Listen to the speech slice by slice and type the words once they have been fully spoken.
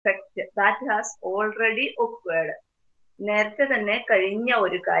That has already ഒക്വേർഡ്. നേരത്തെ തന്നെ കഴിഞ്ഞ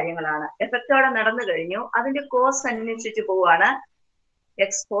ഒരു കാര്യങ്ങളാണ്, എഫക്റ്റോടെ നടന്നു കഴിഞ്ഞു. അതിന്റെ കോസ് അന്വേഷിച്ച് പോവാണ്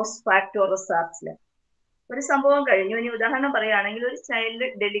എക്സ്പോസ് ഫാക്ടർ റിസർച്ചിൽ. ഒരു സംഭവം കഴിഞ്ഞു. ഇനി ഉദാഹരണം പറയുകയാണെങ്കിൽ, ഒരു ചൈൽഡ്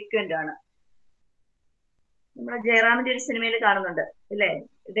ഡെലിക്വന്റ് ആണ്. നമ്മുടെ ജയറാമിന്റെ ഒരു സിനിമയിൽ കാണുന്നുണ്ട് അല്ലേ,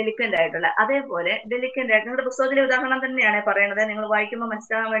 ഡെലിക്വന്റ് ആയിട്ടുള്ള. അതേപോലെ ഡെലിക്വന്റ് ആയിട്ട് നിങ്ങളുടെ പുസ്തകത്തിലെ ഉദാഹരണം തന്നെയാണ് പറയണത്, നിങ്ങൾ വായിക്കുമ്പോൾ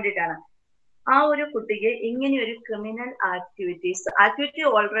മനസ്സിലാകാൻ വേണ്ടിയിട്ടാണ്. ആ ഒരു കുട്ടിക്ക് ഇങ്ങനെ ഒരു ക്രിമിനൽ ആക്ടിവിറ്റി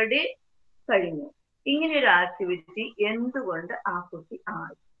ഓൾറെഡി കഴിഞ്ഞു. ഇങ്ങനെ ഒരു ആക്ടിവിറ്റി എന്തുകൊണ്ട് ആ കുട്ടി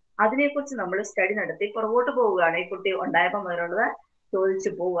ആയി, അതിനെക്കുറിച്ച് നമ്മൾ സ്റ്റഡി നടത്തി പുറകോട്ട് പോവുകയാണ്. ഈ കുട്ടി ഉണ്ടായപ്പോൾ മുതലുള്ളത് ചോദിച്ചു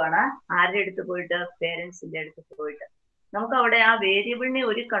പോവുകയാണ്. ആരുടെ അടുത്ത് പോയിട്ട്? പേരൻസിന്റെ അടുത്ത് പോയിട്ട്. നമുക്ക് അവിടെ ആ വേരിയബിളിനെ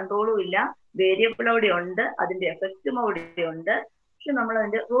ഒരു കൺട്രോളും ഇല്ല. വേരിയബിൾ അവിടെ ഉണ്ട്, അതിന്റെ എഫക്റ്റും അവിടെ ഉണ്ട്. പക്ഷെ നമ്മൾ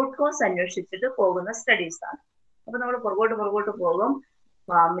അതിന്റെ റൂട്ട് കോസ് അന്വേഷിച്ചിട്ട് പോകുന്ന സ്റ്റഡീസ് ആണ്. അപ്പൊ നമ്മൾ പുറകോട്ട് പോകും.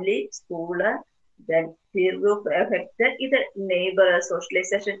 ഫാമിലി, സ്കൂള്, പീർ ഗ്രൂപ്പ് എഫക്ട്, ഇത് നെയ്ബർ,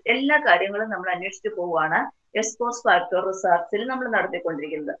 സോഷ്യലൈസേഷൻ, എല്ലാ കാര്യങ്ങളും നമ്മൾ അന്വേഷിച്ച് പോവുകയാണ് എക്സ്പോസ് ഫാക്ടർ റിസർച്ചിൽ നമ്മൾ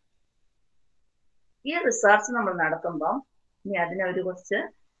നടത്തിക്കൊണ്ടിരിക്കുന്നത്. ഈ റിസർച്ച് നമ്മൾ നടത്തുമ്പോൾ ഇനി അതിനൊരു കുറച്ച്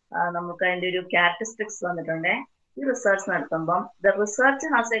നമുക്ക് അതിന്റെ ഒരു ക്യാരക്ടറിസ്റ്റിക്സ് വന്നിട്ടുണ്ട്. ഈ research നടത്തുമ്പം the research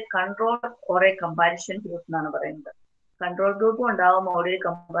has A control or A comparison group എന്നാണ് പറയുന്നത്. കൺട്രോൾ ഗ്രൂപ്പും ഉണ്ടാവും, ഒരു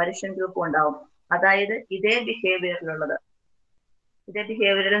കമ്പാരിഷൻ ഗ്രൂപ്പും ഉണ്ടാവും. അതായത് ഇതേ ബിഹേവിയറിലുള്ളത്. ഇതേ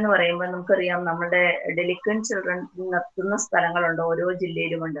ബിഹേവിയർ എന്ന് പറയുമ്പോൾ നമുക്കറിയാം, നമ്മുടെ ഡെലിക്വന്റ് ചിൽഡ്രൻ നിർത്തുന്ന സ്ഥലങ്ങളുണ്ട്, ഓരോ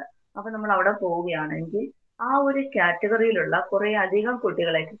ജില്ലയിലുമുണ്ട്. അപ്പൊ നമ്മൾ അവിടെ പോവുകയാണെങ്കിൽ ആ ഒരു കാറ്റഗറിയിലുള്ള കുറെ അധികം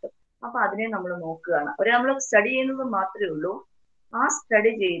കുട്ടികളെ കിട്ടും. അപ്പൊ അതിനെ നമ്മൾ നോക്കുകയാണ്. നമ്മൾ സ്റ്റഡി ചെയ്യുന്നത് മാത്രമേ ഉള്ളൂ. ആ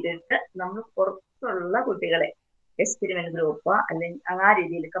സ്റ്റഡി ചെയ്തിട്ട് നമ്മൾ പുറത്തുള്ള കുട്ടികളെ എക്സ്പെരിമെന്റ് ഗ്രൂപ്പ് അല്ലെങ്കിൽ ആ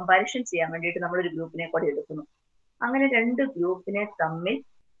രീതിയിൽ കമ്പാരിഷൻ ചെയ്യാൻ വേണ്ടിയിട്ട് നമ്മളൊരു ഗ്രൂപ്പിനെ കൂടെ എടുക്കുന്നു. അങ്ങനെ രണ്ട് ഗ്രൂപ്പിനെ തമ്മിൽ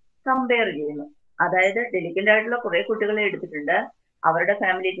കമ്പയർ ചെയ്യുന്നു. അതായത് ഡെലിക്വന്റ് ആയിട്ടുള്ള കുറെ കുട്ടികളെ എടുത്തിട്ടുണ്ട്, അവരുടെ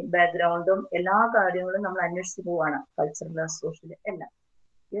ഫാമിലി ബാക്ക്ഗ്രൗണ്ടും എല്ലാ കാര്യങ്ങളും നമ്മൾ അന്വേഷിച്ച് പോവാണ്, കൾച്ചറൽ, സോഷ്യൽ എല്ലാം.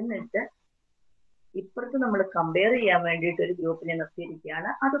 എന്നിട്ട് ഇപ്പുറത്ത് നമ്മൾ കമ്പയർ ചെയ്യാൻ വേണ്ടിയിട്ട് ഒരു ഗ്രൂപ്പിനെ നിർത്തിയിരിക്കുകയാണ്.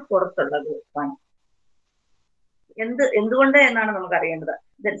 അത് പുറത്തുള്ള ഗ്രൂപ്പാണ്. എന്തുകൊണ്ട് എന്നാണ് നമുക്ക് അറിയേണ്ടത്.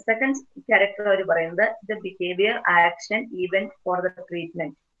 സെക്കൻഡ് ക്യാരക്ടർ അവർ പറയുന്നത് the behaviour, action, event for the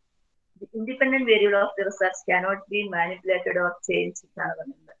treatment. Independent variable of the research cannot B manipulated or change എന്നാണ്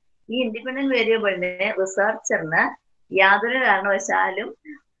പറയുന്നത്. ഈ ഇൻഡിപെൻഡന്റ് വേരിയബിളിനെ റിസർച്ചറിന് യാതൊരു കാരണവശാലും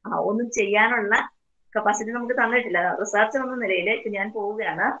ഒന്നും ചെയ്യാനുള്ള കപ്പാസിറ്റി നമുക്ക് തന്നിട്ടില്ല. റിസർച്ചർ എന്ന നിലയിൽ ഞാൻ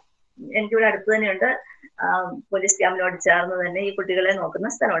പോവുകയാണ്, എനിക്കിവിടെ അടുത്ത് തന്നെയുണ്ട് പോലീസ് ക്യാമ്പിനോട് ചേർന്ന് തന്നെ ഈ കുട്ടികളെ നോക്കുന്ന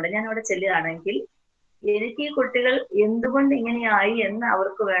സ്ഥലമുണ്ട്. ഞാൻ അവിടെ ചെല്ലുകയാണെങ്കിൽ എനിക്ക് ഈ കുട്ടികൾ എന്തുകൊണ്ട് ഇങ്ങനെയായി എന്ന്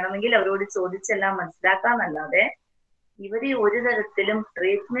അവർക്ക് വേണമെങ്കിൽ അവരോട് ചോദിച്ചെല്ലാം മനസ്സിലാക്കാന്നല്ലാതെ ഇവരെ ഒരു തരത്തിലും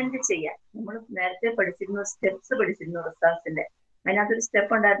ട്രീറ്റ്മെന്റ് ചെയ്യാൻ, നമ്മൾ നേരത്തെ പഠിച്ചിരുന്നു, സ്റ്റെപ്സ് പഠിച്ചിരുന്നു റിസർച്ചിന്റെ, അതിനകത്തൊരു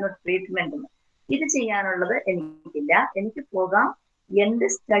സ്റ്റെപ്പ് ഉണ്ടായിരുന്നു ട്രീറ്റ്മെന്റ്. ഇത് ചെയ്യാനുള്ളത് എനിക്കില്ല. എനിക്ക് പോകാം, എന്റെ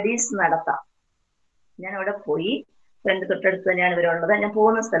സ്റ്റഡീസ് നടത്താം. ഞാൻ അവിടെ പോയി, ഫ്രണ്ട് തൊട്ടടുത്ത് തന്നെയാണ് ഇവരുള്ളത്, ഞാൻ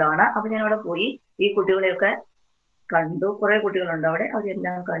പോകുന്ന സ്ഥലമാണ്. അപ്പൊ ഞാൻ അവിടെ പോയി ഈ കുട്ടികളെയൊക്കെ കണ്ടു. കുറെ കുട്ടികളുണ്ട് അവിടെ,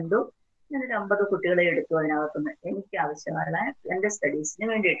 അവരെല്ലാം കണ്ടു. ഞാനൊരു 50 കുട്ടികളെ എടുത്തു അതിനകത്തുനിന്ന്, എനിക്ക് ആവശ്യമായ എന്റെ സ്റ്റഡീസിന്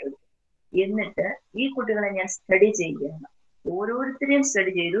വേണ്ടിയിട്ട് എടുത്തു. എന്നിട്ട് ഈ കുട്ടികളെ ഞാൻ സ്റ്റഡി ചെയ്യുകയാണ്. ഓരോരുത്തരെയും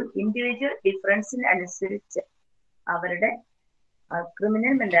സ്റ്റഡി ചെയ്തു. ഇൻഡിവിജ്വൽ ഡിഫറൻസിന് അനുസരിച്ച് അവരുടെ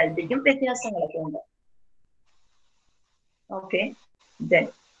ക്രിമിനൽ മെന്റാലിറ്റിക്കും വ്യത്യാസങ്ങളൊക്കെ ഉണ്ട്. ഓക്കെ,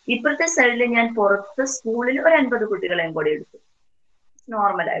 ഇപ്പോഴത്തെ സൈഡിൽ ഞാൻ പുറത്ത് സ്കൂളിൽ ഒരു 50 കുട്ടികളെയും കൂടി എടുത്തു,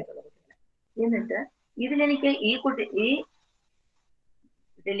 നോർമൽ ആയിട്ടുള്ള കുട്ടികളെ. എന്നിട്ട് ഇതിലെനിക്ക് ഈ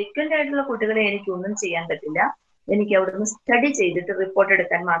ഡെലിക്വന്റ് ആയിട്ടുള്ള കുട്ടികളെ എനിക്ക് ഒന്നും ചെയ്യാൻ പറ്റില്ല. എനിക്ക് അവിടുന്ന് സ്റ്റഡി ചെയ്തിട്ട് റിപ്പോർട്ട്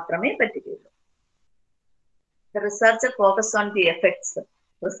എടുക്കാൻ മാത്രമേ പറ്റുകയുള്ളൂ. Research focus on the effects.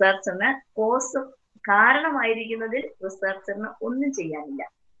 റിസർച്ചറിന് cos കാരണമായിരിക്കുന്നതിൽ റിസർച്ചറിന് ഒന്നും ചെയ്യാനില്ല.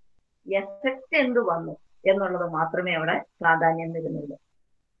 എഫക്ട് എന്ത് വന്നു എന്നുള്ളത് മാത്രമേ അവിടെ പ്രാധാന്യം വരുന്നുള്ളൂ.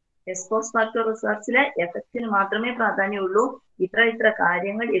 എക്സ്പോസ് ഫാക്ടർ റിസർച്ചിലെ എഫക്റ്റിന് മാത്രമേ പ്രാധാന്യമുള്ളൂ, ഇത്ര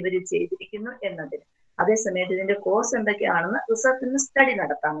കാര്യങ്ങൾ ഇവർ ചെയ്തിരിക്കുന്നു എന്നതിന്. അതേസമയത്ത് ഇതിന്റെ കോസ് എന്തൊക്കെയാണെന്ന് റിസർച്ചിന് സ്റ്റഡി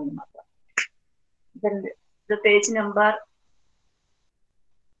നടത്താമെന്ന് മാത്രം. പേജ് നമ്പർ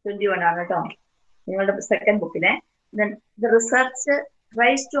 21 ആണ് കേട്ടോ, നിങ്ങളുടെ സെക്കൻഡ് ബുക്കിലെ. The research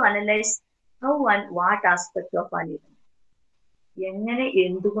tries to analyze how and what aspect of an event. എങ്ങനെ,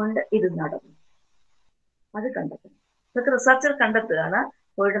 എന്തുകൊണ്ട് ഇത് നടന്നു, അത് കണ്ടെത്തുന്നു. ഇതൊക്കെ റിസർച്ചർ കണ്ടെത്തുകയാണ്.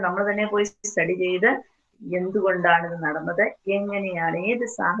 പോയിട്ട് നമ്മൾ തന്നെ പോയി സ്റ്റഡി ചെയ്ത് എന്തുകൊണ്ടാണ് ഇത് നടന്നത്, എങ്ങനെയാണ്, ഏത്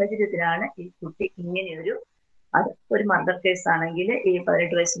സാഹചര്യത്തിലാണ് ഈ കുട്ടി ഇങ്ങനെയൊരു, അത് ഒരു മർഡർ കേസ് ആണെങ്കിൽ ഈ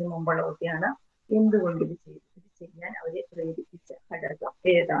 18 വയസ്സിന് മുമ്പുള്ള കുട്ടിയാണ്, എന്തുകൊണ്ട് ഇത് ചെയ്തു, ഇത് ചെയ്യാൻ അവരെ പ്രേരിപ്പിച്ച ഘടകം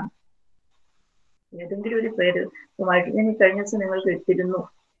ഏതാണ്, ഏതെങ്കിലും ഒരു പേര്. ഞാൻ കഴിഞ്ഞ ദിവസം നിങ്ങൾക്ക് ഇട്ടിരുന്നു,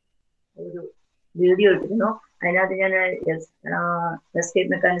 ഒരു വീഡിയോ ഇട്ടിരുന്നു. അതിനകത്ത് ഞാൻ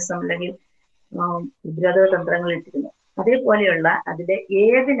എസ്കേപ്പ് മെക്കാനിസം അല്ലെങ്കിൽ പ്രതിരോധ തന്ത്രങ്ങൾ ഇട്ടിരുന്നു. അതേപോലെയുള്ള അതിന്റെ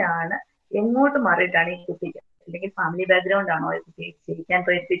എങ്ങോട്ട് മാറിയിട്ടാണ് ഈ കുട്ടിക്ക്, അല്ലെങ്കിൽ ഫാമിലി ബാക്ക്ഗ്രൗണ്ട് ആണോ ഈ കുട്ടിയെ ചെയ്യിക്കാൻ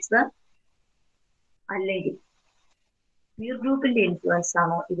പ്രേരിപ്പിച്ചത്, അല്ലെങ്കിൽ പിയർ ഗ്രൂപ്പിന്റെ ഇൻഫ്ലുവൻസ്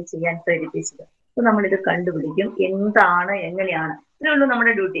ആണോ ഇത് ചെയ്യാൻ പ്രേരിപ്പിച്ചത്? അപ്പൊ നമ്മൾ ഇത് കണ്ടുപിടിക്കും, എന്താണ് എങ്ങനെയാണ്. ഇത്രേ ഉള്ളൂ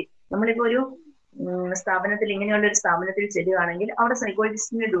നമ്മുടെ ഡ്യൂട്ടി. നമ്മളിപ്പോ ഒരു സ്ഥാപനത്തിൽ, ഇങ്ങനെയുള്ള ഒരു സ്ഥാപനത്തിൽ ചെല്ലുകയാണെങ്കിൽ അവിടെ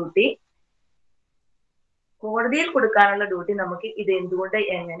സൈക്കോളജിസ്റ്റിന്റെ ഡ്യൂട്ടി, കോടതിയിൽ കൊടുക്കാനുള്ള ഡ്യൂട്ടി നമുക്ക് ഇത് എന്തുകൊണ്ട്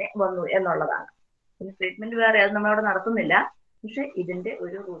എങ്ങനെ വന്നു എന്നുള്ളതാണ്. പിന്നെ ട്രീറ്റ്മെന്റ് വേറെ, അത് നമ്മളവിടെ നടത്തുന്നില്ല. പക്ഷെ ഇതിന്റെ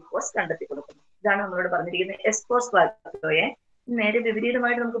ഒരു റൂട്ട് കോസ് കണ്ടെത്തി കൊടുക്കുന്നു. ഇതാണ് നമ്മളോട് പറഞ്ഞിരിക്കുന്നത്. എക്സ്പോസ് ഫാക്ടോയെ നേരെ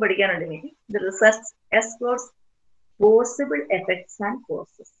വിപരീതമായിട്ട് നമുക്ക് പഠിക്കാനുണ്ടെങ്കിൽ ഇത് research expose possible effects and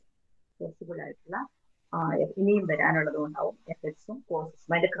causes. Possible ആയിട്ടുള്ള ഇനിയും വരാനുള്ളതും ഉണ്ടാവും എഫക്ട്സും കോസസും,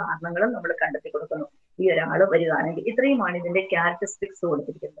 അതിന്റെ കാരണങ്ങളും നമ്മൾ കണ്ടെത്തി കൊടുക്കുന്നു. ഈ ഒരാൾ വരികയാണെങ്കിൽ ഇത്രയുമാണ് ഇതിന്റെ ക്യാരക്ടറിസ്റ്റിക്സ്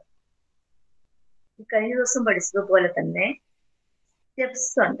കൊടുത്തിരിക്കുന്നത്. കഴിഞ്ഞ ദിവസം പഠിച്ചതുപോലെ തന്നെ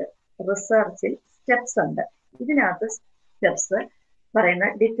സ്റ്റെപ്സ് ഉണ്ട്, റിസർച്ചിൽ സ്റ്റെപ്സ് ഉണ്ട്. ഇതിനകത്ത് സ്റ്റെപ്സ് പറയുന്ന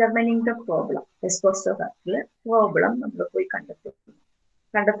determining the problem. Expose problem നമ്മൾ പോയി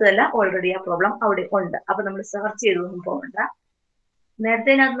കണ്ടെത്തുകയല്ല, ഓൾറെഡി ആ പ്രോബ്ലം അവിടെ ഉണ്ട്. അപ്പൊ നമ്മൾ സെർച്ച് ചെയ്തൊന്നും പോകണ്ട.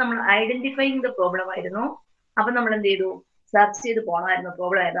 നേരത്തേനകത്ത് നമ്മൾ ഐഡന്റിഫൈങ് ദ പ്രോബ്ലം ആയിരുന്നു. അപ്പൊ നമ്മൾ എന്ത് ചെയ്തു? സെർച്ച് ചെയ്ത് പോകണമായിരുന്നു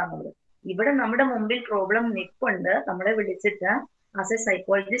പ്രോബ്ലം ഏതാണെന്നുള്ളത്. ഇവിടെ നമ്മുടെ മുമ്പിൽ പ്രോബ്ലം നിൽപ്പുണ്ട്. നമ്മളെ വിളിച്ചിട്ട് ആസ് എ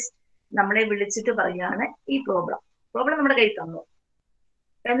സൈക്കോളജിസ്റ്റ് നമ്മളെ വിളിച്ചിട്ട് പറയുകയാണ് ഈ പ്രോബ്ലം നമ്മുടെ കയ്യിൽ തന്നു.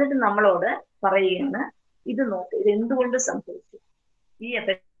 എന്നിട്ട് നമ്മളോട് പറയുകയാണ് ഇത് നോക്ക്, ഇത് എന്തുകൊണ്ട് സംഭവിച്ചു, ഈ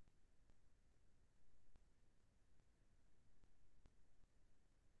എഫക്ട്.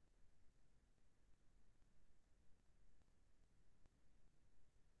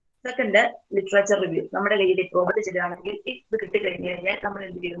 Second, literature review. നമ്മുടെ കയ്യിൽ പ്രോബ്ലം ചെയ്യുകയാണെങ്കിൽ ഇത് കിട്ടിക്കഴിഞ്ഞു കഴിഞ്ഞാൽ നമ്മൾ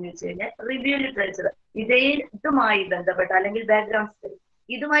എന്ത് ചെയ്യുമെന്ന് വെച്ച് കഴിഞ്ഞാൽ റിവ്യൂ ലിറ്ററേച്ചർ. ഇതുമായി ബന്ധപ്പെട്ട അല്ലെങ്കിൽ ബാക്ക്ഗ്രൗണ്ട് സ്റ്റഡി,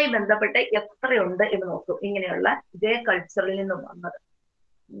 ഇതുമായി ബന്ധപ്പെട്ട് എത്രയുണ്ട് എന്ന് നോക്കും. ഇങ്ങനെയുള്ള ഇതേ കൾച്ചറിൽ നിന്നും വന്നത്.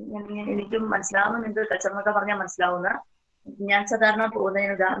 എനിക്കും മനസ്സിലാവുന്ന എന്ത് കൾച്ചർ എന്നൊക്കെ പറഞ്ഞാൽ മനസ്സിലാവുന്ന. ഞാൻ സാധാരണ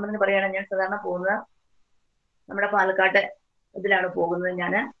പോകുന്നത്, ഉദാഹരണത്തിന് പറയുകയാണെങ്കിൽ ഞാൻ സാധാരണ പോകുന്നത് നമ്മുടെ പാലക്കാട് ഇതിലാണ് പോകുന്നത്.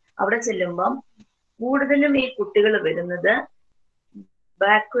 ഞാൻ അവിടെ ചെല്ലുമ്പം കൂടുതലും ഈ കുട്ടികൾ വരുന്നത്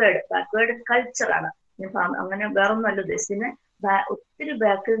ബാക്ക്വേർഡ് കൾച്ചറാണ്. അങ്ങനെ വേറൊന്നല്ല ഉദ്ദേശിക്കുന്നത്. ഒത്തിരി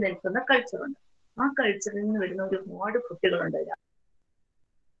ബാക്കിൽ നിൽക്കുന്ന കൾച്ചറുണ്ട്. ആ കൾച്ചറിൽ നിന്ന് വരുന്ന ഒരുപാട് കുട്ടികളുണ്ട്.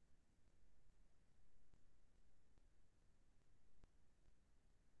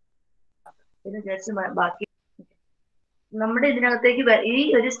 എന്ന് വിചാരിച്ച് ബാക്കി നമ്മുടെ ഇതിനകത്തേക്ക് ഈ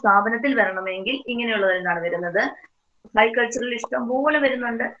ഒരു സ്ഥാപനത്തിൽ വരണമെങ്കിൽ ഇങ്ങനെയുള്ളത് എന്താണ് വരുന്നത്? ഹൈ കൾച്ചറിൽ ഇഷ്ടം പോലെ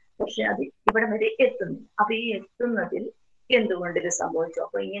വരുന്നുണ്ട്, പക്ഷെ അത് ഇവിടെ വരെ എത്തുന്നില്ല. അപ്പൊ ഈ എത്തുന്നതിൽ എന്തുകൊണ്ട് ഇത് സംഭവിച്ചു?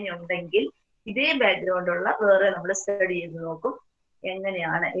 അപ്പൊ ഇങ്ങനെ ഉണ്ടെങ്കിൽ ഇതേ ബാക്ക്ഗ്രൗണ്ടുള്ള വേറെ നമ്മൾ സ്റ്റഡി ചെയ്ത് നോക്കും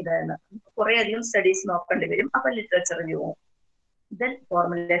എങ്ങനെയാണ് ഇത് എന്ന്. കുറെ അധികം സ്റ്റഡീസ് നോക്കേണ്ടി വരും. അപ്പൊ ലിറ്ററേച്ചർ റിവ്യൂ പോകും. Then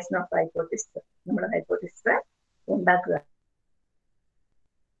formulation of hypothesis. നമ്മൾ ഹൈപ്പോത്തിസിസ് ഉണ്ടാക്കുക.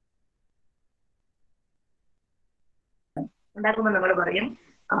 ഉണ്ടാക്കുമ്പോൾ നമ്മൾ പറയും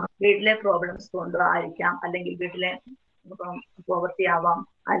വീട്ടിലെ പ്രോബ്ലംസ് കൊണ്ട് ആയിരിക്കാം, അല്ലെങ്കിൽ വീട്ടിലെ പോവർട്ടി ആവാം,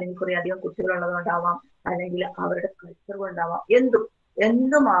 അല്ലെങ്കിൽ കുറെ അധികം കുട്ടികളുള്ളത് കൊണ്ടാവാം, അല്ലെങ്കിൽ അവരുടെ കൾച്ചർ കൊണ്ടാവാം,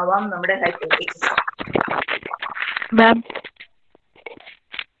 എന്തുമാവാം നമ്മുടെ hypothesis. Ma'am.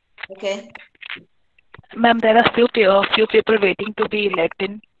 Okay. Ma'am, there are few people waiting to be let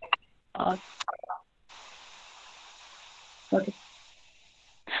in. Okay.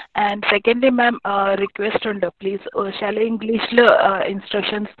 And secondly, ma'am, request on please, shall I English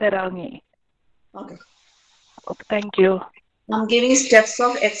instructions tharangi? Okay. Okay, thank you. I'm giving steps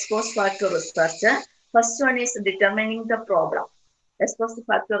of exposed factor research. First one is determining the problem. Exposed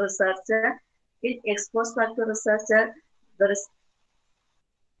factor research. In exposed factor research,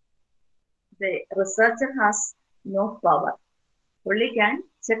 the researcher has no power. Only can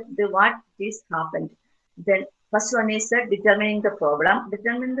check what is happened. Then first one is determining the problem.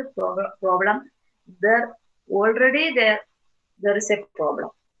 Determining the problem. There is a problem.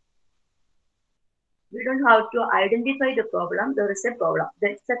 We don't have to identify the problem. There is a problem.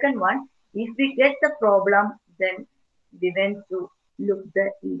 The second one, if we get the problem, then we went to look the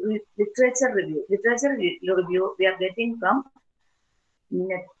literature review. Literature review we are getting from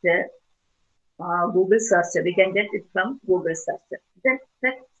net, Google search. We can get it from Google search. Then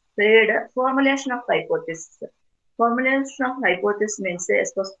third, formulation of hypothesis. Formulation of hypothesis means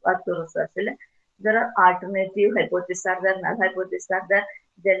exposed factor research. There are alternative hypotheses, are there, null hypotheses are there.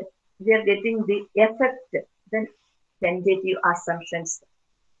 Then we are getting the effect, then tentative assumptions.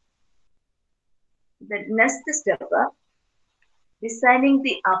 The next step, designing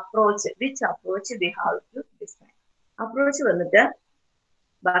the approach. Which approach we have to design? Approach വന്നിട്ട്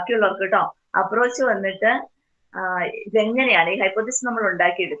ബാക്കിയുള്ളവർക്ക് കേട്ടോ. Approach വന്നിട്ട് ഇതെങ്ങനെയാണ് ഈ hypothesis നമ്മൾ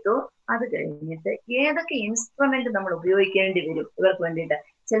ഉണ്ടാക്കിയെടുത്തു. അത് കഴിഞ്ഞിട്ട് ഏതൊക്കെ ഇൻസ്ട്രുമെന്റ് നമ്മൾ ഉപയോഗിക്കേണ്ടി വരും ഇവർക്ക് വേണ്ടിയിട്ട്.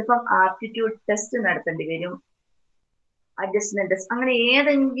 ചിലപ്പം ആപ്റ്റിറ്റ്യൂഡ് ടെസ്റ്റ് നടത്തേണ്ടി വരും, അഡ്ജസ്റ്റ്മെന്റ് ടെസ്റ്റ്, അങ്ങനെ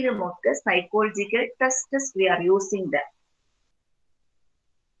ഏതെങ്കിലും ഒക്കെ psychological tests V are using the.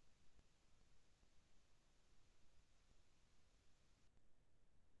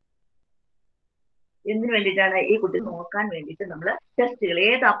 എന്തിനു വേണ്ടിയിട്ടാണ്? ഈ കുട്ടി നോക്കാൻ വേണ്ടിയിട്ട് നമ്മൾ ടെസ്റ്റുകൾ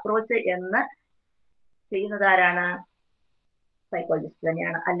ഏത് അപ്രോച്ച് എന്ന് ചെയ്യുന്നത് ആരാണ്? സൈക്കോളജിസ്റ്റ്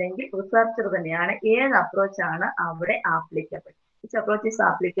തന്നെയാണ്, അല്ലെങ്കിൽ റിസർച്ചർ തന്നെയാണ്. ഏത് അപ്രോച്ചാണ് അവിടെ applicable? Which approach is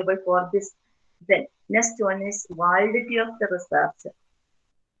applicable for this? Then next one is validity of the research.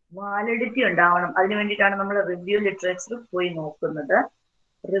 Validity ഉണ്ടാവണം. അതിനു വേണ്ടിയിട്ടാണ് നമ്മൾ റിവ്യൂ ലിറ്ററേച്ചർ പോയി നോക്കുന്നത്.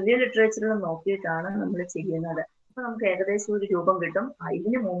 റിവ്യൂ ലിറ്ററേച്ചറിൽ നോക്കിയിട്ടാണ് നമ്മൾ ചെയ്യുന്നത്. അപ്പൊ നമുക്ക് ഏകദേശം ഒരു രൂപം കിട്ടും.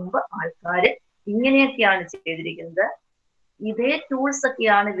 ഇതിനു മുമ്പ് ആൾക്കാർ ഇങ്ങനെയൊക്കെയാണ് ചെയ്തിരിക്കുന്നത്, ഇതേ ടൂൾസ്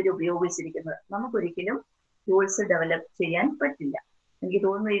ഒക്കെയാണ് ഇവർ ഉപയോഗിച്ചിരിക്കുന്നത്. നമുക്കൊരിക്കലും ടൂൾസ് ഡെവലപ്പ് ചെയ്യാൻ പറ്റില്ല. എനിക്ക്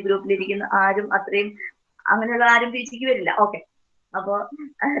തോന്നുന്നു ഈ ഗ്രൂപ്പിലിരിക്കുന്ന ആരും അത്രയും അങ്ങനെയുള്ള ആരും PhDക്ക് വരില്ല. ഓക്കെ, അപ്പോൾ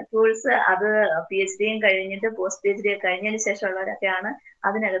ടൂൾസ് അത് PhDയും കഴിഞ്ഞിട്ട് പോസ്റ്റ് PhD കഴിഞ്ഞതിന് ശേഷമുള്ളവരൊക്കെയാണ്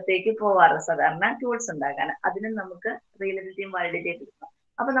അതിനകത്തേക്ക് പോവാറ് സാധാരണ ടൂൾസ് ഉണ്ടാക്കാൻ. അതിനും നമുക്ക് റിയലബിലിറ്റിയും വാലിഡിറ്റിയും കിട്ടണം.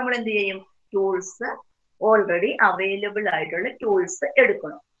 അപ്പൊ നമ്മൾ എന്ത് ചെയ്യും? ടൂൾസ് ഓൾറെഡി അവൈലബിൾ ആയിട്ടുള്ള ടൂൾസ്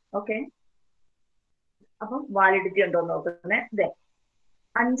എടുക്കണം. ഓക്കെ, അപ്പം വാലിഡിറ്റി ഉണ്ടോ നോക്കുന്നത്.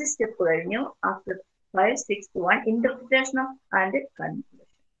 5 സ്റ്റെപ്പ് കഴിഞ്ഞു. After 5, 6, 1 interpretation and conclusion.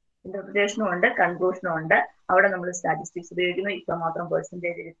 ഇന്റർപ്രിറ്റേഷനും ഉണ്ട്, കൺക്ലൂഷനും ഉണ്ട്. അവിടെ നമ്മൾ സ്റ്റാറ്റിസ്റ്റിക്സ് ഉപയോഗിക്കുന്നു, ഇത്ര മാത്രം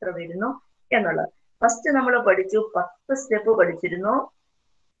പെർസെന്റേജ് ഇത്ര വരുന്നു എന്നുള്ളത്. ഫസ്റ്റ് നമ്മൾ പഠിച്ചു, 10 സ്റ്റെപ്പ് പഠിച്ചിരുന്നു.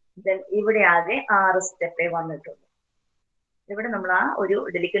 ഇവിടെ ആകെ 6 സ്റ്റെപ്പേ വന്നിട്ടുള്ളൂ. ഇവിടെ നമ്മൾ ആ ഒരു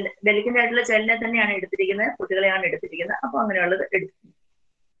ഡെലിക്കന്റ് ആയിട്ടുള്ള ചൈൽഡിനെ തന്നെയാണ് എടുത്തിരിക്കുന്നത്, കുട്ടികളെയാണ് എടുത്തിരിക്കുന്നത്. അപ്പൊ അങ്ങനെയുള്ളത് എടുത്തു.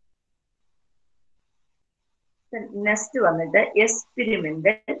 നെക്സ്റ്റ് വന്നിട്ട്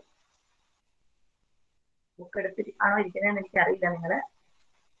എക്സ്പെരിമെന്റൽ. ബുക്ക് എടുത്തിട്ട് ആണോ ഇരിക്കുന്നതെന്ന് എനിക്ക് അറിയില്ല. നിങ്ങള്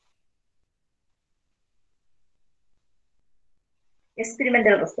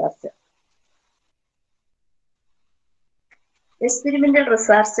experimental research. Experimental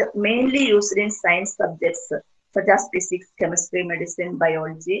research mainly used in science subjects such as physics, chemistry, medicine,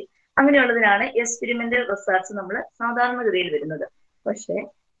 biology. അങ്ങനെയുള്ളതിനാണ് experimental research നമ്മൾ സാധാരണഗതിയിൽ വരുന്നത്. പക്ഷേ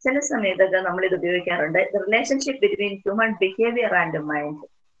ചില സമയത്തൊക്കെ നമ്മൾ ഇത് ഉപയോഗിക്കാറുണ്ട്. Relationship between human behaviour and mind.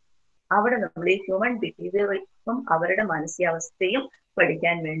 അവിടെ നമ്മൾ ഈ ഹ്യൂമൻ ബിഹേവിയറും അവരുടെ മാനസികാവസ്ഥയും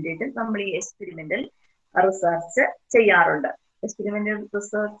പഠിക്കാൻ വേണ്ടിയിട്ട് നമ്മൾ ഈ എക്സ്പെരിമെന്റൽ റിസർച്ച് ചെയ്യാറുണ്ട്. എക്സ്പെരിമെന്റൽ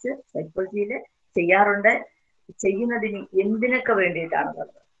റിസർച്ച് സൈക്കോളജിയിൽ ചെയ്യാറുണ്ട്. ചെയ്യുന്നതിന് എന്തിനൊക്കെ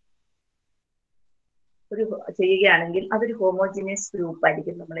വേണ്ടിയിട്ടാണുള്ളത്? ഒരു ചെയ്യുകയാണെങ്കിൽ അതൊരു ഹോമോജിനിയസ് ഗ്രൂപ്പ്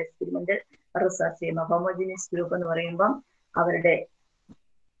ആയിരിക്കും. നമ്മൾ എക്സ്പെരിമെന്റൽ റിസർച്ച് ചെയ്യുമ്പോൾ ഹോമോജിനിയസ് ഗ്രൂപ്പ് എന്ന് പറയുമ്പം അവരുടെ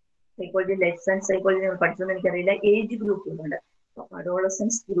സൈക്കോളജി, ലൈഫ് സയൻസ് സൈക്കോളജി പഠിച്ചതെന്ന് എനിക്കറിയില്ല, ഏജ് ഗ്രൂപ്പുകളുണ്ട്.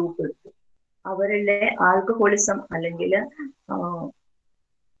 അഡോളസൻസ് ഗ്രൂപ്പ് എടുത്തു. അവരിലെ ആൽക്കഹോളിസം അല്ലെങ്കിൽ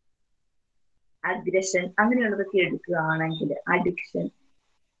അഗ്രഷൻ അങ്ങനെയുള്ളതൊക്കെ എടുക്കുകയാണെങ്കിൽ, അഡിക്ഷൻ,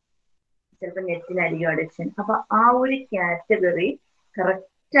 ചിലപ്പോൾ നെറ്റിനായിരിക്കും അഡിക്ഷൻ. അപ്പൊ ആ ഒരു കാറ്റഗറി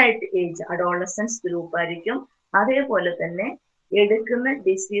കറക്റ്റ് ആയിട്ട് ഏജ് അഡോളസൻസ് ഗ്രൂപ്പ് ആയിരിക്കും. അതേപോലെ തന്നെ എടുക്കുന്ന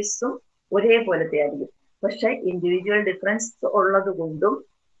ഡിസീസും ഒരേപോലത്തെ ആയിരിക്കും. പക്ഷെ ഇൻഡിവിജ്വൽ ഡിഫറൻസ് ഉള്ളത് കൊണ്ടും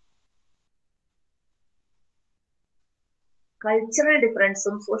കൾച്ചറൽ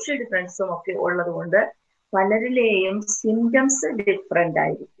ഡിഫറൻസും സോഷ്യൽ ഡിഫറൻസും ഒക്കെ ഉള്ളത് കൊണ്ട് പലരിലെയും സിംറ്റംസ് ഡിഫറെന്റ്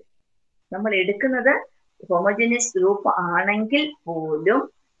ആയിരിക്കും. നമ്മൾ എടുക്കുന്നത് ഹോമോജീനിയസ് ഗ്രൂപ്പ് ആണെങ്കിൽ പോലും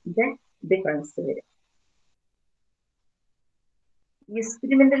ഇത് ഡിഫറൻസ് വരും.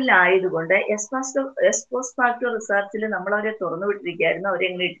 എക്സ്പെരിമെന്റലിലായതുകൊണ്ട് എക്സ്പോസ് ഫാക്ടർ റിസർച്ചിൽ നമ്മൾ അവരെ തുറന്നു വിട്ടിരിക്കുകയായിരുന്നു. അവരെ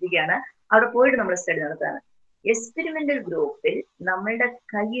എങ്ങനെ ഇട്ടിരിക്കുകയാണ്, അവിടെ പോയിട്ട് നമ്മൾ സ്റ്റഡി നടത്താണ്. എക്സ്പെരിമെന്റൽ ഗ്രൂപ്പിൽ നമ്മളുടെ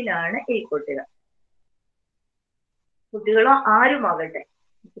കയ്യിലാണ് ഈ കുട്ടികൾ. കുട്ടികളോ ആരുമാകട്ടെ,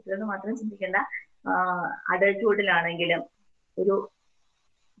 കുട്ടികളെന്ന് മാത്രം ചിന്തിക്കേണ്ട. അഡൾട്ട്ഹുഡിലാണെങ്കിലും ഒരു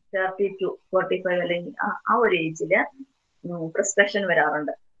 30 to 45 അല്ലെങ്കിൽ ആ ഒരു ഏജില് ഫ്രസ്ട്രേഷൻ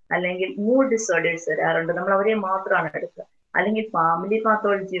വരാറുണ്ട്, അല്ലെങ്കിൽ മൂഡ് ഡിസോർഡേഴ്സ് വരാറുണ്ട്. നമ്മൾ അവരെ മാത്രമാണ് എടുക്കുക. അല്ലെങ്കിൽ ഫാമിലി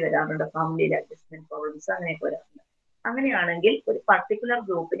പാത്തോളജി വരാറുണ്ട്, ഫാമിലിയിൽ അഡ്ജസ്റ്റ്മെന്റ് പ്രോബ്ലംസ് അങ്ങനെയൊക്കെ വരാറുണ്ട്. അങ്ങനെയാണെങ്കിൽ ഒരു പർട്ടിക്കുലർ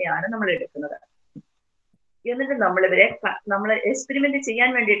ഗ്രൂപ്പിനെയാണ് നമ്മൾ എടുക്കുന്നത്. എന്നിട്ട് നമ്മൾ എക്സ്പെരിമെന്റ്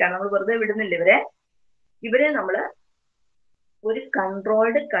ചെയ്യാൻ വേണ്ടിയിട്ടാണ്, നമ്മൾ വെറുതെ വിടുന്നില്ല ഇവരെ നമ്മൾ ഒരു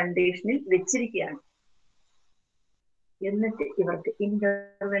കൺട്രോൾഡ് കണ്ടീഷനിൽ വെച്ചിരിക്കുകയാണ്. എന്നിട്ട് ഇവർക്ക്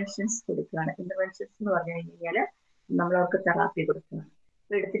ഇന്റർവെൻഷൻസ് കൊടുക്കുകയാണ്. ഇന്റർവെൻഷൻസ് എന്ന് പറഞ്ഞു കഴിഞ്ഞാൽ നമ്മൾ അവർക്ക് തെറാപ്പി കൊടുക്കുകയാണ്.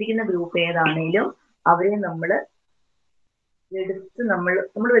 എടുത്തിരിക്കുന്ന ഗ്രൂപ്പ് ഏതാണേലും അവരെ നമ്മൾ എടുത്ത്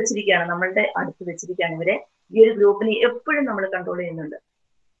നമ്മൾ വെച്ചിരിക്കുകയാണ്, നമ്മളുടെ അടുത്ത് വെച്ചിരിക്കുകയാണ് ഇവരെ. ഈ ഒരു ഗ്രൂപ്പിനെ എപ്പോഴും നമ്മൾ കൺട്രോൾ ചെയ്യുന്നുണ്ട്.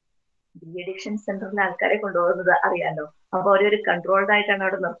 ഡി അഡിക്ഷൻ സെന്ററിലെ ആൾക്കാരെ കൊണ്ടുപോകുന്നത് അറിയാലോ. അപ്പൊ അവരൊരു കൺട്രോൾഡ് ആയിട്ടാണ്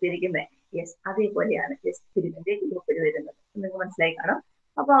അവിടെ നിർത്തിയിരിക്കുന്നത്. യെസ്, അതേപോലെയാണ് എക്സ്പെരിമെന്റ് ഗ്രൂപ്പിൽ വരുന്നത്. നിങ്ങൾക്ക് മനസ്സിലായി കാണും.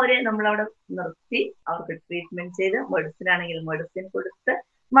 അപ്പൊ അവരെ നമ്മളവിടെ നിർത്തി അവർക്ക് ട്രീറ്റ്മെന്റ് ചെയ്ത്, മെഡിസിൻ ആണെങ്കിൽ മെഡിസിൻ കൊടുത്ത്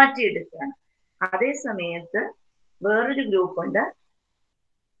മാറ്റിയെടുക്കുകയാണ്. അതേ സമയത്ത് വേറൊരു ഗ്രൂപ്പ് ഉണ്ട്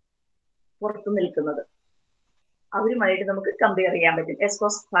പുറത്തു നിൽക്കുന്നത്. അവരുമായിട്ട് നമുക്ക് കമ്പയർ ചെയ്യാൻ പറ്റും.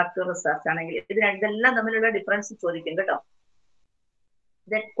 എക്സ്പോസ് ഫാക്ടർ റിസർച്ച് ആണെങ്കിൽ ഇതെല്ലാം തമ്മിലുള്ള ഡിഫറൻസ് ചോദിക്കും കേട്ടോ.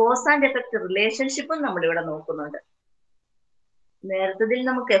 കോസ് ആൻഡ് എഫക്ട് റിലേഷൻഷിപ്പും നമ്മളിവിടെ നോക്കുന്നുണ്ട്. നേരത്തതിൽ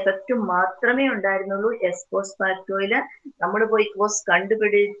നമുക്ക് എഫക്റ്റ് മാത്രമേ ഉണ്ടായിരുന്നുള്ളൂ. എസ് പോസ്റ്റ് ഫാക്ടോയില് നമ്മൾ പോയി കോഴ്സ്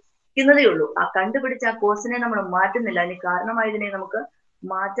കണ്ടുപിടിക്കുന്നതേ ഉള്ളൂ. ആ കണ്ടുപിടിച്ച ആ കോഴ്സിനെ നമ്മൾ മാറ്റുന്നില്ല. അതിന് കാരണമായതിനെ നമുക്ക്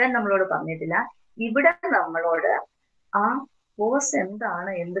മാറ്റാൻ നമ്മളോട് പറഞ്ഞിട്ടില്ല. ഇവിടെ നമ്മളോട് ആ കോഴ്സ്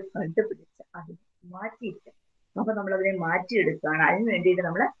എന്താണ് എന്ന് കണ്ടുപിടിച്ച് അത് മാറ്റിയിട്ട് അപ്പൊ നമ്മൾ അതിനെ മാറ്റിയെടുക്കുകയാണ്. അതിന് വേണ്ടിയിട്ട്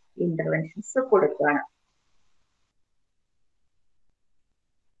നമ്മൾ ഇന്റർവെൻഷൻസ് കൊടുക്കുകയാണ്.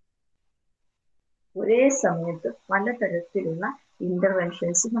 ഒരേ സമയത്ത് പലതരത്തിലുള്ള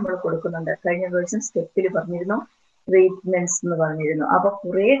ഇന്റർവെൻഷൻസ് നമ്മൾ കൊടുക്കുന്നുണ്ട്. കഴിഞ്ഞ ദിവസം സ്റ്റെപ്പിൽ പറഞ്ഞിരുന്നു, ട്രീറ്റ്മെന്റ്സ് എന്ന് പറഞ്ഞിരുന്നു. അപ്പൊ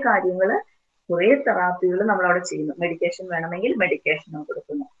കുറെ കാര്യങ്ങൾ, കുറെ തെറാപ്പികൾ നമ്മൾ അവിടെ ചെയ്യുന്നു. മെഡിക്കേഷൻ വേണമെങ്കിൽ മെഡിക്കേഷനും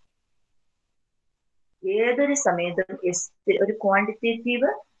കൊടുക്കുന്നു. ഏതൊരു സമയത്തും ഒരു ക്വാണ്ടിറ്റേറ്റീവ്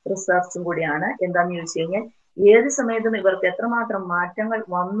റിസർച്ചും കൂടിയാണ്. എന്താന്ന് ചോദിച്ചു കഴിഞ്ഞാൽ ഏത് സമയത്തും ഇവർക്ക് എത്രമാത്രം മാറ്റങ്ങൾ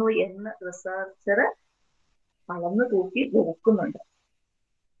വന്നു എന്ന് റിസർച്ചർ അളന്നു തൂക്കി നോക്കുന്നുണ്ട്.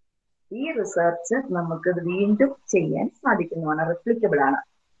 ഈ റിസർച്ച് നമുക്ക് വീണ്ടും ചെയ്യാൻ സാധിക്കുന്നതാണ്, റിപ്ലിക്കബിൾ ആണ്.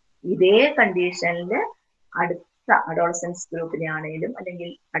 ഇതേ കണ്ടീഷനിൽ അടുത്ത അഡോളസൻസ് ഗ്രൂപ്പിനെ ആണെങ്കിലും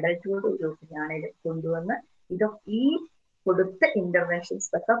അല്ലെങ്കിൽ അഡൽട്ട്ഹുഡ് ഗ്രൂപ്പിനെ ആണെങ്കിലും കൊണ്ടുവന്ന് ഈ കൊടുത്ത ഇന്റർവെൻഷൻസ്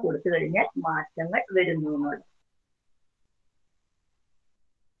ഒക്കെ കൊടുത്തു കഴിഞ്ഞാൽ മാറ്റങ്ങൾ വരുന്നു എന്നുള്ളത്.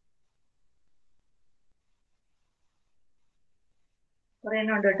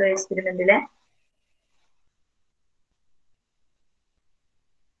 പറയുന്നുണ്ട് കേട്ടോ എക്സ്പെരിമെന്റിലെ.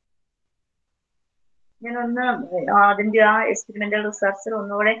 ഞാനൊന്ന് അതിന്റെ ആ എക്സ്പെരിമെന്റൽ റിസർച്ചർ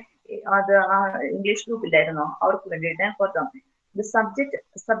ഒന്നുകൂടെ അത് ആ ഇംഗ്ലീഷ് ഗ്രൂപ്പിലായിരുന്നോ അവർക്ക് വേണ്ടിയിട്ട് കൊടുക്കാം. The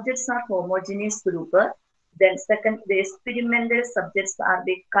subjects are homogeneous group. Then second, the experimental subjects are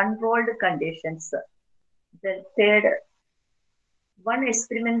the controlled conditions. Then third, one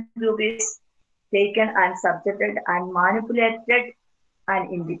experiment group is taken and subjected and manipulated an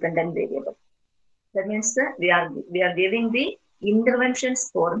independent variable. That means we are giving the interventions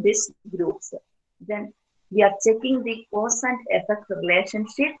for these groups. Then we are checking the cause and effect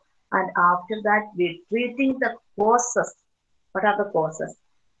relationship, and after that we are treating the causes. What are the causes?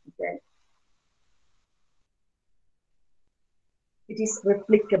 Then it is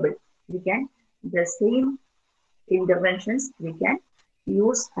replicable. We can, the same interventions we can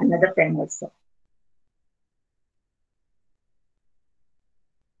use another time also.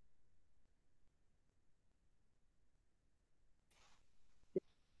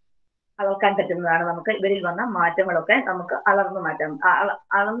 അളക്കാൻ പറ്റുന്നതാണ്. നമുക്ക് ഇവരിൽ വന്ന മാറ്റങ്ങളൊക്കെ നമുക്ക്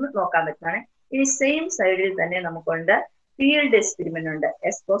അളന്ന് നോക്കാൻ പറ്റുന്നതാണ്. ഇനി സെയിം സൈഡിൽ തന്നെ നമുക്കുണ്ട് ഫീൽഡ് എക്സ്പെരിമെന്റ് ഉണ്ട്.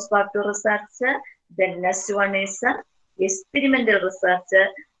 S post factor research, then next one is experimental research,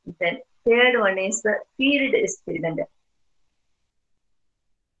 then third one is field experiment.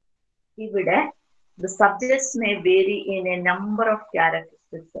 ഇവിടെ the subjects may vary in a number of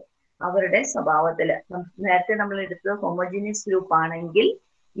characteristics. അവരുടെ സ്വഭാവത്തില് നേരത്തെ നമ്മൾ എടുത്തത് ഹോമോജീനിയസ് ഗ്രൂപ്പ് ആണെങ്കിൽ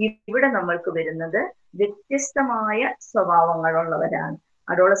ഇവിടെ നമ്മൾക്ക് വരുന്നത് വ്യത്യസ്തമായ സ്വഭാവങ്ങളുള്ളവരാണ്.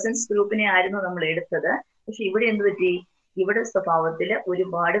 അഡോളസൻസ് ഗ്രൂപ്പിനെ ആയിരുന്നു നമ്മൾ എടുത്തത്. പക്ഷെ ഇവിടെ എന്ത് പറ്റി? ഇവിടെ സ്വഭാവത്തില്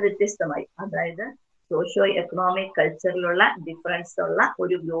ഒരുപാട് വ്യത്യസ്തമായി. അതായത് സോഷ്യോ എക്കണോമിക് കൾച്ചറിലുള്ള ഡിഫറൻസ് ഉള്ള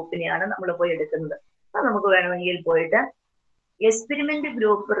ഒരു ഗ്രൂപ്പിനെയാണ് നമ്മൾ പോയി എടുക്കുന്നത്. അത് നമുക്ക് വേണമെങ്കിൽ പോയിട്ട് എക്സ്പെരിമെന്റ്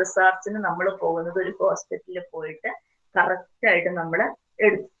ഗ്രൂപ്പ് റിസർച്ചിന് നമ്മൾ പോകുന്നത് ഒരു ഹോസ്പിറ്റലിൽ പോയിട്ട് കറക്റ്റ് ആയിട്ട് നമ്മൾ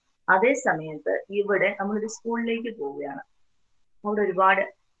എടുക്കും. അതേ സമയത്ത് ഇവിടെ നമ്മളൊരു സ്കൂളിലേക്ക് പോവുകയാണ്. അവിടെ ഒരുപാട്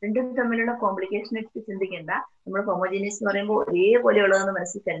രണ്ടും തമ്മിലുള്ള കോംപ്ലിക്കേഷനെ ചിന്തിക്കേണ്ട. നമ്മൾ ഹോമോജീനിയസ് എന്ന് പറയുമ്പോൾ ഒരേപോലെയുള്ളതെന്ന്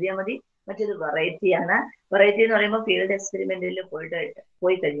മനസ്സിൽ കരുതിയാൽ മതി. മറ്റൊരു വെറൈറ്റിയാണ്. വെറൈറ്റി എന്ന് പറയുമ്പോൾ ഫീൽഡ് എക്സ്പെരിമെന്റിൽ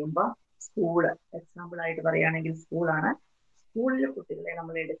പോയി കഴിയുമ്പോൾ സ്കൂള്, എക്സാമ്പിൾ ആയിട്ട് പറയുകയാണെങ്കിൽ സ്കൂളാണ്. സ്കൂളിലെ കുട്ടികളെ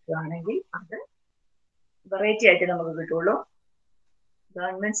നമ്മൾ എടുക്കുകയാണെങ്കിൽ അത് വെറൈറ്റി ആയിട്ട് നമുക്ക് കിട്ടുള്ളൂ.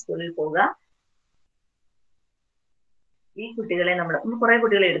 ഗവൺമെന്റ് സ്കൂളിൽ പോവുക, ഈ കുട്ടികളെ നമ്മൾ കുറെ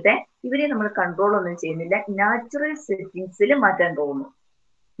കുട്ടികളെ എടുത്തേ, ഇവരെ നമ്മൾ കൺട്രോൾ ഒന്നും ചെയ്യുന്നില്ല, നാച്ചുറൽ സെറ്റിങ്സിൽ മാറ്റാൻ പോകുന്നു.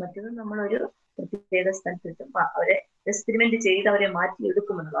 മറ്റത് നമ്മളൊരു പ്രത്യേക സ്ഥലത്തിട്ട് അവരെ എക്സ്പെരിമെന്റ് ചെയ്ത് അവരെ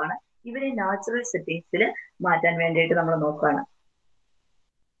മാറ്റിയെടുക്കുമെന്നതാണ്. ഇവരെ നാച്ചുറൽ സെറ്റിങ്സിൽ മാറ്റാൻ വേണ്ടിയിട്ട് നമ്മൾ നോക്കുകയാണ്.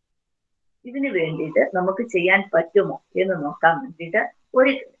 ഇതിനു വേണ്ടിയിട്ട് നമുക്ക് ചെയ്യാൻ പറ്റുമോ എന്ന് നോക്കാൻ വേണ്ടിയിട്ട്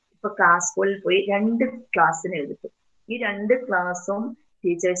ഇപ്പൊ സ്കൂളിൽ പോയി 2 ക്ലാസ്സിനെ എടുത്തു. ഈ 2 ക്ലാസ്സും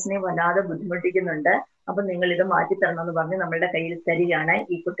ടീച്ചേഴ്സിനെ വല്ലാതെ ബുദ്ധിമുട്ടിക്കുന്നുണ്ട്. അപ്പൊ നിങ്ങൾ ഇത് മാറ്റിത്തരണമെന്ന് പറഞ്ഞ് നമ്മളുടെ കയ്യിൽ തരികയാണ്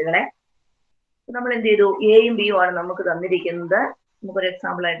ഈ കുട്ടികളെ. നമ്മൾ എന്ത് ചെയ്തു? എയും ബിയും ആണ് നമുക്ക് തന്നിരിക്കുന്നത്. നമുക്കൊരു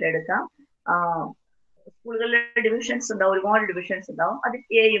എക്സാമ്പിൾ ആയിട്ട് എടുക്കാം. സ്കൂളുകളിലെ ഡിവിഷൻസ് ഉണ്ടാവും, ഒരുപാട് ഡിവിഷൻസ് ഉണ്ടാവും. അതിൽ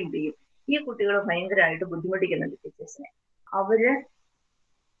എയും ബിയും. ഈ കുട്ടികൾ ഭയങ്കരമായിട്ട് ബുദ്ധിമുട്ടിക്കുന്നുണ്ട് ടീച്ചേഴ്സിനെ. അവര്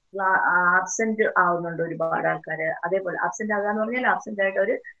ആബ്സെന്റ് ആവുന്നുണ്ട് ഒരുപാട് ആൾക്കാര്. അതേപോലെ ആബ്സെന്റ് ആകാന്ന് പറഞ്ഞാൽ ആബ്സെന്റ് ആയിട്ട്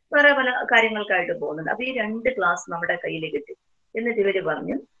അവര് വേറെ പല കാര്യങ്ങൾക്കായിട്ട് പോകുന്നുണ്ട്. അപ്പൊ ഈ 2 ക്ലാസ് നമ്മുടെ കയ്യിൽ കിട്ടി. എന്നിട്ട് ഇവര്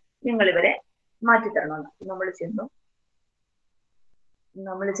പറഞ്ഞു നിങ്ങൾ ഇവരെ മാറ്റിത്തരണമെന്ന്.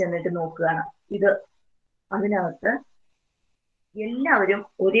 നമ്മൾ ചെന്നിട്ട് നോക്കുകയാണ്. ഇത് അതിനകത്ത് എല്ലാവരും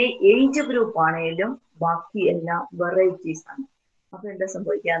ഒരേ ഏജ് ഗ്രൂപ്പ് ആണെങ്കിലും ബാക്കി എല്ലാം വെറൈറ്റീസ് ആണ്. അപ്പൊ എന്താ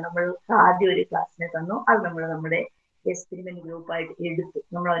സംഭവിക്കുക, നമ്മൾ ആദ്യം ഒരു ക്ലാസ്സിനെ തന്നു, അത് നമ്മൾ നമ്മുടെ എക്സ്പെരിമെന്റ് ഗ്രൂപ്പായിട്ട് എടുത്തു.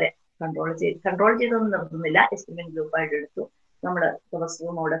 നമ്മളവരെ കൺട്രോൾ ചെയ്തൊന്നും നിർത്തുന്നില്ല, എക്സ്പെരിമെന്റ് ഗ്രൂപ്പായിട്ട് എടുത്തു. നമ്മൾ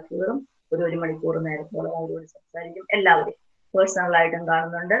ദിവസവും അവിടെ കയറും, ഒരു മണിക്കൂർ നേരത്തോളം അവരോട് സംസാരിക്കും. എല്ലാവരും പേഴ്സണലായിട്ടും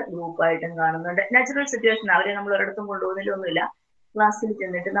കാണുന്നുണ്ട്, ഗ്രൂപ്പായിട്ടും കാണുന്നുണ്ട്. നാച്ചുറൽ സിറ്റുവേഷൻ, അവരെ നമ്മൾ ഒരിടത്തും കൊണ്ടുപോകുന്നില്ലൊന്നുമില്ല. ക്ലാസ്സിൽ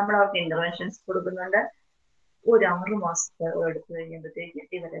ചെന്നിട്ട് നമ്മൾ അവർക്ക് ഇന്റർവെൻഷൻസ് കൊടുക്കുന്നുണ്ട്. ഒരു 6 മാസത്തെ എടുത്തു കഴിയുമ്പോഴത്തേക്ക്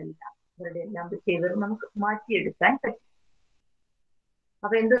ഇവരുടെ എല്ലാം ബിഹേവിയർ നമുക്ക് മാറ്റിയെടുക്കാൻ പറ്റും.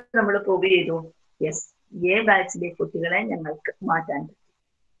 അപ്പൊ എന്ത് നമ്മൾ പ്രൂവ് ചെയ്തു? യെസ്, എ ബാച്ചിലെ കുട്ടികളെ ഞങ്ങൾക്ക് മാറ്റാൻ പറ്റും.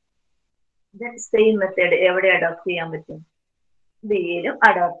 സെയിം മെത്തേഡ് എവിടെ അഡോപ്റ്റ് ചെയ്യാൻ പറ്റും? ബിയിലും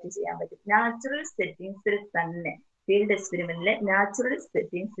അഡോപ്റ്റ് ചെയ്യാൻ പറ്റും. നാച്ചുറൽ സെറ്റിംഗ്സിൽ തന്നെ, ഫീൽഡ് എക്സ്പെരിമെന്റിലെ നാച്ചുറൽ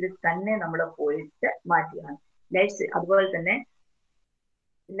സെറ്റിംഗ്സിൽ തന്നെ നമ്മൾ പോയിട്ട് മാറ്റുകയാണ്. അതുപോലെ തന്നെ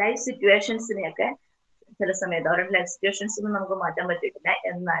ലൈഫ് സിറ്റുവേഷൻസിനെയൊക്കെ ചില സമയത്ത് അവരുടെ ലൈഫ് സിറ്റുവേഷൻസ് ഒന്നും നമുക്ക് മാറ്റാൻ പറ്റിയിട്ടില്ല,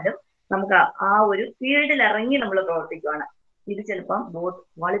 എന്നാലും നമുക്ക് ആ ഒരു ഫീൽഡിൽ ഇറങ്ങി നമ്മൾ പ്രവർത്തിക്കുകയാണ്. ഇത് ചിലപ്പം ബോത്ത്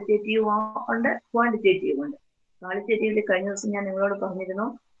ക്വാളിറ്റേറ്റീവ് ഉണ്ട്, ക്വാണ്ടിറ്റേറ്റീവ് ഉണ്ട്. ക്വാളിറ്റേറ്റീവിൽ കഴിഞ്ഞ ദിവസം ഞാൻ നിങ്ങളോട് പറഞ്ഞിരുന്നു,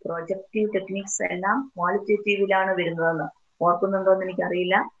 പ്രൊജക്റ്റീവ് ടെക്നിക്സ് എല്ലാം ക്വാളിറ്റേറ്റീവിലാണ് വരുന്നതെന്ന്. ഓർക്കുന്നുണ്ടോ എന്ന്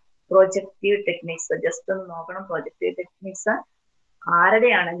എനിക്കറിയില്ല. പ്രൊജക്റ്റീവ് ടെക്നിക്സ് ജസ്റ്റ് ഒന്ന് നോക്കണം. പ്രൊജക്റ്റീവ് ടെക്നിക്സ്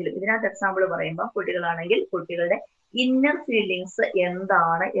ആരുടെയാണെങ്കിലും, ഇതിനകത്ത് എക്സാമ്പിൾ പറയുമ്പോൾ കുട്ടികളാണെങ്കിൽ കുട്ടികളുടെ ഇന്നർ ഫീലിങ്സ്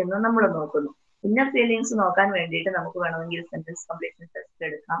എന്താണ് എന്ന് നമ്മൾ നോക്കുന്നു. ഇന്നർ ഫീലിങ്സ് നോക്കാൻ വേണ്ടിയിട്ട് നമുക്ക് വേണമെങ്കിൽ സെന്റൻസ് കംപ്ലീഷൻ ടെസ്റ്റ്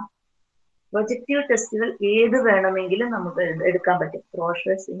എടുക്കാം. പ്രൊജക്റ്റീവ് ടെസ്റ്റുകൾ ഏത് വേണമെങ്കിലും നമുക്ക് എടുക്കാൻ പറ്റും.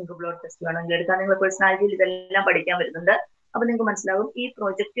 റോഷേഴ്സ് ഇങ്ക് ബ്ലോട്ട് ടെസ്റ്റ് വേണമെങ്കിൽ എടുക്കാം. നിങ്ങൾ പേഴ്സണാലിറ്റിയിൽ ഇതെല്ലാം പഠിക്കാൻ വരുന്നുണ്ട്. അപ്പൊ നിങ്ങൾക്ക് മനസ്സിലാകും, ഈ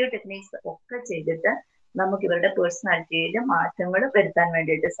പ്രൊജക്റ്റീവ് ടെക്നിക്സ് ഒക്കെ ചെയ്തിട്ട് നമുക്ക് ഇവരുടെ പേഴ്സണാലിറ്റിയിൽ മാറ്റങ്ങൾ വരുത്താൻ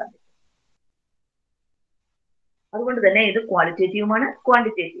വേണ്ടിയിട്ട് സാധിക്കും. അതുകൊണ്ട് തന്നെ ഇത് ക്വാളിറ്റേറ്റീവുമാണ്,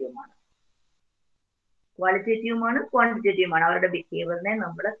 ക്വാണ്ടിറ്റേറ്റീവുമാണ്. ക്വാണ്ടിറ്റേറ്റീവുമാണ്. അവരുടെ ബിഹേവിയറിനെ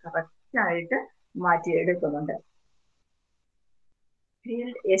നമ്മൾ കറക്റ്റ് ആയിട്ട് മാറ്റിയെടുക്കുന്നുണ്ട്.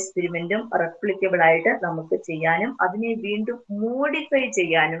 ഫീൽഡ് എക്സ്പെരിമെന്റും റെപ്ലിക്കബിൾ ആയിട്ട് നമുക്ക് ചെയ്യാനും അതിനെ വീണ്ടും മോഡിഫൈ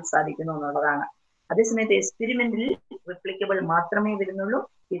ചെയ്യാനും സാധിക്കുന്നു എന്നുള്ളതാണ്. അതേസമയത്ത് എക്സ്പെരിമെന്റിൽ റെപ്ലിക്കബിൾ മാത്രമേ വരുന്നുള്ളൂ,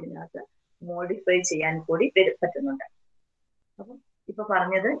 ഇതിനകത്ത് മോഡിഫൈ ചെയ്യാൻ കൂടി പറ്റുന്നുണ്ട്. അപ്പം ഇപ്പൊ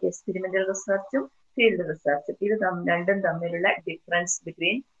പറഞ്ഞത് എക്സ്പെരിമെന്റൽ റിസർച്ചും ഫീൽഡ് റിസർച്ചും, ഇത് രണ്ടും തമ്മിലുള്ള ഡിഫറൻസ്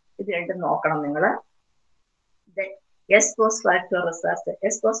ബിറ്റ്വീൻ ഇത് രണ്ടും നോക്കണം നിങ്ങൾ. എസ് പോസ്റ്റ് ഫാക്ടർ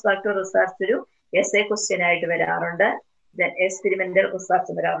റിസർച്ച് ഒരു എസ്എ ക്വസ്റ്റ്യൻ ആയിട്ട് വരാറുണ്ട്. എക്സ്പെരിമെന്റൽ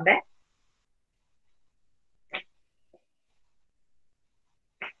റിസർച്ച് വരാറുണ്ട്.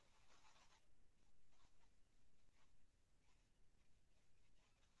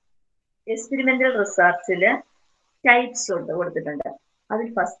 എക്സ്പെരിമെന്റൽ റിസർച്ചിൽ ടൈപ്സ് കൊടുത്തിട്ടുണ്ട്. അതിൽ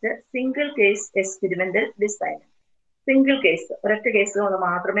first single case experimental design. Single case, ഒരൊറ്റ കേസ്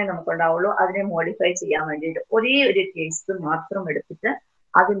മാത്രമേ നമുക്കുണ്ടാവുള്ളൂ. അതിനെ മോഡിഫൈ ചെയ്യാൻ വേണ്ടിയിട്ട് ഒരേ ഒരു കേസ് മാത്രം എടുത്തിട്ട്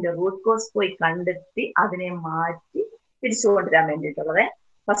അതിന്റെ റൂട്ട് കോസ് പോയി കണ്ടെത്തി അതിനെ മാറ്റി തിരിച്ചു കൊണ്ടുവരാൻ വേണ്ടിയിട്ടുള്ളത്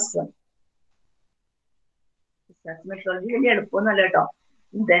ഫസ്റ്റ് വൺ. മെത്തഡോളജി വലിയ എളുപ്പമൊന്നുമല്ല കേട്ടോ.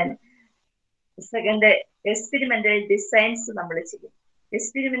 ദെൻ സെക്കൻഡ്, എക്സ്പെരിമെന്റൽ ഡിസൈൻസ് നമ്മൾ ചെയ്യും.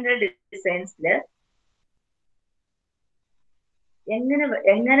 എക്സ്പെരിമെന്റൽ ഡിസൈൻസിൽ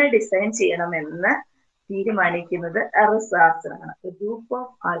എങ്ങനെ ഡിസൈൻ ചെയ്യണമെന്ന് തീരുമാനിക്കുന്നത് റിസർച്ചറാണ്. ഒരു ഗ്രൂപ്പ്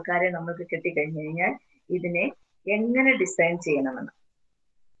ഓഫ് ആൾക്കാരെ നമുക്ക് കിട്ടിക്കഴിഞ്ഞു കഴിഞ്ഞാൽ ഇതിനെ എങ്ങനെ ഡിസൈൻ ചെയ്യണമെന്ന്,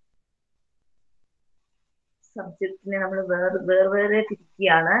 സബ്ജക്റ്റിനെ നമ്മൾ വേറെ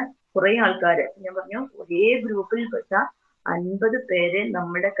തിരിക്കുകയാണ്. കുറെ ആൾക്കാര്, ഞാൻ പറഞ്ഞു ഒരേ ഗ്രൂപ്പിൽ പെട്ട 50 പേരെ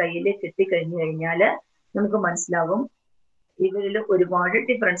നമ്മുടെ കയ്യിൽ കിട്ടിക്കഴിഞ്ഞു കഴിഞ്ഞാൽ നമുക്ക് മനസ്സിലാകും ഇവരിൽ ഒരുപാട്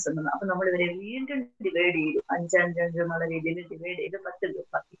ഡിഫറൻസ് ഉണ്ടെന്ന്. അപ്പൊ നമ്മൾ ഇവരെ വീണ്ടും ഡിവൈഡ് ചെയ്തു, 5 എന്നുള്ള രീതിയിൽ ഡിവൈഡ് ചെയ്ത് 10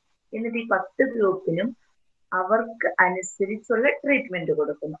 ഗ്രൂപ്പാക്കി. എന്നിട്ട് ഈ 10 ഗ്രൂപ്പിനും അവർക്ക് അനുസരിച്ചുള്ള ട്രീറ്റ്മെന്റ്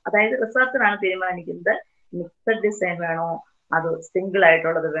കൊടുക്കുന്നു. അതായത് റിസർച്ചറാണ് തീരുമാനിക്കുന്നത് മിക്സഡ് ഡിസൈൻ വേണോ, അത് സിംഗിൾ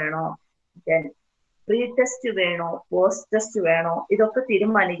ആയിട്ടുള്ളത് വേണോ, പ്രീ ടെസ്റ്റ് വേണോ, പോസ്റ്റ് ടെസ്റ്റ് വേണോ, ഇതൊക്കെ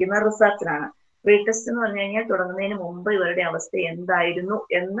തീരുമാനിക്കുന്ന റിസർച്ചറാണ്. പ്രീ ടെസ്റ്റ് എന്ന് പറഞ്ഞു കഴിഞ്ഞാൽ തുടങ്ങുന്നതിന് മുമ്പ് ഇവരുടെ അവസ്ഥ എന്തായിരുന്നു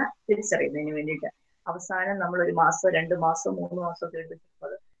എന്ന് തിരിച്ചറിയുന്നതിന് വേണ്ടിയിട്ട്. അവസാനം നമ്മൾ 1 മാസം 2 മാസം 3 മാസം ഒക്കെ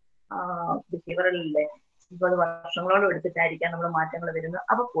എടുത്തിട്ടുള്ളത് ബിഹേവിയറല്ലേ, 20 വർഷങ്ങളോളം എടുത്തിട്ടായിരിക്കാം നമ്മൾ മാറ്റങ്ങൾ വരുന്നത്.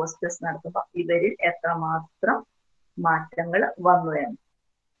 അപ്പൊ പോസ്റ്റ് ടെസ്റ്റ് നടത്തുമ്പോൾ ഇവരിൽ എത്രമാത്രം മാറ്റങ്ങൾ വന്നു എന്ന്.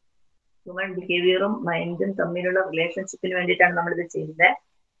 ഹ്യൂമൻ ബിഹേവിയറും മൈൻഡും തമ്മിലുള്ള റിലേഷൻഷിപ്പിന് വേണ്ടിയിട്ടാണ് നമ്മളിത് ചെയ്യുന്നത്.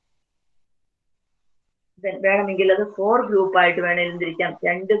 വേണമെങ്കിൽ അത് 4 ഗ്രൂപ്പായിട്ട് വേണമെങ്കിലും തിരിക്കാം,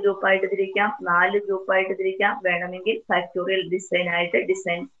 2 ഗ്രൂപ്പായിട്ട് തിരിക്കാം, 4 ഗ്രൂപ്പായിട്ട് തിരിക്കാം. വേണമെങ്കിൽ ഫാക്ടോറിയൽ ഡിസൈൻ ആയിട്ട്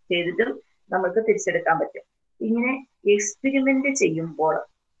ഡിസൈൻ ചെയ്തിട്ടും നമുക്ക് തിരിച്ചെടുക്കാൻ പറ്റും. ഇങ്ങനെ എക്സ്പെരിമെന്റ് ചെയ്യുമ്പോൾ,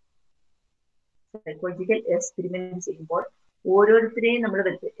 സൈക്കോളജിക്കൽ എക്സ്പെരിമെന്റ് ചെയ്യുമ്പോൾ ഓരോരുത്തരെയും നമ്മൾ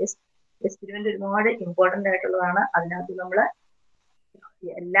എക്സ്പെരിമെന്റ് ഒരുപാട് ഇമ്പോർട്ടന്റ് ആയിട്ടുള്ളതാണ്. അതിനകത്ത് നമ്മൾ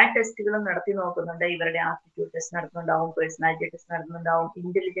എല്ലാ ടെസ്റ്റുകളും നടത്തി നോക്കുന്നുണ്ട്. ഇവരുടെ aptitude test നടത്തുന്നുണ്ടാവും, personality test നടത്തുന്നുണ്ടാവും,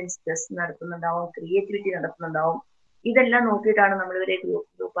 intelligence test നടത്തുന്നുണ്ടാവും, creativity നടത്തുന്നുണ്ടാവും. ഇതെല്ലാം നോക്കിയിട്ടാണ് നമ്മൾ ഇവരെ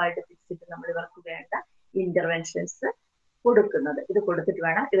ഗ്രൂപ്പായിട്ട് തിരിച്ചിട്ട് നമ്മൾ ഇവർക്ക് വേണ്ട ഇന്റർവെൻഷൻസ് കൊടുക്കുന്നത്. ഇത് കൊടുത്തിട്ട്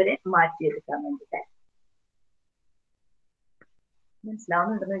വേണം ഇവരെ മാറ്റിയെടുക്കാൻ വേണ്ടിയിട്ട്.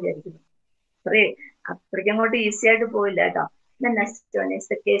 മനസ്സിലാവുന്നുണ്ടെന്ന് വിചാരിക്കുന്നു. അത്രയ്ക്ക് അങ്ങോട്ട് ഈസി ആയിട്ട് പോയില്ല കേട്ടോ. Next one is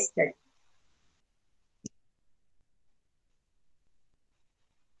the case study.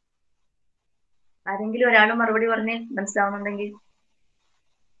 ആരെങ്കിലും ഒരാൾ മറുപടി പറഞ്ഞേ, മനസ്സിലാവുന്നുണ്ടെങ്കിൽ.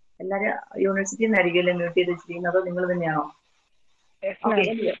 എല്ലാരും യൂണിവേഴ്സിറ്റിയിൽ നിന്നായിരിക്കുമല്ലേ മ്യൂട്ട് ചെയ്ത് വെച്ചിരിക്കുന്നത്, അതോ നിങ്ങൾ തന്നെയാണോ? ഓക്കെ,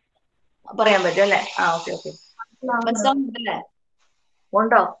 പറയാൻ പറ്റും അല്ലേ? ഓക്കെ. മനസ്സിലാവുന്നുണ്ടല്ലേ?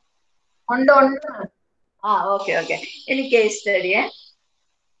 ഉണ്ടോ? ഉണ്ട്. ഓക്കെ. ഇനി കേസ് സ്റ്റഡിയെ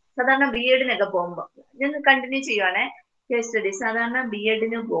സാധാരണ ബി എഡിനൊക്കെ പോകുമ്പോ ഞാൻ കണ്ടിന്യൂ ചെയ്യുവാണേ. കേസ് സ്റ്റഡി സാധാരണ ബി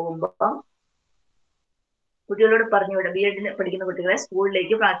എഡിന് പോകുമ്പോ കുട്ടികളോട് പറഞ്ഞു വിടും. ബി എഡിന് പഠിക്കുന്ന കുട്ടികളെ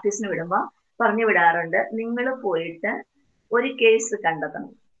സ്കൂളിലേക്ക് പ്രാക്ടീസിന് വിടുമ്പോ പറഞ്ഞു വിടാറുണ്ട്, നിങ്ങൾ പോയിട്ട് ഒരു കേസ്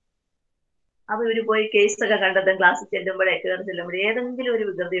കണ്ടെത്തണം. അപ്പൊ ഇവര് പോയി കേസൊക്കെ കണ്ടെത്തും. ക്ലാസ്സിൽ ചെല്ലുമ്പോഴേ കയറി ചെല്ലുമ്പോഴേ ഏതെങ്കിലും ഒരു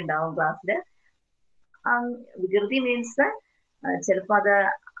വികൃതി ഉണ്ടാവും ക്ലാസ്സില്. വികൃതി മീൻസ് ചിലപ്പോ അത്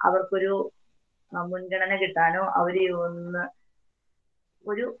അവർക്കൊരു മുൻഗണന കിട്ടാനോ അവര്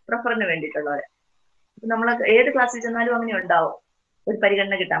ഒരു പ്രിഫറിന് വേണ്ടിയിട്ടുള്ളവര്. നമ്മൾ ഏത് ക്ലാസ്സിൽ ചെന്നാലും അങ്ങനെ ഉണ്ടാവും, ഒരു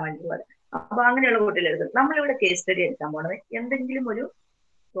പരിഗണന കിട്ടാൻ വേണ്ടിയിട്ടുള്ളത്. അപ്പൊ അങ്ങനെയുള്ള കുട്ടികൾ എടുക്കും. നമ്മളിവിടെ കേസ് സ്റ്റഡി എടുക്കാൻ പോണത് എന്തെങ്കിലും ഒരു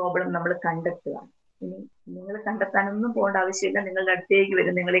പ്രോബ്ലം നമ്മൾ കണ്ടെത്തുക. ഇനി നിങ്ങൾ കണ്ടെത്താനൊന്നും പോകേണ്ട ആവശ്യമില്ല, നിങ്ങളുടെ അടുത്തേക്ക്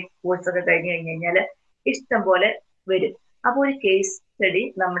വരും. നിങ്ങൾ ഈ കോഴ്സൊക്കെ കഴിഞ്ഞു കഴിഞ്ഞാല് ഇഷ്ടം പോലെ വരും. അപ്പൊ ഒരു കേസ് സ്റ്റഡി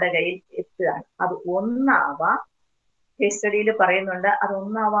നമ്മുടെ കയ്യിൽ എത്തുകയാണ്. അത് ഒന്നാവാം, കേസ് സ്റ്റഡിയിൽ പറയുന്നുണ്ട്, അത്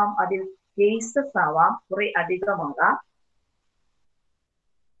ഒന്നാവാം, അതിൽ കേസസ് ആവാം, കുറെ അധികമാകാം,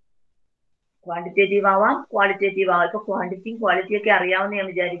 ക്വാണ്ടിറ്റേറ്റീവ് ആവാം, ക്വാളിറ്റേറ്റീവ് ആവാം. ഇപ്പൊ ക്വാണ്ടിറ്റിയും ക്വാളിറ്റിയും ഒക്കെ അറിയാമെന്ന് ഞാൻ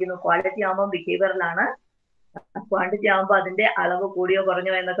വിചാരിക്കുന്നു. ക്വാളിറ്റി ആവുമ്പോൾ ബിഹേവിയറിലാണ്, ക്വാണ്ടിറ്റി ആവുമ്പോൾ അതിന്റെ അളവ് കൂടിയോ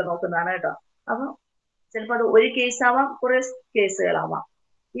കുറഞ്ഞോ എന്നൊക്കെ നോക്കുന്നതാണ് കേട്ടോ. അപ്പൊ ചിലപ്പോൾ അത് ഒരു കേസ് ആവാം, കുറെ കേസുകളാവാം.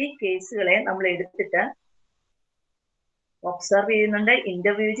 ഈ കേസുകളെ നമ്മൾ എടുത്തിട്ട് ഒബ്സർവ് ചെയ്യുന്നുണ്ട്,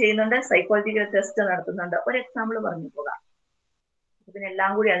 ഇന്റർവ്യൂ ചെയ്യുന്നുണ്ട്, സൈക്കോളജിക്കൽ ടെസ്റ്റ് നടത്തുന്നുണ്ട്. ഒരു എക്സാമ്പിൾ പറഞ്ഞു പോകാം, പിന്നെ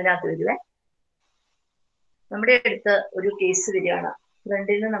എല്ലാം കൂടി അതിനകത്ത് വരുവേ. നമ്മുടെ അടുത്ത് ഒരു കേസ് വരികയാണ്,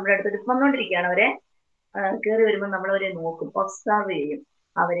 ഫ്രണ്ടിൽ നിന്ന് നമ്മുടെ അടുത്ത് വന്നുകൊണ്ടിരിക്കുകയാണ്. അവരെ കയറി വരുമ്പോൾ നമ്മളവരെ നോക്കും, ഒബ്സർവ് ചെയ്യും,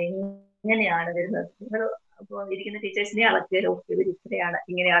 അവരെങ്ങനെയാണ് വരുന്നത്. നിങ്ങൾ ഇരിക്കുന്ന ടീച്ചേഴ്സിനെ അളക്കുകയോ ഇവർ ഇത്രയാണ്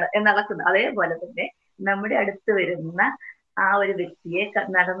ഇങ്ങനെയാണ് എന്നളക്കുന്നത്. അതേപോലെ തന്നെ നമ്മുടെ അടുത്ത് വരുന്ന ആ ഒരു വ്യക്തിയെ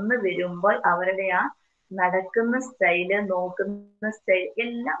നടന്നു വരുമ്പോൾ അവരുടെ ആ നടക്കുന്ന സ്റ്റൈല്, നോക്കുന്ന സ്റ്റൈൽ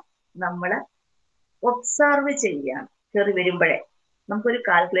എല്ലാം നമ്മൾ ഒബ്സർവ് ചെയ്യുകയാണ്. കയറി വരുമ്പോഴേ നമുക്കൊരു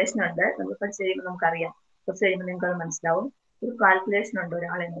കാൽക്കുലേഷൻ ഉണ്ട്, നമ്മൾ പഠിച്ചു കഴിയുമ്പോൾ നമുക്കറിയാം, കുറച്ച് കഴിയുമ്പോൾ നിങ്ങൾക്ക് അത് മനസ്സിലാവും. ഒരു കാൽക്കുലേഷൻ ഉണ്ട്,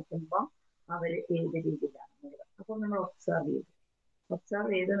 ഒരാളെ നോക്കുമ്പോൾ അവർ ഏത് രീതിയിലാണ്. അപ്പോൾ നമ്മൾ ഒബ്സർവ്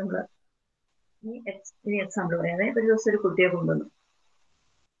ചെയ്ത് നമ്മൾ ഇനി എക്സാമ്പിൾ പറയാതെ, ഒരു ദിവസം ഒരു കുട്ടിയെ കൊണ്ടുവന്നു,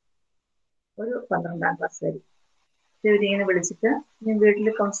 ഒരു 12ാം ക്ലാസ് വരെ. ഇവരിങ്ങനെ വിളിച്ചിട്ട്, ഞാൻ വീട്ടിൽ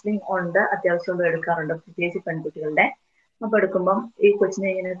കൗൺസിലിംഗ് ഉണ്ട്, അത്യാവശ്യം എടുക്കാറുണ്ട്, പ്രത്യേകിച്ച് പെൺകുട്ടികളുടെ. അപ്പൊ എടുക്കുമ്പം ഈ കൊച്ചിനെ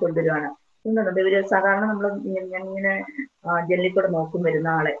ഇങ്ങനെ കൊണ്ടുവരുവാണ്. എന്തുണ്ട് ഇവര് സാധാരണ നമ്മൾ ഇങ്ങനെ ജനലിൽ നോക്കും വരുന്ന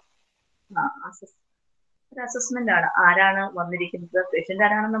ആളെ. ഒരു അസസ്മെന്റ് ആണ്, ആരാണ് വന്നിരിക്കുന്നത്, പേഷ്യന്റ്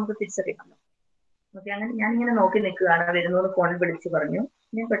ആരാണെന്ന് നമുക്ക് തിരിച്ചറിയണമല്ലോ. ഓക്കെ, അങ്ങനെ ഞാനിങ്ങനെ നോക്കി നിൽക്കുകയാണ്. വരുന്നത് ഫോണിൽ വിളിച്ച് പറഞ്ഞു.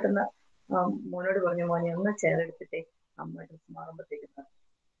 ഞാൻ പെട്ടെന്ന് മോനോട് പറഞ്ഞു, മോനെ ഒന്ന് ചേർത്തിട്ടേ, അമ്മ ഡ്രസ് മാറുമ്പോഴത്തേക്കും.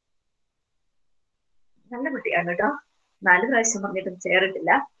 നല്ല കുട്ടിയാണ് കേട്ടോ, 4 പ്രാവശ്യം പറഞ്ഞിട്ടും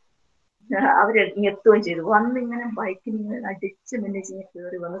ചേർത്തില്ല. അവര് എത്തുകയും ചെയ്തു. വന്നിങ്ങനെ ബൈക്കിൽ ഇങ്ങനെ അടിച്ച് മിന്നിച്ച്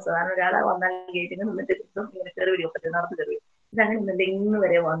കയറി വന്ന്, സാധാരണ ഒരാളെ വന്നാൽ ഗേറ്റിങ്ങനെ നിന്നിട്ട് ഇങ്ങനെ കയറി വരും, ഒപ്പത്തെ നടന്ന് കയറി വരും. ഇതങ്ങനെ നിന്നിട്ട് ഇന്ന്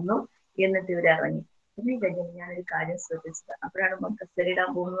വരെ വന്നു. എന്നിട്ട് ഇവരിറങ്ങി. ഇറങ്ങി കഴിഞ്ഞാൽ ഞാനൊരു കാര്യം ശ്രദ്ധിച്ചത്, അപ്പോഴാണ് കസ്റ്റഡിയിടാൻ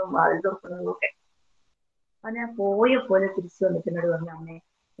പോകുന്നതും വാതിൽ തുറക്കുന്നതും ഒക്കെ. അപ്പൊ ഞാൻ പോയ പോലെ തിരിച്ചു വന്നിട്ട് എന്നോട് പറഞ്ഞു, അമ്മേ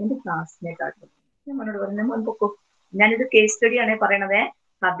എന്റെ ക്ലാസ്സിനേറ്റ് ആയിരുന്നു. ഞാൻ മോനോട് പറഞ്ഞു, മോൻ പൊക്കോ, ഞാനിത് കേസ് സ്റ്റഡി ആണേ പറയണതേ,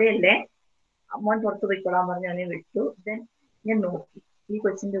 കഥയല്ലേ. മോൻ പുറത്ത് പോയിക്കൊള്ളാൻ പറഞ്ഞു, അവനെ വിട്ടു. ദെൻ ഞാൻ നോക്കി, ഈ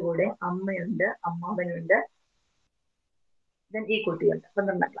കൊച്ചിന്റെ കൂടെ അമ്മയുണ്ട്, അമ്മാവനുണ്ട്, ദെൻ ഈ കുട്ടിയുണ്ട്,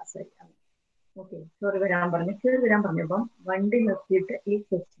 12ാം ക്ലാസ് ആയിരിക്കും. ഓക്കെ, കയറി വരാൻ പറഞ്ഞു. കയറി വരാൻ പറഞ്ഞപ്പം വണ്ടി നിർത്തിയിട്ട് ഈ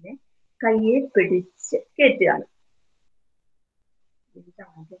കൊച്ചിനെ കയ്യെ പിടിച്ച് കയറ്റുകയാണ്. എനിക്ക്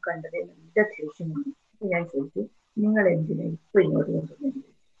ആദ്യം കണ്ടതേ നല്ല ദേഷ്യമാണ്. ഞാൻ ചോദിച്ചു, നിങ്ങൾ എന്തിനാ ഇപ്പൊ ഇങ്ങോട്ട് കൊണ്ടുവന്നു?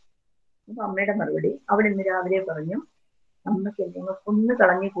 അപ്പൊ അമ്മയുടെ മറുപടി, അവൾ ഇന്ന് രാവിലെ പറഞ്ഞു, അമ്മയ്ക്ക് എന്തെങ്കിലും ഒന്ന്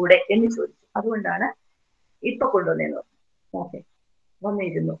കളഞ്ഞുകൂടെ എന്ന് ചോദിച്ചു, അതുകൊണ്ടാണ് ഇപ്പൊ കൊണ്ടുവന്നതെന്ന് പറഞ്ഞു. ഓക്കെ,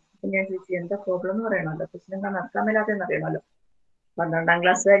 വന്നിരുന്നു. അപ്പൊ ഞാൻ ചോദിച്ചു, എന്താ പ്രോബ്ലം എന്ന് പറയണമല്ലോ, പ്രശ്നം എന്താ നടക്കാൻ മേലാത്തെന്ന് അറിയണമല്ലോ. 12ാം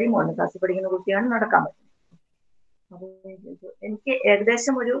ക്ലാസ്സുകാരി 3ാം ക്ലാസ്സിൽ പഠിക്കുന്ന കുട്ടിയാണ്, നടക്കാൻ പറ്റും. അപ്പൊ എനിക്ക്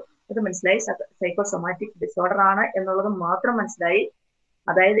ഏകദേശം ഇത് മനസ്സിലായി, സൈക്കോസൊമാറ്റിക് ഡിസോർഡർ ആണ് എന്നുള്ളത് മാത്രം മനസ്സിലായി.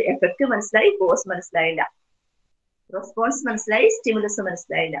 അതായത് എഫക്റ്റ് മനസ്സിലായി, കോസ് മനസ്സിലായില്ല, റെസ്പോൺസ് മനസ്സിലായി, സ്റ്റിമുലസ്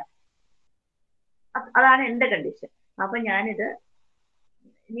മനസ്സിലായില്ല. അതാണ് എന്റെ കണ്ടീഷൻ. അപ്പൊ ഞാനിത്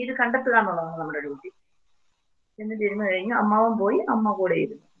ഇനി ഇത് കണ്ടെത്തുക എന്നുള്ളതാണ് നമ്മുടെ ഡ്യൂട്ടി. എന്നിട്ട് ഇരുന്ന് കഴിഞ്ഞു. അമ്മാവൻ പോയി, അമ്മ കൂടെ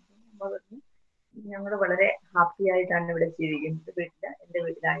ഇരുന്നു. അമ്മ പറഞ്ഞു, ഞങ്ങൾ വളരെ ഹാപ്പി ആയിട്ടാണ് ഇവിടെ ജീവിക്കുന്നത്. എന്റെ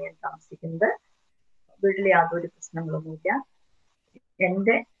വീട്ടിലാണ് ഞാൻ താമസിക്കുന്നത്. വീട്ടിൽ യാതൊരു പ്രശ്നങ്ങളൊന്നുമില്ല.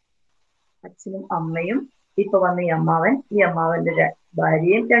 എൻ്റെ അച്ഛനും അമ്മയും ഇപ്പൊ വന്ന ഈ അമ്മാവന്റെ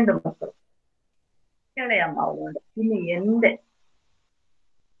ഭാര്യയും 2 മക്കളും, ഇളയ അമ്മാവനുണ്ട്. പിന്നെ എൻ്റെ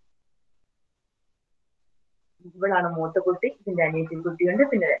ഇവളാണ് മൂത്ത കുട്ടി, ഇതിന്റെ അനിയത്തി കുട്ടിയുണ്ട്.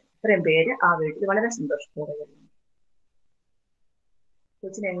 പിന്നെ ഇത്രയും പേര് ആ വീട്ടിൽ വളരെ സന്തോഷത്തോടെ കഴിയുന്നു.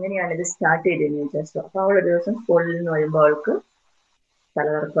 കൊച്ചിന് എങ്ങനെയാണ് ഇത് സ്റ്റാർട്ട് ചെയ്തതെന്ന് വിചാരിച്ചു. അപ്പൊ അവൾ ഒരു ദിവസം സ്കൂളിൽ നിന്ന് വരുമ്പോൾ അവൾക്ക്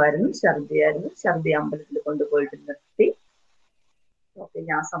തലകറക്കമായിരുന്നു, ഛർദി അമ്പലത്തിൽ കൊണ്ടുപോയിട്ട് നിർത്തി. ഓക്കെ,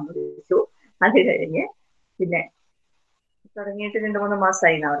 ഞാൻ സമ്മതിച്ചു. അത് കഴിഞ്ഞ് പിന്നെ തുടങ്ങിയിട്ട് 2-3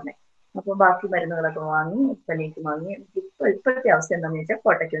 മാസമായി എന്നാ പറഞ്ഞത്. അപ്പൊ ബാക്കി മരുന്നുകളൊക്കെ വാങ്ങി, പനിക്ക് വാങ്ങി. ഇപ്പോഴത്തെ അവസ്ഥ എന്താണെന്ന് വെച്ചാൽ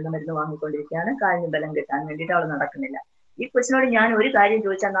കോട്ടയ്ക്ക് നിന്ന് മരുന്ന് വാങ്ങിക്കൊണ്ടിരിക്കുകയാണ്. കാലിന് ബലം കിട്ടാൻ വേണ്ടിയിട്ട് അവൾ നടക്കുന്നില്ല. ഈ കൊച്ചിനോട് ഞാൻ ഒരു കാര്യം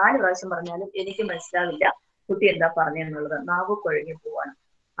ചോദിച്ചാൽ 4 പ്രാവശ്യം പറഞ്ഞാലും എനിക്ക് മനസ്സിലാവില്ല കുട്ടി എന്താ പറഞ്ഞെന്നുള്ളത്. നാവ് കുഴങ്ങി പോവാണ്.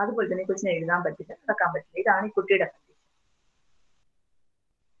 അതുപോലെ തന്നെ കൊച്ചിനെ എഴുതാൻ പറ്റില്ല, നടക്കാൻ പറ്റില്ല. ഇതാണ് ഈ കുട്ടിയുടെ കണ്ടീഷൻ.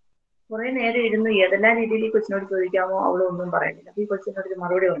 കുറെ നേരം ഇരുന്ന് ഏതെല്ലാം രീതിയിൽ ഈ കൊച്ചിനോട് ചോദിക്കാമോ അവളൊന്നും പറയുന്നില്ല. അപ്പൊ ഈ കൊച്ചിനോട് ഒരു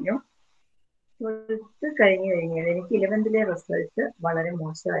മറുപടി പറഞ്ഞു. കഴിഞ്ഞു എനിക്ക് 11th റിസൾട്ട് വളരെ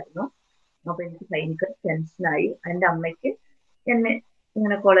മോശമായിരുന്നു. അപ്പൊ എനിക്ക് ഭയങ്കര ടെൻഷനായി. എൻ്റെ അമ്മയ്ക്ക് എന്നെ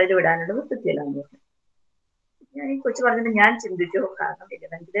ഇങ്ങനെ കോളേജിൽ വിടാനുള്ള പറ്റില്ലാന്ന് പറഞ്ഞു. ഞാൻ ഈ കൊച്ചു പറഞ്ഞിട്ട് ഞാൻ ചിന്തിച്ചു, കാരണം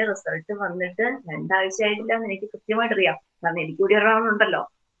 11th റിസൾട്ട് വന്നിട്ട് 2 ആഴ്ച ആയിട്ടില്ല എന്ന് എനിക്ക് കൃത്യമായിട്ട് അറിയാം. കാരണം എനിക്ക് കൂടി ഒരാളുണ്ടല്ലോ.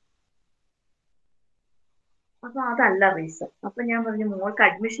 അപ്പൊ അതല്ല റീസൺ. അപ്പൊ ഞാൻ പറഞ്ഞു, മോൾക്ക്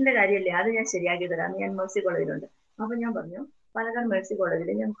അഡ്മിഷന്റെ കാര്യമല്ലേ, അത് ഞാൻ ശരിയാക്കി തരാം. ഞാൻ മേഴ്സി കോളേജിലുണ്ട്. അപ്പൊ ഞാൻ പറഞ്ഞു, പാലക്കാട് മേഴ്സി കോളേജിൽ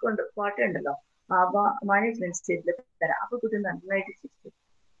ഞങ്ങൾക്കുണ്ട് കോട്ടയുണ്ടല്ലോ, അപ്പൊ മാനേജ്മെന്റ് സ്റ്റേറ്റിൽ തരാം. അപ്പൊ കുട്ടി നന്നായിട്ട് ചിരിച്ചു.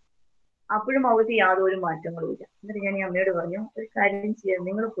 അപ്പോഴും അവർക്ക് യാതൊരു മാറ്റങ്ങളും ഇല്ല. എന്നിട്ട് ഞാൻ ഈ അമ്മയോട് പറഞ്ഞു, ഒരു കാര്യം ചെയ്യാം,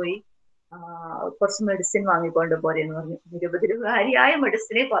 നിങ്ങൾ പോയി കുറച്ച് മെഡിസിൻ വാങ്ങിക്കൊണ്ട് പോരെന്ന് പറഞ്ഞു. 20 രൂപകാരിയായ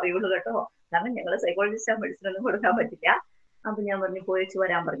മെഡിസിനേ പറയുള്ളൂ കേട്ടോ, കാരണം ഞങ്ങൾ സൈക്കോളജിസ്റ്റ് ആ മെഡിസിൻ ഒന്നും കൊടുക്കാൻ പറ്റില്ല. അപ്പൊ ഞാൻ പറഞ്ഞു, പോയിച്ച്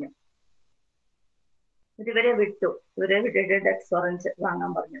വരാൻ പറഞ്ഞു. എന്നിട്ട് ഇവരെ വിട്ടിട്ട് ഡെക്സ് ഓറഞ്ച്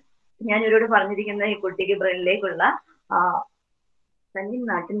വാങ്ങാൻ പറഞ്ഞു. ഞാൻ ഇവരോട് പറഞ്ഞിരിക്കുന്ന ഈ കുട്ടിക്ക് ബ്രെയിനിലേക്കുള്ള തന്നിൻ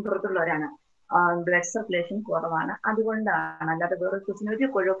നാട്ടിൻ പുറത്തുള്ളവരാണ്, ബ്ലഡ് സർക്കുലേഷൻ കുറവാണ്, അതുകൊണ്ടാണ്, അല്ലാതെ വേറെ കൊച്ചിന് ഒരു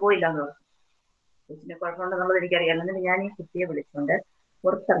കുഴപ്പവും ഇല്ലാന്ന് പറഞ്ഞു. കൊച്ചിന് കുഴപ്പമുണ്ടെന്നുള്ളത് എനിക്കറിയാം. എന്നിട്ട് ഞാൻ ഈ കുട്ടിയെ വിളിച്ചുകൊണ്ട്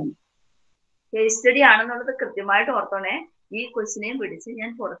പുറത്തിറങ്ങി. കേസ് സ്റ്റഡി ആണെന്നുള്ളത് കൃത്യമായിട്ട് ഓർത്തോണേ. ഈ കൊച്ചിനെയും പിടിച്ച് ഞാൻ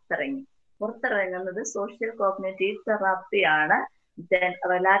പുറത്തിറങ്ങുന്നത് സോഷ്യൽ കോഗ്നിറ്റീവ് തെറാപ്പിയാണ്,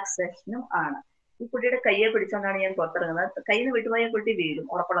 റിലാക്സേഷനും ആണ്. ഈ കുട്ടിയുടെ കയ്യെ പിടിച്ചുകൊണ്ടാണ് ഞാൻ പുറത്തിറങ്ങുന്നത്. കയ്യിൽ നിന്ന് വിട്ടുപോയ കുട്ടി വീഴും,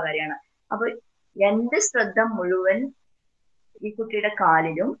 ഉറപ്പുള്ള കാര്യമാണ്. അപ്പൊ എന്റെ ശ്രദ്ധ മുഴുവൻ ഈ കുട്ടിയുടെ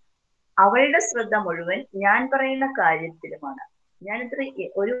കാലിലും, അവളുടെ ശ്രദ്ധ മുഴുവൻ ഞാൻ പറയുന്ന കാര്യത്തിലുമാണ്. ഞാൻ ഇത്ര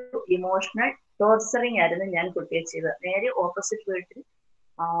ഒരു ഇമോഷണൽ ടോർച്ചറിങ് ആയിരുന്നു ഞാൻ കുട്ടിയെ ചെയ്തത്. നേരെ ഓപ്പോസിറ്റ് വീട്ടിൽ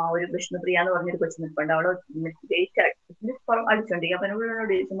ഒരു വിഷ്ണുപ്രിയ എന്ന് പറഞ്ഞൊരു കൊച്ചു നിൽപ്പുണ്ട്. അവള് ഗേറ്റ് അടിച്ചോണ്ടിരിക്കും. അപ്പൊ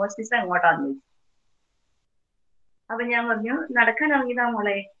എന്നോട് ചോദിച്ചു, മോസ്റ്റിസ് എങ്ങോട്ടാന്ന് ചോദിച്ചു. അപ്പൊ ഞാൻ പറഞ്ഞു, നടക്കാൻ ഇറങ്ങിയതാ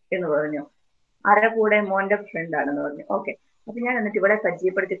മോളെ എന്ന് പറഞ്ഞു. ആരുടെ കൂടെ? മോന്റെ ഫ്രണ്ട് ആണെന്ന് പറഞ്ഞു. ഓക്കെ, അപ്പൊ ഞാൻ എന്നിട്ട് ഇവിടെ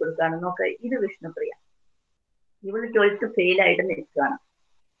പരിചയപ്പെടുത്തി കൊടുക്കുകയാണ്. നോക്ക്, ഇത് വിഷ്ണുപ്രിയ, ഇവള് 12th ഫെയിൽ ആയിട്ട് നിൽക്കുകയാണ്.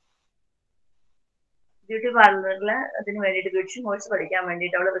 ബ്യൂട്ടി പാർലറിൽ അതിന് വേണ്ടിയിട്ട് ബ്യൂട്ടീഷ്യൻ കോഴ്സ് പഠിക്കാൻ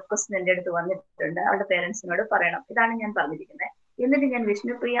വേണ്ടിയിട്ട് അവള് റിക്വസ്റ്റ് എൻ്റെ അടുത്ത് വന്നിട്ടുണ്ട്. അവളുടെ പേരൻസിനോട് പറയണം. ഇതാണ് ഞാൻ പറഞ്ഞിരിക്കുന്നത്. എന്നിട്ട് ഞാൻ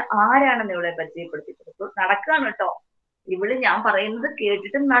വിഷ്ണുപ്രിയ ആരാണെന്ന് ഇവളെ പരിചയപ്പെടുത്തി കൊടുത്തു. നടക്കുകയാണ് കേട്ടോ, ഇവള് ഞാൻ പറയുന്നത്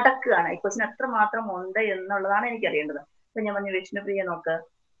കേട്ടിട്ട് നടക്കുകയാണ്. ഈ ക്വസ്റ്റ്യൻ എത്ര മാത്രം ഉണ്ട് എന്നുള്ളതാണ് എനിക്കറിയേണ്ടത്. അപ്പൊ ഞാൻ പറഞ്ഞു, വിഷ്ണുപ്രിയ നോക്ക്,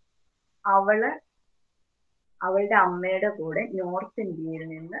 അവളുടെ അമ്മയുടെ കൂടെ നോർത്ത് ഇന്ത്യയിൽ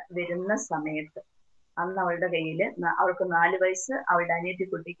നിന്ന് വരുന്ന സമയത്ത്, അന്ന് അവളുടെ കയ്യില് അവൾക്ക് 4 വയസ്സ്, അവളുടെ അനിയത്തി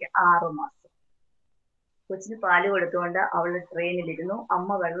കുട്ടിക്ക് 6 മാസം. കൊച്ചിന് പാല് കൊടുത്തുകൊണ്ട് അവള് ട്രെയിനിലിരുന്നു. അമ്മ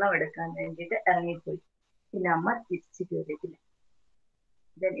വെള്ളം എടുക്കാൻ വേണ്ടിയിട്ട് ഇറങ്ങിപ്പോയി. പിന്നെ അമ്മ തിരിച്ചു കയറിയിട്ടില്ല.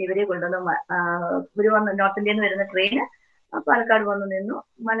 ഇവരെ കൊണ്ടുവന്ന് ഇവര് വന്ന് നോർത്ത് ഇന്ത്യയിൽ നിന്ന് വരുന്ന ട്രെയിന് പാലക്കാട് വന്നു നിന്നു.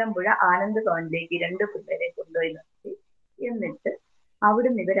 മലമ്പുഴ ആനന്ദ് ഭവനിലേക്ക് 2 പിള്ളേരെ കൊണ്ടുപോയി നിർത്തി. എന്നിട്ട്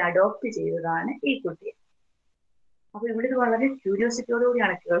അവിടുന്ന് ഇവർ അഡോപ്റ്റ് ചെയ്തതാണ് ഈ കുട്ടിയെ. അപ്പൊ ഇവിടെ ഇത് വളരെ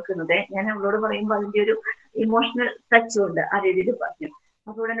ക്യൂരിയോസിറ്റിയോടുകൂടിയാണ് കേൾക്കുന്നത്. ഞാൻ അവളോട് പറയുമ്പോൾ അതിന്റെ ഒരു ഇമോഷണൽ ടച്ചും ഉണ്ട്. ആ രീതിയിൽ പറഞ്ഞു.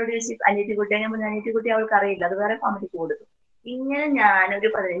 അപ്പൊ ഇവിടെ എന്നോട് ചോദിച്ചു, അനിയത്തി കുട്ടിയെ. ഞാൻ പറഞ്ഞു, അനിയത്തി കുട്ടി അവൾക്ക് അറിയില്ല, അത് വേറെ ഫാമിലിക്ക് കൊടുത്തു. ഇങ്ങനെ ഞാനൊരു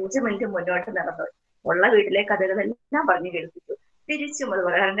 15 മിനിറ്റ് മുന്നോട്ട് നടന്നു. ഉള്ള വീട്ടിലെ കഥകളെല്ലാം പറഞ്ഞു കേൾപ്പിച്ചു. തിരിച്ചും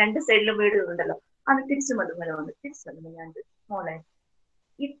അതുപോലെ, 2 സൈഡിലും വീടുകളുണ്ടല്ലോ, അത് തിരിച്ചും അതുപോലെ വന്നു. തിരിച്ചു വന്നു ഞാൻ, മോളെ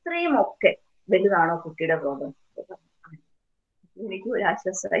ഇത്രയും ഒക്കെ വലുതാണോ കുട്ടിയുടെ പ്രോബ്ലം? എനിക്ക് ഒരു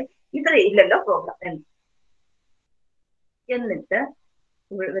ആശ്വാസമായി, ഇത്രയില്ലല്ലോ പ്രോബ്ലം എന്ന്. എന്നിട്ട്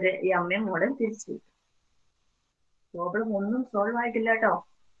ഇവര് ഈ അമ്മയും മോളും തിരിച്ചു വിട്ടു. പ്രോബ്ലം ഒന്നും സോൾവ് ആയിട്ടില്ല കേട്ടോ.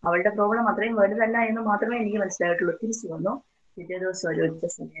 അവളുടെ പ്രോബ്ലം അത്രയും വലുതല്ല എന്ന് മാത്രമേ എനിക്ക് മനസ്സിലായിട്ടുള്ളൂ. തിരിച്ചു വന്നു. പിറ്റേ ദിവസം ഒരു ഉച്ച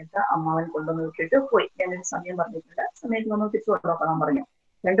സമയത്ത് അമ്മാവൻ കൊണ്ടുവന്ന് വിട്ടിട്ട് പോയി. ഞാനൊരു സമയം പറഞ്ഞിട്ടുണ്ട്, സമയത്ത് വന്ന് തിരിച്ചു കൊണ്ടുപോകാൻ പറഞ്ഞു.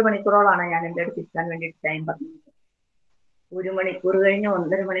 2 മണിക്കൂറോളാണ് ഞാൻ എൻ്റെ അടുത്ത് ഇരിക്കാൻ വേണ്ടിയിട്ട് ടൈം പറഞ്ഞത്. 1 മണിക്കൂർ കഴിഞ്ഞ്,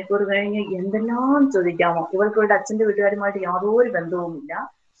 1.5 മണിക്കൂർ കഴിഞ്ഞ് എന്തെല്ലാം ചോദിക്കാമോ. ഇവൾക്ക് ഇവിടെ അച്ഛൻ്റെ വീട്ടുകാരുമായിട്ട് യാതൊരു ബന്ധവുമില്ല.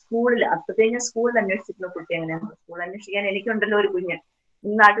 സ്കൂളിൽ അപ്പത്തേക്കും സ്കൂളിൽ അന്വേഷിച്ചിട്ടുള്ള കുട്ടി എങ്ങനെയാണ്? സ്കൂളിൽ അന്വേഷിക്കാൻ എനിക്കുണ്ടല്ലോ ഒരു കുഞ്ഞ്.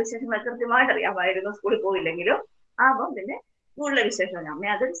 നാട്ടുവിശേഷങ്ങൾ കൃത്യമായിട്ട് അറിയാമായിരുന്നു, സ്കൂളിൽ പോയില്ലെങ്കിലും. അപ്പം പിന്നെ സ്കൂളിലെ വിശേഷം അമ്മ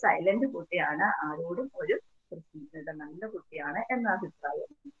അതൊരു സൈലന്റ് കുട്ടിയാണ്, ആരോടും ഒരു പ്രശ്നമില്ല, നല്ല കുട്ടിയാണ് എന്ന അഭിപ്രായം.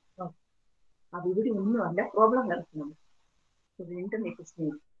 അത് ഇവിടെ ഒന്നുമല്ല പ്രോബ്ലം കിടക്കുന്നത്. വീണ്ടും ഈ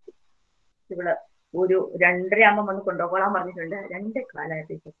പ്രശ്നം ഇവള് ഒരു 2:30 ആകുമ്പോൾ വന്ന് കൊണ്ടുപോകാൻ പറഞ്ഞിട്ടുണ്ട്. 2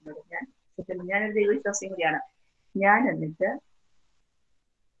 കാലമായിട്ട് പ്രശ്നമുണ്ട്. ഞാനൊരു ദൈവവിശ്വാസിയും കൂടിയാണ്. ഞാൻ എന്നിട്ട്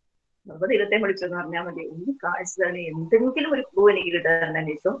ദൈവത്തെ വിളിച്ചെന്ന് പറഞ്ഞാൽ മതി, ഒന്ന് കാണിച്ചു തന്നെ, എന്തെങ്കിലും ഒരു ക്ലൂ എനിക്ക് കിട്ടാൻ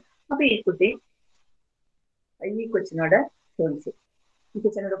അന്വേഷിച്ചു. അപ്പൊ ഈ കുട്ടി ഈ കൊച്ചിനോട് ചോദിച്ചു, ഈ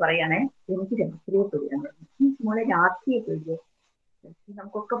കൊച്ചിനോട് പറയാണേ, എനിക്ക് രാത്രിയെ പേടിയാണ്. മോളെ രാത്രിയെ പേടിയോ?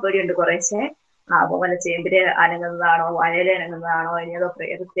 നമുക്കൊക്കെ പേടിയുണ്ട് കുറേശ്ശെ. വല്ല ചേമ്പില് അനങ്ങുന്നതാണോ, വയല അനങ്ങുന്നതാണോ, ഇനി അതോ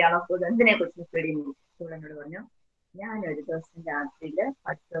പ്രേതത്തെയാണോ, എന്തിനെ കുറിച്ച് പേടിയുന്നു? എന്നോട് പറഞ്ഞു, ഞാനൊരു ദിവസം രാത്രിയില്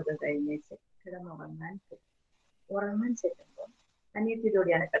പഠിത്തമൊക്കെ കഴിഞ്ഞേച്ച് ഉറങ്ങാൻ ചെല്ലുമ്പോൾ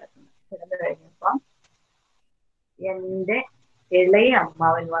അനിയത്തിലൂടെയാണ് കിടക്കുന്നത്. കിടന്നു കഴിഞ്ഞപ്പം എന്റെ ഇളയ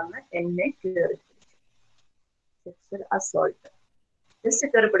അമ്മാവൻ വന്ന് എന്നെ കയറി സെക്സ്വൽ അസോൾട്ട് ജസ്റ്റ്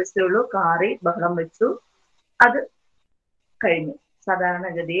കയറി പിടിച്ചുള്ളൂ. കാറി ബഹളം വെച്ചു, അത് കഴിഞ്ഞു.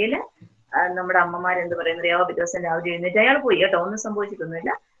 സാധാരണഗതിയിൽ നമ്മുടെ അമ്മമാരെന്ത് പറയുന്നത്, പിറ്റേ ദിവസം രാവിലെ എഴുന്നേറ്റ് അയാൾ പോയി കേട്ടോ, ഒന്നും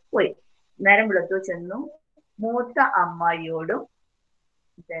സംഭവിച്ചിട്ടൊന്നുമില്ല, പോയി. നേരം വെളുത്തു ചെന്നു മൂത്ത അമ്മായിയോടും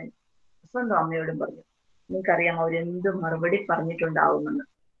സ്വന്തം അമ്മയോടും പറഞ്ഞു. നിങ്ങൾക്കറിയാം അവരെന്ത് മറുപടി പറഞ്ഞിട്ടുണ്ടാവുമെന്ന്.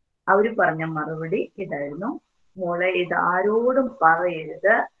 അവര് പറഞ്ഞ മറുപടി ഇതായിരുന്നു, മോളെ ഇതാരോടും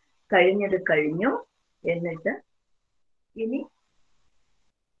പറയരുത്, കഴിഞ്ഞത് കഴിഞ്ഞു, എന്നിട്ട് ഇനി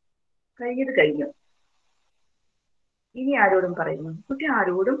കഴിഞ്ഞത് കഴിഞ്ഞു, ഇനി ആരോടും പറയുന്നു. കുട്ടി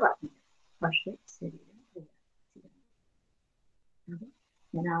ആരോടും പറഞ്ഞില്ല, പക്ഷെ ശരീരം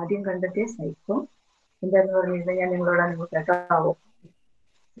ഞാൻ ആദ്യം കണ്ടെത്തിയ സൈക്കോ എന്താന്ന് പറഞ്ഞിരുന്നത് ഞാൻ നിങ്ങളോട് കേട്ടാവോ,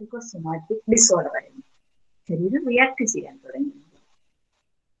 സൈക്കോസൊമാറ്റിക് ഡിസോർഡർ ആയിരുന്നു. ശരീരം റിയാക്ട് ചെയ്യാൻ തുടങ്ങി.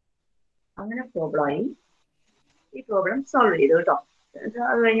 അങ്ങനെ പ്രോബ്ലമായി. ഈ പ്രോബ്ലം സോൾവ് ചെയ്തു കേട്ടോ.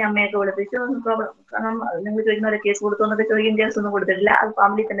 അത് കഴിഞ്ഞ് അമ്മയൊക്കെ വിളിപ്പിച്ചു. പ്രോബ്ലം കാരണം നിങ്ങൾ ചോദിക്കുന്ന കേസ് കൊടുത്തു എന്നൊക്കെ ചോദിക്കും, കേസ് ഒന്നും കൊടുത്തിട്ടില്ല, അത്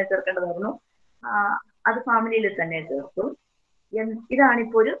ഫാമിലി തന്നെ തീർക്കേണ്ടതായിരുന്നു. അത് ഫാമിലിയിൽ തന്നെ തീർത്തു.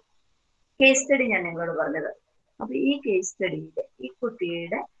 ഇതാണിപ്പോ ഒരു കേസ് സ്റ്റഡി ഞാൻ നിങ്ങളോട് പറഞ്ഞത്. അപ്പൊ ഈ കേസ് സ്റ്റഡിയില് ഈ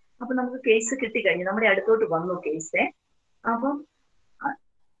കുട്ടിയുടെ അപ്പൊ നമുക്ക് കേസ് കിട്ടിക്കഴിഞ്ഞു, നമ്മുടെ അടുത്തോട്ട് വന്നു കേസ്. അപ്പം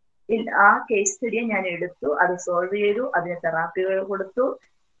ആ കേസ് സ്റ്റഡിയെ ഞാൻ എടുത്തു, അത് സോൾവ് ചെയ്തു, അതിന് തെറാപ്പികൾ കൊടുത്തു,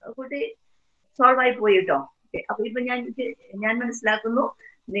 കുട്ടി സോൾവ് ആയി പോയി കേട്ടോ. അപ്പൊ ഇപ്പൊ ഞാൻ മനസ്സിലാക്കുന്നു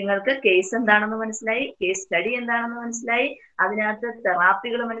നിങ്ങൾക്ക് കേസ് എന്താണെന്ന് മനസ്സിലായി, കേസ് സ്റ്റഡി എന്താണെന്ന് മനസ്സിലായി, അതിനകത്ത്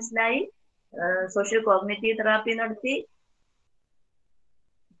തെറാപ്പികൾ മനസ്സിലായി, സോഷ്യൽ കോഗ്നിറ്റീവ് തെറാപ്പി നടത്തി,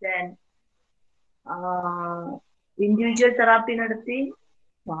 ഇൻഡിവിജ്വൽ തെറാപ്പി നടത്തി,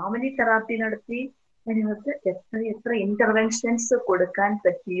 ഫാമിലി തെറാപ്പി നടത്തി. അതിനകത്ത് എത്ര ഇന്റർവെൻഷൻസ് കൊടുക്കാൻ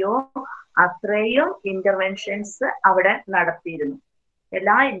പറ്റിയോ അത്രയും ഇന്റർവെൻഷൻസ് അവിടെ നടത്തിയിരുന്നു.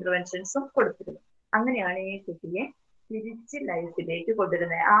 എല്ലാ ഇന്റർവെൻഷൻസും കൊടുത്തിരുന്നു. അങ്ങനെയാണ് ഈ കുട്ടിയെ തിരിച്ച് ലൈഫിലേക്ക്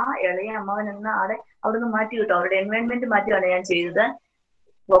കൊണ്ടുവരുന്നത്. ആ ഇളയ അമ്മാവൻ എന്ന ആളെ അവിടുന്ന് മാറ്റി കിട്ടും, അവരുടെ എൻവയൺമെന്റ് മാറ്റിയാണ് ഞാൻ ചെയ്തത്.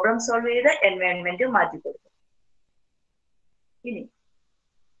 പ്രോബ്ലം സോൾവ് ചെയ്ത് എൻവയൺമെന്റ് മാറ്റി കൊടുത്തു. ഇനി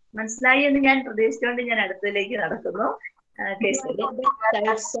മനസ്സിലായി എന്ന് ഞാൻ പ്രതീക്ഷിച്ചുകൊണ്ട് ഞാൻ അടുത്തതിലേക്ക് നടക്കുന്നു. Case study,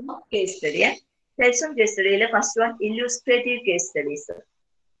 case study. Case സ്റ്റഡിയിലെ first one illustrative case studies.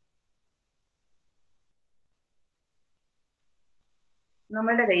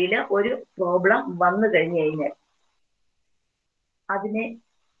 നമ്മളുടെ കയ്യിൽ ഒരു പ്രോബ്ലം വന്നു കഴിഞ്ഞു കഴിഞ്ഞാൽ അതിനെ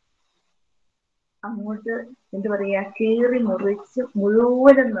അങ്ങോട്ട് എന്താ പറയാ, കീറി മുറിച്ച്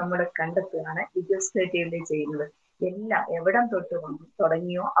മുഴുവനും നമ്മൾ കണ്ടെത്തുകയാണ് ഇല്ലുസ്ട്രേറ്റീവില് ചെയ്യുന്നത്. എല്ലാം എവിടം തൊട്ട്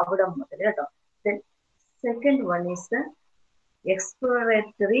തുടങ്ങിയോ അവിടം മുതൽ കേട്ടോ. Second one is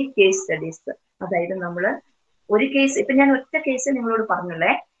exploratory case studies. അതായത് നമ്മൾ ഒരു കേസ്, ഇപ്പൊ ഞാൻ ഒറ്റ കേസ് നിങ്ങളോട്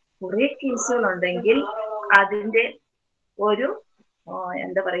പറഞ്ഞല്ലേ, കുറെ കേസുകൾ ഉണ്ടെങ്കിൽ അതിന്റെ ഒരു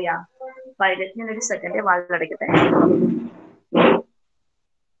എന്താ പറയാ, പൈലറ്റ്, ഞാൻ ഒരു സെക്കൻഡ് വാതിലടയ്ക്കട്ടെ.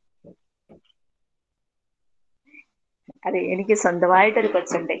 അതെ, എനിക്ക് സ്വന്തമായിട്ടൊരു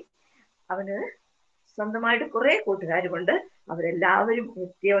കൊച്ചുണ്ടേ, അവന് സ്വന്തമായിട്ട് കുറെ കൂട്ടുകാരുമുണ്ട്, അവരെല്ലാവരും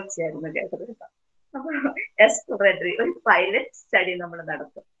ഒറ്റയൊച്ചയായിരുന്നു കേട്ടത്. അപ്പൊ എക്സ്പ്ലോറേറ്ററി ഒരു പൈലറ്റ് സ്റ്റഡി നമ്മൾ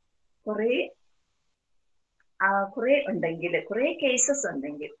നടത്തും. കുറെ ഉണ്ടെങ്കിൽ, കുറെ കേസസ്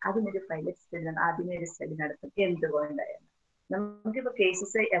ഉണ്ടെങ്കിൽ അതിനൊരു പൈലറ്റ് സ്റ്റഡി, ആദ്യമേ ഒരു സ്റ്റഡി നടത്തും. എന്തുകൊണ്ടായിരുന്നു നമുക്കിപ്പോ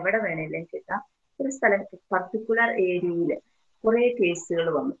കേസസ് എവിടെ വേണേലും കിട്ടാം. ഒരു സ്ഥലം പർട്ടിക്കുലർ ഏരിയയിൽ കുറെ കേസുകൾ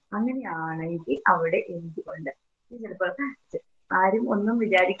വന്നു, അങ്ങനെയാണെങ്കിൽ അവിടെ എന്തുകൊണ്ട്, ചിലപ്പോൾ ആരും ഒന്നും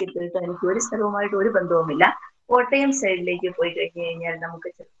വിചാരിക്കരുത്, എനിക്ക് ഒരു സ്ഥലവുമായിട്ട് ഒരു ബന്ധവുമില്ല. കോട്ടയം സൈഡിലേക്ക് പോയി കഴിഞ്ഞു കഴിഞ്ഞാൽ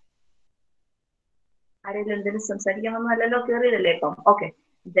നമുക്ക് ആരെങ്കിലും എന്തെങ്കിലും സംസാരിക്കാമെന്നല്ലോ കയറിയതല്ലേ ഇപ്പം. ഓക്കെ,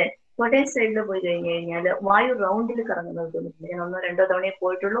 കോട്ടയം സൈഡിൽ പോയി കഴിഞ്ഞു കഴിഞ്ഞാൽ വായു റൗണ്ടിൽ കറങ്ങുന്നത് തോന്നില്ല. ഞാൻ 1-2 തവണയെ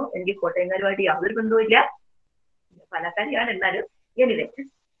പോയിട്ടുള്ളൂ. എനിക്ക് കോട്ടയംകാരുമായിട്ട് യാതൊരു ബന്ധവുമില്ല, പാലക്കാരിയാണ്. എന്നാലും എനിവേ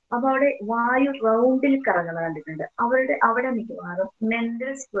അപ്പൊ അവിടെ വായു റൗണ്ടിൽ കറങ്ങുന്നത് കണ്ടിട്ടുണ്ട്. അവിടെ മിക്കവാറും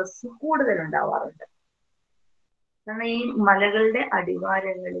മെന്റൽ സ്ട്രെസ് കൂടുതൽ ഉണ്ടാവാറുണ്ട്. കാരണം ഈ മലകളുടെ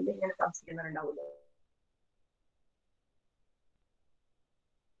അടിവാരങ്ങളിൽ ഇങ്ങനെ താമസിക്കുന്നവരുണ്ടാവുമല്ലോ.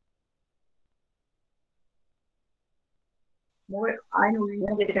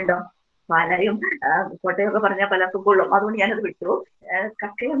 അതിനുള്ളിൽ കേട്ടിട്ടുണ്ടോ? പാലായും കോട്ടയൊക്കെ പറഞ്ഞാൽ പലർക്കും കൊള്ളും, അതുകൊണ്ട് ഞാനത് വിട്ടു.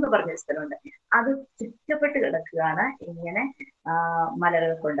 കക്കയെന്ന് പറഞ്ഞ സ്ഥലമുണ്ട്, അത് ചുറ്റപ്പെട്ട് കിടക്കുകയാണ് ഇങ്ങനെ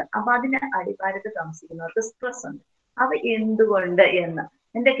മലകൾ കൊണ്ട്. അപ്പൊ അതിന് അടിവാരത്ത് താമസിക്കുന്നവർക്ക് സ്ട്രെസ് ഉണ്ട്. അവ എന്തുകൊണ്ട് എന്ന്,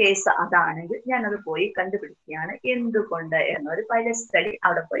 എന്റെ കേസ് അതാണെങ്കിൽ ഞാനത് പോയി കണ്ടുപിടിക്കുകയാണ് എന്തുകൊണ്ട് എന്നൊരു പൈലറ്റ് സ്റ്റഡി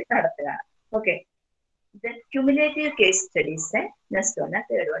അവിടെ പോയി നടത്തുകയാണ്. Okay, cumulative case studies next വന്ന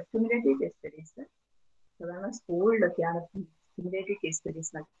third one. Cumulative case studies സാധാരണ സ്കൂളിലൊക്കെയാണ് ക്യുമുലേറ്റീവ് കേസ് സ്റ്റഡീസ്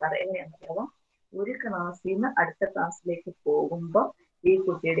എന്നൊക്കെ പറയുന്നത്. ഒരു ക്ലാസ്സിൽ നിന്ന് അടുത്ത ക്ലാസ്സിലേക്ക് പോകുമ്പോൾ ഈ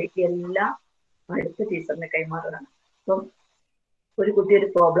കുട്ടിയുടെ എല്ലാം അടുത്ത ടീച്ചറിനെ കൈമാറുകയാണ്. അപ്പം ഒരു കുട്ടി ഒരു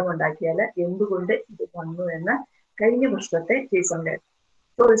പ്രോബ്ലം ഉണ്ടാക്കിയാൽ എന്തുകൊണ്ട് ഇത് വന്നു എന്ന് കഴിഞ്ഞ വർഷത്തെ ടീച്ചറിന്റെ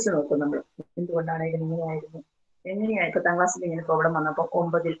ചോദിച്ചു നോക്കും നമ്മൾ. എന്തുകൊണ്ടാണ് ഇതിന് ഇങ്ങനെയായിരുന്നു, എങ്ങനെയായി 10ാം ക്ലാസ്സിൽ ഇങ്ങനെ പ്രോബ്ലം വന്നപ്പോൾ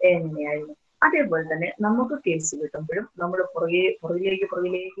 9ൽ എങ്ങനെയായിരുന്നു. അതേപോലെ തന്നെ നമുക്ക് കേസ് കിട്ടുമ്പോഴും നമ്മൾ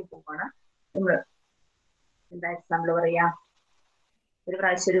പുറകിലേക്ക് പോവാണ്. നമ്മൾ എന്താ എക്സാമ്പിൾ പറയാ, ഒരു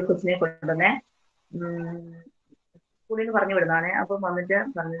പ്രാവശ്യം ഒരു കൊച്ചിനെ കൊണ്ടുവന്നേ സ്കൂളിൽ നിന്ന് പറഞ്ഞു വിടുന്നതാണ്. അപ്പം വന്നിട്ട്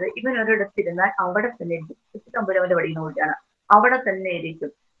പറഞ്ഞത് ഇവൻ ഒരിടത്തിരുന്നാൽ അവിടെ തന്നെ ഇരിക്കും. 8 പഠിക്കുന്ന കുട്ടിയാണ്, അവിടെ തന്നെ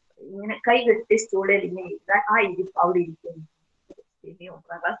ഇരിക്കും. ഇങ്ങനെ കൈ കെട്ടി സ്റ്റൂളിൽ ഇങ്ങനെ ഇരുന്നാൽ ആ ഇരിക്കും അവിടെ ഇരിക്കും.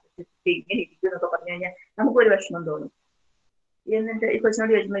 9ാം ക്ലാസ് ഇങ്ങനെ ഇരിക്കും എന്നൊക്കെ പറഞ്ഞു കഴിഞ്ഞാൽ നമുക്കൊരു വിഷമം തോന്നും. എന്നിട്ട് ഈ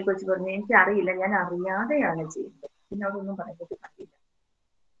കൊച്ചിനോട് ചോദിക്കുമ്പോൾ ഈ കൊച്ചു പറഞ്ഞു എനിക്ക് അറിയില്ല, ഞാൻ അറിയാതെയാണ് ചെയ്യുന്നത്. പിന്നെ അതൊന്നും പറഞ്ഞിട്ട് അറിയില്ല.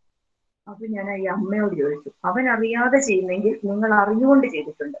 അപ്പൊ ഞാൻ ഈ അമ്മയോട് ചോദിച്ചു, അവൻ അറിയാതെ ചെയ്യുന്നെങ്കിൽ നിങ്ങൾ അറിഞ്ഞുകൊണ്ട്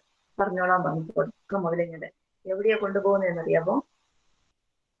ചെയ്തിട്ടുണ്ട്, പറഞ്ഞോളാൻ പറഞ്ഞു. തുടക്കം മുതലിങ്ങനെ എവിടെയാ കൊണ്ടുപോകുന്നതെന്നറിയാമോ?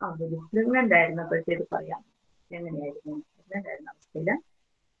 അവര് പ്രഗ്നന്റ് ആയിരുന്നപ്പോഴത്തേക്ക് പറയാം എങ്ങനെയായിരുന്നു. പ്രഗ്നന്റ് ആയിരുന്ന അവസ്ഥയില്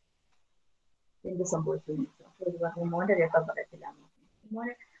എന്ത് സംഭവിച്ചു അപ്പൊ ഇത് പറഞ്ഞു മോന്റെ കേൾക്കാൻ പറയത്തില്ല.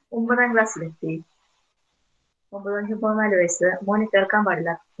 മോനെ 9ാം ക്ലാസ്സിലെത്തി, 14 വയസ്സ്, മോനെ കേൾക്കാൻ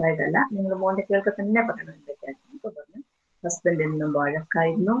പാടില്ലാത്തതായിട്ടല്ല, നിങ്ങൾ മോന്റെ കേൾക്ക തന്നെ പറയണം എന്തൊക്കെയായിരുന്നു. അപ്പൊ പറഞ്ഞു ഹസ്ബൻഡ് എന്നും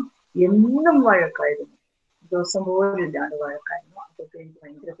വഴക്കായിരുന്നു, എന്നും വഴക്കായിരുന്നു, ദിവസം പോലും ഇല്ലാണ്ട് വഴക്കായിരുന്നു. അതൊക്കെ എനിക്ക്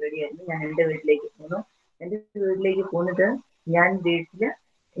ഭയങ്കര പേടിയായിരുന്നു. ഞാൻ എൻ്റെ വീട്ടിലേക്ക് പോന്നു. എൻ്റെ വീട്ടിലേക്ക് പോന്നിട്ട് ഞാൻ വീട്ടില്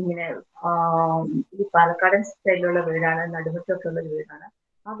ഇങ്ങനെ ഈ പാലക്കാടൻ സ്റ്റൈലിലുള്ള വീടാണ്, നടുമുറ്റൊക്കെ ഉള്ള ഒരു വീടാണ്.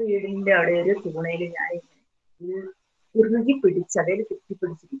 ആ വീടിന്റെ അവിടെ ഒരു തൂണയിൽ ഞാൻ ഇറുകി പിടിച്ച് അതേൽ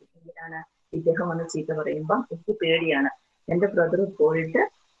കെട്ടിപ്പിടിച്ചിരിക്കും. എന്തിനാണ് ഇദ്ദേഹം വന്ന് ചീത്ത പറയുമ്പോ എനിക്ക് പേടിയാണ്. എൻ്റെ ബ്രദർ പോയിട്ട്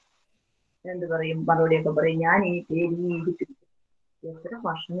എന്ത് പറയും, മറുപടിയൊക്കെ പറയും. ഞാൻ ഈ പേടി എത്ര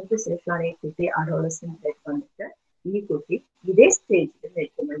വർഷങ്ങൾക്ക് ശേഷമാണ് ഈ കുട്ടി അഡോളസെന്റ് ആയിട്ട് വന്നിട്ട് ഈ കുട്ടി ഇതേ സ്റ്റേജിൽ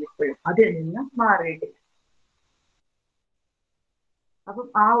നിൽക്കുന്നത് ഇപ്പോഴും അതിൽ നിന്ന് മാറിയിട്ടില്ല. അപ്പം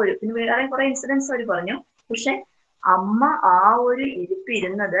ആ ഒരു പിന്നെ വേറെ കുറെ ഇൻസിഡൻസ് അവർ പറഞ്ഞു. പക്ഷെ അമ്മ ആ ഒരു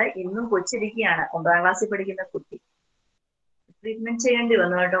ഇരുന്നത് ഇന്നും കൊച്ചിരിക്കുകയാണ്. 9ാം ക്ലാസ്സിൽ പഠിക്കുന്ന കുട്ടി ട്രീറ്റ്മെന്റ് ചെയ്യേണ്ടി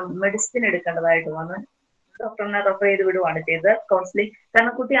വന്നു കേട്ടോ, മെഡിസിൻ എടുക്കേണ്ടതായിട്ട് വന്നു. ഡോക്ടറിനെ റെഫർ ചെയ്ത് വിടുവാണ് ചെയ്തത്, കൗൺസിലിംഗ്.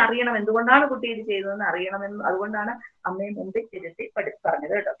 കാരണം കുട്ടി അറിയണം എന്തുകൊണ്ടാണ് കുട്ടി ഇത് ചെയ്തതെന്ന് അറിയണമെന്ന്. അതുകൊണ്ടാണ് അമ്മയെ മുമ്പിൽ ഇരുത്തി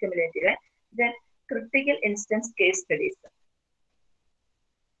പറഞ്ഞത് കേട്ടോ. Cumulative then critical instance case studies.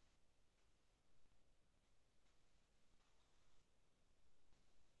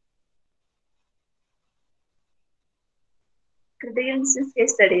 Critical instance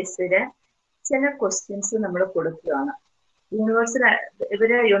case സ്റ്റഡീസില് ചില ക്വസ്റ്റ്യൻസ് നമ്മൾ കൊടുക്കുകയാണ്. യൂണിവേഴ്സൽ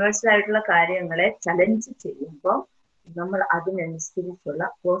ആയിട്ടുള്ള കാര്യങ്ങളെ ചലഞ്ച് ചെയ്യുമ്പോൾ നമ്മൾ അതിനനുസരിച്ചുള്ള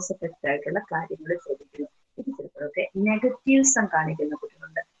കോസ് എഫക്റ്റ് ആയിട്ടുള്ള കാര്യങ്ങൾ ചോദിക്കുന്നു. ഇത് ചിലപ്പോഴൊക്കെ നെഗറ്റീവ്സം കാണിക്കുന്ന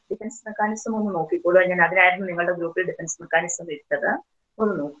കുട്ടികളുണ്ട്. ഡിഫൻസ് മെക്കാനിസം ഒന്ന് നോക്കിക്കോളൂ. ഞാൻ അതിനായിരുന്നു നിങ്ങളുടെ ഗ്രൂപ്പിൽ ഡിഫൻസ് മെക്കാനിസം ഇട്ടത്,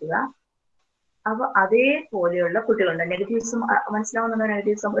 ഒന്ന് നോക്കുക. അപ്പൊ അതേപോലെയുള്ള കുട്ടികളുണ്ട്. നെഗറ്റീവ്സും മനസ്സിലാവുന്ന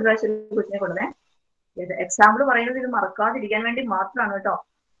നെഗറ്റീവ്സും. ഒരു പ്രാവശ്യം കുട്ടിനെ കൊണ്ടുവന്നേ, എക്സാമ്പിൾ പറയുന്നത് ഇത് മറക്കാതിരിക്കാൻ വേണ്ടി മാത്രമാണ് കേട്ടോ.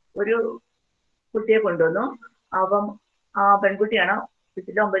 ഒരു കുട്ടിയെ കൊണ്ടുവന്നു. അപ്പം ആ പെൺകുട്ടിയാണ്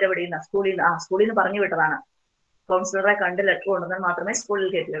 9ൽ പഠിക്കുന്ന, സ്കൂളിൽ നിന്ന് പറഞ്ഞു വിട്ടതാണ്. കൗൺസിലറെ കണ്ട് ലെറ്റർ കൊണ്ടുവന്നാൽ മാത്രമേ സ്കൂളിൽ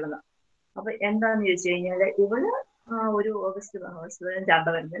കയറ്റിയിടുന്നു. അപ്പൊ എന്താന്ന് ചോദിച്ചു കഴിഞ്ഞാല് ഇവള് ഒരു ഓഗസ്റ്റ്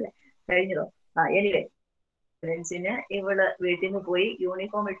 15 വരുന്നല്ലേ കഴിഞ്ഞതോ. എനിവേ പേരൻസിന് ഇവള് വീട്ടിൽ നിന്ന് പോയി,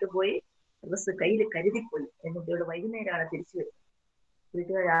 യൂണിഫോം ഇട്ട് പോയി, ഡ്രസ്സ് കയ്യിൽ കരുതിപ്പോയി. എന്നിട്ട് ഇവള് വൈകുന്നേരമാണ് തിരിച്ചു വരുന്നത്.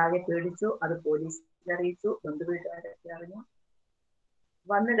 വീട്ടുകാരാകെ പേടിച്ചു, അത് പോലീസിൽ അറിയിച്ചു, ബന്ധുവീട്ടുകാരൊക്കെ അറിഞ്ഞു.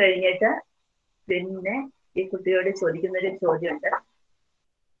 വന്നു കഴിഞ്ഞിട്ട് പിന്നെ ഈ കുട്ടിയോട് ചോദിക്കുന്നൊരു ചോദ്യമുണ്ട്.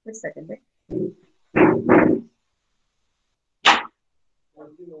 ഒരു സെക്കൻഡ്.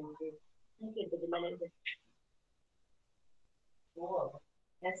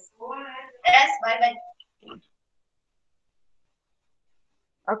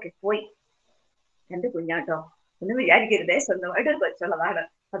 ഓക്കെ, പോയി. എന്റെ കുഞ്ഞാട്ടോ, ഒന്നും വിചാരിക്കരുതേ, സ്വന്തമായിട്ട് കൊച്ചുള്ളതാണ്,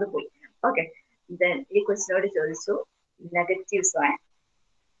 അത് പോയി. ഓക്കെ, ദെൻ ഈ ക്വസ്റ്റിനോട് ചോദിച്ചു നെഗറ്റീവ്സ് ആണ്.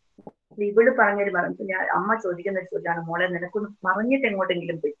 ഇവള് പറഞ്ഞൊരു പറഞ്ഞു, ഞാൻ അമ്മ ചോദിക്കുന്ന ഒരു ചോദ്യമാണ്, മോളെ നിനക്കൊന്ന് പറഞ്ഞിട്ട്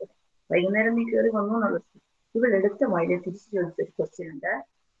എങ്ങോട്ടെങ്കിലും പോയിക്കോ, വൈകുന്നേരം നീ കയറി വന്നു എന്നുള്ളത്. ഇവളെടുത്ത വഴിയെ തിരിച്ചു ചോദിച്ചൊരു ക്വസ്റ്റ്യൻ ഉണ്ട്,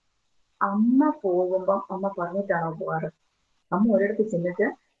 അമ്മ പോകുമ്പം അമ്മ പറഞ്ഞിട്ടാണോ പോവാറ്? അമ്മ ഒരിടത്ത് ചെന്നിട്ട്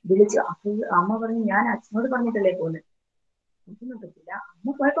വിളിച്ചു, അപ്പോൾ അമ്മ പറഞ്ഞു ഞാൻ അച്ഛനോട് പറഞ്ഞിട്ടല്ലേ പോകുന്നത്. ഒന്നും പറ്റില്ല, അമ്മ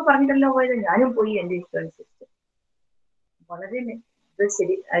പോയപ്പോ പറഞ്ഞിട്ടല്ലോ പോയത്, ഞാനും പോയി എന്റെ ഇഷ്ടം അനുസരിച്ച്. വളരെ ഇത്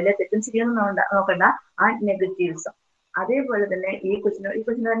ശരി, അതിലെ തെറ്റും ശരിയൊന്നും നോക്കണ്ട, ആ നെഗറ്റീവ്സ്. അതേപോലെ തന്നെ ഈ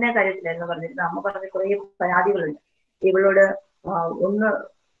കൊച്ചിന് തന്നെ കാര്യത്തിലായിരുന്നു പറഞ്ഞിരുന്നത്. അമ്മ പറഞ്ഞ കുറെ പരാതികളുണ്ട് ഇവളോട്. ഒന്ന്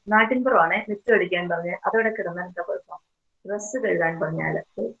നാട്ടിൻപുറമാണെ, മിറ്റം അടിക്കാൻ പറഞ്ഞ് അതോടെ കിടന്നാൽ എന്താ കുഴപ്പം, ഡ്രസ്സ് കഴുകാൻ പറഞ്ഞാൽ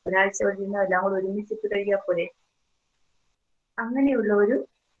ഒരാഴ്ച കഴിയുന്ന എല്ലാം കൂടെ ഒരുമിച്ചിട്ട് കഴുകിയാൽ പോലെ. അങ്ങനെയുള്ള ഒരു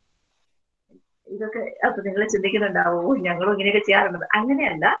ഇതൊക്കെ അപ്പൊ നിങ്ങൾ ചിന്തിക്കുന്നുണ്ടാവോ ഞങ്ങളും ഇങ്ങനെയൊക്കെ ചെയ്യാറുണ്ട്.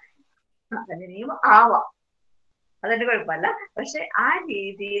 അങ്ങനെയല്ല, അങ്ങനെയും ആവാം, അതെന്റെ കുഴപ്പമല്ല. പക്ഷെ ആ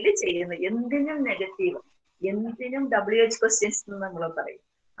രീതിയിൽ ചെയ്യുന്നു, എന്തിനും നെഗറ്റീവ്, എന്തിനും WH ക്വസ്റ്റ്യൻസ് എന്ന് നമ്മൾ പറയും,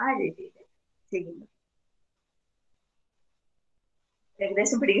 ആ രീതിയിൽ ചെയ്യുന്നു.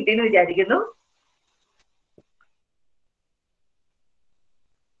 ഏകദേശം പിടികിട്ടിയെന്ന് വിചാരിക്കുന്നു.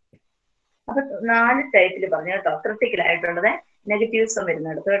 അപ്പൊ 4 ടൈപ്പിൽ പറഞ്ഞു കേട്ടോ, ക്രിട്ടിക്കൽ ആയിട്ടുള്ളത്, നെഗറ്റീവ്സും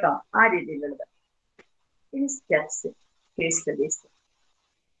വരുന്നിടത്ത് കേട്ടോ, ആ രീതിയിലുള്ളത്. ഇനി steps, case studies.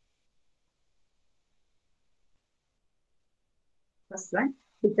 First one,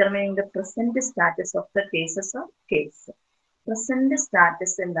 determining the present status of the cases or case. Present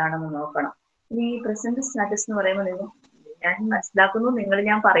status എന്താണെന്ന് നോക്കണം. ഇനി ഈ പ്രസന്റ് സ്റ്റാറ്റസ് എന്ന് പറയുമ്പോൾ ഞാൻ മനസ്സിലാക്കുന്നു നിങ്ങൾ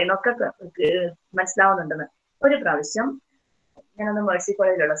ഞാൻ പറയുന്നൊക്കെ മനസ്സിലാവുന്നുണ്ടെന്ന്. ഒരു പ്രാവശ്യം ഞാനൊന്ന് മേഴ്സി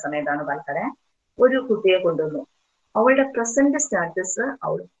കോളേജിലുള്ള സമയത്താണ് പാലക്കാട്, ഒരു കുട്ടിയെ കൊണ്ടുവന്നു. അവളുടെ പ്രസന്റ് സ്റ്റാറ്റസ്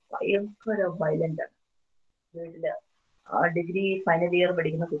അവൾ ഭയങ്കര വയലന്റ് ആണ്. വീട്ടില് ഡിഗ്രി ഫൈനൽ ഇയർ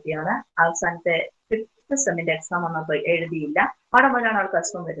പഠിക്കുന്ന കുട്ടിയാണ്. അവസാനത്തെ 5th സെമ്മിന്റെ എക്സാം വന്നപ്പോൾ എഴുതിയില്ല. അവിടെ മുതലാണ് അവൾക്ക്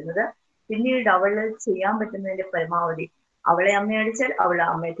അസുഖം വരുന്നത്. പിന്നീട് അവള് ചെയ്യാൻ പറ്റുന്നതിന്റെ പരമാവധി, അവളെ അമ്മയടിച്ചാൽ അവളെ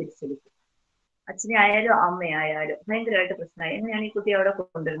അമ്മയെ തിരിച്ചടിക്കും. അച്ഛനെ ആയാലും അമ്മയായാലും ഭയങ്കരമായിട്ട് പ്രശ്നമായി. എങ്ങനെയാണ് ഈ കുട്ടി അവിടെ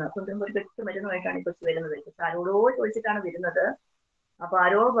കൊണ്ടുവരുമ്പോൾ ഒരു 8 മരുന്നുമായിട്ടാണ് ഈ കൊച്ചു വരുന്നത്. കൊച്ചു ആരോടോ ചോദിച്ചിട്ടാണ് വരുന്നത്. അപ്പൊ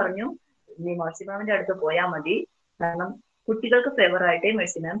ആരോ പറഞ്ഞു നീ മേഴ്സി മാമിന്റെ അടുത്ത് പോയാൽ മതി, കാരണം കുട്ടികൾക്ക് ഫേവറായിട്ടേ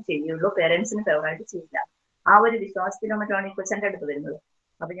മേഴ്സി മാം ചെയ്യുള്ളൂ, പേരൻസിന് ഫേവറായിട്ട് ചെയ്യില്ല. ആ ഒരു വിശ്വാസത്തിലോ മറ്റാണ് ഈ കൊച്ചെന്റെ അടുത്ത് വരുന്നത്.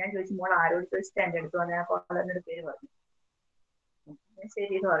 അപ്പൊ ഞാൻ ചോദിച്ചു, മോൾ ആരോട് ചോദിച്ചിട്ട് എന്റെ അടുത്ത് വന്നാൽ എന്നൊരു പേര് പറഞ്ഞു.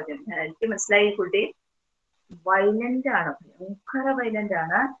 ശരി എന്ന് പറഞ്ഞു. എനിക്ക് മനസ്സിലായി ഈ കുട്ടി വയലന്റ് ആണ്, ഭയങ്കര വയലന്റ്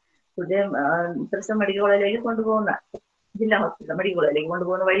ആണ്. കുട്ടി തൃശ്ശൂർ മെഡിക്കൽ കോളേജിലേക്ക് കൊണ്ടുപോകുന്ന, ജില്ലാ ഹോസ്പിറ്റൽ മെഡിക്കൽ കോളേജിലേക്ക്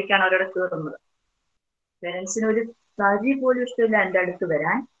കൊണ്ടുപോകുന്ന വഴിക്കാണ് അവരവിടെ കയറുന്നത്. പേരൻസിന് ഒരു തരി പോലും ഇഷ്ടമില്ല എന്റെ അടുത്ത്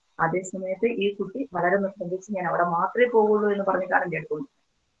വരാൻ. അതേസമയത്ത് ഈ കുട്ടി വളരെ നിർബന്ധിച്ച് ഞാൻ അവിടെ മാത്രമേ പോകുള്ളൂ എന്ന് പറഞ്ഞിട്ടാണ് എന്റെ അടുത്ത്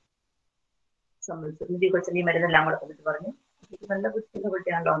സംബന്ധിച്ചു. കൊച്ചിന് ഈ മരുന്നെല്ലാം കൂടെ തന്നിട്ട് പറഞ്ഞു, നല്ല ബുദ്ധിയുള്ള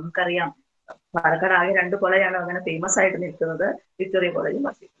കുട്ടിയാണല്ലോ, നമുക്കറിയാം പാലക്കാട് ആകെ 2 കോളേജാണ് അങ്ങനെ ഫേമസ് ആയിട്ട് നിൽക്കുന്നത്, വിക്ടോറിയ കോളേജും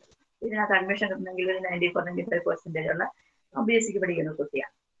മേഴ്സി കോളേജും. ഇതിനകത്ത് അഡ്മിഷൻ കിട്ടുന്നെങ്കിൽ 94-95% ഉള്ള MPC പഠിക്കുന്ന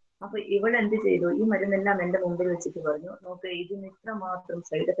കുട്ടിയാണ്. അപ്പൊ ഇവൾ എന്ത് ചെയ്തു, ഈ മരുന്നെല്ലാം എന്റെ മുമ്പിൽ വെച്ചിട്ട് പറഞ്ഞു, നോക്ക് ഇതിന് ഇത്ര മാത്രം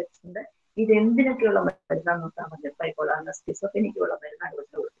സൈഡ് എഫക്ട്സ് ഉണ്ട്, ഇത് എന്തിനൊക്കെയുള്ള മരുന്നാന്ന് നോക്കാൻ പറഞ്ഞു, ബൈപ്പോളാറിന് സ്കിസോഫ്രെനിക്കുള്ള മരുന്നാണ്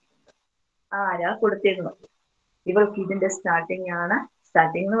കൊടുത്തിരിക്കുന്നത്. ആരാ കൊടുത്തേന്ന് പറഞ്ഞു. ഇവൾക്ക് ഇതിന്റെ സ്റ്റാർട്ടിംഗ് ആണ്.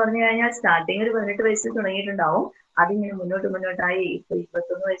 സ്റ്റാർട്ടിംഗ് എന്ന് പറഞ്ഞു കഴിഞ്ഞാൽ സ്റ്റാർട്ടിംഗ് ഒരു 18 വയസ്സിൽ തുടങ്ങിയിട്ടുണ്ടാവും, അതിങ്ങനെ മുന്നോട്ടായി ഇപ്പൊ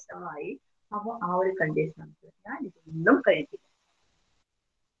 21 വയസ്സായി. അപ്പൊ ആ ഒരു കണ്ടീഷൻ ഞാൻ ഇതൊന്നും കഴിക്കില്ല.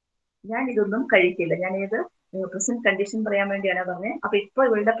 ഞാനിത് പ്രസന്റ് കണ്ടീഷൻ പറയാൻ വേണ്ടിയാണ് പറഞ്ഞത്. അപ്പൊ ഇപ്പൊ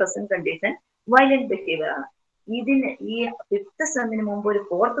ഇവളുടെ പ്രസന്റ് കണ്ടീഷൻ വയലന്റ് ബിഹേവിയർ ആണ്. ഇതിന് ഈ 5th സെമ്മിന് മുമ്പ് ഒരു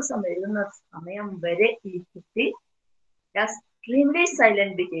 4th സെം എഴുതുന്ന സമയം വരെ ഈ കുട്ടി എക്സ്ട്രീംലി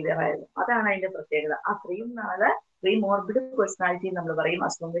സൈലന്റ് ബിഹേവിയർ ആയിരുന്നു. അതാണ് അതിന്റെ പ്രത്യേകത. അത്രയും നാള് പ്രീമോർബിഡ് പേഴ്സണാലിറ്റി നമ്മൾ പറയും,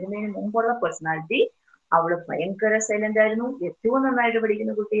 അസുഖം വരുന്നതിന് മുമ്പുള്ള പേഴ്സണാലിറ്റി. അവള് ഭയങ്കര സൈലന്റ് ആയിരുന്നു, ഏറ്റവും നന്നായിട്ട്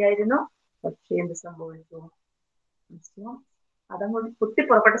പഠിക്കുന്ന കുട്ടിയായിരുന്നു. പക്ഷെ എന്ത് സംഭവിച്ചു, അസുഖം അതങ്ങോട്ട്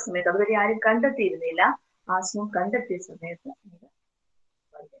പൊട്ടിപ്പുറപ്പെട്ട സമയത്ത്, അതുവരെ ആരും കണ്ടെത്തിയിരുന്നില്ല, അസുഖം കണ്ടെത്തിയ സമയത്ത്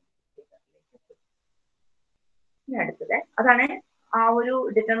അടുത്തത് അതാണ് ആ ഒരു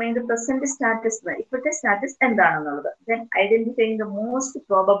ഡിറ്റർമൈൻ ദ പ്രസന്റ് സ്റ്റാറ്റസ്, ഇപ്പോഴത്തെ സ്റ്റാറ്റസ് എന്താണെന്നുള്ളത്. Then identifying the most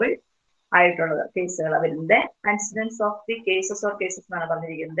probable ആയിട്ടുള്ളത് കേസുകൾ വരുന്നത്. കൺസിഡൻസ് of the cases or cases എന്നാണ്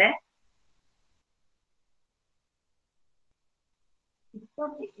പറഞ്ഞിരിക്കുന്നത്. ഇപ്പൊ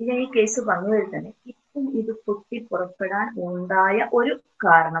ഈ കേസ് പറഞ്ഞതിൽ തന്നെ ഇപ്പം ഇത് പൊട്ടി പുറപ്പെടാൻ ഉണ്ടായ ഒരു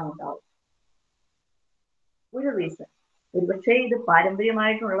കാരണം ഉണ്ടാവും, ഒരു റീസൺ. ഒരുപക്ഷെ ഇത്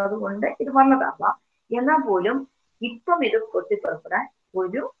പാരമ്പര്യമായിട്ടുള്ളത് കൊണ്ട് ഇത് വന്നതാവാം. എന്നാൽ പോലും ഇപ്പം ഇത് പൊട്ടിപ്പുറപ്പെടാൻ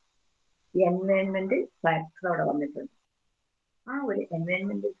ഒരു എൻവയൺമെന്റൽ ഫാക്ടർ അവിടെ വന്നിട്ടുണ്ട്. ആ ഒരു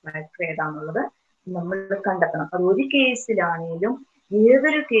എൻവയൺമെന്റൽ ഫാക്ടർ ഏതാണെന്നുള്ളത് നമ്മൾ കണ്ടെത്തണം. അത് ഒരു കേസിലാണേലും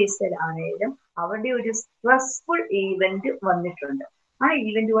ഏതൊരു കേസിലാണേലും അവരുടെ ഒരു സ്ട്രെസ്ഫുൾ ഈവന്റ് വന്നിട്ടുണ്ട്. ആ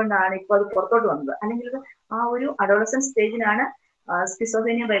ഈവന്റ് കൊണ്ടാണ് ഇപ്പൊ അത് പുറത്തോട്ട് വന്നത്. അല്ലെങ്കിൽ ആ ഒരു അഡോളസന്റ് സ്റ്റേജിലാണ്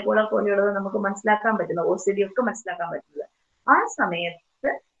സ്കിസോഫ്രീനിയ, ബൈപ്പോളർ പോലെയുള്ളത് നമുക്ക് മനസ്സിലാക്കാൻ പറ്റുന്നത്, OCD ഒക്കെ മനസ്സിലാക്കാൻ പറ്റുന്നത്. ആ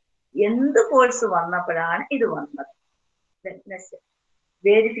സമയത്ത് എന്ത് കോഴ്സ് വന്നപ്പോഴാണ് ഇത് വന്നത്?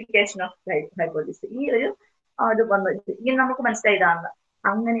 Verification of hypothesis. ഈ ഒരു അത് വന്നത് ഇനി നമുക്ക് മനസ്സിലായതാണെന്ന്.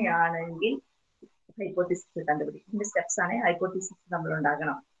 അങ്ങനെയാണെങ്കിൽ ഹൈപ്പോത്തിസിസ് കണ്ടുപിടിക്കും. ഇതിന്റെ സ്റ്റെപ്സ് ആണ് ഹൈപ്പോത്തിസിസ് നമ്മൾ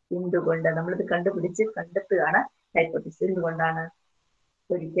ഉണ്ടാകണം. എന്തുകൊണ്ട് നമ്മളിത് കണ്ടെത്തുകയാണ് ഹൈപ്പോത്തിസിസ്. എന്തുകൊണ്ടാണ്?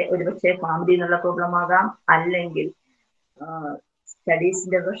 ഒരുപക്ഷെ ഫാമിലി എന്നുള്ള പ്രോബ്ലം ആകാം, അല്ലെങ്കിൽ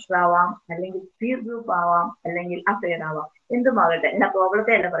സ്റ്റഡീസിന്റെ പ്രഷർ ആവാം, അല്ലെങ്കിൽ പീർ ഗ്രൂപ്പ് ആവാം, അല്ലെങ്കിൽ അഫെയർ ആവാം. എന്തുമാകട്ടെ, എല്ലാ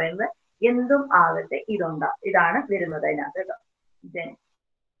പ്രോബ്ലത്തെ അല്ല പറയുന്നത്, എന്തും ആകട്ടെ ഇതാണ് വരുന്നത് അതിനകത്ത് കേട്ടോ.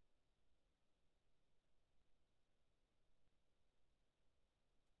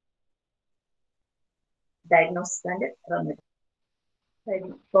 Diagnosis and remedy.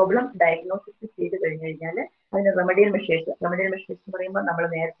 Problem diagnosis ചെയ്ത് കഴിഞ്ഞു കഴിഞ്ഞാൽ അതിന് റെമഡിയൽ മെഷേഴ്സ് എന്ന് പറയുമ്പോൾ നമ്മൾ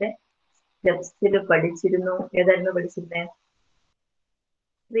നേരത്തെ സ്റ്റെപ്സിൽ പഠിച്ചിരുന്നു. ഏതായിരുന്നു പഠിച്ചിരുന്നത്?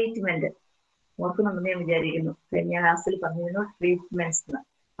 ട്രീറ്റ്മെന്റ്. ഓർക്കുന്നുണ്ടെന്ന് ഞാൻ വിചാരിക്കുന്നു. കഴിഞ്ഞ ക്ലാസ്സിൽ പറഞ്ഞിരുന്നു ട്രീറ്റ്മെന്റ്സ്.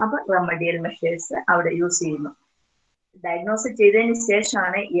 അപ്പൊ റെമഡിയൽ മെഷേഴ്സ് അവിടെ യൂസ് ചെയ്യുന്നു. ഡയഗ്നോസിസ് ചെയ്തതിന്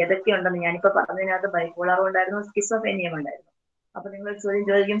ശേഷമാണ് ഏതൊക്കെ ഉണ്ടെന്ന് ഞാനിപ്പോ പറഞ്ഞതിനകത്ത് ബൈപോളർ ഉണ്ടായിരുന്നു, സ്കിസോഫ്രീനിയ ഉണ്ടായിരുന്നു. അപ്പൊ നിങ്ങൾ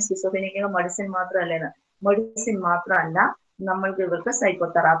ചോദിക്കും സ്കിസോഫ്രീനിയ മെഡിസിൻ മാത്രമല്ലേന്ന്. മെഡിസിൻ മാത്രമല്ല, നമ്മൾക്ക് ഇവർക്ക്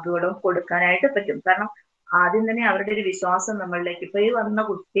സൈക്കോതെറാപ്പികളും കൊടുക്കാനായിട്ട് പറ്റും. കാരണം ആദ്യം തന്നെ അവരുടെ ഒരു വിശ്വാസം നമ്മളിലേക്ക്, ഇപ്പൊ ഈ വന്ന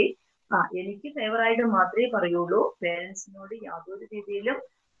കുട്ടി എനിക്ക് ഫേവറായിട്ട് മാത്രമേ പറയുള്ളൂ, പേരൻസിനോട് യാതൊരു രീതിയിലും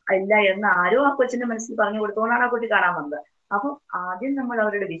ഇല്ല എന്ന് ആരോ ആ കൊച്ചിന്റെ മനസ്സിൽ പറഞ്ഞു കൊടുത്തോണ്ടാണ് ആ കുട്ടി കാണാൻ വന്നത്. അപ്പൊ ആദ്യം നമ്മൾ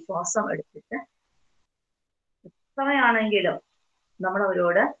അവരുടെ വിശ്വാസം എടുത്തിട്ട് എത്രയാണെങ്കിലും നമ്മൾ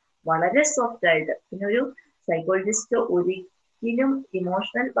അവരോട് വളരെ സോഫ്റ്റ് ആയിട്ട്, പിന്നെ ഒരു സൈക്കോളജിസ്റ്റ് ഒരിക്കലും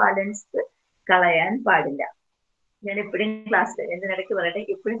ഇമോഷണൽ ബാലൻസ് കളയാൻ പാടില്ല. ഞാൻ എപ്പോഴും ക്ലാസ്സിൽ എന്തിനിടയ്ക്ക് പറയട്ടെ,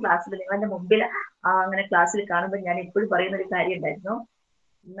 എപ്പോഴും ക്ലാസ്സിൽ നിങ്ങളുടെ മുമ്പിൽ അങ്ങനെ ക്ലാസ്സിൽ കാണുമ്പോൾ ഞാൻ എപ്പോഴും പറയുന്ന ഒരു കാര്യം ഉണ്ടായിരുന്നു,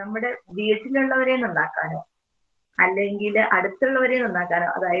 നമ്മുടെ വീട്ടിലുള്ളവരെ നന്നാക്കാനോ അല്ലെങ്കിൽ അടുത്തുള്ളവരെ നന്നാക്കാനോ,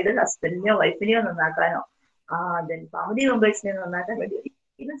 അതായത് ഹസ്ബൻഡിനെയോ വൈഫിനെയോ നന്നാക്കാനോ ഫാമിലി മെമ്പേഴ്സിനെ നന്നാക്കാൻ വേണ്ടി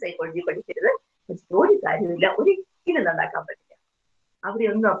ഒരിക്കലും സൈക്കോളജി പഠിക്കരുത്. ഒരു കാര്യമില്ല, ഒരിക്കലും നന്നാക്കാൻ പറ്റില്ല. അവരെ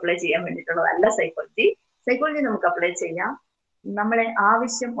ഒന്നും അപ്ലൈ ചെയ്യാൻ വേണ്ടിയിട്ടുള്ളതല്ല സൈക്കോളജി. സൈക്കോളജി നമുക്ക് അപ്ലൈ ചെയ്യാം, നമ്മളെ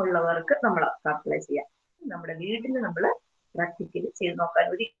ആവശ്യം ഉള്ളവർക്ക് നമ്മൾ അപ്ലൈ ചെയ്യാം. നമ്മുടെ വീട്ടിൽ നമ്മൾ പ്രാക്ടിക്കലി ചെയ്ത് നോക്കാൻ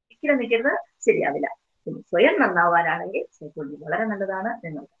ഒരിക്കലും നിൽക്കുന്നത് ശരിയാവില്ല. സ്വയം നന്നാവാനാണെങ്കിൽ സൈക്കോളജി വളരെ നല്ലതാണ്.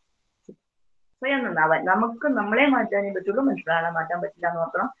 നിങ്ങൾക്ക് സ്വയം നന്നാവാൻ, നമുക്ക് നമ്മളെ മാറ്റാനേ പറ്റുള്ളൂ, മറ്റുള്ളവരെ മാറ്റാൻ പറ്റില്ല എന്ന്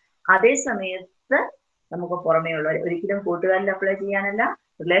ഓർക്കണം. അതേ സമയത്ത് നമുക്ക് പുറമേ ഉള്ളവർ, ഒരിക്കലും കൂട്ടുകാരിൽ അപ്ലൈ ചെയ്യാനല്ല,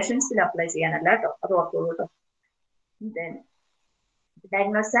 റിലേഷൻസിൽ അപ്ലൈ ചെയ്യാനല്ല കേട്ടോ, അത് ഓർത്തോളൂ കേട്ടോ.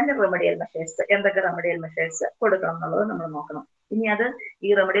 ഡയഗ്നോസിസ് ആൻഡ് റെമഡിയൽ മെഷേഴ്സ്, എന്തൊക്കെ റെമഡിയൽ മെഷേഴ്സ് കൊടുക്കണം എന്നുള്ളത് നമ്മൾ നോക്കണം. ഇനി അത് ഈ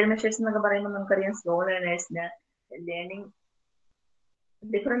റെമഡിയൽ മെഷേഴ്സ് എന്നൊക്കെ പറയുമ്പോൾ നമുക്കറിയാം slow ലേണേഴ്സിന്, learning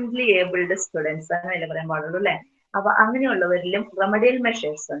differently abled students അങ്ങനെയല്ലേ പറയാൻ പാടുള്ളൂ അല്ലെ. അപ്പൊ അങ്ങനെയുള്ളവരിലും റെമഡിയൽ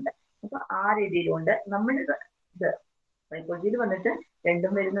മെഷേഴ്സ് ഉണ്ട്. അപ്പൊ ആ രീതിയിലുണ്ട്. നമ്മളിത് സൈക്കോളജിയിൽ വന്നിട്ട്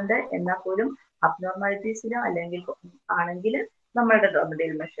രണ്ടും വരുന്നുണ്ട്. എന്നാൽ പോലും അബ്നോർമാലിറ്റീസിനോ അല്ലെങ്കിൽ ആണെങ്കിൽ നമ്മളുടെ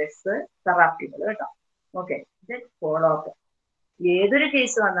റെമഡിയൽ മെഷേഴ്സ് തെറാപ്പികൾ കേട്ടോ. Okay, follow up. ഏതൊരു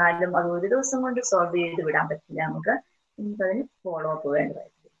കേസ് വന്നാലും അത് ഒരു ദിവസം കൊണ്ട് സോൾവ് ചെയ്ത് വിടാൻ പറ്റില്ല. നമുക്കതിന് ഫോളോ അപ്പ്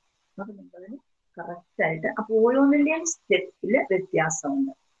വേണ്ടതായിട്ട്. അപ്പൊ നമുക്കതിന് കറക്റ്റ് ആയിട്ട്, അപ്പൊ ഓരോന്നിന്റെയും സ്റ്റെപ്പില്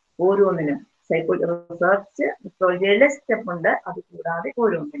വ്യത്യാസമുണ്ട്. ഓരോന്നിനും റിസർച്ചിലെ സ്റ്റെപ്പ് ഉണ്ട്. അത് കൂടാതെ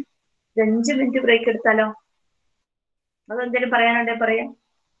ഓരോന്നിനും 5 മിനിറ്റ് ബ്രേക്ക് എടുത്താലോ? അതെന്തേലും പറയാനുണ്ടെ പറയാം.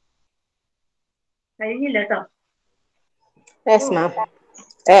 കഴിഞ്ഞില്ല കേട്ടോ.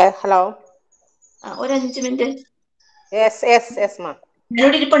 ഹലോ, ഒരു 5 മിനിറ്റ്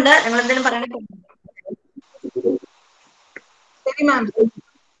ഇവിടെ ഇരിപ്പുണ്ട്. നിങ്ങൾ എന്തെങ്കിലും പറയണേ? ശരി മാം.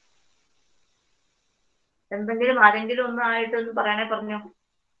 എന്തെങ്കിലും ആരെങ്കിലും ഒന്നായിട്ട് ഒന്ന് പറയണേ, പറഞ്ഞോ.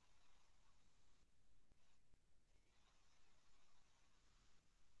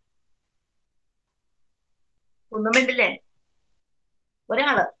 ഒന്നും വേണ്ടില്ലേ?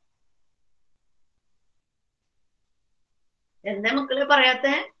 ഒരാള് എന്താ മക്കള്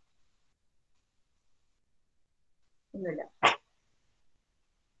പറയാത്തെ? ഒന്നുമില്ല.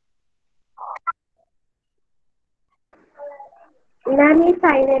 ഞാൻ ഈ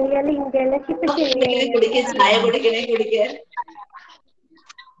ഫൈനൽ ഇയർ ഇന്റേൺഷിപ്പ് ചായ കുടിക്കണേ.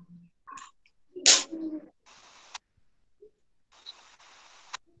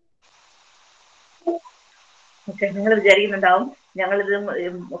 ഓക്കെ, നിങ്ങൾ വിചാരിക്കുന്നുണ്ടാവും ഞങ്ങളിത്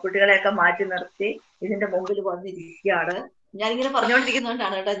കുട്ടികളെയൊക്കെ മാറ്റി നിർത്തി ഇതിന്റെ മുമ്പിൽ വന്നിരിക്കുകയാണ്. ഞാനിങ്ങനെ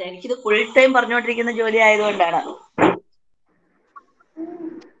പറഞ്ഞുകൊണ്ടിരിക്കുന്നതുകൊണ്ടാണ് കേട്ടോ. എനിക്കിത് ഫുൾ ടൈം പറഞ്ഞുകൊണ്ടിരിക്കുന്ന ജോലി ആയതുകൊണ്ടാണ്.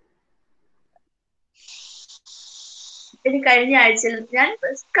 ഇനി കഴിഞ്ഞ ആഴ്ചയിൽ ഞാൻ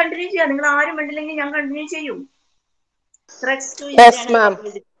കണ്ടിന്യൂ ചെയ്യാം. നിങ്ങൾ ആരും വേണ്ടില്ലെങ്കിൽ ഞാൻ കണ്ടിന്യൂ ചെയ്യും.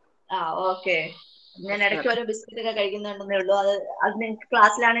 ഓക്കെ, ഞാൻ ഇടയ്ക്ക് ഓരോ ബിസ്ക്കറ്റ് ഒക്കെ കഴിക്കുന്നുണ്ടെന്നേ ഉള്ളൂ. അത് നിങ്ങൾക്ക്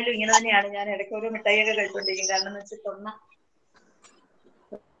ക്ലാസ്സിലാണെങ്കിലും ഇങ്ങനെ തന്നെയാണ്. ഞാൻ ഇടയ്ക്ക് ഓരോ മിഠായിയൊക്കെ കഴിച്ചുകൊണ്ടിരിക്കും. കാരണം എന്ന് വെച്ചാൽ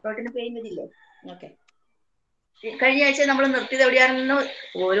തൊട്ടിന് പെയിൻ വരില്ലേ. ഓക്കെ, കഴിഞ്ഞ ആഴ്ച നമ്മൾ നിർത്തിയത് എവിടെയാണെന്ന്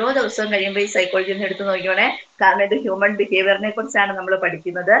ഓരോ ദിവസവും കഴിയുമ്പോൾ ഈ സൈക്കോളജിയിൽ നിന്ന് എടുത്ത് നോക്കിയോണേ. കാരണം ഇത് ഹ്യൂമൻ ബിഹേവിയറിനെ കുറിച്ചാണ് നമ്മൾ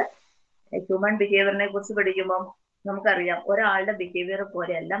പഠിക്കുന്നത്. ഹ്യൂമൻ ബിഹേവിയറിനെ കുറിച്ച് പഠിക്കുമ്പോൾ നമുക്കറിയാം ഒരാളുടെ ബിഹേവിയർ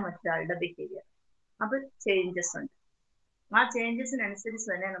പോലെയല്ല മറ്റൊരാളുടെ ബിഹേവിയർ. അപ്പൊ ചേഞ്ചസ് ഉണ്ട്. ആ ചേഞ്ചസിനനുസരിച്ച്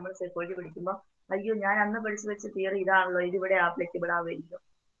തന്നെ നമ്മൾ സൈക്കോളജി പഠിക്കുമ്പോൾ അയ്യോ ഞാൻ അന്ന് പഠിച്ചു വെച്ച തിയറി ഇതാണല്ലോ, ഇതിവിടെ ആപ്ലിക്കബിൾ ആവില്ല.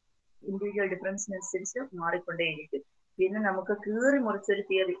 ഇൻഡിവിജ്വൽ ഡിഫറൻസിനനുസരിച്ച് മാറിക്കൊണ്ടേയിരിക്കും. പിന്നെ നമുക്ക് കീറി മുറിച്ചൊരു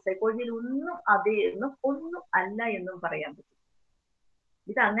തിയറി സൈക്കോളജിയിൽ ഒന്നും അതേ എന്നും ഒന്നും അല്ല എന്നും പറയാൻ പറ്റും.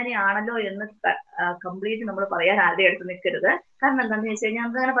 ഇത് അങ്ങനെയാണല്ലോ എന്ന് കംപ്ലീറ്റ് നമ്മൾ പറയാൻ ആരുടെ അടുത്ത് നിൽക്കരുത്. കാരണം എന്താണെന്ന് വെച്ച് കഴിഞ്ഞാൽ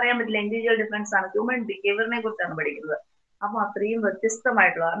നമുക്ക് അങ്ങനെ പറയാൻ പറ്റില്ല. ഇൻഡിവിജ്വൽ ഡിഫറൻസ് ആണ്, ഹ്യൂമൻ ബിഹേവിയറിനെ കുറിച്ചാണ് പഠിക്കുന്നത്. അപ്പൊ അത്രയും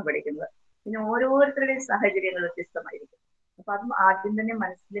വ്യത്യസ്തമായിട്ടുള്ളതാണ് പഠിക്കുന്നത്. പിന്നെ ഓരോരുത്തരുടെയും സാഹചര്യങ്ങൾ വ്യത്യസ്തമായിരിക്കും. അപ്പൊ അതും ആദ്യം തന്നെ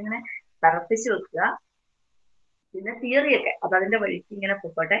മനസ്സിലിങ്ങനെ തറപ്പിച്ചു വെക്കുക. പിന്നെ തിയറിയൊക്കെ അത് അതിന്റെ വഴിക്ക് ഇങ്ങനെ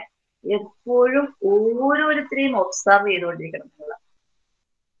പോട്ടെ. എപ്പോഴും ഓരോരുത്തരെയും ഒബ്സർവ് ചെയ്തുകൊണ്ടിരിക്കണം.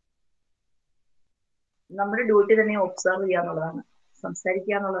 നമ്മുടെ ഡ്യൂട്ടി തന്നെ ഒബ്സർവ് ചെയ്യുക എന്നുള്ളതാണ്.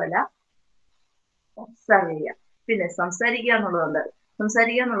 സംസാരിക്കുക എന്നുള്ളതല്ല, ഒബ്സർവ് ചെയ്യുക. പിന്നെ സംസാരിക്കുക എന്നുള്ളതുണ്ട്.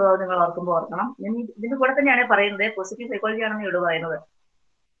 സംസാരിക്കുക എന്നുള്ളത് നിങ്ങൾ ഓർക്കുമ്പോൾ ഓർക്കണം. ഞാൻ ഇതിന്റെ കൂടെ തന്നെയാണ് പറയുന്നത്, പോസിറ്റീവ് സൈക്കോളജി ആണെന്ന് ഇവിടെ പറയുന്നത്.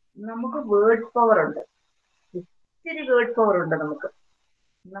 നമുക്ക് വേർഡ് പവർ ഉണ്ട്, ഒത്തിരി വേർഡ് പവർ ഉണ്ട് നമുക്ക്.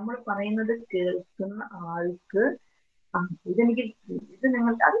 നമ്മൾ പറയുന്നത് കേൾക്കുന്ന ആൾക്ക് ഇത്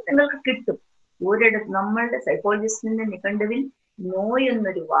നിങ്ങൾക്ക് കിട്ടും. ഒരിടത്ത് നമ്മളുടെ സൈക്കോളജിസ്റ്റിന്റെ നിഘണ്ടുവിൽ നോ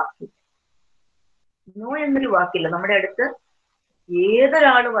എന്നൊരു വാക്കില്ല. നമ്മുടെ അടുത്ത്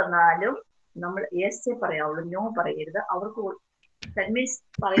ഏതൊരാൾ വന്നാലും നമ്മൾ യെസ് പറയാവുള്ളൂ, നോ പറയരുത്. അവർക്ക് ദാറ്റ് മീൻസ്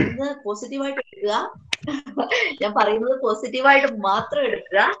പറയുന്നത് പോസിറ്റീവായിട്ട് എടുക്കുക. ഞാൻ പറയുന്നത് പോസിറ്റീവായിട്ട് മാത്രം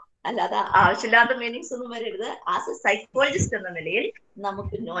എടുക്കുക, അല്ലാതെ ആവശ്യമില്ലാത്ത മീനിങ്സ് ഒന്നും വരരുത്. ആസ് എ സൈക്കോളജിസ്റ്റ് എന്ന നിലയിൽ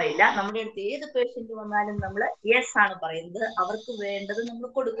നമുക്ക് നോ ഇല്ല. നമ്മുടെ അടുത്ത് ഏത് പേഷ്യന്റ് വന്നാലും നമ്മൾ യെസ് ആണ് പറയുന്നത്. അവർക്ക് വേണ്ടത് നമ്മൾ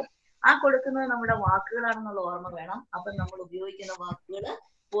കൊടുക്കും. ആ കൊടുക്കുന്നത് നമ്മുടെ വാക്കുകളാണെന്നുള്ള ഓർമ്മ വേണം. അപ്പൊ നമ്മൾ ഉപയോഗിക്കുന്ന വാക്കുകൾ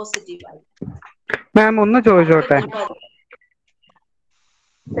പോസിറ്റീവായി. മാം ഒന്ന് ചോദിച്ചോട്ടെ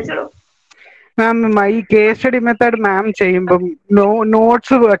മാം, ഈ കേസ് സ്റ്റഡി മെത്തേഡ് മാം ചെയ്യുമ്പം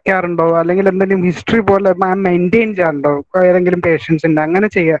നോട്ട്സ് വെക്കാറുണ്ടോ? അല്ലെങ്കിൽ എന്തെങ്കിലും ഹിസ്റ്ററി പോലെ മാം മെയിൻറ്റെയിൻ ചെയ്യാറുണ്ടോ? ഏതെങ്കിലും പേഷ്യൻസിന്റെ അങ്ങനെ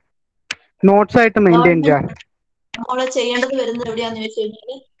ചെയ്യാ നോട്ട്സ് ആയിട്ട് മെയിൻറ്റെയിൻ ചെയ്യാൻ നമ്മള് ചെയ്യേണ്ടത് വരുന്നത് എവിടെയാന്ന് വെച്ച്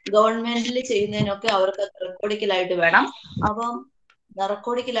കഴിഞ്ഞാല് ഗവൺമെന്റിൽ ചെയ്യുന്നതിനൊക്കെ അവർക്ക് റെക്കോർഡിക്കലായിട്ട് വേണം. അപ്പം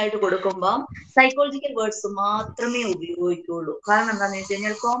റെക്കോർഡിക്കലായിട്ട് കൊടുക്കുമ്പോൾ സൈക്കോളജിക്കൽ വേർഡ്സ് മാത്രമേ ഉപയോഗിക്കുള്ളൂ. കാരണം എന്താന്ന് വെച്ച്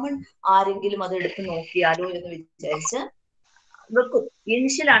കഴിഞ്ഞാൽ കോമൺ ആരെങ്കിലും അത് എടുത്ത് നോക്കിയാലോ എന്ന് വിചാരിച്ച് വെക്കും.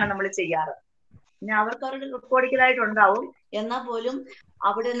 ഇനിഷ്യലാണ് നമ്മൾ ചെയ്യാറ്. പിന്നെ അവർക്ക് അവരുടെ റെക്കോർഡിക്കലായിട്ട് ഉണ്ടാവും. എന്നാൽ പോലും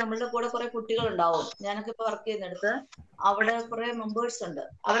അവിടെ നമ്മളുടെ കൂടെ കുറെ കുട്ടികൾ ഉണ്ടാവും. ഞാനൊക്കെ ഇപ്പൊ വർക്ക് ചെയ്യുന്നിടത്ത് അവിടെ കുറെ മെമ്പേഴ്സ് ഉണ്ട്.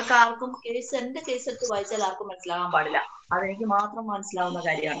 അവർക്ക് ആർക്കും എന്റെ കേസ് എടുത്ത് വായിച്ചാൽ ആർക്കും മനസ്സിലാകാൻ പാടില്ല. അതെനിക്ക് മാത്രം മനസ്സിലാവുന്ന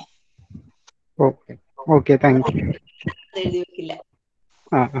കാര്യമാണ്. എഴുതി വെക്കില്ല,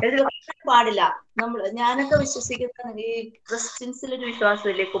 എഴുതി വെക്കാൻ പാടില്ല. ഞാനൊക്കെ വിശ്വസിക്കുന്ന ഈ ക്രിസ്ത്യൻസിലൊരു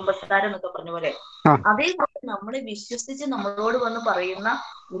വിശ്വാസമില്ലേ, കുമ്പസാരം എന്നൊക്കെ പറഞ്ഞ പോലെ, അതേപോലെ നമ്മളെ വിശ്വസിച്ച് നമ്മളോട് വന്ന് പറയുന്ന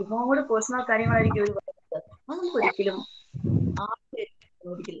ഒരുപാട് പേഴ്സണൽ കാര്യങ്ങളായിരിക്കും അവർ പറയുന്നത്. അത് നമുക്ക് ഒരിക്കലും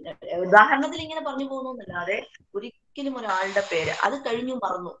ഉദാഹരണത്തിൽ ഇങ്ങനെ പറഞ്ഞു പോകുന്നല്ലാതെ ഒരിക്കലും ഒരാളുടെ പേര് അത് കഴിഞ്ഞു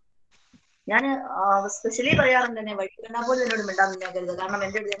മറന്നു. ഞാൻ സ്പെഷ്യലി പറയാറുണ്ട്, തന്നെ വഴി കണ്ടാൽ പോലും എന്നോട് മിണ്ടാൻ നിന്നാക്കരുത്. കാരണം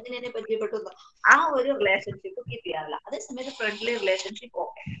എന്റെ എങ്ങനെ എന്നെ പരിചയപ്പെട്ടു ആ ഒരു റിലേഷൻഷിപ്പ് കീപ്പ് ചെയ്യാറില്ല. അതേസമയത്ത് ഫ്രണ്ട്ലി റിലേഷൻഷിപ്പ്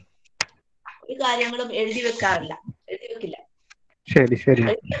ഓക്കെ. ഒരു കാര്യങ്ങളും എഴുതി വെക്കാറില്ല, എഴുതി വെക്കില്ല.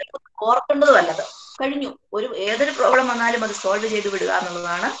 ഓർക്കേണ്ടത് വല്ലത് കഴിഞ്ഞു. ഏതൊരു പ്രോബ്ലം വന്നാലും അത് സോൾവ് ചെയ്ത് വിടുക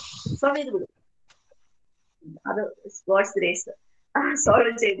എന്നുള്ളതാണ്. സോൾവ് ചെയ്ത് വിടുക, അത് ഗോഡ്സ് ഗ്രേസ്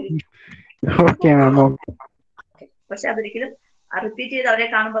സോൾവ് ചെയ്ത്. പക്ഷെ അതൊരിക്കലും റിപ്പീറ്റ് ചെയ്ത് അവരെ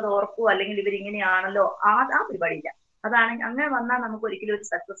കാണുമ്പോൾ അത് ഓർക്കുവോ അല്ലെങ്കിൽ ഇവരിങ്ങനെയാണല്ലോ ആ പരിപാടിയില്ല. അതാണ് അങ്ങനെ വന്നാൽ നമുക്ക് ഒരിക്കലും ഒരു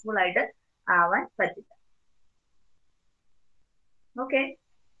സക്സസ്ഫുൾ ആയിട്ട് ആവാൻ പറ്റില്ല. ഓക്കെ.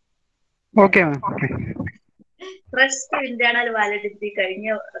 ട്രസ്റ്റ് ഇന്റേണൽ വാലിഡിറ്റി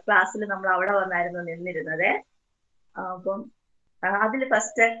കഴിഞ്ഞ ക്ലാസ്സിൽ നമ്മൾ അവിടെ വന്നായിരുന്നു നിന്നിരുന്നത്. അപ്പം അതിൽ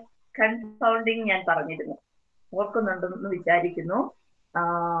ഫസ്റ്റ് കൺഫൗണ്ടിങ് ഞാൻ പറഞ്ഞിരുന്നു, ഓർക്കുന്നുണ്ടെന്ന് വിചാരിക്കുന്നു.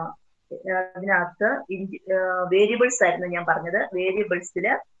 അതിനകത്ത് വേരിയബിൾസ് ആയിരുന്നു ഞാൻ പറഞ്ഞത്.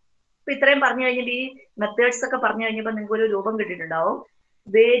 വേരിയബിൾസില് ഇപ്പൊ ഇത്രയും പറഞ്ഞു കഴിഞ്ഞപ്പോൾ ഈ മെത്തേഡ്സ് ഒക്കെ പറഞ്ഞു കഴിഞ്ഞപ്പോൾ നിങ്ങൾക്ക് ഒരു രൂപം കിട്ടിയിട്ടുണ്ടാവും.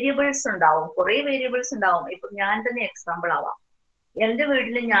 വേരിയബിൾസ് ഉണ്ടാവും, കുറെ വേരിയബിൾസ് ഉണ്ടാവും. ഇപ്പൊ ഞാൻ തന്നെ എക്സാമ്പിൾ ആവാം. എന്റെ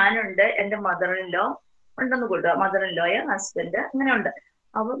വീട്ടിൽ ഞാനുണ്ട്, എന്റെ മദറിൻലോ ഉണ്ടെന്ന് കൂട്ടുക, മദറിൻലോയ, ഹസ്ബൻഡ്, അങ്ങനെ ഉണ്ട്.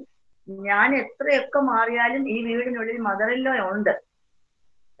 അപ്പം ഞാൻ എത്രയൊക്കെ മാറിയാലും ഈ വീടിനുള്ളിൽ മദറിൻലോ ഉണ്ട്.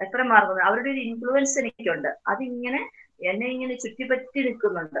 എത്ര മാറുന്നത് അവരുടെ ഒരു ഇൻഫ്ലുവൻസ് എനിക്കുണ്ട്. അതിങ്ങനെ എന്നെ ഇങ്ങനെ ചുറ്റിപ്പറ്റി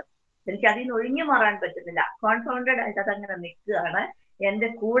നിൽക്കുന്നുണ്ട്. എനിക്ക് അതിൽ നിന്ന് ഒഴിഞ്ഞു മാറാൻ പറ്റുന്നില്ല. കോൺഫൗണ്ടഡ് ആയിട്ട് അതങ്ങനെ നിൽക്കുകയാണ് എന്റെ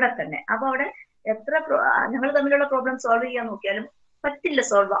കൂടെ തന്നെ. അപ്പൊ അവിടെ എത്ര ഞങ്ങൾ തമ്മിലുള്ള പ്രോബ്ലം സോൾവ് ചെയ്യാൻ നോക്കിയാലും പറ്റില്ല,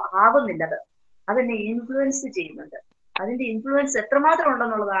 സോൾവ് ആവുന്നില്ല. അതെന്നെ ഇൻഫ്ലുവൻസ് ചെയ്യുന്നുണ്ട്. അതിന്റെ ഇൻഫ്ലുവൻസ് എത്രമാത്രം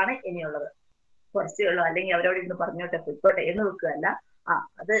ഉണ്ടെന്നുള്ളതാണ് ഇനിയുള്ളത്. കുറച്ചേ ഉള്ളൂ, അല്ലെങ്കിൽ അവരോട് ഇന്ന് പറഞ്ഞോട്ടെ പൊയ്ക്കോട്ടെ എന്ന് വെക്കുകയല്ല.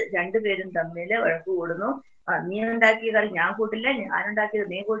 അത് രണ്ടുപേരും തമ്മിൽ വഴക്ക് കൂടുന്നു, നീ ഉണ്ടാക്കിയ കറി ഞാൻ കൂട്ടില്ല, ഞാൻ ഉണ്ടാക്കിയത്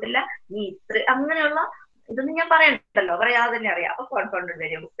നീ കൂട്ടില്ല, നീ ഇത്ര അങ്ങനെയുള്ള ഇതൊന്നും ഞാൻ പറയണ്ടല്ലോ, പറയാതെ തന്നെ അറിയാം. അപ്പൊ കോൺഫിഡൻസ്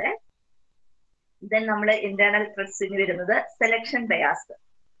വരും. ദെൻ നമ്മള് ഇന്റേണൽ ത്രെഡ്സിന് വരുന്നത് സെലക്ഷൻ ബയാസ്.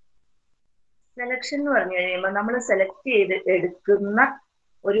 സെലക്ഷൻ എന്ന് പറഞ്ഞു കഴിയുമ്പോൾ നമ്മൾ സെലക്ട് ചെയ്ത് എടുക്കുന്ന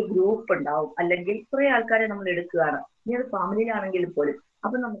ഒരു ഗ്രൂപ്പ് ഉണ്ടാവും, അല്ലെങ്കിൽ കുറെ ആൾക്കാരെ നമ്മൾ എടുക്കുകയാണ്. ഇനി അത് ഫാമിലിയിലാണെങ്കിൽ പോലും.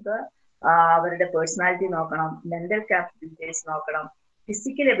 അപ്പൊ നമുക്ക് അവരുടെ പേഴ്സണാലിറ്റി നോക്കണം, മെന്റൽ കാപ്പബിലിറ്റീസ് നോക്കണം,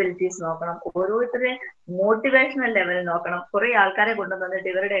 ഫിസിക്കൽ എബിലിറ്റീസ് നോക്കണം, ഓരോരുത്തരുടെ മോട്ടിവേഷണൽ ലെവൽ നോക്കണം. കുറെ ആൾക്കാരെ കൊണ്ടുവന്നിട്ട്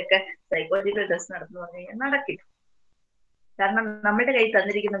ഇവരുടെയൊക്കെ സൈക്കോളജിക്കൽ ടെസ്റ്റ് നടത്തുന്നു പറഞ്ഞു കഴിഞ്ഞാൽ നടക്കില്ല. കാരണം നമ്മുടെ കയ്യിൽ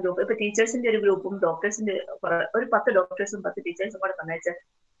തന്നിരിക്കുന്ന ഗ്രൂപ്പ്, ഇപ്പൊ ടീച്ചേഴ്സിന്റെ ഒരു ഗ്രൂപ്പും ഡോക്ടേഴ്സിന്റെ ഒരു 10 ഡോക്ടേഴ്സും 10 ടീച്ചേഴ്സും കൂടെ തന്നേച്ച്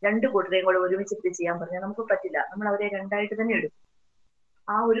 2 കൂട്ടരെയും കൂടെ ഒരുമിച്ചിട്ട് ചെയ്യാൻ പറഞ്ഞാൽ നമുക്ക് പറ്റില്ല. നമ്മൾ അവരെ 2 ആയിട്ട് തന്നെ എടുക്കും.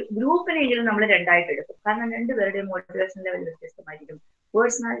 ആ ഒരു ഗ്രൂപ്പിനെങ്കിലും നമ്മൾ 2 ആയിട്ട് എടുക്കും. കാരണം 2 പേരുടെയും മോട്ടിവേഷൻ ലെവൽ വ്യത്യസ്തമായിരിക്കും,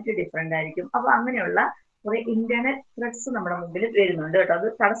 പേഴ്സണാലിറ്റി ഡിഫറെന്റ് ആയിരിക്കും. അപ്പൊ അങ്ങനെയുള്ള കുറെ ഇന്റേണൽ ത്രെഡ്സ് നമ്മുടെ മുമ്പിൽ വരുന്നുണ്ട് കേട്ടോ. അത്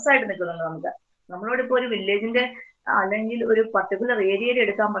തടസ്സമായിട്ട് നിൽക്കുന്നുണ്ട് നമുക്ക്. നമ്മളോട് ഇപ്പൊ ഒരു വില്ലേജിന്റെ അല്ലെങ്കിൽ ഒരു പർട്ടിക്കുലർ ഏരിയയിൽ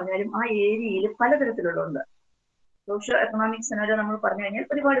എടുക്കാൻ പറഞ്ഞാലും ആ ഏരിയയിൽ പലതരത്തിലുള്ളതുണ്ട്. സോഷ്യോ എക്കണോമിക് സിനാരിയോ നമ്മൾ പറഞ്ഞു കഴിഞ്ഞാൽ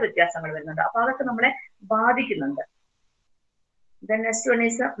ഒരുപാട് വ്യത്യാസങ്ങൾ വരുന്നുണ്ട്. അപ്പൊ അതൊക്കെ നമ്മളെ ബാധിക്കുന്നുണ്ട്. നെക്സ്റ്റ് വൺ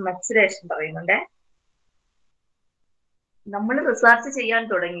ഈസ് മെച്ചുറേഷൻ പറയുന്നുണ്ട്. നമ്മൾ റിസർച്ച് ചെയ്യാൻ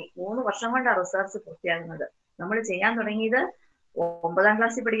തുടങ്ങി 3 വർഷം കൊണ്ടാണ് റിസർച്ച് പൂർത്തിയാകുന്നത്. നമ്മൾ ചെയ്യാൻ തുടങ്ങിയത് 9ാം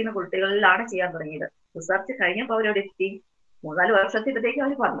ക്ലാസ്സിൽ പഠിക്കുന്ന കുട്ടികളിലാണ് ചെയ്യാൻ തുടങ്ങിയത്. റിസർച്ച് കഴിഞ്ഞപ്പോൾ അവരോട് എത്തി 3-4 വർഷത്തിലത്തേക്ക്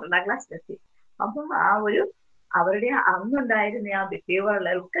അവർ 12ാം ക്ലാസ്സിലെത്തി. അപ്പം ആ ഒരു അവരുടെ അന്നുണ്ടായിരുന്ന ആ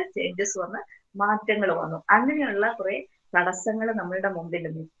ബിഹേവിയറിലൊക്കെ ചേഞ്ചസ് വന്ന് മാറ്റങ്ങൾ വന്നു. അങ്ങനെയുള്ള കുറെ തടസ്സങ്ങൾ നമ്മളുടെ മുമ്പിൽ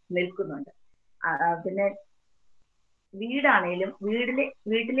നിൽക്കുന്നുണ്ട്. പിന്നെ വീടാണേലും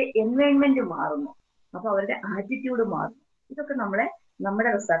വീട്ടിലെ എൻവയോൺമെന്റ് മാറുന്നു. അപ്പൊ അവരുടെ ആറ്റിറ്റ്യൂഡ് മാറുന്നു. ഇതൊക്കെ നമ്മുടെ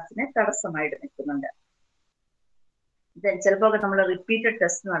റിസർച്ചിനെ തടസ്സമായിട്ട് നിൽക്കുന്നുണ്ട്. ചിലപ്പോൾ നമ്മൾ റിപ്പീറ്റഡ്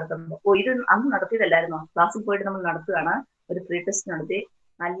ടെസ്റ്റ് നടത്തുമ്പോൾ ഇത് അന്ന് നടത്തിയതല്ലായിരുന്നോ, ക്ലാസ്സിൽ പോയിട്ട് നമ്മൾ നടത്തുകയാണ്, ഒരു ഫ്രീ ടെസ്റ്റ് നടത്തി.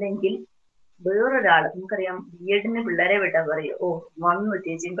 അല്ലെങ്കിൽ വേറൊരാൾ, നമുക്കറിയാം ബി.എഡിന് പിള്ളേരെ വിട്ടാൽ പറയും വന്നു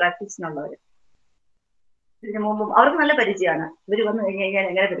ടീച്ചിങ് പ്രാക്ടീസിനുള്ളവർ, ഇതിനു മുമ്പും അവർക്ക് നല്ല പരിചയമാണ്, ഇവര് വന്നു കഴിഞ്ഞ് കഴിഞ്ഞാൽ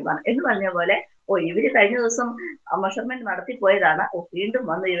എങ്ങനെ പെരുമാറണം എന്ന് പറഞ്ഞ പോലെ ഇവര് കഴിഞ്ഞ ദിവസം മെഷർമെന്റ് നടത്തി പോയതാണ്, വീണ്ടും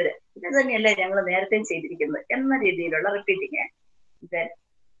വന്നു ഇവര് ഇത് തന്നെയല്ലേ ഞങ്ങൾ നേരത്തെ ചെയ്തിരിക്കുന്നത് എന്ന രീതിയിലുള്ള repeating.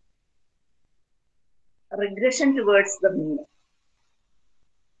 Regression towards the mean.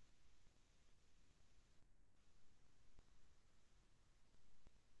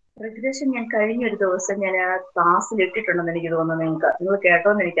 Regression ഞാൻ കഴിഞ്ഞൊരു ദിവസം ഞാൻ ക്ലാസ്സിൽ ഇട്ടിട്ടുണ്ടെന്ന് എനിക്ക് തോന്നുന്നു. നിങ്ങൾ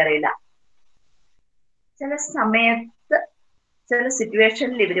കേട്ടോന്ന് എനിക്കറിയില്ല. ചില സമയത്ത് ചില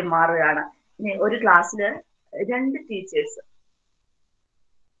സിറ്റുവേഷനിൽ ഇവര് മാറുകയാണ്. ഒരു ക്ലാസ്സില് 2 ടീച്ചേഴ്സ്,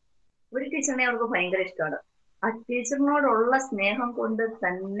 ഒരു ടീച്ചറിനെ അവർക്ക് ഭയങ്കര ഇഷ്ടമാണ്. ആ ടീച്ചറിനോടുള്ള സ്നേഹം കൊണ്ട്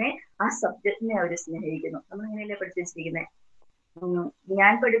തന്നെ ആ സബ്ജക്റ്റിനെ അവർ സ്നേഹിക്കുന്നു. നമ്മൾ ഇങ്ങനെയല്ലേ പഠിപ്പിച്ചിരിക്കുന്നത്.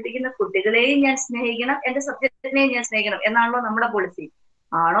 ഞാൻ പഠിപ്പിക്കുന്ന കുട്ടികളെയും ഞാൻ സ്നേഹിക്കണം, എന്റെ സബ്ജക്റ്റിനെയും ഞാൻ സ്നേഹിക്കണം എന്നാണല്ലോ നമ്മുടെ പോളിസി.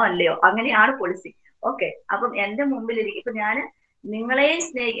 ആണോ അല്ലയോ? അങ്ങനെയാണ് പോളിസി. ഓക്കെ. അപ്പം എന്റെ മുമ്പിലിരിക്കും, ഇപ്പൊ ഞാൻ നിങ്ങളെയും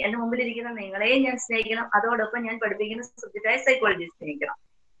സ്നേഹിക്കും, എന്റെ മുമ്പിലിരിക്കുന്ന നിങ്ങളെയും ഞാൻ സ്നേഹിക്കണം, അതോടൊപ്പം ഞാൻ പഠിപ്പിക്കുന്ന സബ്ജക്റ്റായ സൈക്കോളജി സ്നേഹിക്കണം.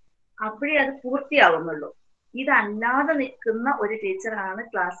 അപ്പോഴേ അത് പൂർത്തിയാവുന്നുള്ളൂ. ഇതല്ലാതെ നിൽക്കുന്ന ഒരു ടീച്ചറാണ്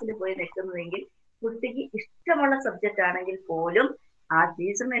ക്ലാസ്സിൽ പോയി നിൽക്കുന്നതെങ്കിൽ കുട്ടിക്ക് ഇഷ്ടമുള്ള സബ്ജക്റ്റ് ആണെങ്കിൽ പോലും ആ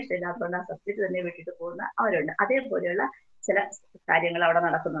ടീച്ചറിനെ ഇഷ്ടമില്ലാത്തതുകൊണ്ട് ആ സബ്ജക്റ്റ് തന്നെ വിട്ടിട്ട് പോകുന്ന അവരുണ്ട്. അതേപോലെയുള്ള ചില കാര്യങ്ങൾ അവിടെ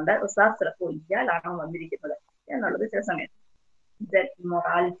നടക്കുന്നുണ്ട്. റിസർച്ച് ഇയാളാണോ വന്നിരിക്കുന്നത് എന്നുള്ളത് ചില സമയത്ത്.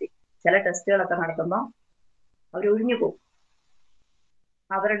 മൊറാലിറ്റി, ചില ടെസ്റ്റുകളൊക്കെ നടത്തുമ്പോൾ അവർ ഒഴിഞ്ഞു പോകും.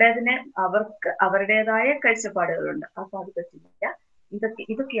 അവർക്ക് അവരുടേതായ കാഴ്ചപ്പാടുകളുണ്ട്. അപ്പൊ അത് പറ്റില്ല,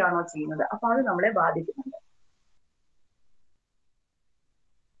 ഇതൊക്കെയാണോ ചെയ്യുന്നത്, അപ്പൊ അത് നമ്മളെ ബാധിക്കുന്നുണ്ട്.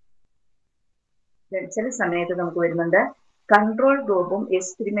 ചില സമയത്ത് നമുക്ക് വരുന്നുണ്ട് കൺട്രോൾ ഗ്രൂപ്പും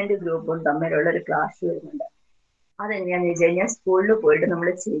എക്സ്പെരിമെന്റ് ഗ്രൂപ്പും തമ്മിലുള്ള ഒരു ക്ലാസ് വരുന്നുണ്ട്. അതെങ്ങനെയാന്ന് വെച്ച് കഴിഞ്ഞാൽ സ്കൂളിൽ പോയിട്ട് നമ്മൾ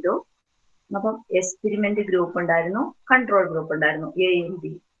ചെയ്തു. അപ്പം എക്സ്പെരിമെന്റ് ഗ്രൂപ്പ് ഉണ്ടായിരുന്നു, കൺട്രോൾ ഗ്രൂപ്പ് ഉണ്ടായിരുന്നു, എയും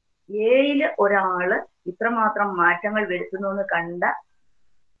ബി. എയില് ഒരാള് ഇത്രമാത്രം മാറ്റങ്ങൾ വരുത്തുന്നു എന്ന് കണ്ട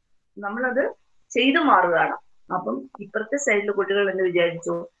നമ്മളത് ചെയ്തു മാറുകയാണ്. അപ്പം ഇപ്പുറത്തെ സൈഡിൽ കുട്ടികൾ എന്ന്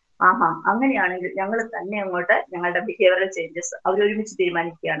വിചാരിച്ചു, ആഹാ അങ്ങനെയാണെങ്കിൽ ഞങ്ങൾ തന്നെ അങ്ങോട്ട് ഞങ്ങളുടെ ബിഹേവിയറൽ ചേഞ്ചസ് അവരൊരുമിച്ച്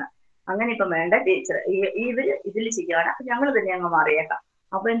തീരുമാനിക്കുകയാണ്. അങ്ങനെ ഇപ്പം വേണ്ട ടീച്ചർ ഇവര് ഇതിൽ ചെയ്യുകയാണ്, അപ്പൊ ഞങ്ങൾ തന്നെ അങ്ങ് മാറിയേക്കാം.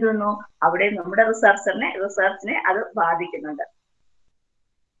 അപ്പൊ എന്ത് വന്നു, അവിടെ നമ്മുടെ റിസർച്ചിനെ അത് ബാധിക്കുന്നുണ്ട്.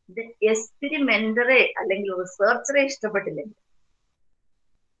 ഇത് എക്സ്പെരിമെന്ററെ അല്ലെങ്കിൽ റിസർച്ചറെ ഇഷ്ടപ്പെട്ടില്ലെങ്കിൽ,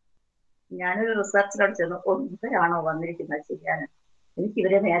 ഞാനൊരു റിസർച്ചിനോട് ചെന്നു, ഇവരാണോ വന്നിരിക്കുന്നത് ചെയ്യാൻ, എനിക്ക്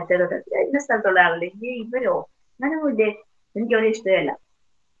ഇവരെ നേരത്തെ ഇന്ന സ്ഥലത്തുള്ള ആളുടെ ഇവരോ ഞാനൊന്നുമില്ലേ, എനിക്ക് അവരെ ഇഷ്ടമല്ല.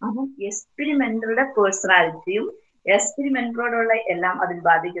 അപ്പം എക്സ്പെരിമെന്ററുടെ പേഴ്സണാലിറ്റിയും എക്സ്പെരിമെന്ററോടുള്ള എല്ലാം അതിൽ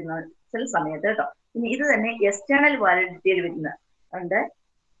ബാധിക്കുന്ന ചില സമയത്ത് കേട്ടോ. ഇനി ഇത് തന്നെ എക്സ്റ്റേണൽ വാലിഡിറ്റിയിൽ വരുന്ന ഉണ്ട്.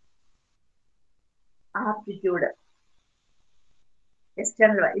 ആപ്റ്റിറ്റ്യൂഡ്,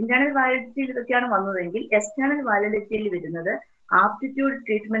 ഇന്റേണൽ വാലിഡിറ്റിയിൽ ഇതൊക്കെയാണ് വന്നതെങ്കിൽ എക്സ്റ്റേണൽ വാലിഡിറ്റിയിൽ വരുന്നത് ആപ്റ്റിറ്റ്യൂഡ്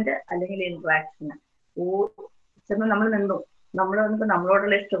ട്രീറ്റ്മെന്റ് അല്ലെങ്കിൽ ഇന്ററാക്ഷൻ. ചെന്ന് നമ്മൾ നിന്നു, നമ്മൾ വന്നിട്ട്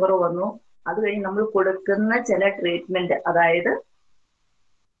നമ്മളോടുള്ള ഇഷ്ടക്കുറവ് വന്നു. അത് കഴിഞ്ഞ് നമ്മൾ കൊടുക്കുന്ന ചില ട്രീറ്റ്മെന്റ്, അതായത്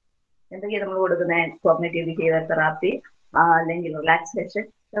എന്തൊക്കെയാണ് നമ്മൾ കൊടുക്കുന്നത്, കോഗ്നിറ്റീവ് ബിഹേവിയർ തെറാപ്പി അല്ലെങ്കിൽ റിലാക്സേഷൻ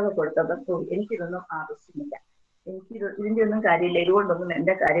ഇതൊക്കെ കൊടുത്തപ്പോൾ എനിക്കിതൊന്നും ആവശ്യമില്ല, ഇതിന്റെ ഒന്നും കാര്യമില്ല, ഇതുകൊണ്ടൊന്നും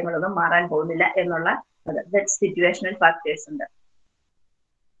എന്റെ കാര്യങ്ങളൊന്നും മാറാൻ പോകുന്നില്ല എന്നുള്ള സിറ്റുവേഷണൽ ഫാക്ടേഴ്സ് ഉണ്ട്.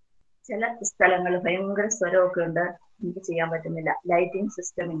 ചില സ്ഥലങ്ങൾ ഭയങ്കര സ്വരമൊക്കെ ഉണ്ട്, എനിക്ക് ചെയ്യാൻ പറ്റുന്നില്ല, ലൈറ്റിംഗ്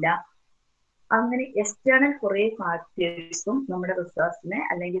സിസ്റ്റം ഇല്ല. അങ്ങനെ എക്സ്റ്റേണൽ കുറെ ഫാക്ടേഴ്സും നമ്മുടെ റിസർച്ചിനെ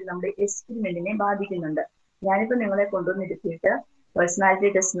അല്ലെങ്കിൽ നമ്മുടെ എക്സ്പെരിമെന്റിനെ ബാധിക്കുന്നുണ്ട്. ഞാനിപ്പോ നിങ്ങളെ കൊണ്ടുവന്നിരുത്തിയിട്ട് പേഴ്സണാലിറ്റി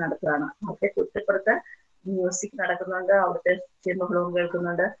ടെസ്റ്റ് നടത്തുകയാണ്. അവിടെ തൊട്ടിപ്പുറത്ത് മ്യൂസിക് നടക്കുന്നുണ്ട്, അവിടുത്തെ ചെമ്പകളും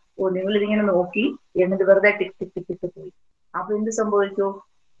കേൾക്കുന്നുണ്ട്. നിങ്ങൾ ഇതിങ്ങനെ നോക്കി എന്നിട്ട് വെറുതെ ടിക് ടിക് ടിക് ടിക് പോയി. അപ്പൊ എന്ത് സംഭവിച്ചു?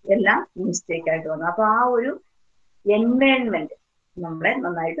 എല്ലാം മിസ്റ്റേക്ക് ആയിട്ട് വന്നു. അപ്പൊ ആ ഒരു എൻവയൺമെന്റ് നമ്മളെ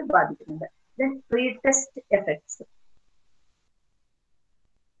നന്നായിട്ട് ബാധിക്കുന്നുണ്ട്. Pre test effects.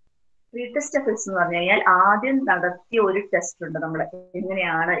 Pre test effects എന്ന് പറഞ്ഞു കഴിഞ്ഞാൽ ആദ്യം നടത്തിയ ഒരു ടെസ്റ്റ് ഉണ്ട് നമ്മൾ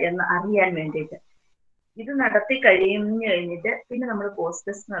എങ്ങനെയാണ് എന്ന് അറിയാൻ വേണ്ടിയിട്ട്. ഇത് നടത്തി കഴിഞ്ഞിട്ട് പിന്നെ നമ്മൾ പോസ്റ്റ്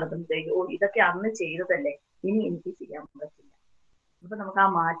ടെസ്റ്റ് നടത്തുമ്പോഴേക്കും ഇതൊക്കെ അന്ന് ചെയ്തതല്ലേ, ഇനി എനിക്ക് ചെയ്യാൻ പറ്റില്ല. അപ്പൊ നമുക്ക് ആ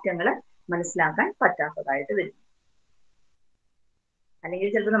മാറ്റങ്ങൾ മനസ്സിലാക്കാൻ പറ്റാത്തതായിട്ട് വരും.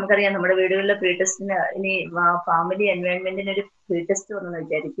 അല്ലെങ്കിൽ ചിലപ്പോൾ നമുക്കറിയാം നമ്മുടെ വീടുകളിലെ പ്രീ ടെസ്റ്റിന് ഇനി ഫാമിലി എൻവയോൺമെന്റിന് ഒരു പ്രീ ടെസ്റ്റ് വന്നെന്ന്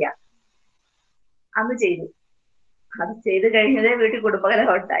വിചാരിക്കുക. അന്ന് ചെയ്തു, അത് ചെയ്ത് കഴിഞ്ഞതേ വീട്ടിൽ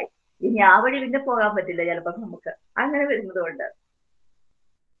കുടുംബകലഹം ഉണ്ടായി. ഇനി ആ വഴി പിന്നെ പോകാൻ പറ്റില്ല ചിലപ്പോൾ നമുക്ക്. അങ്ങനെ വരുന്നത് കൊണ്ട്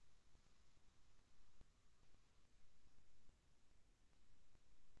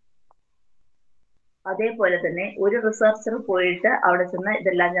അതേപോലെ തന്നെ ഒരു റിസർച്ചർ പോയിട്ട് അവിടെ ചെന്ന്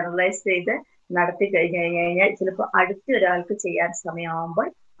ഇതെല്ലാം ജനറലൈസ് ചെയ്ത് നടത്തി കഴിഞ്ഞാൽ ചിലപ്പോൾ അടുത്ത ഒരാൾക്ക് ചെയ്യാൻ സമയമാകുമ്പോൾ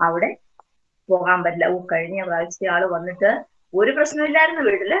അവിടെ പോകാൻ പറ്റില്ല. കഴിഞ്ഞ പ്രാവശ്യത്തെ ആള് വന്നിട്ട് ഒരു പ്രശ്നമില്ലായിരുന്നു,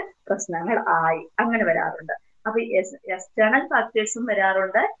 വീട്ടില് പ്രശ്നങ്ങൾ ആയി. അങ്ങനെ വരാറുണ്ട്. അപ്പൊ എക്സ്റ്റേണൽ ഫാക്ടേഴ്സും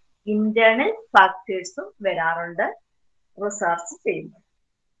വരാറുണ്ട്, ഇന്റേണൽ ഫാക്ടേഴ്സും വരാറുണ്ട് റിസർച്ച് ചെയ്യുമ്പോൾ.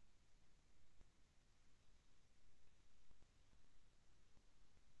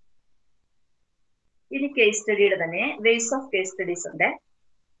 ഇനി കേസ് സ്റ്റഡിയുടെ തന്നെ വേസ് ഓഫ് കേസ് സ്റ്റഡീസ് ഉണ്ട്.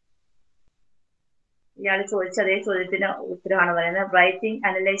 ഇയാൾ ചോദിച്ച അതേ ചോദ്യത്തിന് ഉത്തരമാണ് പറയുന്നത്. Writing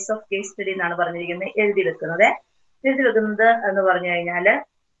analyse of case study എന്നാണ് പറഞ്ഞിരിക്കുന്നത്. എഴുതി വെക്കുന്നത് എന്ന് പറഞ്ഞു കഴിഞ്ഞാല്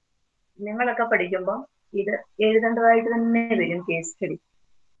നിങ്ങളൊക്കെ പഠിക്കുമ്പോൾ ഇത് എഴുതേണ്ടതായിട്ട് തന്നെ വരും. കേസ് സ്റ്റഡി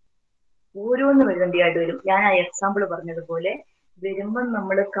ഓരോന്നും എഴുതേണ്ടതായിട്ട് വരും. ഞാൻ ആ എക്സാമ്പിൾ പറഞ്ഞതുപോലെ വരുമ്പം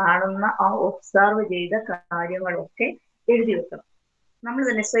നമ്മൾ കാണുന്ന ആ ഒബ്സർവ് ചെയ്ത കാര്യങ്ങളൊക്കെ എഴുതി വെക്കണം. നമ്മൾ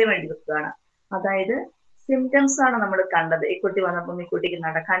തന്നെ സ്വയം എഴുതി വെക്കുകയാണ്. അതായത് സിംറ്റംസ് ആണ് നമ്മൾ കണ്ടത്. ഈ കുട്ടി വന്നപ്പോൾ ഈ കുട്ടിക്ക്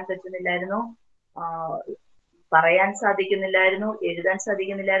നടക്കാൻ പറ്റുന്നില്ലായിരുന്നു, പറയാൻ സാധിക്കുന്നില്ലായിരുന്നു, എഴുതാൻ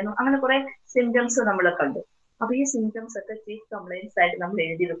സാധിക്കുന്നില്ലായിരുന്നു, അങ്ങനെ കുറെ സിംറ്റംസ് നമ്മൾ കണ്ടു. അപ്പൊ ഈ സിംറ്റംസ് ഒക്കെ ചീഫ് കംപ്ലൈൻസ് ആയിട്ട് നമ്മൾ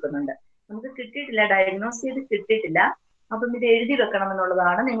എഴുതി വെക്കുന്നുണ്ട്. നമുക്ക് കിട്ടിയിട്ടില്ല, ഡയഗ്നോസ് ചെയ്ത് കിട്ടിയിട്ടില്ല, അപ്പം ഇത് എഴുതി വെക്കണം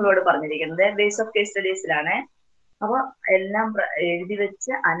എന്നുള്ളതാണ് നിങ്ങളോട് പറഞ്ഞിരിക്കുന്നത്. Base of case സ്റ്റഡീസിലാണ്. അപ്പൊ എല്ലാം എഴുതി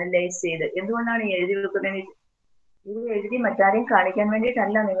വെച്ച് അനലൈസ് ചെയ്ത്. എന്തുകൊണ്ടാണ് ഈ എഴുതി വെക്കുന്നത്? ഇത് എഴുതി മറ്റാരെയും കാണിക്കാൻ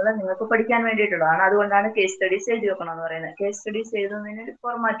വേണ്ടിയിട്ടല്ല, നിങ്ങൾക്ക് പഠിക്കാൻ വേണ്ടിയിട്ടുള്ളതാണ്. അതുകൊണ്ടാണ് കേസ് സ്റ്റഡീസ് എഴുതി വെക്കണം എന്ന് പറയുന്നത്. കേസ് സ്റ്റഡീസ് എഴുതുന്നതിന് ഒരു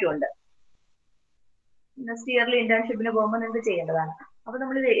ഫോർമാറ്റും ഉണ്ട്. നെക്സ്റ്റ് ഇയർലി ഇന്റേൺഷിപ്പിന് പോകുമ്പോൾ നിങ്ങൾക്ക് ചെയ്യേണ്ടതാണ്. അപ്പൊ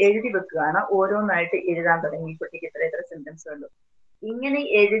നമ്മൾ ഇത് എഴുതി വെക്കുകയാണ്. ഓരോന്നായിട്ട് എഴുതാൻ തുടങ്ങി. കുട്ടിക്ക് ഇത്ര സിംറ്റംസ് ഉള്ളൂ. ഇങ്ങനെ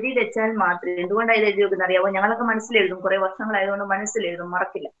എഴുതി വെച്ചാൽ മാത്രമേ, എന്തുകൊണ്ടാണ് ഇത് എഴുതി വെക്കുന്നത് അറിയാമോ? ഞങ്ങളൊക്കെ മനസ്സിലെഴുതും, കുറെ വർഷങ്ങളായതുകൊണ്ട് മനസ്സിലെഴുതും,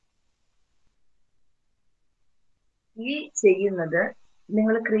 മറക്കില്ല. ഈ ചെയ്യുന്നത്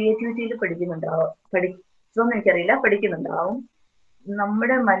നിങ്ങൾ ക്രിയേറ്റിവിറ്റിയിൽ പഠിച്ചോന്ന് എനിക്കറിയില്ല, പഠിക്കുന്നുണ്ടാവും.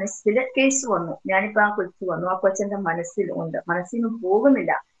 നമ്മുടെ മനസ്സിൽ കേസ് വന്നു, ഞാനിപ്പോ ആ കൊച്ചു വന്നു, ആ കൊച്ചന്റെ മനസ്സിലുണ്ട്, മനസ്സിൽ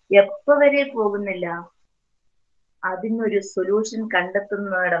പോകുന്നില്ല. എപ്പോ വരെ പോകുന്നില്ല? അതിനൊരു സൊല്യൂഷൻ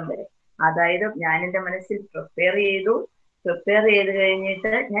കണ്ടെത്തുന്നിടം വരെ. അതായത് ഞാൻ എന്റെ മനസ്സിൽ പ്രിപ്പയർ ചെയ്ത്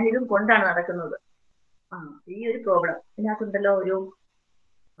കഴിഞ്ഞിട്ട് ഞാൻ ഇതും കൊണ്ടാണ് നടക്കുന്നത്. ഈ ഒരു പ്രോബ്ലം ഇതിനകത്തുണ്ടല്ലോ, ഒരു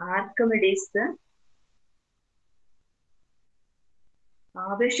ആർക്കിമിഡീസ്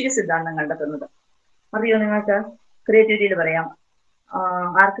ആപേക്ഷിക സിദ്ധാന്തം കണ്ടെത്തുന്നത് അറിയോ നിങ്ങൾക്ക്? ക്രിയേറ്റിവിറ്റിയിൽ പറയാം.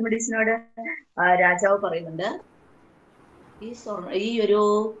 ആർക്കിമിഡീസിനോട് രാജാവ് പറയുന്നുണ്ട്, ഈ ഒരു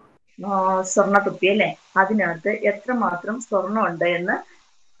സ്വർണ്ണ കുപ്പി അല്ലെ, അതിനകത്ത് എത്രമാത്രം സ്വർണ്ണം ഉണ്ട് എന്ന്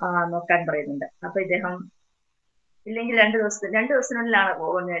നോക്കാൻ പറയുന്നുണ്ട്. അപ്പൊ ഇദ്ദേഹം ഇല്ലെങ്കിൽ 2 ദിവസത്തിനുള്ളിലാണ്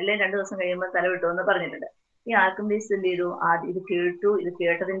പോകുന്നത്, അല്ലെങ്കിൽ 2 ദിവസം കഴിയുമ്പോൾ തല വിട്ടുമെന്ന് പറഞ്ഞിട്ടുണ്ട്. ഈ ആർക്കിമിഡീസ് എന്ത് ചെയ്തു? ഇത്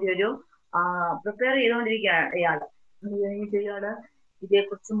കേട്ടതിന്റെ ഒരു പ്രിപ്പയർ ചെയ്തുകൊണ്ടിരിക്കുകയാണ് ഇയാള്. അത് കഴിഞ്ഞിട്ട് ഇയാള്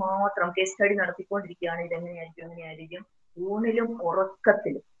ഇതേക്കുറിച്ച് മാത്രം കേസ് സ്റ്റഡി നടത്തിക്കൊണ്ടിരിക്കുകയാണ്. എങ്ങനെയായിരിക്കും ഊണിലും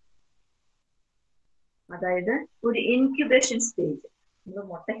ഉറക്കത്തിലും. അതായത് ഒരു ഇൻക്യുബേഷൻ സ്റ്റേജ്. നമ്മൾ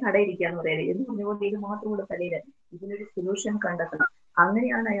മുട്ടക്കടയിരിക്കാന്ന് പറയുന്നത് എന്ന് പറഞ്ഞുകൊണ്ട് ഇത് മാത്രം കൂടെ തലയില് ഇതിനൊരു സൊല്യൂഷൻ കണ്ടെത്തണം.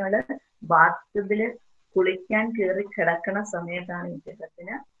 അങ്ങനെയാണ് അയാള് ബാത്റൂമില് കുളിക്കാൻ കയറി കിടക്കണ സമയത്താണ്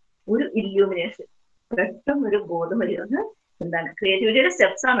ഇദ്ദേഹത്തിന് ഒരു ഇല്യൂമിനേഷൻ, പെട്ടെന്നൊരു ബോധം വരുന്നത്. എന്താണ്? ക്രിയേറ്റിവിറ്റിയുടെ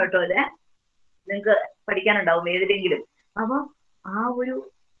സ്റ്റെപ്സ് ആണ് കേട്ടോ അല്ലെ. നിങ്ങൾക്ക് പഠിക്കാനുണ്ടാവും ഏതിലെങ്കിലും. അപ്പൊ ആ ഒരു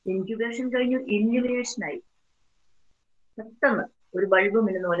ഇൻക്യുബേഷൻ കഴിഞ്ഞു ഇല്ലുമിനേഷനായി. പെട്ടെന്ന് ഒരു ബൾബ്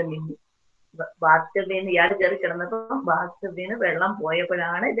മിന്നുന്ന പോലെ മിന്നി. ബാത്ടബിന്ന് ഇയാൾ കയറി കിടന്നപ്പോ ബാത്ടബിന്ന് വെള്ളം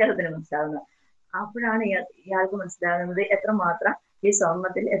പോയപ്പോഴാണ് ഇദ്ദേഹത്തിന് മനസ്സിലാകുന്നത്. അപ്പോഴാണ് ഇയാൾക്ക് മനസ്സിലാകുന്നത് എത്രമാത്രം ഈ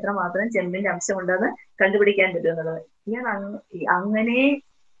സ്വർണത്തിൽ എത്രമാത്രം ചെമ്പിന്റെ അംശം ഉണ്ടെന്ന് കണ്ടുപിടിക്കാൻ പറ്റുമെന്നുള്ളത്. ഇയാൾ അങ്ങനെ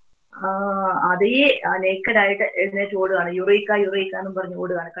അതേ നേക്കഡായിട്ട് എഴുന്നേറ്റ് ഓടുകയാണ്. യുറീക്ക യുറീക്ക എന്നും പറഞ്ഞ്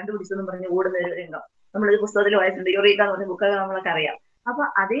ഓടുകയാണ്. കണ്ടുപിടിച്ചെന്നും പറഞ്ഞ് ഓടുന്ന ഒരു രംഗം നമ്മളൊരു പുസ്തകത്തിൽ വായിച്ചിട്ടുണ്ട്. യുറീക്ക എന്ന് പറഞ്ഞ ബുക്കൊക്കെ നമ്മളൊക്കെ അറിയാം. അപ്പൊ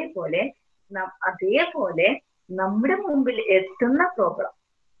അതേപോലെ നമ്മുടെ മുമ്പിൽ എത്തുന്ന പ്രോബ്ലം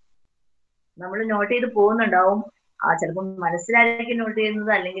നമ്മൾ നോട്ട് ചെയ്ത് പോകുന്നുണ്ടാവും. ചിലപ്പോൾ മനസ്സിലായിരിക്കും നോട്ട്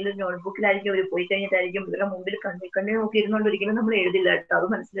ചെയ്യുന്നത്, അല്ലെങ്കിൽ ഒരു നോട്ട്ബുക്കിലായിരിക്കും. അവർ പോയി കഴിഞ്ഞിട്ടായിരിക്കും ഇവരുടെ മുമ്പിൽ കണ്ണി നോക്കി ഇരുന്നുകൊണ്ട് ഒരിക്കലും നമ്മൾ എഴുതില്ല കേട്ടോ. അത്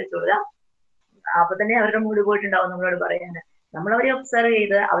മനസ്സിലാക്കിക്കൊള്ളുക. അപ്പൊ തന്നെ അവരുടെ മൂഡ് പോയിട്ടുണ്ടാവും നമ്മളോട് പറയാൻ. നമ്മളവരെ ഒബ്സർവ്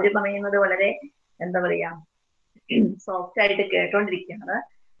ചെയ്ത് അവർ പറയുന്നത് വളരെ എന്താ പറയാ സോഫ്റ്റ് ആയിട്ട് കേട്ടോണ്ടിരിക്കുകയാണ്.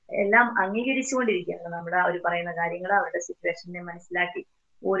 എല്ലാം അംഗീകരിച്ചുകൊണ്ടിരിക്കുകയാണ്. നമ്മുടെ അവർ പറയുന്ന കാര്യങ്ങൾ, അവരുടെ സിറ്റുവേഷനെ മനസ്സിലാക്കി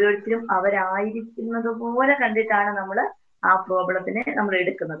ഓരോരുത്തരും അവരായിരിക്കുന്നത് പോലെ കണ്ടിട്ടാണ് നമ്മൾ ആ പ്രോബ്ലത്തിനെ നമ്മൾ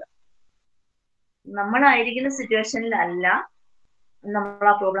എടുക്കുന്നത്. നമ്മളായിരിക്കുന്ന സിറ്റുവേഷനിലല്ല നമ്മൾ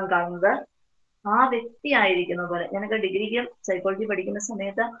ആ പ്രോബ്ലം കാണുന്നത്, ആ വ്യക്തി ആയിരിക്കുന്ന പോലെ. ഞാനൊക്കെ ഡിഗ്രിക്ക് സൈക്കോളജി പഠിക്കുന്ന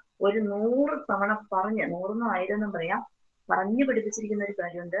സമയത്ത് ഒരു 100 തവണ 100 1000 പറയാം പറഞ്ഞു പഠിപ്പിച്ചിരിക്കുന്ന ഒരു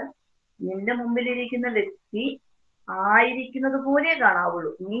കാര്യമുണ്ട്. നിന്റെ മുമ്പിലിരിക്കുന്ന വ്യക്തി ആയിരിക്കുന്നത് പോലെ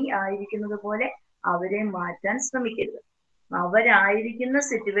കാണാവുള്ളൂ. നീ ആയിരിക്കുന്നത് പോലെ അവരെ മാറ്റാൻ ശ്രമിക്കരുത്. അവരായിരിക്കുന്ന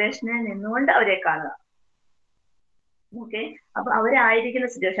സിറ്റുവേഷനിൽ നിന്നുകൊണ്ട് അവരെ കാണുക. ഓക്കെ. അപ്പൊ അവരായിരിക്കുന്ന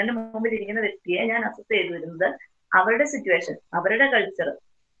സിറ്റുവേഷൻ, എന്റെ മുമ്പിൽ ഇരിക്കുന്ന വ്യക്തിയെ ഞാൻ അസസ് ചെയ്തു വരുന്നത് അവരുടെ സിറ്റുവേഷൻ, അവരുടെ കൾച്ചർ,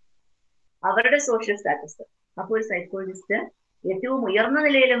 അവരുടെ സോഷ്യൽ സ്റ്റാറ്റസ്. അപ്പോൾ ഒരു സൈക്കോളജിസ്റ്റ് ഏറ്റവും ഉയർന്ന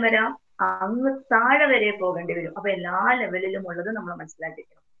നിലയിലും വരാം, അങ്ങ് താഴെ വരെ പോകേണ്ടി വരും. അപ്പൊ എല്ലാ ലെവലിലും ഉള്ളത് നമ്മൾ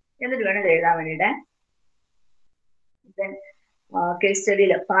മനസ്സിലാക്കിക്കണം. എന്നിട്ട് വേണം എഴുതാൻ വേണ്ടിയിട്ട്. Case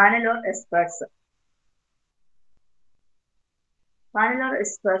സ്റ്റഡിയിൽ panel of experts. Panel of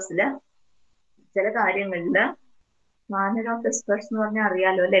എക്സ്പേർട്സില് ചില കാര്യങ്ങളില് പാനൽ ഓഫ് എക്സ്പേർട്സ് എന്ന് പറഞ്ഞാൽ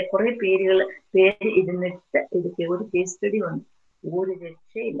അറിയാലോ അല്ലെ, കുറെ പേര് ഇരുന്നിട്ട് എടുക്കുക. ഒരു കേസ് സ്റ്റഡി വന്നു, ഒരു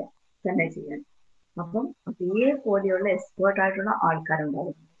രക്ഷയില്ല തന്നെ ചെയ്യാൻ. അപ്പം അതേപോലെയുള്ള എക്സ്പേർട്ട്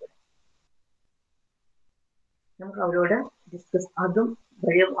ആൾക്കാരുണ്ടാവും. നമുക്ക് അവരോട് ഡിസ്കസ്, അതും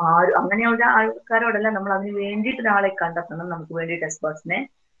വഴി അങ്ങനെയുള്ള ആൾക്കാരോടല്ല, നമ്മൾ അതിന് വേണ്ടിയിട്ട് ഒരാളെ കണ്ടെത്തണം. നമുക്ക് വേണ്ടിയിട്ട് എക്സ്പേർട്സിനെ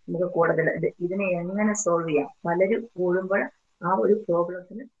നമുക്ക് കൂടുതൽ ഇതിനെ എങ്ങനെ സോൾവ് ചെയ്യാം. പലരും കൂടുമ്പോൾ ആ ഒരു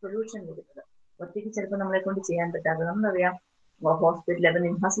പ്രോബ്ലത്തിന് സൊല്യൂഷൻ കൊടുക്കുന്നത് ഒറ്റയ്ക്ക് ചിലപ്പോൾ നമ്മളെ കൊണ്ട് ചെയ്യാൻ പറ്റാതെ. നമ്മളറിയാം ഹോസ്പിറ്റലിൽ അല്ലെങ്കിൽ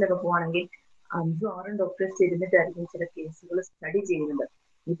നിംഹാസിലൊക്കെ പോവാണെങ്കിൽ 5 6 ഡോക്ടേഴ്സ് ഇരുന്നിട്ടായിരിക്കും ചില കേസുകൾ സ്റ്റഡി ചെയ്യുന്നത്.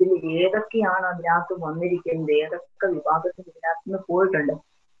 ഇതിൽ ഏതൊക്കെയാണ് അതിനകത്ത് വന്നിരിക്കുന്നത്, ഏതൊക്കെ വിഭാഗത്തിൽ ഇതിനകത്ത് പോയിട്ടുണ്ട്.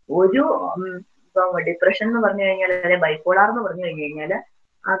 ഒരു ഡിപ്രഷൻ എന്ന് പറഞ്ഞു കഴിഞ്ഞാൽ, അല്ലെ ബൈപ്പോളാർ എന്ന് പറഞ്ഞു കഴിഞ്ഞാൽ,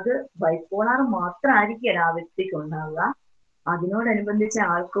 അത് ബൈപ്പോളാർ മാത്രമായിരിക്കില്ല ആ വ്യക്തിക്ക് ഉണ്ടാവുക. അതിനോടനുബന്ധിച്ച്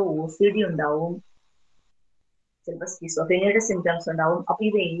ആൾക്ക് OCD ഉണ്ടാവും, ചിലപ്പോൾ സ്കിസോഫ്രീനിയയുടെ സിംറ്റംസ് ഉണ്ടാവും. അപ്പൊ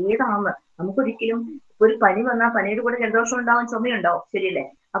ഇത് ഏതാണ് നമുക്കൊരിക്കലും, ഒരു പനി വന്നാൽ പനിയുടെ കൂടെ ജലദോഷം ഉണ്ടാവും, ചുമയുണ്ടാവും, ശരിയല്ലേ?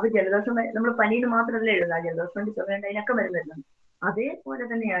 അപ്പൊ ജലദോഷം നമ്മൾ പനിയിൽ മാത്രമല്ല എഴുതുന്നത്, ജലദോഷം കൊണ്ട് ചുമയുണ്ട്, അതിനൊക്കെ മരുന്ന്. അതേപോലെ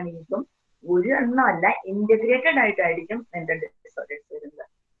തന്നെയാണ് ഇപ്പം ഒരു എണ്ണമല്ല, ഇന്റഗ്രേറ്റഡ് ആയിട്ടായിരിക്കും മെന്റൽ ഡിസോർഡേഴ്സ് വരുന്നത്.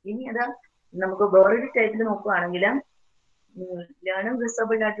 ഇനി അത് നമുക്ക് വേറൊരു ടൈപ്പിൽ നോക്കുകയാണെങ്കിൽ, ലേണിംഗ്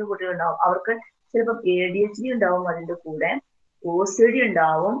ഡിസേബിൾഡ് ആയിട്ടുള്ള കുട്ടികളുണ്ടാവും, അവർക്ക് ചിലപ്പോൾ ADHD ഉണ്ടാവും, അതിന്റെ കൂടെ OCD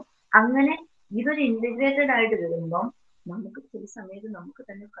ഉണ്ടാവും. അങ്ങനെ ഇതൊരു ഇന്റഗ്രേറ്റഡ് ആയിട്ട് വരുമ്പം നമുക്ക് ചില സമയത്ത് നമുക്ക്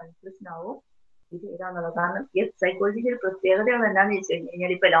തന്നെ കൺഫ്യൂഷൻ ആവും ഇത് ഏതാന്നുള്ളത്. കാരണം സൈക്കോളജിക്ക് ഒരു പ്രത്യേകതയാണ് എന്താണെന്ന് വെച്ച്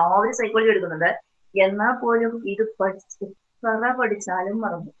കഴിഞ്ഞാൽ, ഇപ്പൊ എല്ലാവരും സൈക്കോളജി എടുക്കുന്നുണ്ട്, എന്നാൽ പോലും ഇത് പഠിച്ചാലും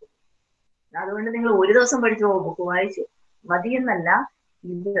മറന്നു. അതുകൊണ്ട് നിങ്ങൾ ഒരു ദിവസം പഠിച്ചു ബുക്ക് വായിച്ചു മതിയെന്നല്ല,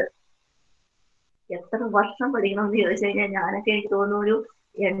 ഇത് എത്ര വർഷം പഠിക്കണം എന്ന് ചോദിച്ചു കഴിഞ്ഞാൽ, ഞാനൊക്കെ എനിക്ക് തോന്നുന്നു ഒരു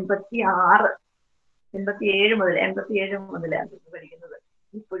 87 മുതലാണ് പഠിക്കുന്നത്.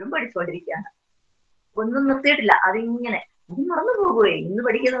 ഇപ്പോഴും പഠിച്ചുകൊണ്ടിരിക്കുകയാണ്, ഒന്നും നിർത്തിയിട്ടില്ല. അതിങ്ങനെ അത് മറന്നു പോകുകയെ, ഇന്ന്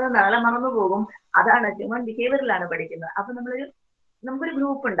പഠിക്കുന്നത് നാളെ മറന്നു പോകും. അതാണ് ഹ്യൂമൻ ബിഹേവിയറിലാണ് പഠിക്കുന്നത്. അപ്പൊ നമുക്കൊരു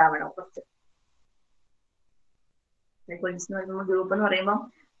ഗ്രൂപ്പ് ഉണ്ടാവണം. കുറച്ച് സൈക്കോളജിസ്റ്റ് ഗ്രൂപ്പ് എന്ന് പറയുമ്പോൾ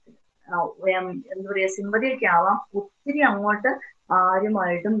എന്താ പറയാ, സിമ്പതിയൊക്കെ ആവാം. ഒത്തിരി അങ്ങോട്ട്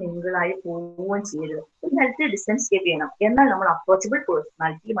ആരുമായിട്ടും മിങ്കിളായി പോവുകയും ചെയ്യരുത്. ഒരു ഹെൽത്തി ഡിസ്റ്റൻസ് കീപ്പ് ചെയ്യണം. എന്നാൽ നമ്മൾ അപ്രോച്ചബിൾ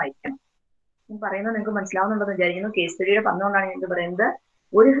പേഴ്സണാലിറ്റിയുമായിരിക്കണം. ഞാൻ പറയുന്നത് നിങ്ങൾക്ക് മനസ്സിലാവുന്നുണ്ടെന്ന് വിചാരിക്കുന്നു. കേസ് സ്റ്റഡിയുടെ പറഞ്ഞുകൊണ്ടാണ് ഞാൻ പറയുന്നത്.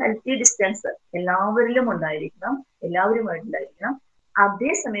 ഒരു ഹെൽത്തി ഡിസ്റ്റൻസ് എല്ലാവരിലും ഉണ്ടായിരിക്കണം, എല്ലാവരുമായിട്ടുണ്ടായിരിക്കണം.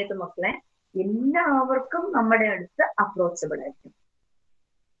 അതേ സമയത്ത് മക്കളെ എല്ലാവർക്കും നമ്മുടെ അടുത്ത് അപ്രോച്ചബിൾ ആയിരിക്കും.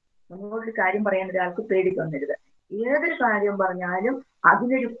 നമ്മളൊരു കാര്യം പറയാൻ ഒരാൾക്ക് പേടി തോന്നരുത്. ഏതൊരു കാര്യം പറഞ്ഞാലും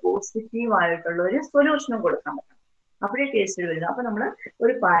അതിനൊരു പോസിറ്റീവ് ആയിട്ടുള്ള ഒരു സൊല്യൂഷനും കൊടുക്കാൻ പറ്റണം. അപ്പോഴേ കേസ് സ്റ്റഡി വരുന്നത്. അപ്പൊ നമ്മൾ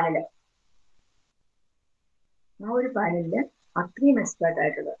ഒരു പാനല്, ആ ഒരു പാനലില് അത്രയും എക്സ്പേർട്ട്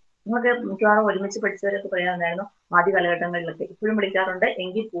ആയിട്ടുള്ളത്, നിങ്ങൾക്ക് മിക്കവാറും ഒരുമിച്ച് പഠിച്ചവരൊക്കെ പറയാറുണ്ടായിരുന്നു ആദ്യ കാലഘട്ടങ്ങളിലൊക്കെ, ഇപ്പോഴും വിളിക്കാറുണ്ട്.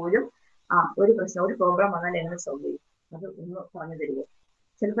 എങ്കിൽ പോലും ഒരു പ്രശ്നം, ഒരു പ്രോബ്ലം വന്നാൽ എങ്ങനെ സോൾവ് ചെയ്യും, അത് ഒന്ന് പറഞ്ഞു തരുമോ?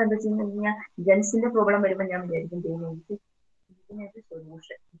 ചിലപ്പോൾ എന്താ വെച്ച് കഴിഞ്ഞാൽ ജെൻസിന്റെ പ്രോബ്ലം വരുമ്പോൾ ഞാൻ വിചാരിക്കും എനിക്ക് ഇതിനൊരു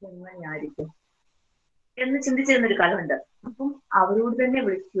സൊല്യൂഷൻ ഇതെങ്ങനെയായിരിക്കും എന്ന് ചിന്തിച്ചിരുന്നൊരു കാലമുണ്ട്. അപ്പം അവരോട് തന്നെ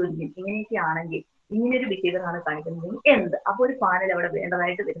വിളിച്ചു ചോദിക്കും, ഇങ്ങനെയൊക്കെ ആണെങ്കിൽ ഇങ്ങനെയൊരു ബിഹേവിയർ ആണ് കാണിക്കുന്നത് എന്ത്. അപ്പൊ ഒരു പാനൽ അവിടെ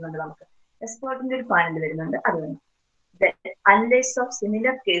വേണ്ടതായിട്ട് വരുന്നുണ്ട്, നമുക്ക് എക്സ്പേർട്ടിന്റെ ഒരു പാനൽ വരുന്നുണ്ട്. അത് വേണം. Analyse of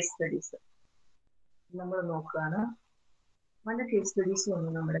similar case studies നമ്മൾ നോക്കുകയാണ്. പല കേസ് സ്റ്റഡീസും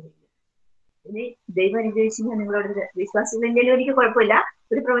ഒന്നും നമ്മുടെ കയ്യിൽ. ഇനി ദൈവം അനുഗ്രഹിച്ച് ഞാൻ നിങ്ങളോട് വിശ്വാസമില്ലെങ്കിലും എനിക്ക് കുഴപ്പമില്ല,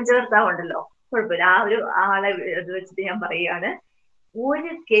 ഒരു പ്രപഞ്ചകർത്താവ് ഉണ്ടല്ലോ, കുഴപ്പമില്ല. ആ ഒരു ആളെ ഇത് വെച്ചിട്ട് ഞാൻ പറയുകയാണ്,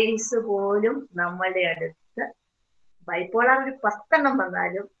 ഒരു കേസ് പോലും നമ്മളുടെ അടുത്ത് ബൈപ്പോളാർ ഒരു 10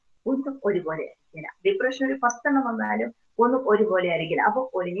 വന്നാലും ഒന്നും ഒരുപോലെ ആയിരിക്കില്ല. ഡിപ്രഷൻ ഒരു 10 വന്നാലും ഒന്നും ഒരുപോലെ ആയിരിക്കില്ല. അപ്പൊ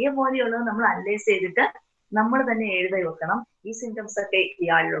ഒരേപോലെയുള്ളത് നമ്മൾ അനലൈസ് ചെയ്തിട്ട് നമ്മൾ തന്നെ എഴുതി വെക്കണം, ഈ സിംറ്റംസ് ഒക്കെ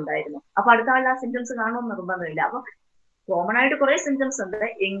ഇയാളിലുണ്ടായിരുന്നു. അപ്പൊ അടുത്ത ആളിൽ ആ സിംറ്റംസ് കാണുമെന്ന് നിർബന്ധമില്ല. അപ്പൊ കോമൺ ആയിട്ട് കുറെ സിംറ്റംസ് ഉണ്ട്,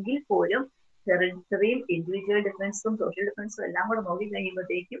 എങ്കിൽ പോലും ഹെറിഡിറ്ററിയും ഇൻഡിവിജ്വൽ ഡിഫറൻസും സോഷ്യൽ ഡിഫറൻസും എല്ലാം കൂടെ നോക്കി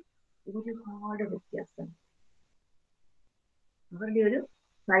കഴിയുമ്പോഴത്തേക്കും ഒരുപാട് വ്യത്യാസം. അവരുടെ ഒരു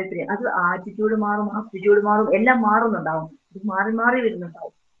താല്പര്യം, അത് ആറ്റിറ്റ്യൂഡ് മാറും, ആപ്റ്റിറ്റ്യൂഡ് മാറും, എല്ലാം മാറുന്നുണ്ടാവും. ഇത് മാറി മാറി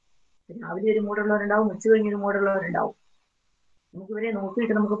വരുന്നുണ്ടാവും. രാവിലെ ഒരു മൂടുള്ളവരുണ്ടാവും, ഉച്ച കഴിഞ്ഞൊരു മൂടുള്ളവരുണ്ടാവും. നമുക്ക് ഇവരെ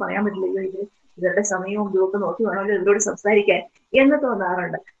നോക്കിയിട്ട് നമുക്ക് പറയാൻ പറ്റില്ല, ഇവരുടെ സമയവും ഇതൊക്കെ നോക്കി വേണമല്ലോ ഇവരോട് സംസാരിക്കാൻ എന്ന്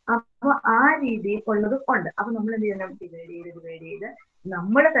തോന്നാറുണ്ട്. അപ്പൊ ആ രീതിയിൽ ഉള്ളത് ഉണ്ട്. അപ്പൊ നമ്മൾ എന്ത് ചെയ്യണം, ഡിവൈഡ് ചെയ്ത്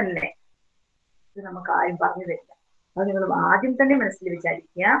നമ്മൾ തന്നെ, ഇത് നമുക്ക് ആരും പറഞ്ഞു തരില്ല. അത് നിങ്ങൾ ആദ്യം തന്നെ മനസ്സിൽ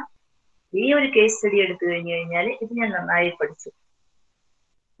വിചാരിക്കുക, ഈ ഒരു കേസ് സ്റ്റഡി എടുത്തു കഴിഞ്ഞു കഴിഞ്ഞാൽ ഇത് ഞാൻ നന്നായി പഠിച്ചു.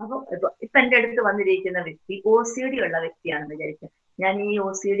 അപ്പൊ ഇപ്പൊ എന്റെ അടുത്ത് വന്നിരിക്കുന്ന വ്യക്തി OCD ഉള്ള വ്യക്തിയാണെന്ന് വിചാരിക്കുക. ഞാൻ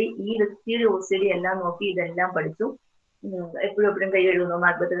ഈ വ്യക്തിയുടെ OCD എല്ലാം നോക്കി ഇതെല്ലാം പഠിച്ചു. എപ്പോഴും കൈ കഴുകുന്നു,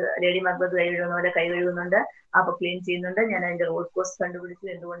 ലേഡി മക്ബത്ത് കൈ കഴുകുന്ന പോലെ കൈ കഴുകുന്നുണ്ട്, അപ്പൊ ക്ലീൻ ചെയ്യുന്നുണ്ട്. ഞാൻ അതിന്റെ റോഡ് കോസ്റ്റ് കണ്ടുപിടിച്ചു,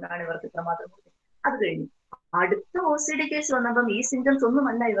 എന്തുകൊണ്ടാണ് ഇവർക്ക് ഇത്രമാത്രം. അത് കഴിഞ്ഞു അടുത്ത OCD കേസ് വന്നപ്പം ഈ സിംറ്റംസ്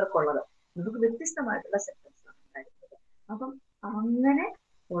ഒന്നുമല്ല ഇവർക്കുള്ളത്, നമുക്ക് വ്യത്യസ്തമായിട്ടുള്ള സിംറ്റംസ് ആണ് ഉണ്ടായിരുന്നത്. അപ്പം അങ്ങനെ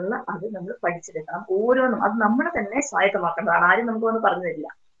ഉള്ള അത് നമ്മൾ പഠിച്ചെടുക്കണം. ഓരോന്നും അത് നമ്മൾ തന്നെ സ്വായത്തമാക്കേണ്ടതാണ്, ആരും നമുക്ക് ഒന്ന് പറഞ്ഞു തരില്ല.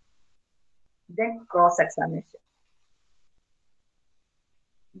 Then cross examination.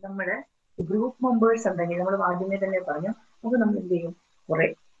 നമ്മുടെ ഗ്രൂപ്പ് മെമ്പേഴ്സ് ഉണ്ടെങ്കിൽ നമ്മൾ ആദ്യമേ തന്നെ പറഞ്ഞു, അപ്പൊ നമ്മൾ എന്ത് ചെയ്യും,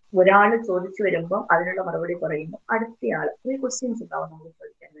 ഒരാൾ ചോദിച്ചു വരുമ്പോൾ അതിനുള്ള മറുപടി പറയുമ്പോൾ അടുത്തയാള് ഒരു ക്വസ്റ്റ്യൻസ് ഉണ്ടാവും നമ്മൾ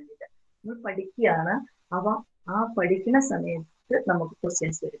ചോദിക്കാൻ വേണ്ടിയിട്ട്. നമ്മൾ പഠിക്കുകയാണ്, അവ ആ പഠിക്കുന്ന സമയത്ത് നമുക്ക്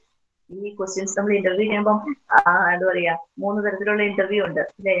ക്വസ്റ്റ്യൻസ് വരും. ഈ ക്വസ്റ്റ്യൻസ് നമ്മൾ ഇന്റർവ്യൂ ചെയ്യുമ്പോൾ എന്താ പറയാ, 3 തരത്തിലുള്ള ഇന്റർവ്യൂ ഉണ്ട്,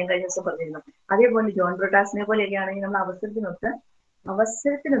 ഇല്ലേ, ഞാൻ കഴിഞ്ഞ ദിവസം പറഞ്ഞിരുന്നു. അതേപോലെ ജോൺ ബ്രോട്ടാസിനെ പോലെയൊക്കെ ആണെങ്കിൽ നമ്മൾ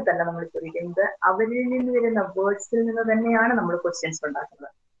അവസരത്തിനൊത്തല്ല നമ്മൾ ചോദിക്കുന്നത്, അവരിൽ നിന്ന് വരുന്ന വേർഡ്സിൽ നിന്ന് തന്നെയാണ് നമ്മൾ ക്വസ്റ്റ്യൻസ്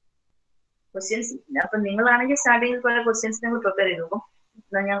ഉണ്ടാക്കുന്നത്. ക്വസ്റ്റ്യൻസ് അപ്പൊ നിങ്ങളാണെങ്കിൽ സ്റ്റാർട്ടിങ്ങിൽ കുറെ ക്വസ്റ്റ്യൻസ് നിങ്ങൾ പ്രിപ്പയർ ചെയ്തു നോക്കും.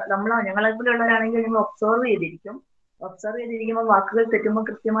 ഞങ്ങളെപ്പോലുള്ളവരാണെങ്കിൽ നിങ്ങൾ ഒബ്സർവ് ചെയ്തിരിക്കുമ്പോൾ വാക്കുകൾ തെറ്റുമ്പോൾ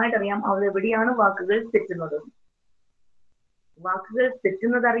കൃത്യമായിട്ട് അറിയാം അവർ എവിടെയാണ് വാക്കുകൾ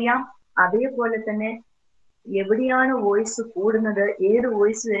തെറ്റുന്നതറിയാം. അതേപോലെ തന്നെ എവിടെയാണ് വോയിസ് കൂടുന്നത്, ഏത്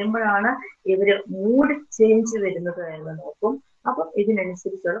വോയിസ് വരുമ്പോഴാണ് ഇവര് മൂഡ് ചേഞ്ച് വരുന്നത് എന്ന് നോക്കും. അപ്പം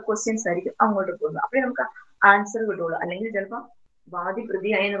ഇതിനനുസരിച്ചുള്ള ക്വസ്റ്റ്യൻസ് ആയിരിക്കും അങ്ങോട്ട് പോകുന്നത്. അപ്പോഴേ നമുക്ക് ആൻസർ കിട്ടുള്ളൂ. അല്ലെങ്കിൽ ചിലപ്പോൾ വാദി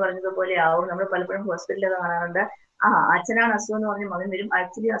പ്രതിയായി എന്ന് പറഞ്ഞതുപോലെ ആവും. നമ്മൾ പലപ്പോഴും ഹോസ്പിറ്റലിൽ കാണാറുണ്ട്, അച്ഛനാണ് അസുഖം എന്ന് പറഞ്ഞ് മകൻ വരും,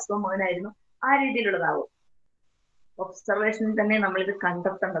 ആക്ച്വലി അസുഖം മകനായിരുന്നു. ആ രീതിയിലുള്ളതാവും. ഒബ്സർവേഷനിൽ തന്നെ നമ്മളിത്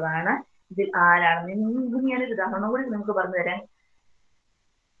കണ്ടെത്തേണ്ടതാണ്, ഇതിൽ ആരാണെന്ന്. ഞാനൊരു ഉദാഹരണം കൂടി നമുക്ക് പറഞ്ഞു തരാൻ.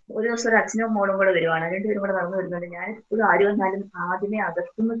 ഒരു ദിവസം ഒരു അച്ഛനും മോളും കൂടെ വരുവാണ്, രണ്ടുപേരും കൂടെ നടന്നു വരുന്നുണ്ട്. ഞാൻ എപ്പോഴും ആര് വന്നാലും ആദ്യമേ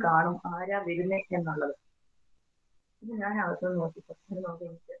അകത്തുനിന്ന് കാണും ആരാ വരുന്നേ എന്നുള്ളത്. ഇത് ഞാൻ അകത്തുനിന്ന് നോക്കിപ്പോ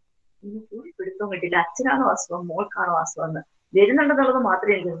എനിക്ക് ഒരു പിടുത്തവും കിട്ടില്ല, അച്ഛനാണോ അസുഖം മോൾക്കാണോ അസുഖം എന്ന്. വരുന്നുണ്ടെന്നുള്ളത്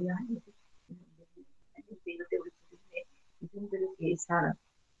മാത്രമേ എനിക്ക് ഞാൻ ദൈവത്തെ വിളിച്ചിരുന്നേ, ഇതെന്തൊരു കേസാണ്.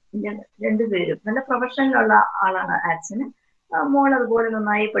 രണ്ടുപേരും നല്ല പ്രൊഫഷനിലുള്ള ആളാണ് അച്ഛന്, മോൾ അതുപോലെ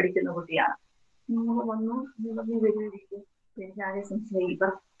നന്നായി പഠിക്കുന്ന കുട്ടിയാണ്. മോള് വന്നു വരുമായിരിക്കും. എനിക്ക് ആകെ സംശയം,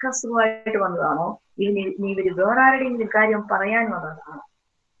 ഇവർക്ക് അസുഖമായിട്ട് വന്നതാണോ, ഇവര് വേറെ ആരുടെയെങ്കിലും കാര്യം പറയാൻ വന്നതാണോ.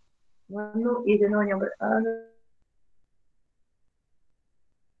 വന്നു ഇരുന്നു, ഞാൻ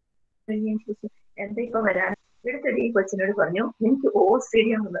എന്താ ഇപ്പൊ വരാൻ. എടുത്തടി ഈ കൊച്ചിനോട് പറഞ്ഞു, എനിക്ക് OCD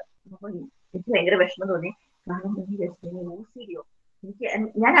ആണുള്ളത്. അപ്പൊ എനിക്ക് ഭയങ്കര വിഷമം തോന്നി. കാരണം OCD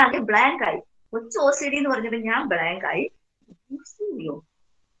ഞാൻ ആകെ ബ്ലാങ്ക് ആയി. കൊച്ചു OCD എന്ന് പറഞ്ഞപ്പോ ഞാൻ ബ്ലാങ്ക് ആയി. OCD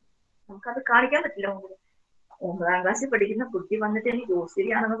നമുക്കത് കാണിക്കാൻ പറ്റില്ല. 9ാം ക്ലാസ്സിൽ പഠിക്കുന്ന കുട്ടി വന്നിട്ട് എനിക്ക് OCD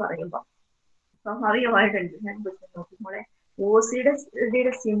ആണെന്ന് പറയുമ്പോ സ്വാഭാവികമായിട്ടുണ്ട്. ഞാൻ നോക്കുമ്പോളെ OCD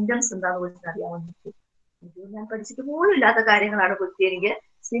സിംറ്റംസ് എന്താണെന്ന് വെച്ചാൽ അറിയാൻ വേണ്ടിട്ട് ഞാൻ പഠിച്ചിട്ട് പോലും ഇല്ലാത്ത കാര്യങ്ങളാണ് കുട്ടി എനിക്ക്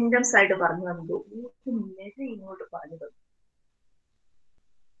സിംറ്റംസ് ആയിട്ട് പറഞ്ഞു തന്നത്. ഇങ്ങോട്ട് പറഞ്ഞു തന്നു.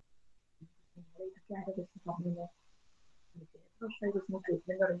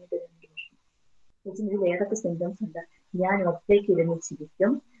 ട്രീറ്റ്മെന്റ് തുടങ്ങിയിട്ട് 2 വർഷം. ഇതിൽ ഏതൊക്കെ സിംറ്റംസ് ഉണ്ട്? ഞാൻ ഒറ്റയ്ക്ക്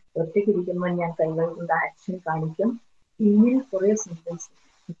ഇരുന്നിരിക്കും, ഒറ്റയ്ക്ക് ഇരിക്കുമ്പോൾ ഞാൻ കൈകൾ കൊണ്ട് ആക്ഷൻ കാണിക്കും, ഇങ്ങനെ കുറെ സിംറ്റംസ്.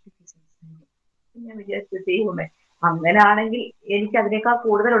 ഒറ്റയ്ക്ക് സംസാരിക്കും, ഞാൻ വിചാരിച്ചു ദൈവമേ, അങ്ങനാണെങ്കിൽ എനിക്ക് അതിനേക്കാൾ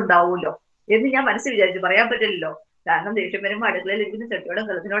കൂടുതൽ ഉണ്ടാവുമല്ലോ എന്ന് ഞാൻ മനസ്സിൽ വിചാരിച്ചു. പറയാൻ പറ്റില്ലല്ലോ, കാരണം ദേഷ്യം വരുമ്പോൾ അടുക്കളയിൽ ഇരിക്കുന്ന ചട്ടിയോടും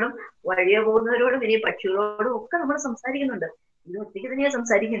കലത്തിനോടും വഴിയെ പോകുന്നവരോടും ഇനി പക്ഷികളോടും ഒക്കെ നമ്മൾ സംസാരിക്കുന്നുണ്ട്. ഇത് ഒറ്റയ്ക്ക് തന്നെയാണ്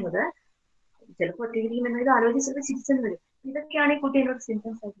സംസാരിക്കുന്നത്. ചിലപ്പോൾ ഒറ്റയ്ക്ക് ആലോചിച്ചപ്പോൾ ചിരിച്ചെന്ന് വരും. ഇതൊക്കെയാണ് ഈ കുട്ടി എന്നോട്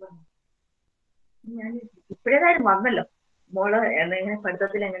സിംറ്റംസ് ആയിട്ട് പറഞ്ഞത്. ഞാൻ ഇപ്പോഴേതായാലും വന്നല്ലോ, മോള് എങ്ങനെ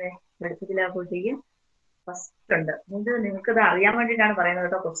പഠിത്തത്തിൽ ആ കുട്ടിക്ക് ഫസ്റ്റ് ഉണ്ട്. നിങ്ങൾക്കത് അറിയാൻ വേണ്ടിയിട്ടാണ് പറയുന്നത്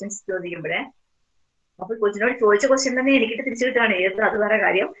കേട്ടോ, ക്വസ്റ്റ്യൻസ് ചോദിക്കുമ്പോഴേ. അപ്പൊ കൊച്ചിനോട് ചോദിച്ച ക്വസ്റ്റ്യൻ തന്നെ എനിക്കിട്ട് തിരിച്ചു കിട്ടുകയാണ്, അത് വേറെ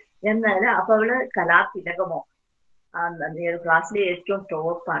കാര്യം. എന്നാലും അപ്പൊ അവള് കലാതിലകമോ ക്ലാസ്സിലെ ഏറ്റവും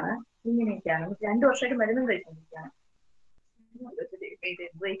ടോപ്പാണ്. ഇങ്ങനെയൊക്കെയാണ് 2 വർഷമായിട്ട് മരുന്നും കഴിച്ചുകൊണ്ടിരിക്കുകയാണ്.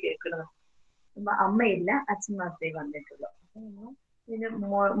 കേൾക്കുന്നത് അമ്മയില്ല, അച്ഛൻ മാത്രമേ വന്നിട്ടുള്ളൂ. പിന്നെ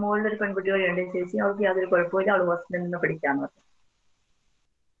മോളിൽ ഒരു പെൺകുട്ടിയോടെ ഉണ്ട് ചേച്ചി, അവൾക്ക് യാതൊരു കുഴപ്പമില്ല, അവൾ ഹോസ്റ്റലിൽ നിന്ന് പഠിക്കാന്ന് പറഞ്ഞു.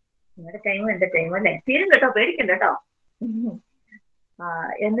 നിങ്ങളുടെ ടൈമും എന്റെ ടൈമും അല്ലേ, തീരും കേട്ടോ, പേടിക്കണ്ട കേട്ടോ.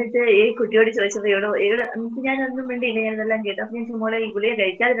 എന്നിട്ട് ഈ കുട്ടിയോട് ചോദിച്ചപ്പോ എനിക്ക് ഞാനൊന്നും വേണ്ടിയില്ല, ഞാനിതെല്ലാം കേട്ടു. അപ്പൊ ഞാൻ മോളെ ഈ ഗുളിക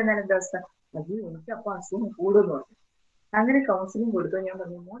കഴിക്കാതിരുന്നാൽ എന്താ അവസ്ഥ? അത് എനിക്ക് അപ്പൊ അസുഖം കൂടുന്നു പറഞ്ഞു. അങ്ങനെ കൗൺസിലിംഗ് കൊടുത്തു. ഞാൻ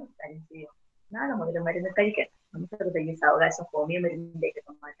പറഞ്ഞു മോളെ കാര്യം ചെയ്യും, നാളെ മുതൽ മരുന്ന് കഴിക്കാം, നമുക്കത് ഈ സാവകാശം ഹോമിയോ മരുന്നിലേക്ക്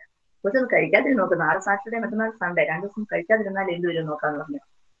മാറ്റാം. കുറച്ചൊന്ന് കഴിക്കാതിരുന്ന് നോക്ക്, നാളെ സാറ്റർഡേ മറ്റന്നാൾ സൺഡേ 2 ദിവസം കഴിക്കാതിരുന്നാൽ എന്ത് വരും നോക്കാന്ന് പറഞ്ഞു.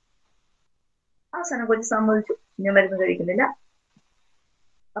 അവസാനം കൊച്ചു സമ്മതിച്ചു, ഞാൻ മരുന്ന് കഴിക്കുന്നില്ല.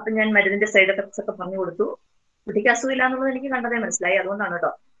 അപ്പൊ ഞാൻ മരുന്നിന്റെ സൈഡ് എഫക്ട്സ് ഒക്കെ പറഞ്ഞു കൊടുത്തു. കുട്ടിക്ക് അസുഖമില്ല എന്നുള്ളത് എനിക്ക് കണ്ടതേ മനസ്സിലായി, അതുകൊണ്ടാണ്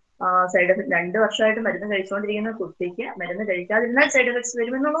കേട്ടോ. സൈഡ് എഫക്ട് 2 വർഷമായിട്ട് മരുന്ന് കഴിച്ചുകൊണ്ടിരിക്കുന്ന കുട്ടിക്ക് മരുന്ന് കഴിക്കാതിരുന്നാൽ സൈഡ് എഫക്ട്സ്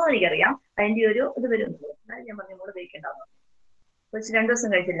വരുമെന്നുള്ളത് എനിക്കറിയാം. അതിന്റെ ഒരു ഇത് വരുന്നത് ഞാൻ പറഞ്ഞു മോള് കഴിക്കേണ്ടാവും. കൊച്ചു 2 ദിവസം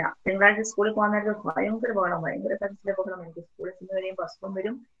കഴിച്ചില്ല. തിങ്കളാഴ്ച സ്കൂളിൽ പോകാൻ നേരത്തെ ഭയങ്കര ബഹളം, ഭയങ്കര കരച്ചിലെ ബഹളം. എനിക്ക് സ്കൂളിൽ ചെന്ന് കഴിയുമ്പോൾ അസുഖം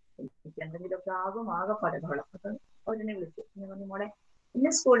വരും, എനിക്ക് എന്തെങ്കിലുമൊക്കെ ആകെപ്പാടെ ബഹളം. അപ്പൊ അവരെന്നെ വിളിച്ചു. ഞാൻ പറഞ്ഞു മോളെ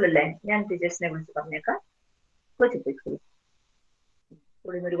ഇന്ന് സ്കൂളിലല്ലേ, ഞാൻ ടീച്ചേഴ്സിനെ വിളിച്ച് പറഞ്ഞേക്കാം, കൊച്ചു പോയി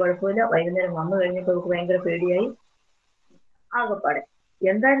സ്കൂളിൽ നിന്ന് ഒരു കുഴപ്പമില്ല. വൈകുന്നേരം വന്നു കഴിഞ്ഞപ്പോൾ അവർക്ക് ഭയങ്കര പേടിയായി. ആകെപ്പാടെ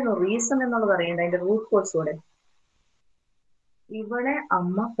എന്തായിരുന്നു റീസൺ എന്നുള്ളത് അറിയണ്ട, അതിന്റെ റൂട്ട് കോസ് കൂടെ. ഇവളെ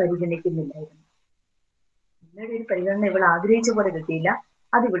അമ്മ പരിഗണിക്കുന്നില്ലായിരുന്നു. അമ്മയുടെ ഒരു പരിഗണന ഇവൾ ആഗ്രഹിച്ച പോലെ കിട്ടിയില്ല.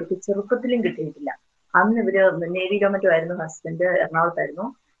 അത് ഇവൾക്ക് ചെറുപ്പത്തിലും കിട്ടിയിട്ടില്ല. അന്ന് ഇവര് നേവിയിലോ മറ്റോ ആയിരുന്നു, ഹസ്ബൻഡ് എറണാകുളത്തായിരുന്നു.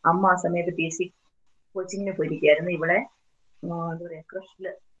 അമ്മ ആ സമയത്ത് PC കോച്ചിങ്ങിന് പോയിരിക്കുകയായിരുന്നു. ഇവളെ എന്താ പറയാ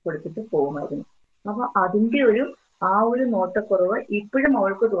ക്രഷില് കൊടുത്തിട്ട് പോകുമായിരുന്നു. അപ്പൊ അതിന്റെ ആ ഒരു നോട്ടക്കുറവ് ഇപ്പോഴും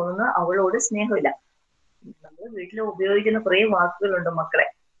അവൾക്ക് തോന്നുന്നു അവളോട് സ്നേഹമില്ല. നമ്മൾ വീട്ടിൽ ഉപയോഗിക്കുന്ന കുറെ വാക്കുകളുണ്ട് മക്കളെ,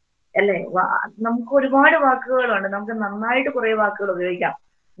 അല്ലേ? നമുക്ക് ഒരുപാട് വാക്കുകളുണ്ട്, നമുക്ക് നന്നായിട്ട് കുറെ വാക്കുകൾ ഉപയോഗിക്കാം.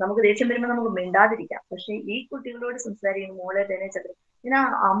 നമുക്ക് ദേഷ്യം വരുമ്പോൾ നമുക്ക് മിണ്ടാതിരിക്കാം. പക്ഷെ ഈ കുട്ടികളോട് സംസാരിക്കുന്ന മോളെ തന്നെ ചക്ര, ഞാൻ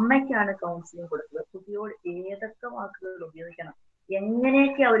അമ്മയ്ക്കാണ് കൗൺസിലിംഗ് കൊടുത്തത്. കുട്ടിയോട് ഏതൊക്കെ വാക്കുകൾ ഉപയോഗിക്കണം,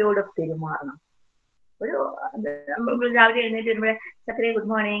 എങ്ങനെയൊക്കെ അവരോട് പെരുമാറണം. രാവിലെ എഴുന്നേറ്റ് വരുമ്പോഴേ ചക്രയെ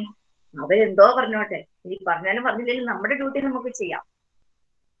ഗുഡ് മോർണിംഗ്, അവരെന്തോ പറഞ്ഞോട്ടെ, ഈ പറഞ്ഞാലും പറഞ്ഞില്ലെങ്കിലും നമ്മുടെ ഡ്യൂട്ടി നമുക്ക് ചെയ്യാം.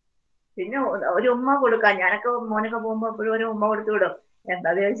 പിന്നെ ഒരു ഉമ്മ കൊടുക്കാം. ഞാനൊക്കെ മോനൊക്കെ പോകുമ്പോ എപ്പോഴും ഒരു ഉമ്മ കൊടുത്തു വിടും.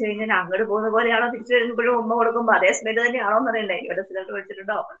 എന്താന്ന് ചോദിച്ചു കഴിഞ്ഞാൽ അങ്ങോട്ട് പോകുന്ന പോലെയാണോ തിരിച്ചു വരുമ്പോഴും ഉമ്മ കൊടുക്കുമ്പോ അതേ സ്മെല്ല് തന്നെയാണോ എന്ന് അറിയണ്ടേ, ഇവിടെ സിഗരറ്റ്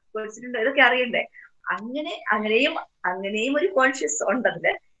കുടിച്ചിട്ടുണ്ടോ ഇതൊക്കെ അറിയണ്ടേ. അങ്ങനെയും ഒരു കോൺഷ്യസ്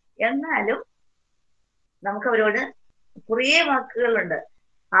ഉണ്ടതില്. എന്നാലും നമുക്ക് അവരോട് കുറേ വാക്കുകളുണ്ട്.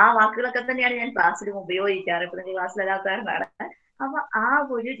 ആ വാക്കുകളൊക്കെ തന്നെയാണ് ഞാൻ ക്ലാസ്സിലും ഉപയോഗിക്കാറ്. ഇപ്പൊ നിങ്ങൾ ക്ലാസ്സിലെല്ലാക്കാരനാണ്. അപ്പൊ ആ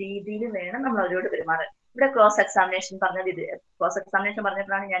ഒരു രീതിയിൽ വേണം നമ്മൾ അവരോട് പെരുമാറാൻ. ഇവിടെ ക്രോസ് എക്സാമിനേഷൻ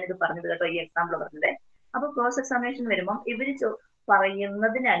പറഞ്ഞപ്പോഴാണ് ഞാനിത് പറഞ്ഞത് കേട്ടോ, ഈ എക്സാമ്പിൾ പറഞ്ഞത്. അപ്പൊ ക്രോസ് എക്സാമിനേഷൻ വരുമ്പം ഇവര്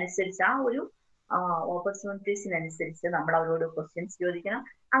പറയുന്നതിനനുസരിച്ച് ആ ഒരു ഓപ്പർച്യൂണിറ്റീസിനനുസരിച്ച് നമ്മൾ അവരോട് ക്വസ്റ്റ്യൻസ് ചോദിക്കണം.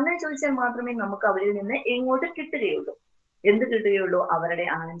 അങ്ങനെ ചോദിച്ചാൽ മാത്രമേ നമുക്ക് അവരിൽ നിന്ന് എങ്ങോട്ട് കിട്ടുകയുള്ളൂ. എന്ത് കിട്ടുകയുള്ളൂ? അവരുടെ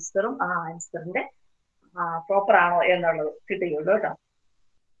ആൻസറും ആ ആൻസറിന്റെ പ്രോപ്പർ ആണോ എന്നുള്ളത് കിട്ടുകയുള്ളൂ കേട്ടോ.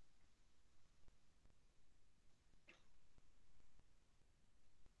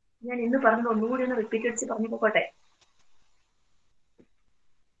 ഞാൻ ഇന്ന് പറഞ്ഞത് ഒന്നുകൂടി ഒന്ന് റിപ്പീറ്റ് അടിച്ച് പറഞ്ഞു പോകട്ടെ.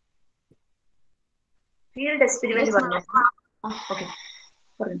 ഫീൽഡ് എക്സ്പെരിമെന്റ് പറഞ്ഞു. ഓക്കെ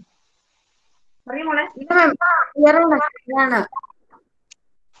പറയൂ മോളെ.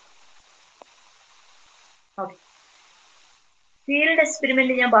 ഓക്കെ, ഫീൽഡ്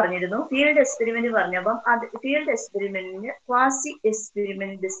എക്സ്പെരിമെന്റ് ഞാൻ പറഞ്ഞിരുന്നു. ഫീൽഡ് എക്സ്പെരിമെന്റ് പറഞ്ഞപ്പം ഫീൽഡ് എക്സ്പെരിമെന്റിന് ക്വാസി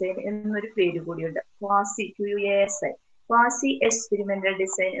എക്സ്പെരിമെന്റ് ഡിസൈൻ എന്നൊരു പേര് കൂടിയുണ്ട്. ക്വാസി എക്സ്പെരിമെന്റൽ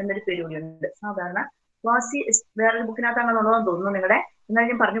ഡിസൈൻ എന്നൊരു പേര് കൂടിയുണ്ട്. സാധാരണ ക്വാസി വേറൊരു ബുക്കിനകത്താണെന്നുള്ളതെന്ന് തോന്നുന്നു നിങ്ങളുടെ, എന്നാൽ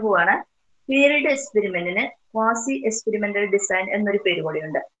ഞാൻ പറഞ്ഞു പോവാണ്. ഫീൽഡ് എക്സ്പെരിമെന്റിന് ക്വാസി എക്സ്പെരിമെന്റൽ ഡിസൈൻ എന്നൊരു പേര്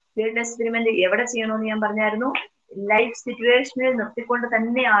കൂടിയുണ്ട്. ഫീൽഡ് എക്സ്പെരിമെന്റ് എവിടെ ചെയ്യണമെന്ന് ഞാൻ പറഞ്ഞായിരുന്നു. ലൈഫ് സിറ്റുവേഷനിൽ നിർത്തിക്കൊണ്ട്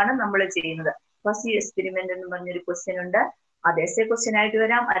തന്നെയാണ് നമ്മൾ ചെയ്യുന്നത്. ക്വാസി എക്സ്പെരിമെന്റ് എന്ന് പറഞ്ഞൊരു ക്വസ്റ്റ്യൻ ഉണ്ട്. അത് എസ്സേ ക്വസ്റ്റ്യൻ ആയിട്ട്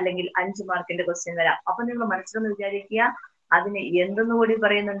വരാം, അല്ലെങ്കിൽ 5 മാർക്കിന്റെ ക്വസ്റ്റ്യൻ വരാം. അപ്പൊ നിങ്ങൾ മനസ്സിലൊന്ന് വിചാരിക്കുക, അതിന് എന്തെന്ന് കൂടി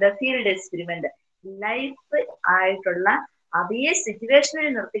പറയുന്നുണ്ട്? Field experiment. ലൈഫ് ആയിട്ടുള്ള അതേ സിറ്റുവേഷനിൽ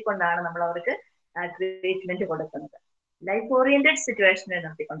നിർത്തിക്കൊണ്ടാണ് നമ്മൾ അവർക്ക് ട്രീറ്റ്മെന്റ് കൊടുക്കുന്നത്. ലൈഫ് ഓറിയന്റഡ് സിറ്റുവേഷനിൽ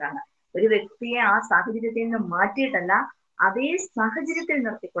നിർത്തിക്കൊണ്ടാണ്. ഒരു വ്യക്തിയെ ആ സാഹചര്യത്തിൽ നിന്ന് മാറ്റിയിട്ടല്ല, അതേ സാഹചര്യത്തിൽ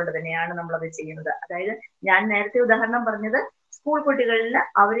നിർത്തിക്കൊണ്ട് തന്നെയാണ് നമ്മളത് ചെയ്യുന്നത്. അതായത് ഞാൻ നേരത്തെ ഉദാഹരണം പറഞ്ഞത് സ്കൂൾ കുട്ടികളിൽ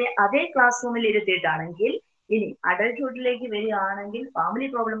അവരെ അതേ ക്ലാസ് റൂമിൽ ഇരുത്തിയിട്ടാണെങ്കിൽ, ഇനി അഡൽട്ട്ഹുഡിലേക്ക് വരികയാണെങ്കിൽ, ഫാമിലി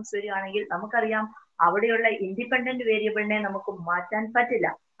പ്രോബ്ലംസ് വരികയാണെങ്കിൽ, നമുക്കറിയാം അവിടെയുള്ള ഇൻഡിപെൻഡന്റ് വേരിയബിളിനെ നമുക്ക് മാറ്റാൻ പറ്റില്ല.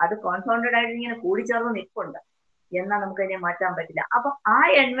 അത് കോൺഫൗണ്ടഡ് ആയിട്ട് ഇങ്ങനെ കൂടിച്ചേർന്ന് നിൽപ്പുണ്ട്, എന്നാൽ നമുക്കതിനെ മാറ്റാൻ പറ്റില്ല. അപ്പൊ ആ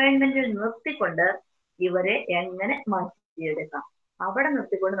എൻവയൺമെന്റിൽ നിർത്തിക്കൊണ്ട് ഇവരെ എങ്ങനെ മാറ്റിയെടുക്കാം, അവിടെ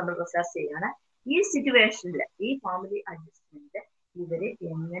നിർത്തിക്കൊണ്ട് നമ്മൾ റിസർച്ച് ചെയ്യാണ്. ഈ സിറ്റുവേഷനിൽ, ഈ ഫാമിലി അഡ്ജസ്റ്റ്മെന്റ് ഇവരെ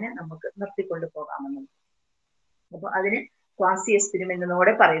എങ്ങനെ നമുക്ക് നിർത്തിക്കൊണ്ട് പോകാമെന്ന്. അപ്പൊ അതിന് ക്വാസി എക്സ്പെരിമെന്റ്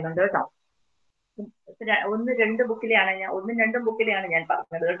എന്നോടെ പറയുന്നുണ്ട് കേട്ടോ. ഒന്നും രണ്ടും ബുക്കിലെയാണ് ഞാൻ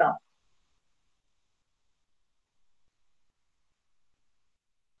പറഞ്ഞത് കേട്ടോ.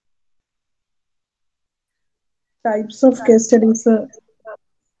 ടൈപ്സ് ഓഫ് കേസ്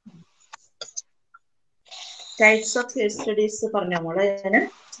സ്റ്റഡീസ് പറഞ്ഞോ മോളെ.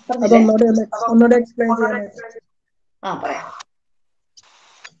 ഒന്നുകൂടെ എക്സ്പ്ലെയിൻ ചെയ്യാനായിട്ട്. പറയാം.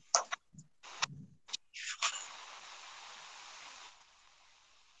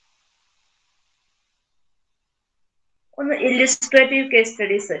 ഒന്ന് ഇല്ലുസ്ട്രേറ്റീവ് കേസ്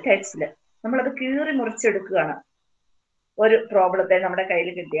സ്റ്റഡീസ് ടൈപ്സിൽ നമ്മളത് കീറി മുറിച്ചെടുക്കുകയാണ്. ഒരു പ്രോബ്ലത്തെ നമ്മുടെ കയ്യിൽ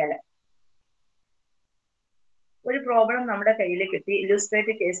കിട്ടിയാൽ, ഒരു പ്രോബ്ലം നമ്മുടെ കയ്യിൽ കിട്ടി,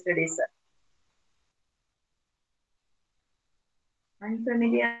 ഇല്ലുസ്ട്രേറ്റീവ് കേസ് സ്റ്റഡീസ്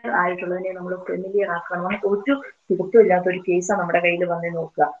അൺഫെമിലിയർ ആയിട്ടുള്ളതിനെ നമ്മൾ ഫെമിലിയർ ആക്കണം. നമുക്ക് ഒരു കുറ്റമില്ലാത്ത ഒരു കേസാണ് നമ്മുടെ കയ്യിൽ വന്ന്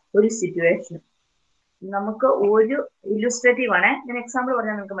നോക്കുക. ഒരു സിറ്റുവേഷൻ നമുക്ക് ഒരു ഇല്ലുസ്ട്രേറ്റീവ് ആണ്. ഞാൻ എക്സാമ്പിൾ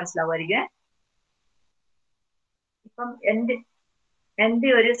പറഞ്ഞാൽ നിങ്ങൾക്ക് മനസ്സിലാവുമായിരിക്കും. ഇപ്പം എന്റെ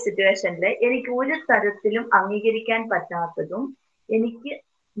ഒരു സിറ്റുവേഷനിൽ എനിക്ക് ഒരു തരത്തിലും അംഗീകരിക്കാൻ പറ്റാത്തതും എനിക്ക്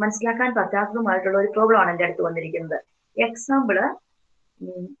മനസ്സിലാക്കാൻ പറ്റാത്തതുമായിട്ടുള്ള ഒരു പ്രോബ്ലമാണ് എൻ്റെ അടുത്ത് വന്നിരിക്കുന്നത്. എക്സാമ്പിള്,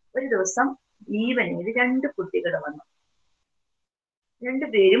 ഒരു ദിവസം ഈവനിങ്ങിൽ 2 കുട്ടികൾ വന്നു. 2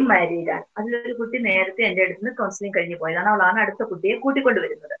 പേരും മാരീഡാണ്. അതിലൊരു കുട്ടി നേരത്തെ എൻ്റെ അടുത്ത് നിന്ന് കൗൺസിലിംഗ് കഴിഞ്ഞ് പോയതാണ്. അവളാണ് അടുത്ത കുട്ടിയെ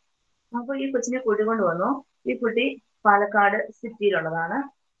കൂട്ടിക്കൊണ്ടുവരുന്നത്. അപ്പോൾ ഈ കൊച്ചിനെ കൂട്ടിക്കൊണ്ട് വന്നു. ഈ കുട്ടി പാലക്കാട് സിറ്റിയിലുള്ളതാണ്.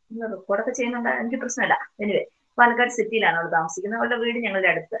 റെക്കോർഡൊക്കെ ചെയ്യുന്നുണ്ട്, എനിക്ക് പ്രശ്നമല്ല. എനിവേ, പാലക്കാട് സിറ്റിയിലാണ് അവൾ താമസിക്കുന്നത്. അവളുടെ വീട് ഞങ്ങളുടെ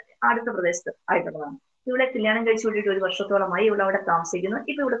അടുത്ത പ്രദേശത്ത് ആയിട്ടുള്ളതാണ്. ഇവിടെ കല്യാണം കഴിച്ചു കൂട്ടിയിട്ട് 1 വർഷത്തോളമായി ഇവൾ അവിടെ താമസിക്കുന്നു.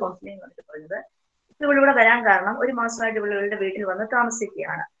 ഇപ്പൊ ഇവിടെ കൗൺസിലിംഗ് വന്നിട്ട് പറയുന്നത്, ഇപ്പൊ ഇവിടെ വരാൻ കാരണം 1 മാസമായിട്ട് ഇവളുടെ വീട്ടിൽ വന്ന്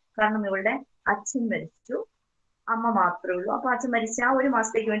താമസിക്കുകയാണ്. കാരണം ഇവളുടെ അച്ഛൻ മരിച്ചു, അമ്മ മാത്രമേ ഉള്ളൂ. അപ്പൊ അച്ഛൻ മരിച്ച ആ 1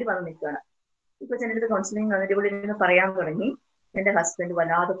 മാസത്തേക്ക് വേണ്ടി വന്ന് നിൽക്കുകയാണ്. ഇപ്പൊ ചെന്നിട്ട് കൗൺസിലിംഗ് വന്നിട്ട് ഇവിടെ ഇരുന്ന് പറയാൻ തുടങ്ങി, എന്റെ ഹസ്ബൻഡ്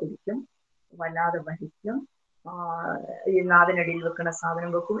വല്ലാതെ കുടിക്കും, വല്ലാതെ വഹിക്കും, ഈ നാവിനടിയിൽ വെക്കുന്ന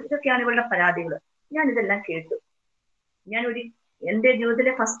സാധനം വെക്കും. ഇതൊക്കെയാണ് ഇവളുടെ പരാതികൾ. ഞാൻ ഇതെല്ലാം കേട്ടു. എന്റെ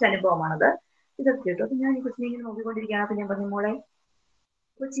ജീവിതത്തിലെ ഫസ്റ്റ് അനുഭവമാണത്. ഇതൊക്കെ കേട്ടു. അപ്പൊ ഞാൻ ഈ കൊച്ചിനെ ഇങ്ങനെ നോക്കിക്കൊണ്ടിരിക്കുകയാണ്. അപ്പൊ ഞാൻ പറഞ്ഞു, മോളെ,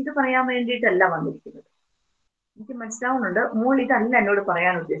 കൊച്ചി ഇത് പറയാൻ വേണ്ടിയിട്ടല്ല വന്നിരിക്കുന്നത്. എനിക്ക് മനസ്സിലാവുന്നുണ്ട് മോൾ ഇതല്ല എന്നോട്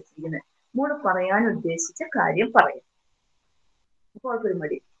പറയാൻ ഉദ്ദേശിച്ചിരിക്കുന്നത്. മോൾ പറയാൻ ഉദ്ദേശിച്ച കാര്യം പറയും. അപ്പൊ അവർക്കൊരു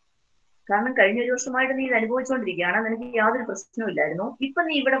മടി. കാരണം കഴിഞ്ഞ 1 വർഷമായിട്ട് നീ ഇത് അനുഭവിച്ചുകൊണ്ടിരിക്കുകയാണ്, നിനക്ക് യാതൊരു പ്രശ്നവും ഇല്ലായിരുന്നു. ഇപ്പൊ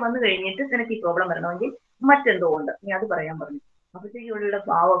നീ ഇവിടെ വന്നു കഴിഞ്ഞിട്ട് നിനക്ക് ഈ പ്രോബ്ലം വരണമെങ്കിൽ മറ്റെന്തോ ഉണ്ട്, നീ അത് പറയാൻ പറഞ്ഞു. അപ്പോഴത്തേക്ക് ഇവളുടെ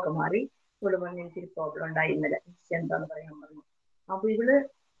ഭാവമൊക്കെ മാറി. ഇവള് പറഞ്ഞു, എനിക്കൊരു പ്രോബ്ലം ഉണ്ടായി ഇന്നലെ, എന്താന്ന് പറയാൻ പറഞ്ഞു. അപ്പൊ ഇവള്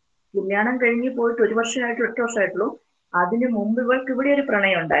കല്യാണം കഴിഞ്ഞ് പോയിട്ട് 1 വർഷമായിട്ടുള്ളൂ. അതിനു മുമ്പ് ഇവൾക്ക് ഇവിടെ ഒരു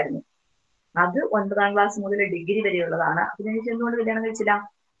പ്രണയം ഉണ്ടായിരുന്നു. അത് 9ാം ക്ലാസ് മുതൽ ഡിഗ്രി വരെയുള്ളതാണ്. അതിനെ ചെന്നുകൊണ്ട് കല്യാണം കഴിച്ചില്ല.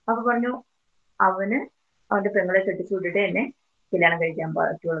 അപ്പൊ പറഞ്ഞു, അവന്റെ പെങ്ങളെ കെട്ടിച്ചു വിട്ടിട്ട് എന്നെ കല്യാണം കഴിക്കാൻ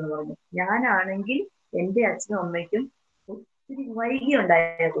പറ്റുള്ളൂ എന്ന് പറഞ്ഞു. ഞാനാണെങ്കിൽ എന്റെ അച്ഛനും അമ്മയ്ക്കും ഒത്തിരി വൈകി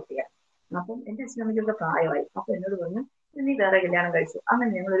ഉണ്ടായ കുട്ടിയാണ്. അപ്പം എന്റെ അച്ഛനും അമ്മയ്ക്കൊക്കെ പ്രായമായി. അപ്പൊ എന്നോട് പറഞ്ഞു, നീ വേറെ കല്യാണം കഴിച്ചു.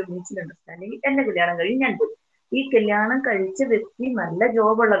 അങ്ങനെ ഞങ്ങളൊരു മ്യൂച്വൽ അണ്ടർസ്റ്റാൻഡിങ്, എന്റെ കല്യാണം കഴിഞ്ഞ് ഞാൻ പോയി. ഈ കല്യാണം കഴിച്ച വ്യക്തി നല്ല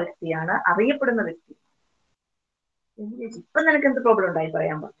ജോബുള്ള വ്യക്തിയാണ്, അറിയപ്പെടുന്ന വ്യക്തി. ഇപ്പൊ നിനക്ക് എന്ത് പ്രോബ്ലം ഉണ്ടായി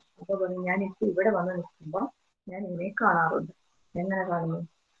പറയാൻ പറഞ്ഞു. അപ്പൊ പറഞ്ഞു, ഞാൻ ഇപ്പൊ ഇവിടെ വന്ന് നിൽക്കുമ്പോൾ ഞാൻ ഇവനെ കാണാറുണ്ട്. എങ്ങനെ കാണുന്നു?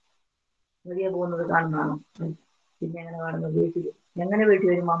 വലിയ പോകുന്നത് കാണുന്നതാണോ? പിന്നെ എങ്ങനെ കാണുന്നു? എങ്ങനെ വീട്ടിൽ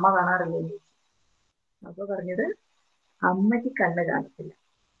വരും? അമ്മ കാണാറില്ലേ? അപ്പൊ പറഞ്ഞത്, അമ്മയ്ക്ക് കണ്ണ് കാണത്തില്ല.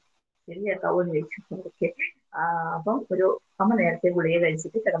 ശരിയാക്കാവോന്ന് ചോദിച്ചു. ഓക്കെ. അപ്പം അമ്മ നേരത്തെ ഗുളിക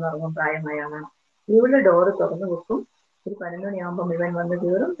കഴിച്ചിട്ട് കിടന്നുറങ്ങും, പ്രായമായ ആളാണ്. ഇവളുടെ ഡോറ് തുറന്നു വെക്കും. ഒരു 11 മണിയാകുമ്പോൾ ഇവൻ വന്ന്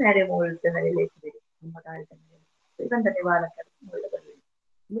കയറും, നേരെ മുകളിലത്തെ നിലയിലേക്ക് വരും. അമ്മ താഴത്തെ നിലയിൽ. ഇവൻ തന്നെ വാലക്കട മുകളിൽ വരും.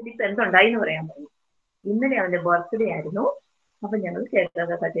 എന്നിട്ട് ഇപ്പൊ എന്തുണ്ടായി എന്ന് പറയാൻ പറഞ്ഞു. ഇന്നലെ അവന്റെ ബർത്ത്ഡേ ആയിരുന്നു. അപ്പൊ ഞങ്ങൾ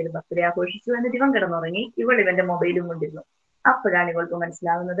കേക്കൊക്കെ കട്ട് ചെയ്ത് ബർത്ത്ഡേ ആഘോഷിച്ചു. എന്നിട്ട് ഇവൻ കിടന്നുറങ്ങി. ഇവന്റെ മൊബൈലും കൊണ്ടിരുന്നു. അപ്പോഴാണ് ഇവൾക്ക്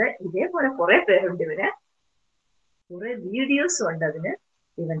മനസ്സിലാവുന്നത്, ഇതേപോലെ കുറെ പേരുണ്ട്, കുറെ വീഡിയോസും ഉണ്ട് അതിന്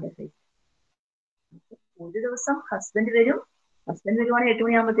ഇവന്റെ ഫേസ്. ഒരു ദിവസം ഹസ്ബൻഡ് വരുവാണെങ്കിൽ 8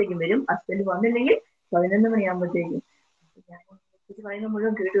 മണിയാകുമ്പോഴത്തേക്കും വരും. ഹസ്ബൻഡ് വന്നില്ലെങ്കിൽ 11 മണിയാകുമ്പോഴത്തേക്കും. ഞാൻ പറയുന്ന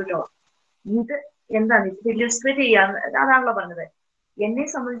മുഴുവൻ കേട്ടു കേട്ടോ. ഇത് എന്താണ് ഇല്ലുസ്ട്രേറ്റ് ചെയ്യാന്ന്, അതാണല്ലോ പറഞ്ഞത്. എന്നെ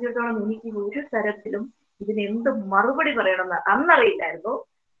സംബന്ധിച്ചിടത്തോളം എനിക്ക് ഒരു തരത്തിലും ഇതിന് എന്ത് മറുപടി പറയണമെന്ന് അന്നറിയില്ലായിരുന്നു.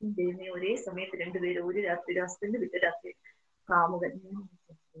 ദൈവമേ, ഒരേ സമയത്ത് 2 പേര്, ഒരു രാത്രി ഹസ്ബൻഡ്, പിറ്റേ രാത്രി കാമുകൻ.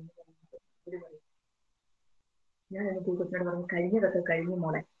 ഞാൻ എനിക്ക് ഈ കൊച്ചിനോട് പറഞ്ഞു, കഴിഞ്ഞതൊക്കെ കഴിഞ്ഞു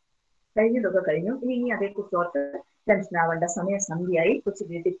മോളെ, കഴിഞ്ഞതൊക്കെ കഴിഞ്ഞു, ഇനി അതേക്കുറിച്ച് ഓർത്ത് ടെൻഷൻ ആവേണ്ട, സമയം സന്ധ്യയായി, കൊച്ചു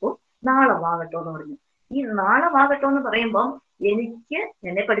വീട്ടിൽ പോ, നാളെ വാകട്ടോ എന്ന് പറഞ്ഞു. ഈ നാളെ വാകട്ടോ എന്ന് പറയുമ്പം എനിക്ക്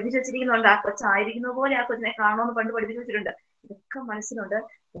എന്നെ പഠിപ്പിച്ചു വെച്ചിരിക്കുന്നുണ്ട്, ആ കൊച്ചായിരിക്കുന്ന പോലെ ആ കൊച്ചിനെ കാണണമെന്ന് പണ്ട് പഠിപ്പിച്ചു വെച്ചിട്ടുണ്ട്, ഇതൊക്കെ മനസ്സിലുണ്ട്.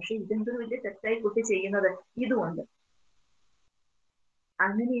 പക്ഷെ ഇതെന്തൊരു വലിയ തെറ്റായി കുട്ടി ചെയ്യുന്നത് ഇതുകൊണ്ട്.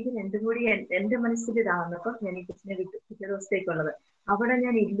 അങ്ങനെ ഇത് രണ്ടും കൂടി എന്റെ മനസ്സിൽ ഇതാവുന്നപ്പം ഞാൻ ഈ കൊച്ചിനെ വിട്ടു. പിറ്റേ ദിവസത്തേക്കുള്ളത് അവിടെ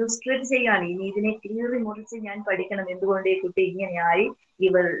ഞാൻ ഇല്ലുസ്ട്രേറ്റ് ചെയ്യാണ്. ഇനി ഇതിനെ കീറി മുറിച്ച് ഞാൻ പഠിക്കണം, എന്തുകൊണ്ട് ഈ കുട്ടി ഇങ്ങനെയായി,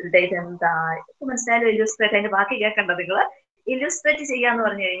 ഇവളുടെ ഇതെന്താ, മനസ്സിലായാലും ഇല്ലുസ്ട്രേറ്റ്, അതിന്റെ ബാക്കി കേൾക്കണ്ട നിങ്ങള്. ഇല്ലുസ്ട്രേറ്റ് ചെയ്യാന്ന്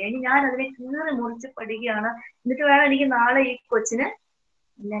പറഞ്ഞു കഴിഞ്ഞാൽ ഇനി ഞാൻ അതിനെ കീറി മുറിച്ച് പഠിക്കുകയാണ്. എന്നിട്ട് വേണം എനിക്ക് നാളെ ഈ കൊച്ചിന്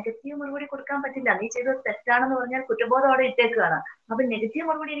നെഗറ്റീവ് മറുപടി കൊടുക്കാൻ പറ്റില്ല. നീ ചെയ്തത് തെറ്റാണെന്ന് പറഞ്ഞാൽ കുറ്റബോധം അവിടെ ഇട്ടേക്കുകയാണ്. അപ്പൊ നെഗറ്റീവ്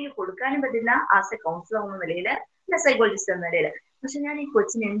മറുപടി എനിക്ക് കൊടുക്കാനും പറ്റില്ല ആസ് എ കൗൺസിലർ എന്ന നിലയിൽ, അല്ല സൈക്കോളജിസ്റ്റ് എന്ന നിലയിൽ. പക്ഷെ ഞാൻ ഈ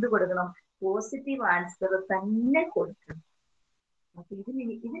കൊച്ചിന് എന്ത് കൊടുക്കണം? പോസിറ്റീവ് ആൻസർ തന്നെ കൊടുക്കണം. അപ്പൊ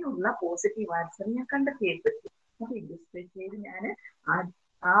ഇതിനുള്ള പോസിറ്റീവ് ആൻസർ ഞാൻ കണ്ടെത്തിയേ പറ്റും. അപ്പൊ ഇല്ലുസ്ട്രേറ്റ് ചെയ്ത് ഞാൻ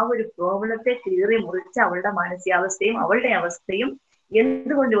ആ ഒരു പ്രോബ്ലത്തെ കീറി മുറിച്ച് അവളുടെ മാനസികാവസ്ഥയും അവളുടെ അവസ്ഥയും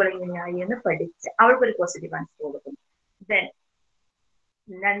എന്തുകൊണ്ട് ഇവളിങ്ങനെയായി എന്ന് പഠിച്ച് അവൾക്കൊരു പോസിറ്റീവ് ആൻസർ കൊടുക്കും. ദെൻ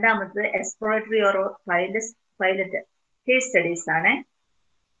രണ്ടാമത് exploratory or pilot case studies ആണ്.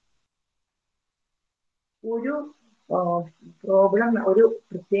 ഒരു പ്രോബ്ലം, ഒരു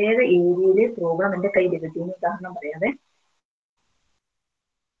പ്രത്യേക ഏരിയയിലെ പ്രോബ്ലം എന്റെ കയ്യിൽ കിട്ടിയെന്ന് ഉദാഹരണം പറയാതെ,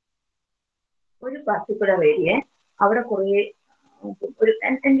 ഒരു പർട്ടിക്കുലർ ഏരിയ, അവിടെ കുറെ ഒരു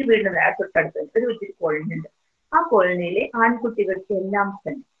എന്റെ വീടിന്റെ തൊട്ടടുത്ത് ഒരു വലിയൊരു കോളനി ഉണ്ട്. ആ കോളനിയിലെ ആൺകുട്ടികൾക്ക് എല്ലാം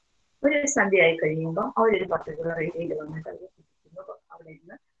തന്നെ ഒരു സന്ധ്യയായി കഴിയുമ്പോൾ അവരൊരു പർട്ടിക്കുലർ ഏരിയയിൽ വന്നിട്ട് അവർ അവിടെ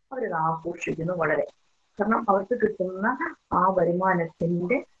ഇരുന്ന് അവരത് ആഘോഷിക്കുന്നു വളരെ. കാരണം അവർക്ക് കിട്ടുന്ന ആ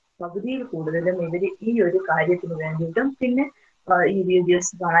വരുമാനത്തിന്റെ പകുതിയിൽ കൂടുതലും ഇവർ ഈ ഒരു കാര്യത്തിന് വേണ്ടിയിട്ടും പിന്നെ ഈ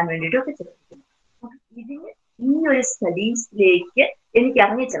വീഡിയോസ് കാണാൻ വേണ്ടിയിട്ടും ഒക്കെ ചെലവഴിക്കുന്നു. ഇതിന് ഈ ഒരു സ്റ്റഡീസിലേക്ക് എനിക്ക്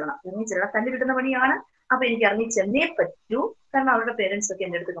ഇറങ്ങിച്ചെല്ലണം. തല്ലി കിട്ടുന്ന പണിയാണ്. അപ്പൊ എനിക്ക് ഇറങ്ങിച്ചെന്നേ പറ്റൂ. കാരണം അവരുടെ പേരൻസ് ഒക്കെ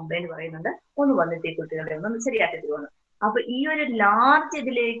എൻ്റെ അടുത്ത് കംപ്ലൈന്റ് പറയുന്നുണ്ട്, ഒന്ന് വന്നിട്ട് ഈ കുട്ടികളെ ഒന്ന് ശരിയാക്കി തരുമെന്ന്. അപ്പൊ ഈ ഒരു ലാർജ്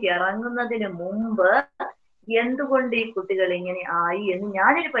ഇതിലേക്ക് ഇറങ്ങുന്നതിന് മുമ്പ് എന്തുകൊണ്ട് ഈ കുട്ടികൾ ഇങ്ങനെ ആയി എന്ന്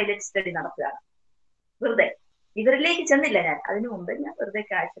ഞാനൊരു പൈലറ്റ് സ്റ്റഡി നടത്തുകയാണ്. വെറുതെ ഇവരിലേക്ക് ചെന്നില്ല ഞാൻ. അതിനു മുമ്പ് ഞാൻ വെറുതെ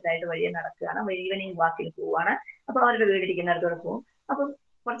കാഴ്ചയായിട്ട് വഴിയെ നടക്കുകയാണ്, ഈവനിങ് വാക്കിൽ പോവാണ്. അപ്പൊ അവരുടെ വീടിരിക്കുന്നിടത്തോടെ പോകും. അപ്പം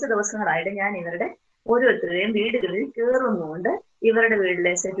കുറച്ച് ദിവസങ്ങളായിട്ട് ഞാൻ ഇവരുടെ ഓരോരുത്തരുടെയും വീടുകളിൽ കയറുന്നുണ്ട്, ഇവരുടെ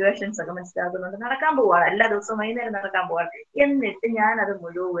വീട്ടിലെ സിറ്റുവേഷൻസ് ഒക്കെ മനസ്സിലാക്കുന്നുണ്ട്. നടക്കാൻ പോവാണ്, എല്ലാ ദിവസവും വൈകുന്നേരം നടക്കാൻ പോവാണ്. എന്നിട്ട് ഞാൻ അത്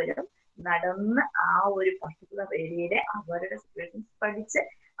മുഴുവനും നടന്ന് ആ ഒരു പർട്ടിക്കുലർ ഏരിയയിലെ അവരുടെ സിറ്റുവേഷൻസ് പഠിച്ച്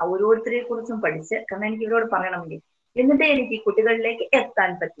ഓരോരുത്തരെ കുറിച്ചും പഠിച്ച്, കാരണം എനിക്ക് ഇവരോട് പറയണമെങ്കിൽ എന്നിട്ടേ എനിക്ക് ഈ കുട്ടികളിലേക്ക്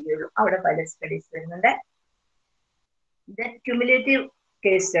എത്താൻ പറ്റുകയുള്ളൂ. അവിടെ പല സ്റ്റഡീസ് വരുന്നുണ്ട്. Cumulative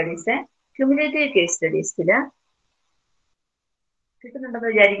case studies. Cumulative case സ്റ്റഡീസില് കിട്ടുന്നുണ്ടെന്ന്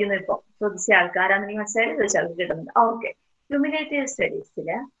വിചാരിക്കുന്നു. ഇപ്പൊ ചോദിച്ച ആൾക്കാരാണ്, നീ മനസ്സിലായാലും ചോദിച്ച ആൾക്ക് കിട്ടുന്നുണ്ട്. ഓക്കെ, ക്യുമുലേറ്റീവ്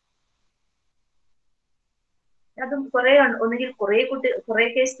സ്റ്റഡീസില് അതും കുറെ ഒന്നുകിൽ കുറെ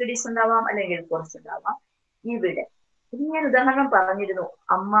കേസ് സ്റ്റഡീസ് ഉണ്ടാവാം, അല്ലെങ്കിൽ കുറച്ചുണ്ടാവാം. ഇവിടെ ഇത് ഞാൻ ഉദാഹരണം പറഞ്ഞിരുന്നു.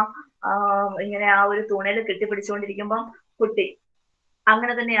 അമ്മ ഇങ്ങനെ ആ ഒരു തൂണയിൽ കെട്ടിപ്പിടിച്ചുകൊണ്ടിരിക്കുമ്പം കുട്ടി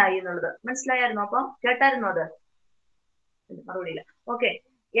അങ്ങനെ തന്നെ ആയി എന്നുള്ളത് മനസ്സിലായിരുന്നു. അപ്പം കേട്ടായിരുന്നു അത്? മറുപടിയില്ല. ഓക്കെ,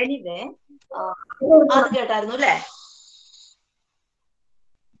 എനിവേ അത് കേട്ടായിരുന്നു അല്ലേ?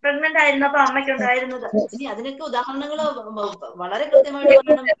 പ്രഗ്നന്റ് ആയിരുന്നപ്പോ അമ്മയ്ക്ക് ഉണ്ടായിരുന്നത്. ഇനി അതിനൊക്കെ ഉദാഹരണങ്ങൾ വളരെ കൃത്യമായിട്ട്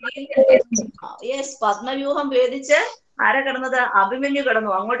പറയണം. യെസ്, പത്മവ്യൂഹം ഭേദിച്ച് ആരെ കിടന്നത്? അഭിമന്യു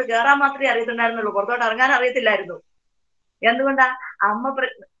കിടന്നു. അങ്ങോട്ട് കയറാൻ മാത്രമേ അറിയത്തുണ്ടായിരുന്നുള്ളൂ, പുറത്തോട്ട് ഇറങ്ങാൻ അറിയത്തില്ലായിരുന്നു. എന്തുകൊണ്ടാ? അമ്മ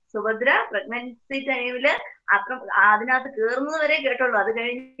സുഭദ്ര പ്രഗ്നൻസി ടൈമില് അതിനകത്ത് കയറുന്നത് വരെ കേട്ടുള്ളൂ, അത്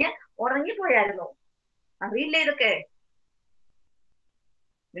കഴിഞ്ഞ് ഉറങ്ങിപ്പോയായിരുന്നു. അറിയില്ലേ ഇതൊക്കെ?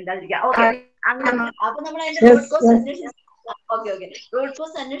 മിണ്ടാതിരിക്കാം. ഓക്കെ, അങ്ങനെ അപ്പൊ നമ്മൾ അതിന്റെ റൂട്ട് കോസ് അന്വേഷിച്ച് റൂട്ട്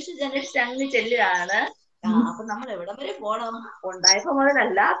കോസ് അന്വേഷിച്ച് അങ്ങ് ചെല്ലുകയാണ്. അപ്പൊ നമ്മൾ എവിടം വരെ പോണം? ഉണ്ടായപ്പോ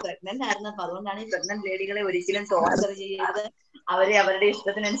മുതലല്ല, പ്രഗ്നന്റ് ആയിരുന്നപ്പോ. അതുകൊണ്ടാണ് ഈ പ്രഗ്നന്റ് ലേഡികളെ ഒരിക്കലും ടോർച്ചർ ചെയ്യരുത്, അവരെ അവരുടെ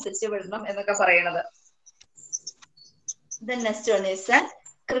ഇഷ്ടത്തിനനുസരിച്ച് വിടണം എന്നൊക്കെ പറയണത്. The next one is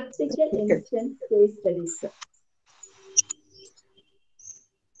critical instance case studies.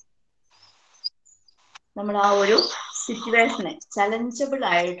 നമ്മൾ ആ ഒരു സിറ്റുവേഷനെ ചലഞ്ചബിൾ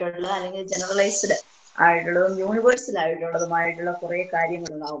ആയിട്ടുള്ള അല്ലെങ്കിൽ ജനറലൈസ്ഡ് ആയിട്ടുള്ളതും യൂണിവേഴ്സൽ ആയിട്ടുള്ളതുമായിട്ടുള്ള കുറെ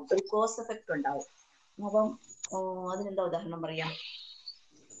കാര്യങ്ങളുണ്ടാവും, ഒരു കോസ് എഫക്ട് ഉണ്ടാവും. അപ്പം അതിനെന്താ ഉദാഹരണം പറയാം?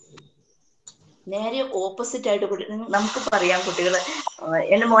 നേരെ ഓപ്പോസിറ്റ് ആയിട്ട് നമുക്ക് പറയാം. കുട്ടികൾ,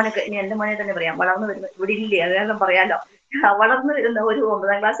 എന്റെ മോനെ തന്നെ പറയാം, വളർന്നു വരുന്ന ഇവിടെ ഇല്ലേ, അതെല്ലാം പറയാലോ. വളർന്നു വരുന്ന ഒരു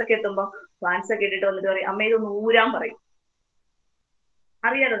 9ാം ക്ലാസ് ഒക്കെ എത്തുമ്പോൾ ഫാൻസ് ഒക്കെ ഇട്ടിട്ട് വന്നിട്ട് പറയും, അമ്മ ഇതൊന്ന് ഊരാൻ പറയും.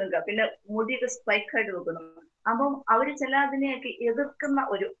 അറിയാലോ നിങ്ങൾക്ക്. പിന്നെ മുടിയൊക്കെ സ്പൈക്കായിട്ട് വെക്കുന്നു. അപ്പം അവര് ചില അതിനെയൊക്കെ എതിർക്കുന്ന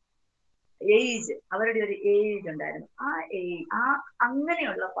ഒരു ഏജ്, അവരുടെ ഒരു ഏജ് ഉണ്ടായിരുന്നു. ആ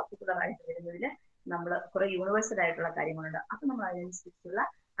അങ്ങനെയുള്ള പർട്ടിക്കുലർ ആയിട്ട് വരുന്നതിൽ നമ്മൾ കുറെ യൂണിവേഴ്സൽ ആയിട്ടുള്ള കാര്യങ്ങളുണ്ട്. അപ്പൊ നമ്മൾ അതിനനുസരിച്ചുള്ള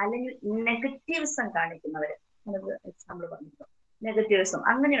അല്ലെങ്കിൽ നെഗറ്റീവ്സം കാണിക്കുന്നവര്, എക്സാമ്പിൾ പറഞ്ഞിരുന്നു. നെഗറ്റീവ്സും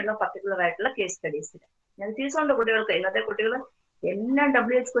അങ്ങനെയുള്ള പർട്ടിക്കുലർ ആയിട്ടുള്ള കേസ് സ്റ്റഡീസിൽ നെഗറ്റീവ്സ് ഉണ്ട് കുട്ടികൾക്ക്. ഇന്നത്തെ കുട്ടികൾ എല്ലാം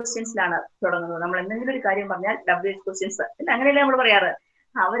WH ക്വസ്റ്റ്യൻസിലാണ് തുടങ്ങുന്നത്. നമ്മൾ എന്തെങ്കിലും ഒരു കാര്യം പറഞ്ഞാൽ WH ക്വസ്റ്റ്യൻസ് അങ്ങനെയല്ലേ നമ്മൾ പറയാറ്.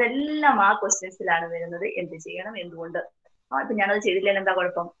 അവരെല്ലാം ആ ക്വസ്റ്റ്യൻസിലാണ് വരുന്നത്. എന്ത് ചെയ്യണം, എന്തുകൊണ്ട്, ഇപ്പൊ ഞാനത് ചെയ്തില്ലെങ്കിൽ എന്താ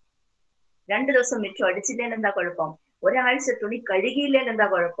കുഴപ്പം, 2 ദിവസം മിച്ചം അടിച്ചില്ലെങ്കിൽ എന്താ കുഴപ്പം, ഒരാഴ്ച തുണി കഴുകിയില്ലെങ്കിൽ എന്താ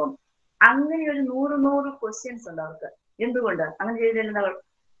കുഴപ്പം, അങ്ങനെ ഒരു 100 ക്വസ്റ്റ്യൻസ് ഉണ്ട് അവർക്ക്. എന്തുകൊണ്ട് അങ്ങനെ ചെയ്തില്ലെങ്കിൽ എന്താ കുഴപ്പം,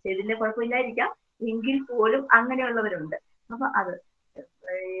 ചെയ്തില്ലേ കുഴപ്പമില്ലായിരിക്കാം, എങ്കിൽ പോലും അങ്ങനെയുള്ളവരുണ്ട്. അപ്പൊ അത്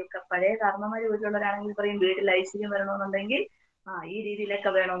പഴയ കാരണന്മാര് വീട്ടിലുള്ളവരാണെങ്കിൽ പറയും വീട്ടിൽ ഐശ്വര്യം വരണമെന്നുണ്ടെങ്കിൽ ഈ രീതിയിലൊക്കെ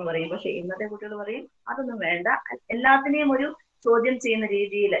വേണമെന്ന് പറയും. പക്ഷെ ഇന്നത്തെ കുട്ടികൾ പറയും അതൊന്നും വേണ്ട, എല്ലാത്തിനെയും ഒരു ചോദ്യം ചെയ്യുന്ന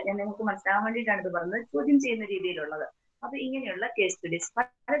രീതിയിൽ, ഞാൻ നിങ്ങൾക്ക് മനസ്സിലാകാൻ വേണ്ടിയിട്ടാണ് ഇത് പറഞ്ഞത്, ചോദ്യം ചെയ്യുന്ന രീതിയിലുള്ളത്. അപ്പൊ ഇങ്ങനെയുള്ള കേസ് സ്റ്റഡീസ്,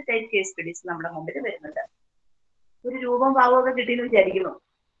 പല ടൈപ്പ് കേസ് സ്റ്റഡീസ് നമ്മുടെ മുമ്പിൽ വരുന്നുണ്ട്. ഒരു രൂപം ഭാവവും ഒക്കെ കിട്ടിയെന്ന് വിചാരിക്കുന്നു.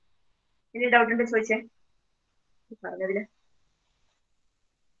 ഇനി ഡൗട്ട് ഉണ്ട് ചോദിച്ചേ പറഞ്ഞതില്.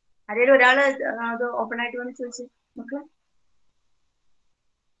 ആരെങ്കിലും ഒരാള് അത് ഓപ്പൺ ആയിട്ട് വന്ന് ചോദിച്ചു നമുക്ക്.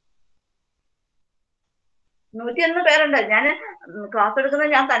 101 പേരുണ്ട്. ഞാൻ ക്ലാസ് എടുക്കുന്നത്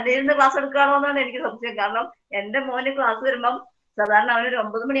ഞാൻ തന്നെ ഇരുന്ന് ക്ലാസ് എടുക്കുകയാണോ എന്നാണ് എനിക്ക് സംശയം. കാരണം എന്റെ മോന് ക്ലാസ് വരുമ്പം സാധാരണ അവനൊരു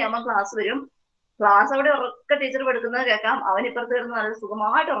 9 മണിയാകുമ്പോൾ ക്ലാസ് വരും. ക്ലാസ് അവിടെ ഉറക്കെ ടീച്ചർ എടുക്കുന്നത് കേൾക്കാം. അവൻ ഇപ്പുറത്ത് വരുന്ന നല്ല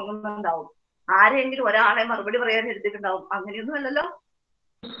സുഖമായിട്ട് ഉറങ്ങുന്നുണ്ടാവും. ആരെങ്കിലും ഒരാളെ മറുപടി പറയാൻ എടുത്തിട്ടുണ്ടാവും. അങ്ങനെയൊന്നും അല്ലല്ലോ.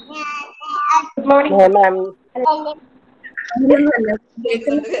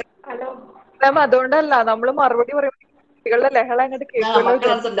 മാം അതുകൊണ്ടല്ല നമ്മള് മറുപടി പറയുമ്പോൾ കുട്ടികളുടെ ലഹള അങ്ങോട്ട്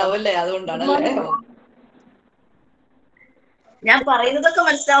കേൾക്കുമല്ലേ, അതുകൊണ്ടാണല്ലേ. ഞാൻ പറയുന്നതൊക്കെ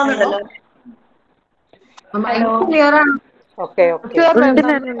മനസ്സിലാവുന്നുണ്ടല്ലോ.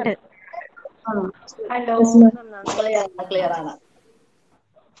 ക്ലിയർ ആണ്.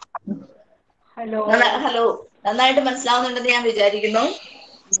 ഹലോ, നന്നായിട്ട് മനസ്സിലാവുന്നുണ്ടെന്ന് ഞാൻ വിചാരിക്കുന്നു.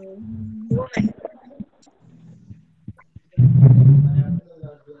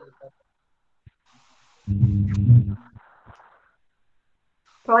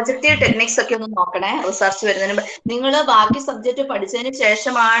 പ്രോജക്റ്റീവ് ടെക്നിക്സ് ഒക്കെ ഒന്ന് നോക്കണേ. റിസർച്ച് വരുന്നതിന് മുമ്പ് നിങ്ങൾ ബാക്കി സബ്ജക്റ്റ് പഠിച്ചതിന്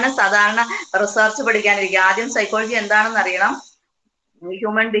ശേഷമാണ് സാധാരണ റിസർച്ച് പഠിക്കാനിരിക്കുക. ആദ്യം സൈക്കോളജി എന്താണെന്ന് അറിയണം,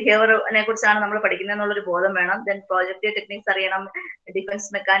 ഹ്യൂമൻ ബിഹേവിയറിനെ കുറിച്ചാണ് നമ്മൾ പഠിക്കുന്നത് എന്നുള്ളൊരു ബോധം വേണം. ദെൻ പ്രോജക്റ്റീവ് ടെക്നിക്സ് അറിയണം, ഡിഫൻസ്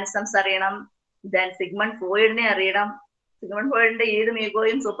മെക്കാനിസംസ് അറിയണം, ദെൻ സിഗ്മണ്ട് ഫ്രോയിഡിനെ അറിയണം. സിഗ്മണ്ട് ഫ്രോയിഡിന്റെ ഈഗും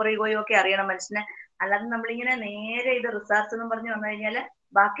ഈഗോയും സൂപ്പർ ഈഗോയും ഒക്കെ അറിയണം മനുഷ്യനെ. അല്ലാതെ നമ്മളിങ്ങനെ നേരെ ഇത് റിസർച്ച് എന്ന് പറഞ്ഞു വന്നു കഴിഞ്ഞാൽ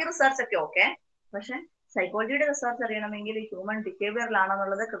ബാക്കി റിസർച്ച് ഒക്കെ ഓക്കെ, പക്ഷെ സൈക്കോളജിയുടെ റിസർച്ച് അറിയണമെങ്കിൽ ഹ്യൂമൻ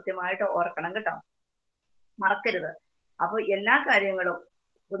ബിഹേവിയറിലാണെന്നുള്ളത് കൃത്യമായിട്ട് ഓർക്കണം കേട്ടോ, മറക്കരുത്. അപ്പൊ എല്ലാ കാര്യങ്ങളും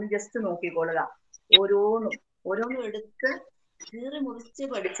ഒന്ന് ജസ്റ്റ് നോക്കിക്കൊള്ളുക. ഓരോന്നും എടുത്ത് കീറി മുറിച്ച്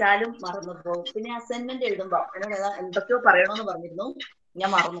പഠിച്ചാലും മറന്നു പോകും. പിന്നെ അസൈൻമെന്റ് എഴുതുമ്പോ എന്നോട് എന്തൊക്കെയോ പറയണമെന്ന് പറഞ്ഞിരുന്നു, ഞാൻ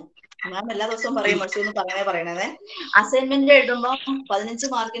മറന്നു. ഞാൻ എല്ലാ ദിവസവും പറയും, പക്ഷെ ഒന്ന് പറയണേ. അസൈൻമെന്റ് എഴുതുമ്പോ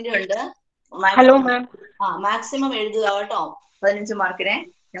 15 മാർക്കിന്റെ ഉണ്ട്. മാക്സിമം എഴുതുക കേട്ടോ, 15 മാർക്കിനെ.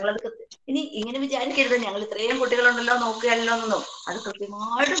 ഞങ്ങളത് ഇനി ഇങ്ങനെ വിചാരിക്കരുത് ഞങ്ങൾ ഇത്രയും കുട്ടികളുണ്ടല്ലോ നോക്കുകയല്ലോ എന്നൊന്നും. അത്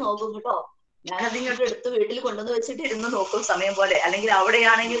കൃത്യമായിട്ട് നോക്കും കേട്ടോ. ഞാനത് ഇങ്ങോട്ട് എടുത്ത് വീട്ടിൽ കൊണ്ടുവന്ന് വെച്ചിട്ട് ഇരുന്ന് നോക്കും സമയം പോലെ. അല്ലെങ്കിൽ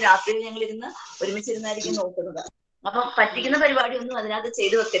അവിടെയാണെങ്കിൽ രാത്രിയിൽ ഞങ്ങൾ ഒരുമിച്ചിരുന്നായിരിക്കും നോക്കുന്നത്. അപ്പൊ പറ്റിക്കുന്ന പരിപാടി ഒന്നും അതിനകത്ത്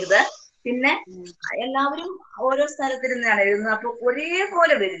ചെയ്തു വെക്കരുത്. പിന്നെ എല്ലാവരും ഓരോ സ്ഥലത്തിരുന്നാണ് എഴുതുന്നത്. അപ്പൊ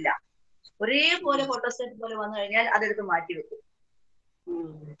ഒരേപോലെ വരില്ല. ഒരേപോലെ ഫോട്ടോസ്റ്റാറ്റ് പോലെ വന്നു കഴിഞ്ഞാൽ അതെടുത്ത് മാറ്റി വെക്കും.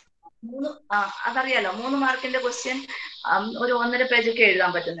 അതറിയാലോ, 3 മാർക്കിന്റെ ക്വസ്റ്റ്യൻ ഒരു 1.5 പേജൊക്കെ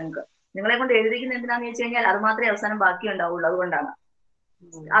എഴുതാൻ പറ്റും നിങ്ങൾക്ക്. നിങ്ങളെ കൊണ്ട് എഴുതിക്കുന്ന എന്തിനാന്ന് വെച്ച് കഴിഞ്ഞാൽ അത് മാത്രമേ അവസാനം ബാക്കി ഉണ്ടാവുള്ളൂ. അതുകൊണ്ടാണ്.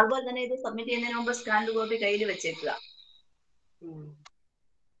 അതുപോലെ തന്നെ ഇത് സബ്മിറ്റ് ചെയ്യുന്നതിന് മുമ്പ് സ്കാൻഡ് കോപ്പി കയ്യിൽ വെച്ചേക്കുക.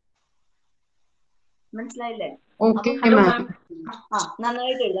 മനസ്സിലായില്ലേ?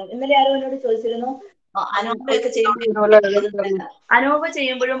 നന്നായിട്ട് എഴുതാം. ഇന്നലെ ആരോ എന്നോട് ചോദിച്ചിരുന്നു അനോവ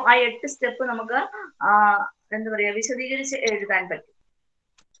ചെയ്യുമ്പോഴും ആ 8 സ്റ്റെപ്പ് നമുക്ക് എന്താ പറയാ വിശദീകരിച്ച് എഴുതാൻ പറ്റും.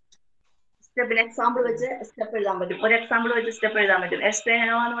 സ്റ്റെപ്പിൽ എക്സാമ്പിൾ വെച്ച് സ്റ്റെപ്പ് എഴുതാൻ പറ്റും. ഒരു എക്സാമ്പിൾ വെച്ച് സ്റ്റെപ്പ് എഴുതാൻ പറ്റും. എക്സ്പ്ലെയിൻ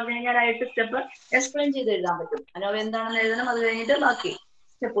അനോവ എന്ന് പറഞ്ഞു കഴിഞ്ഞാൽ ആ 8 സ്റ്റെപ്പ് എക്സ്പ്ലെയിൻ ചെയ്ത് എഴുതാൻ പറ്റും. അനോവ എന്താണെന്ന് എഴുതണം, അത് കഴിഞ്ഞിട്ട് ബാക്കി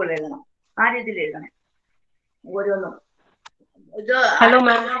സ്റ്റെപ്പുകൾ എഴുതണം. ആ രീതിയിൽ എഴുതണം ഓരോന്നും. ഇത്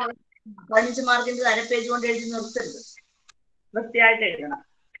 15 മാർക്കിന്റെ 1/2 പേജ് കൊണ്ട് എഴുതി നിർത്തരുത്, വൃത്തിയായിട്ട് എഴുതണം.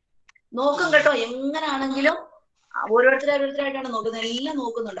 നോക്കും കേട്ടോ, എങ്ങനാണെങ്കിലും ഓരോരുത്തരായിട്ടാണ് നോക്കുന്നത്. എല്ലാം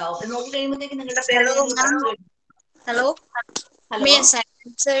നോക്കുന്നുണ്ടാവും. നോക്കി കഴിയുമ്പോഴത്തേക്ക് നിങ്ങളുടെ പേര് ഹലോ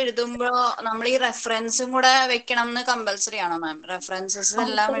അസൈൻമെന്റ്സ് എഴുതുമ്പോ നമ്മൾ ഈ റെഫറൻസും കൂടെ വെക്കണം എന്ന് കമ്പൽസറി ആണോ മാം? റെഫറൻസസ്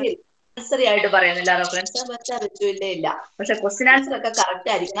എല്ലാം കമ്പൽസറി ആയിട്ട് പറയുന്നില്ല. റെഫറൻസ് വെച്ചാൽ ഇല്ല. പക്ഷെ ക്വസ്റ്റ്യൻ ആൻസർ ഒക്കെ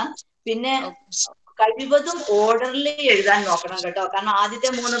കറക്റ്റ് ആയിരിക്കണം. പിന്നെ കഴിവതും ഓർഡറിൽ എഴുതാൻ നോക്കണം കേട്ടോ. കാരണം ആദ്യത്തെ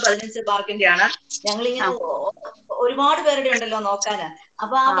 3 15 മാർക്കിന്റെ ആണ്. ഞങ്ങളിങ്ങനെ ഒരുപാട് പേരുടെ ഉണ്ടല്ലോ നോക്കാന്.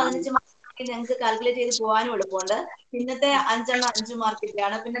 അപ്പൊ ആ 15 മാർക്ക് ഞങ്ങൾക്ക് കാൽക്കുലേറ്റ് ചെയ്ത് പോകാനും എളുപ്പമുണ്ട്. പിന്നത്തെ 5 എണ്ണം 5 മാർക്കിന്റെ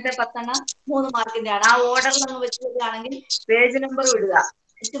ആണ്. പിന്നത്തെ 10 എണ്ണം 3 മാർക്കിന്റെ ആണ്. ആ ഓർഡറിൽ നമ്മൾ വെച്ച് വെക്കുകയാണെങ്കിൽ പേജ് നമ്പർ ഇടുക,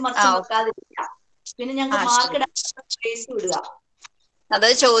 മറിച്ച് വെക്കാതിരിക്കുക. പിന്നെ ഞങ്ങൾക്ക് മാർക്ക് ഇടാൻ സ്പേസ് ഇടുക. അത്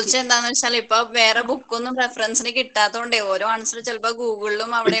ചോദിച്ചത് എന്താന്ന് വെച്ചാൽ ഇപ്പൊ വേറെ ബുക്കൊന്നും റെഫറൻസിന് കിട്ടാത്തോണ്ടേ ഓരോ ആൻസർ ചിലപ്പോ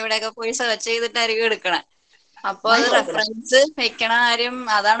ഗൂഗിളിലും അവിടെ ഇവിടെയൊക്കെ പോയി സെർച്ച് ചെയ്തിട്ടായിരിക്കും എടുക്കണേ. അപ്പൊ അത് റെഫറൻസ് വെക്കണ കാര്യം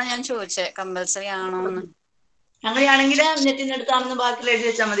അതാണ് ഞാൻ ചോദിച്ചത്, കമ്പൽസറി ആണോന്ന്. അങ്ങനെയാണെങ്കിൽ നെറ്റിന് എടുത്താണെന്ന് ബാക്കി എഴുതി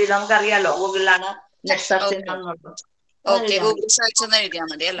വെച്ചാൽ മതി, നമുക്കറിയാലോ ഗൂഗിളിലാണ് net search ചെയ്യുന്നതെന്നുള്ളത്. Okay, Google search എന്ന് എഴുതിയാൽ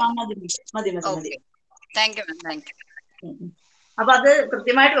മതി അല്ലേ? മതി മതി മതി മതി. Thank you ma'am, thank you. അപ്പൊ അത്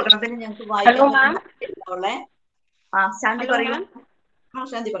കൃത്യമായിട്ട് വെക്കണം. പിന്നെ ഞങ്ങൾക്ക് വായിക്കാൻ പറ്റുന്ന ശാന്തി പറയൂ.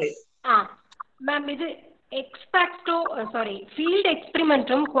 ശാന്തി പറയൂ. മാം ഇത് ഫീൽഡ്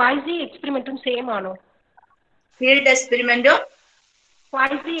എക്സ്പെരിമെന്റും ക്വാസി എക്സ്പെരിമെന്റും സെയിം ആണോ? ഫീൽഡ് എക്സ്പെരിമെന്റും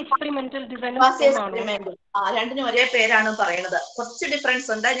ക്വാസി എക്സ്പെരിമെന്റൽ ഡിസൈനും രണ്ടിനും ഒരേ പേരാണ് പറയുന്നത്. കുറച്ച് ഡിഫറൻസ്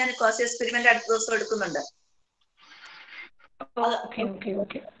ഉണ്ട്. ഞാൻ ക്വാസി എക്സ്പെരിമെന്റ് അടുത്ത ദിവസം എടുക്കുന്നുണ്ട്.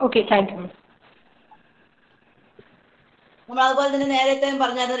 നമ്മൾ അതുപോലെ തന്നെ നേരത്തെ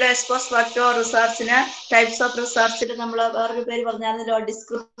പറഞ്ഞായിരുന്നല്ലോ എക്സ്പോസ് ഫാക്ടർ റിസർച്ചിന് ടൈപ്സ് ഓഫ് റിസർച്ചിൽ നമ്മൾ വേറൊരു പേര് പറഞ്ഞായിരുന്നല്ലോ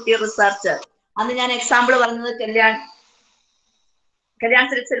ഡിസ്ക്രിപ്റ്റീവ് റിസർച്ച്. അന്ന് ഞാൻ എക്സാമ്പിൾ പറഞ്ഞത് കല്യാൺ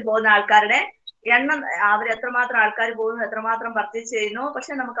സിൽക്സിൽ പോകുന്ന ആൾക്കാരുടെ എണ്ണം, അവർ എത്രമാത്രം ആൾക്കാർ പോകുന്നു, എത്രമാത്രം പർച്ചേസ് ചെയ്യുന്നു,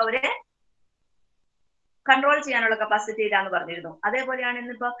 പക്ഷെ നമുക്ക് അവരെ കൺട്രോൾ ചെയ്യാനുള്ള കപ്പാസിറ്റി ഇല്ലാന്ന് പറഞ്ഞിരുന്നു. അതേപോലെയാണ്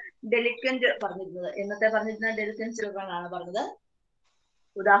ഇന്നിപ്പോ ഡെലിക്വന്റ് പറഞ്ഞിരുന്നത്. എന്നത്തെ പറഞ്ഞിരുന്ന ഡെലിക്വന്റ് ചിൽഡ്രൻ ആണ് പറഞ്ഞത്,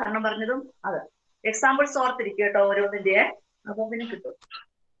 ഉദാഹരണം പറഞ്ഞതും അത്. എക്സാമ്പിൾസ് ഓർത്തിരിക്കും കേട്ടോ ഓരോന്നിന്റെ, അപ്പൊ പിന്നെ കിട്ടും.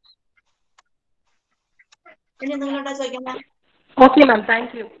 പിന്നെ നിങ്ങളോടാ ചോദിക്കണ്ട. Okay ma'am,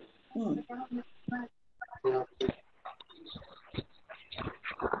 thank you.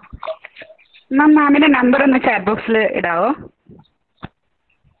 മാമിന്റെ നമ്പർ ഒന്ന് ചാറ്റ് ബോക്സിൽ ഇടാവോ?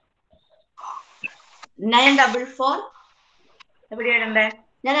 944 എവിടെയാ ഇടണ്ടേ?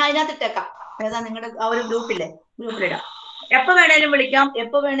 ഞാൻ അതിനകത്ത് ഇട്ടേക്കാം. ഏതാ നിങ്ങളുടെ ആ ഒരു ഗ്രൂപ്പിലിടാം. എപ്പോ വേണേലും വിളിക്കാം,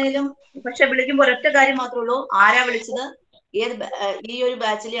 എപ്പോ വേണേലും. പക്ഷെ വിളിക്കുമ്പോൾ ഒരൊറ്റ കാര്യം മാത്രമേ ഉള്ളൂ, ആരാ വിളിച്ചത്, ഈ ഒരു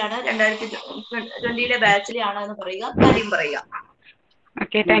ബാച്ചിലെയാണ്, 2020 ബാച്ചിലെയാണ് എന്ന് പറയുക, കാര്യം പറയുക.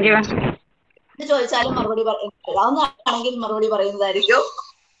 ചോദിച്ചാലും മറുപടി അറിയാവുന്നതാണെങ്കിൽ മറുപടി പറയുന്നതായിരിക്കും,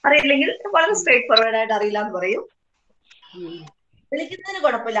 അറിയില്ലെങ്കിൽ വളരെ സ്ട്രേറ്റ് ഫോർവേഡ് ആയിട്ട് അറിയില്ല എന്ന് പറയും. വിളിക്കുന്നതിന്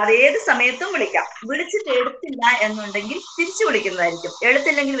കുഴപ്പമില്ല, അത് ഏത് സമയത്തും വിളിക്കാം. വിളിച്ചിട്ട് എടുത്തില്ല എന്നുണ്ടെങ്കിൽ തിരിച്ചു വിളിക്കുന്നതായിരിക്കും.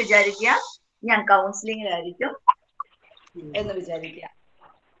 എടുത്തില്ലെങ്കിൽ വിചാരിക്കുക ഞാൻ കൗൺസിലിങ്ങിലായിരിക്കും എന്ന് വിചാരിക്കുക.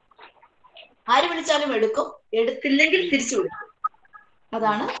 ആര് വിളിച്ചാലും എടുക്കും, എടുത്തില്ലെങ്കിൽ തിരിച്ചു വിളിക്കും.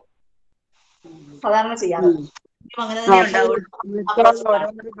 അതാണ് സാധാരണ ചെയ്യാറുള്ളത്. അങ്ങനെ തന്നെ ഉണ്ടാവുള്ളൂ.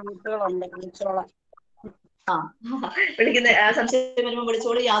 വിളിക്കുന്ന സംശയം വരുമ്പോൾ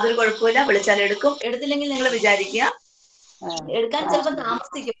വിളിച്ചോളൂ, യാതൊരു കുഴപ്പമില്ല. വിളിച്ചാൽ എടുക്കും, എടുത്തില്ലെങ്കിൽ നിങ്ങൾ വിചാരിക്കുക എടുക്കാൻ ചിലപ്പോൾ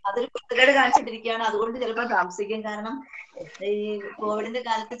താമസിക്കും. അതൊരു കുട്ടികളുടെ കാണിച്ചിട്ടിരിക്കുകയാണ്, അതുകൊണ്ട് ചിലപ്പോൾ താമസിക്കും. കാരണം ഈ കോവിഡിന്റെ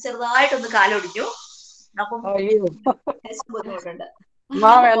കാലത്ത് ചെറുതായിട്ടൊന്ന് കാലൊടിക്കും, അപ്പം ബുദ്ധിമുട്ടുണ്ട്.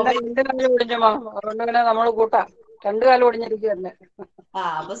 നമ്മള് കൂട്ടാം, 2 കാലം ഒടിഞ്ഞിരിക്കുകയല്ലേ.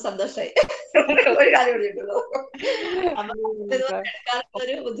 അപ്പൊ സന്തോഷായി. ഒരു കാലം ഒടിഞ്ഞിട്ടുള്ളൂ.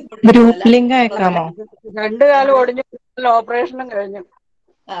 ഒരു ബുദ്ധിമുട്ട്. 2 കാലം ഒടിഞ്ഞു, ഓപ്പറേഷനും കഴിഞ്ഞു.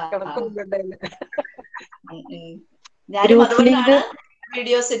 ഞാനും അതുകൊണ്ടാണ്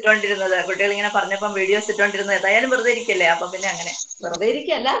വീഡിയോസ് ഇട്ടോണ്ടിരുന്നത്. കുട്ടികൾ ഇങ്ങനെ പറഞ്ഞപ്പം വീഡിയോസ് ഇട്ടോണ്ടിരുന്നത്. ഏതായാലും വെറുതെ ഇരിക്കല്ലേ, അപ്പൊ പിന്നെ അങ്ങനെ വെറുതെ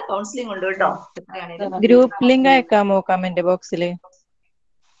ഇരിക്കല്ല, കൗൺസിലിംഗ് ഉണ്ട് കേട്ടോ. Group link അയക്കാമോ comment ബോക്സില്?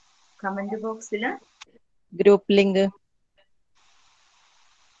 Comment ബോക്സില് group link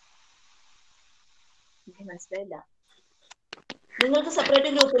മനസ്സിലായില്ല. നിങ്ങൾക്ക് സെപ്പറേറ്റ്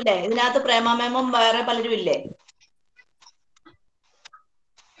ഗ്രൂപ്പ് ഇല്ലേ? ഇതിനകത്ത് പ്രേമ മേമും വേറെ പലരും ഇല്ലേ?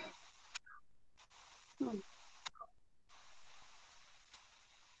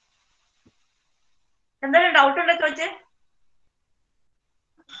 എന്തെങ്കിലും ഡൗട്ട് ഉണ്ടോ ചോദിച്ചേ?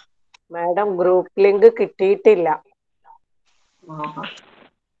 മാഡം ഗ്രൂപ്പ് ലിങ്ക് കിട്ടിയിട്ടില്ല.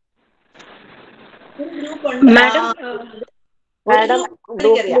 മാഡം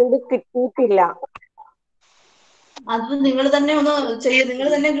ഗ്രൂപ്പ് ലിങ്ക് കിട്ടിയിട്ടില്ല. അത് നിങ്ങൾ തന്നെ ഒന്ന് ചെയ്യും, നിങ്ങൾ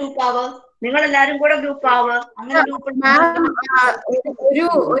തന്നെ ഗ്രൂപ്പ് ആവ്, നിങ്ങൾ എല്ലാരും കൂടെ ഗ്രൂപ്പ് ആവ്. അങ്ങനെ ഗ്രൂപ്പ്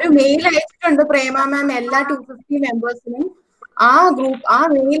ഒരു മെയിൽ അയച്ചിട്ടുണ്ട് പ്രേമ മാം എല്ലാ 250 മെമ്പേഴ്സിനും. ആ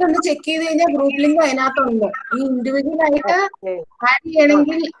മെയിൽ ഒന്ന് ചെക്ക് ചെയ്ത് കഴിഞ്ഞാൽ ഗ്രൂപ്പ് ലിങ്ക് അതിനകത്തുണ്ട്. ഈ ഇൻഡിവിജ്വൽ ആയിട്ട് ആഡ്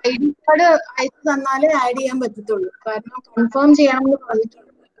ചെയ്യണമെങ്കിൽ ID കാർഡ് അയച്ചു തന്നാലേ ആഡ് ചെയ്യാൻ പറ്റത്തുള്ളൂ. കാരണം കൺഫേം ചെയ്യണം എന്ന് പറഞ്ഞിട്ടുണ്ട്.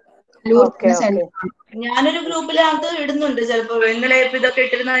 ഞാനൊരു ഗ്രൂപ്പിനകത്ത് ഇടുന്നുണ്ട്. ചിലപ്പോ ഇന്നലെ ഇതൊക്കെ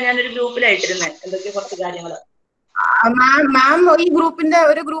ഇട്ടിരുന്ന ഞാനൊരു ഗ്രൂപ്പിലായിട്ടിരുന്നേ എന്തൊക്കെ കുറച്ച് കാര്യങ്ങള്. മാം ഈ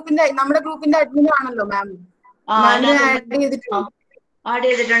ഒരു ഗ്രൂപ്പിന്റെ നമ്മുടെ ഗ്രൂപ്പിന്റെ അഡ്മിൻ ആണല്ലോ മാം. ആഡ് ചെയ്തിട്ടുണ്ട്.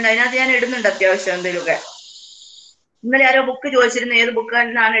 അതിനകത്ത് ഞാൻ ഇടുന്നുണ്ട് അത്യാവശ്യം എന്തെങ്കിലുമൊക്കെ. ഇന്നലെ ആരോ ബുക്ക് ചോദിച്ചിരുന്നു, ഏത്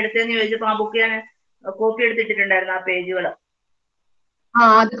ബുക്കാണ് എടുത്തതെന്ന് ചോദിച്ചപ്പോ ആ ബുക്ക് ഞാൻ കോപ്പി എടുത്തിട്ടുണ്ടായിരുന്നു, ആ പേജുകള്.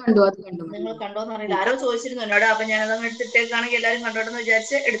 നിങ്ങൾ കണ്ടോന്ന് അറിയില്ല, ആരോ ചോദിച്ചിരുന്നു എന്നോട്. അപ്പൊ ഞാനതൊന്ന് എടുത്തിട്ടേക്കാണെങ്കിൽ എല്ലാരും കണ്ടോട്ടെന്ന്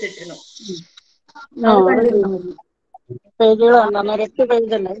വിചാരിച്ച് എടുത്തിട്ടിരുന്നു. പേജുകൾ 8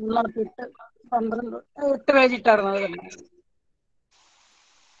 പേജ് അല്ലേ, 8 പേജ് ഇട്ടായിരുന്നു.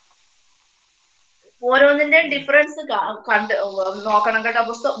 ഓരോന്നിന്റെയും ഡിഫറൻസ് കണ്ട് നോക്കണം കേട്ടോ.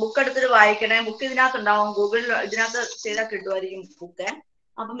 ബുക്ക് എടുത്തിട്ട് വായിക്കണേ. ബുക്ക് ഇതിനകത്ത് ഉണ്ടാവും, ഗൂഗിളിൽ ഇതിനകത്ത് ചെയ്താൽ കിട്ടുമായിരിക്കും ബുക്ക്.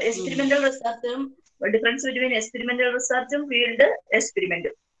 അപ്പം experimental റിസർച്ചും difference between experimental റിസർച്ചും field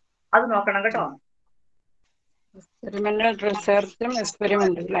എക്സ്പെരിമെന്റും അത് നോക്കണം കേട്ടോ. എക്സ്പെരിമെന്റൽ റിസർച്ചും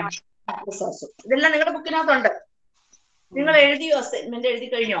എക്സ്പെരിമെന്റും റിസർച്ചും ഇതെല്ലാം നിങ്ങളുടെ ബുക്കിനകത്തുണ്ട്. നിങ്ങൾ എഴുതിയോ? അസൈൻമെന്റ് എഴുതി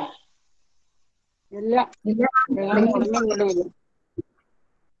കഴിഞ്ഞോ?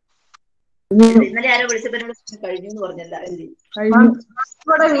 ഇന്നലെ ആരോ വിളിച്ചപ്പോൾ കഴിഞ്ഞു എന്ന് പറഞ്ഞല്ല, എഴുതി.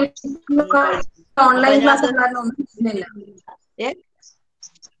 ഓൺലൈൻ ക്ലാസ്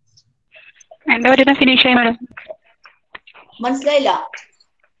എന്റെ ഒരു ഫിനിഷ് ആയി മാഡം. മനസ്സിലായില്ല?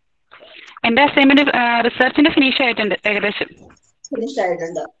 എന്റെ അസൈൻമെന്റ് റിസർച്ചിന്റെ ഫിനിഷ് ആയിട്ടുണ്ട്, ഏകദേശം ഫിനിഷ്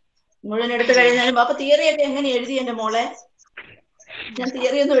ആയിട്ടുണ്ട്. മുഴുവൻ എടുത്തു കഴിഞ്ഞാലും അപ്പൊ തിയറി ഒക്കെ എങ്ങനെ എഴുതി എന്റെ മോളെ? ഞാൻ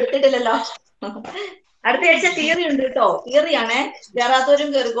തിയറി ഒന്നും എടുത്തിട്ടില്ലല്ലോ. അടുത്ത ആഴ്ച തിയറി ഉണ്ട് കേട്ടോ. തിയറിയാണേ, കയറാത്തവരും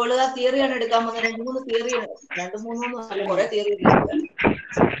കയറിക്കോളുക. തിയറിയാണ് എടുക്കാൻ പോകുന്നത്. 2-3 തിയറി, 2-3 അല്ല, കുറെ തിയറി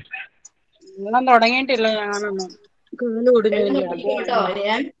തുടങ്ങിയിട്ടില്ല. ഞാനൊന്നും കേട്ടോ.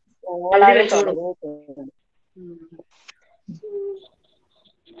 ഞാൻ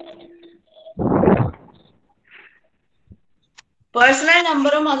പേഴ്സണൽ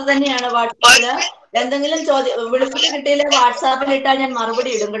നമ്പറും അത് തന്നെയാണ്. വാട്സാപ്പില് എന്തെങ്കിലും ചോദ്യം വിളിച്ചിട്ട് കിട്ടിയില്ല, വാട്സാപ്പിൽ ഇട്ടാൽ ഞാൻ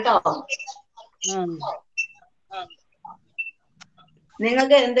മറുപടി ഇടും കേട്ടോ.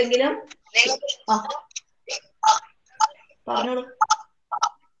 നിങ്ങൾക്ക് എന്തെങ്കിലും പറഞ്ഞോളൂ,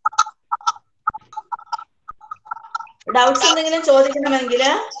 ഡൗട്ട്സ് എന്തെങ്കിലും ചോദിക്കണമെങ്കിൽ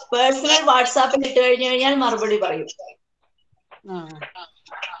പേഴ്സണൽ വാട്സാപ്പിൽ ഇട്ട് കഴിഞ്ഞു കഴിഞ്ഞാൽ മറുപടി പറയും.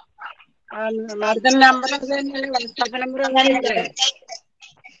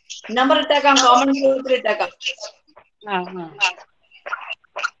 നമ്പർ ഇട്ടേക്കാം, കോമൺ ഗ്രൂപ്പിൽ ഇട്ടേക്കാം.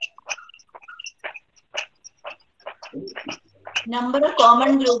 നമ്പർ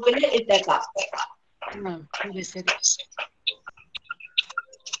കോമൺ ഗ്രൂപ്പിൽ ഇട്ടേക്കാം.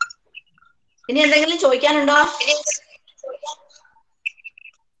 ഇനി എന്തെങ്കിലും ചോദിക്കാനുണ്ടോ?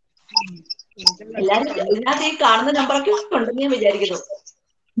 എല്ലാരും ഇതിനകത്ത് ഈ കാണുന്ന നമ്പറൊക്കെ ഉണ്ടെന്ന് ഞാൻ വിചാരിക്കുന്നു.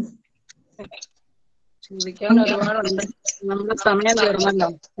 ചോദിക്കാൻ ഒരുപാടുണ്ട്. നമ്മുടെ സമയം തീർന്നല്ലോ.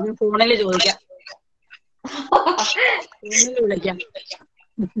 ഇനി ഫോണിൽ ചോദിക്കാം, ഫോണിൽ വിളിക്കാം.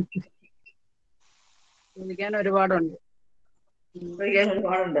 ചോദിക്കാൻ ഒരുപാടുണ്ട്.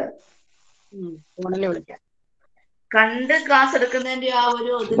 ഫോണിൽ വിളിക്കാം. കണ്ട് ക്ലാസ് എടുക്കുന്നതിന്റെ ആ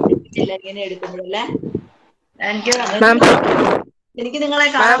ഒരു ഇത് കിട്ടില്ല ഇങ്ങനെ എടുക്കുമ്പോഴല്ലേ. എനിക്ക് നിങ്ങളെ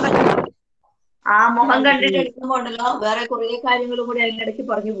കാണാൻ പറ്റില്ല. ആ മുഖം കണ്ടിട്ട് എടുക്കുമ്പോ ഉണ്ടല്ലോ, വേറെ കുറെ കാര്യങ്ങളും കൂടി അതിനിടയ്ക്ക്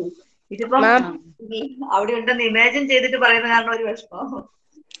പറഞ്ഞു പോകും. ഇതിപ്പം അവിടെ ഉണ്ടെന്ന് ഇമാജിൻ ചെയ്തിട്ട് പറയുന്ന കാരണം ഒരു വിഷമം.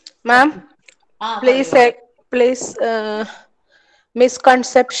 മാം പ്ലീസ്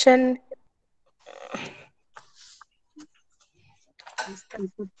മിസ്കൺസെപ്ഷൻ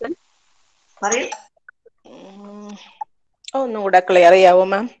പറയൂ. ഒന്നുകൂടെ ക്ലിയർ ചെയ്യാവോ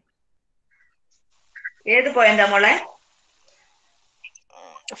മാം? ഏത് പോയിന്റാ മോളെ?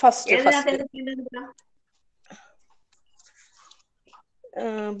 First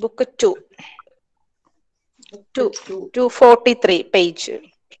book 243 page.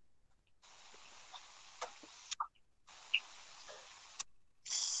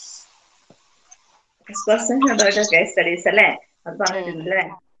 Case studies അല്ലേ? അത് പറഞ്ഞിട്ടുണ്ടല്ലേ?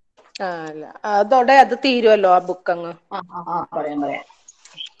 അല്ല, അതോടെ അത് തീരുമല്ലോ ആ ബുക്ക് അങ്ങ്. പറയാം.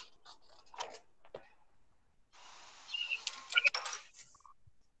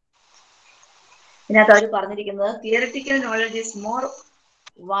 ഇതിനകത്ത് അവർ പറഞ്ഞിരിക്കുന്നത് theoretical knowledge is more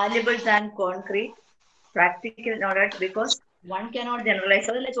valuable than concrete practical knowledge because one cannot generalise.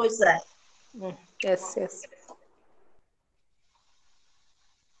 അതല്ലേ ചോദിച്ചത്?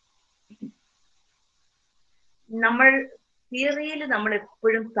 നമ്മൾ തിയറിയിൽ നമ്മൾ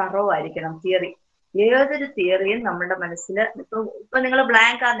എപ്പോഴും തറവായിരിക്കണം. തിയറി, ഏതൊരു തിയറിയും നമ്മുടെ മനസ്സിൽ ഇപ്പൊ നിങ്ങൾ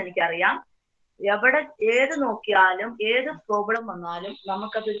ബ്ലാങ്ക് ആണെന്ന് എനിക്കറിയാം. എവിടെ ഏത് നോക്കിയാലും ഏത് പ്രോബ്ലം വന്നാലും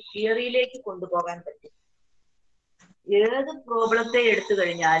നമുക്കത് തിയറിയിലേക്ക് കൊണ്ടുപോകാൻ പറ്റും. ഏത് പ്രോബ്ലത്തെ എടുത്തു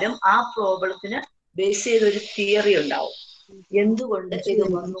കഴിഞ്ഞാലും ആ പ്രോബ്ലത്തിന് ബേസ് ചെയ്തൊരു തിയറി ഉണ്ടാവും, എന്തുകൊണ്ട് ഇത്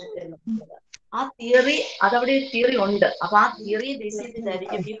വന്നു എന്നുള്ളത്. ആ തിയറി, അതവിടെ ഒരു തിയറി ഉണ്ട്. അപ്പൊ ആ തിയറിയെ ബേസ്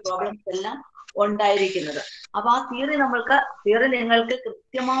ചെയ്തിട്ടായിരിക്കും ഈ പ്രോബ്ലംസ് എല്ലാം ഉണ്ടായിരിക്കുന്നത്. അപ്പൊ ആ തിയറി നിങ്ങൾക്ക്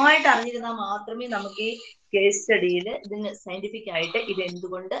കൃത്യമായിട്ട് അറിഞ്ഞിരുന്നാൽ മാത്രമേ നമുക്ക് ഈ കേസ് സ്റ്റഡിയിൽ ഇതിന് സയന്റിഫിക് ആയിട്ട് ഇത്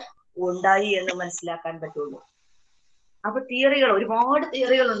എന്തുകൊണ്ട് ഉണ്ടായി എന്ന് മനസ്സിലാക്കാൻ പറ്റുള്ളൂ. അപ്പൊ തിയറികൾ, ഒരുപാട്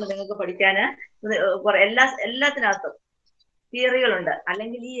തിയറികളുണ്ട് നിങ്ങൾക്ക് പഠിക്കാന്. എല്ലാത്തിനകത്തും തിയറികളുണ്ട്.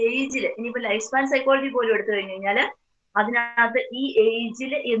 അല്ലെങ്കിൽ ഈ ഏജിൽ, ഇനിയിപ്പോ ലൈഫ് സ്പാൻ സൈക്കോളജി പോലും എടുത്തു കഴിഞ്ഞു കഴിഞ്ഞാല് അതിനകത്ത് ഈ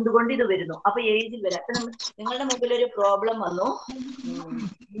ഏജിൽ എന്തുകൊണ്ട് ഇത് വരുന്നു, അപ്പൊ ഏജിൽ വരാം. നിങ്ങളുടെ മുമ്പിൽ ഒരു പ്രോബ്ലം വന്നു,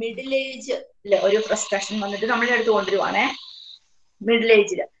 മിഡിൽ ഏജ് ഒരു ഫ്രസ്ട്രേഷൻ വന്നിട്ട് നമ്മളെ അടുത്ത് കൊണ്ടുവരുവാണേ. മിഡിൽ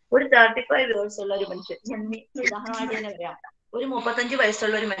ഏജില് ഒരു 35 years ഉള്ള ഒരു മനുഷ്യൻ, ഞാൻ ഉദാഹരണമായിട്ട് തന്നെ പറയാം, ഒരു 35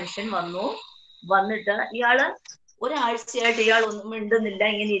 വയസ്സുള്ള ഒരു മനുഷ്യൻ വന്നിട്ട് ഇയാള് ഒരാഴ്ചയായിട്ട് ഇയാൾ ഒന്നും മിണ്ടുന്നില്ല,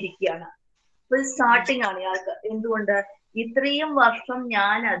 ഇങ്ങനെ ഇരിക്കുകയാണ്. ഫുൾ സ്റ്റാർട്ടിങ് ആണ് ഇയാൾക്ക്. എന്തുകൊണ്ട്? ഇത്രയും വർഷം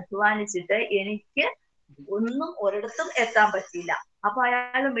ഞാൻ അധ്വാനിച്ചിട്ട് എനിക്ക് ഒന്നും ഒരിടത്തും എത്താൻ പറ്റിയില്ല. അപ്പൊ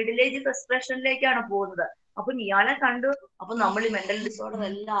അയാൾ മിഡിൽ ഏജ് ഫ്രസ്ട്രേഷനിലേക്കാണ് പോകുന്നത്. അപ്പൊ ഇയാളെ കണ്ടു. അപ്പൊ നമ്മൾ ഈ മെന്റൽ ഡിസോർഡർ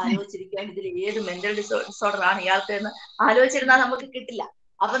എല്ലാം ആലോചിച്ചിരിക്കുകയാണ്, ഇതിൽ ഏത് മെന്റൽ ഡിസോർഡർ ആണ് ഇയാൾക്ക് എന്ന് ആലോചിച്ചിരുന്നാൽ നമുക്ക് കിട്ടില്ല.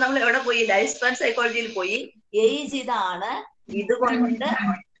 അപ്പൊ നമ്മൾ എവിടെ പോയി? ലൈഫ് സ്പാൻ സൈക്കോളജിയിൽ പോയി ഏജ് ഇതാണ്, ഇതുകൊണ്ട്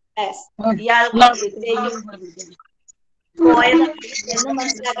ഇയാൾക്ക് ഇതിലേക്ക് പോയത് എന്ന്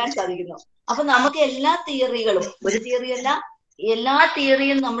മനസ്സിലാക്കാൻ സാധിക്കുന്നു. അപ്പൊ നമുക്ക് എല്ലാ തിയറികളും, ഒരു തിയറിയല്ല, എല്ലാ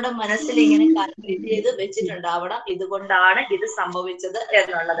തിയറിയും നമ്മുടെ മനസ്സിൽ ഇങ്ങനെ കാൽക്കുലേറ്റ് ചെയ്ത് വെച്ചിട്ടുണ്ടാവണം, ഇതുകൊണ്ടാണ് ഇത് സംഭവിച്ചത്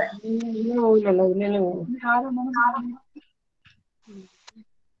എന്നുള്ളത്.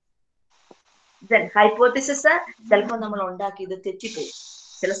 ഹൈപ്പോത്തിസിസ് ചിലപ്പോൾ നമ്മൾ ഉണ്ടാക്കിയത് തെറ്റിപ്പോകും.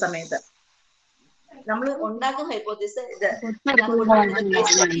 ചില സമയത്ത് നമ്മൾ ഉണ്ടാക്കുന്ന ഹൈപ്പോത്തിസിസ് ഇത്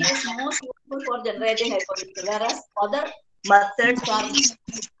four generating hypothesis, whereas other methods are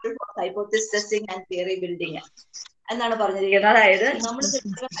for hypothesis testing and theory building എന്നാണ് പറഞ്ഞിരിക്കുന്നത്. അതായത് നമ്മൾ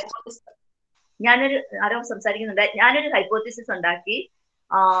ഞാനൊരു ആരോ സംസാരിക്കുന്നുണ്ട്, ഞാനൊരു ഹൈപ്പോത്തിസിസ് ഉണ്ടാക്കി.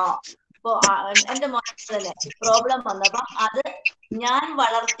 ഇപ്പോ എന്റെ മോനെ തന്നെ പ്രോബ്ലം വന്നപ്പോ അത് ഞാൻ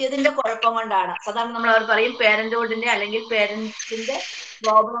വളർത്തിയതിന്റെ കുഴപ്പം കൊണ്ടാണ്. സാധാരണ നമ്മൾ അവർ പറയും പേരന്റ്ഹുഡിന്റെ അല്ലെങ്കിൽ പേരന്റ്സിന്റെ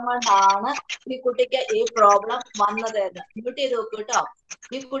പ്രോബ്ലം കൊണ്ടാണ് ഈ കുട്ടിക്ക് ഈ പ്രോബ്ലം വന്നത് എന്ന്. മ്യൂട്ട് ചെയ്ത് നോക്കൂ കേട്ടോ.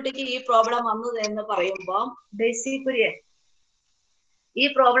 ഈ കുട്ടിക്ക് ഈ പ്രോബ്ലം വന്നത് എന്ന് പറയുമ്പോ ഈ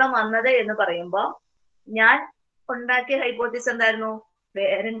പ്രോബ്ലം വന്നത് എന്ന് പറയുമ്പോ ഞാൻ ഉണ്ടാക്കിയ ഹൈപ്പോത്തിസിസ് എന്തായിരുന്നു?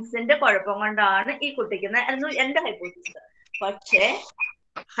 പേരൻസിന്റെ കുഴപ്പം കൊണ്ടാണ് ഈ കുട്ടിക്ക് എന്നായിരുന്നു എന്റെ ഹൈപ്പോത്തിസിസ്. പക്ഷേ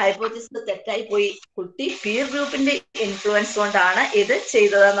ഹൈപ്പോത്തിസിസ് തെറ്റായി പോയി. കുട്ടി പീർ ഗ്രൂപ്പിന്റെ ഇൻഫ്ലുവൻസ് കൊണ്ടാണ് ഇത്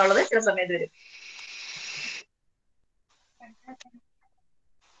ചെയ്തത് എന്നുള്ളത് ചില സമയത്ത് വരും.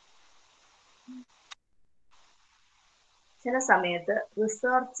 ചില സമയത്ത്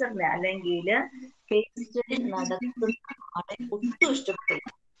റിസർച്ചറിനെ അല്ലെങ്കിൽ കേസ് സ്റ്റഡി നടത്തുന്ന ആളെ ഒട്ടും ഇഷ്ടപ്പെട്ടില്ല.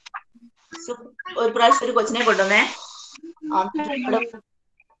 ഒരു പ്രാവശ്യം ഒരു കൊച്ചിനെ കൊണ്ടുവന്നേ,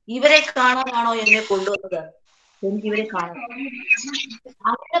 ഇവരെ കാണാനാണോ എന്നെ കൊണ്ടുവന്നത്? എനിക്ക് ഇവരെ കാണണം.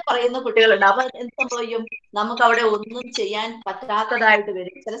 അങ്ങനെ പറയുന്ന കുട്ടികളുണ്ട്. അപ്പൊ എന്ത് സംഭവിക്കും? നമുക്ക് അവിടെ ഒന്നും ചെയ്യാൻ പറ്റാത്തതായിട്ട്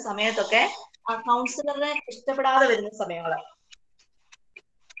വരും. ചില സമയത്തൊക്കെ ആ കൗൺസിലറിനെ ഇഷ്ടപ്പെടാതെ വരുന്ന സമയങ്ങള്.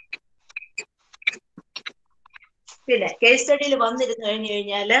 പിന്നെ കേസ് സ്റ്റഡിയിൽ വന്നിരുന്നു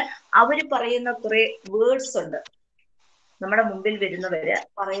കഴിഞ്ഞാല് അവര് പറയുന്ന കുറെ വേർഡ്സ് ഉണ്ട്. നമ്മുടെ മുമ്പിൽ വരുന്നവര്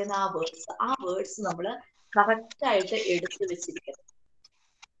പറയുന്ന ആ വേർഡ്സ് നമ്മള് കറക്റ്റ് ആയിട്ട് എടുത്തു വെച്ചിരിക്കണം.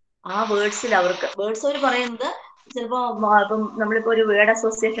 ആ വേർഡ്സിൽ വേർഡ്സ് അവർ പറയുന്നത് ചിലപ്പോ ഇപ്പം നമ്മളിപ്പോ ഒരു word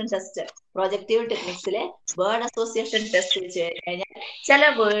association test, projective ടെക്നിക്സിലെ word association test വെച്ച് കഴിഞ്ഞാൽ ചില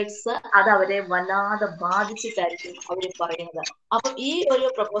വേർഡ്സ് അത് അവരെ വല്ലാതെ ബാധിച്ചിട്ടായിരിക്കും അവര് പറയുന്നത്. അപ്പൊ ഈ ഒരു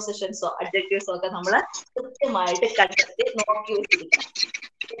പ്രൊപ്പോസിഷൻസോ അഡ്ജക്റ്റീവ്സോ ഒക്കെ നമ്മള് കൃത്യമായിട്ട് കണ്ടെത്തി നോക്കി വെച്ചിരിക്കണം.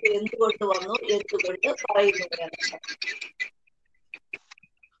 എന്തുകൊണ്ട് വന്നു, എന്തുകൊണ്ട് പറയുന്നു എന്നൊക്കെ.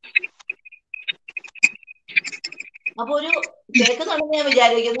 അപ്പൊ ഒരു കേൾക്കുന്നുണ്ടെന്ന് ഞാൻ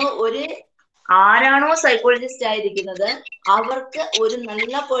വിചാരിക്കുന്നു. ആരാണോ സൈക്കോളജിസ്റ്റ് ആയിരിക്കുന്നത് അവർക്ക് ഒരു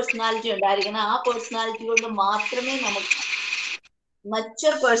നല്ല പേഴ്സണാലിറ്റി ഉണ്ടായിരിക്കണം. ആ പേഴ്സണാലിറ്റി കൊണ്ട് മാത്രമേ നമുക്ക്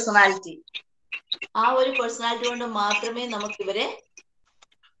മച്ചർ പേഴ്സണാലിറ്റി, ആ ഒരു പേഴ്സണാലിറ്റി കൊണ്ട് മാത്രമേ നമുക്ക് ഇവരെ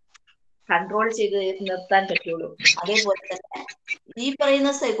കൺട്രോൾ ചെയ്ത് നിർത്താൻ പറ്റുള്ളൂ. അതേപോലെ തന്നെ ഈ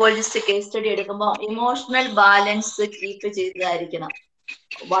പറയുന്ന സൈക്കോളജിസ്റ്റ് കേസ് സ്റ്റഡി എടുക്കുമ്പോൾ ഇമോഷണൽ ബാലൻസ് കീപ്പ് ചെയ്തതായിരിക്കണം.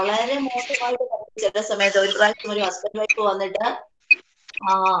 വളരെ മോശമായിട്ട് ചില സമയത്ത് ഒരു പ്രാവശ്യം ഒരു ഹസ്ബൻഡ് വൈഫ് വന്നിട്ട്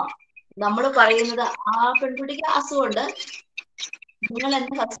നമ്മൾ പറയുന്നത് ആ പെൺകുട്ടിക്ക് അസുഖമുണ്ട്, നിങ്ങൾ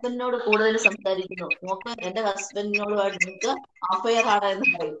എന്റെ ഹസ്ബൻഡിനോട് കൂടുതൽ സംസാരിക്കുന്നു, നോക്ക് എന്റെ ഹസ്ബൻഡിനോടുമായിട്ട് നിങ്ങൾക്ക് അഫയർ ആണ് എന്ന്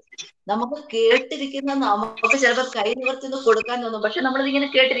പറയും. നമുക്ക് കേട്ടിരിക്കുന്ന നമുക്ക് ചിലപ്പോൾ കൈ നിവർത്തിന്ന് കൊടുക്കാൻ തോന്നും. പക്ഷെ നമ്മളിതിങ്ങനെ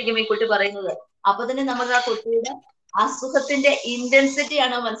കേട്ടിരിക്കും ഈ കുട്ടി പറയുന്നത്. അപ്പൊ തന്നെ നമുക്ക് ആ കുട്ടിയുടെ അസുഖത്തിന്റെ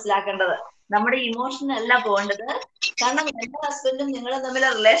ഇന്റൻസിറ്റിയാണ് മനസ്സിലാക്കേണ്ടത്. നമ്മുടെ ഇമോഷൻ അല്ല പോകേണ്ടത്. കാരണം എന്റെ ഹസ്ബൻഡും നിങ്ങളും തമ്മിലെ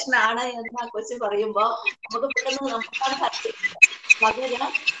റിലേഷൻ ആണ് എന്ന് ആ കൊച്ചു പറയുമ്പോ നമുക്ക് പെട്ടെന്ന് നമുക്കാണ് പകരം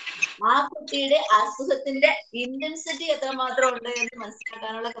ആ കുട്ടിയുടെ അസുഖത്തിന്റെ ഇന്റൻസിറ്റി എത്രമാത്രം ഉണ്ട് എന്ന്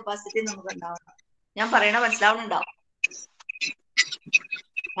മനസ്സിലാക്കാനുള്ള കപ്പാസിറ്റി നമുക്ക് ഉണ്ടാവണം. ഞാൻ പറയണ മനസ്സിലാവണുണ്ടോ?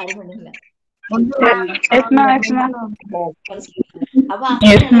 കാര്യമൊന്നുമില്ല. അപ്പൊ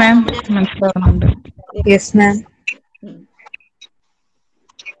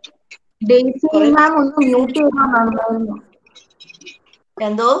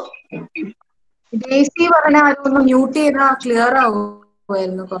എന്തോ ഡേസി പറഞ്ഞ അതൊന്ന് മ്യൂട്ട് ചെയ്താ ക്ലിയർ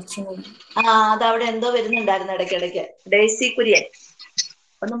ആവുമായിരുന്നു കുറച്ചും കൂടി. അതവിടെ എന്തോ വരുന്നുണ്ടായിരുന്നു ഇടയ്ക്കിടയ്ക്ക്. ഡേസി കുര്യൻ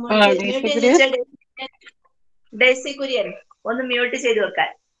ഒന്ന് മ്യൂട്ട് ചെയ്ത്, ഡേസി കുര്യൻ ഒന്ന് മ്യൂട്ട് ചെയ്ത് വെക്കാൻ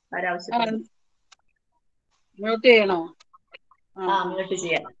ഒരാവശ്യം. മ്യൂട്ട് ചെയ്യണോ? മ്യൂട്ട്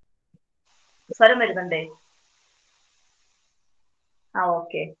ചെയ്യാം. സ്വരം വരുന്നുണ്ടേ?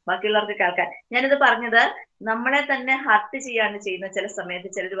 ഓക്കെ, ബാക്കിയുള്ളവർക്ക് കേൾക്കാൻ. ഞാനിത് പറഞ്ഞത് നമ്മളെ തന്നെ ഹർട്ട് ചെയ്യാണ് ചെയ്യുന്നത്. ചില സമയത്ത്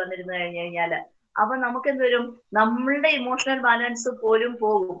ചിലർ വന്നിരുന്നു കഴിഞ്ഞാല് അപ്പൊ നമുക്ക് എന്ത് വരും, നമ്മളുടെ ഇമോഷണൽ ബാലൻസ് പോലും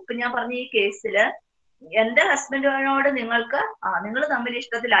പോകും. ഇപ്പൊ ഞാൻ പറഞ്ഞ ഈ കേസില് എന്റെ ഹസ്ബൻഡിനോട് നിങ്ങൾക്ക് നിങ്ങൾ തമ്മിൽ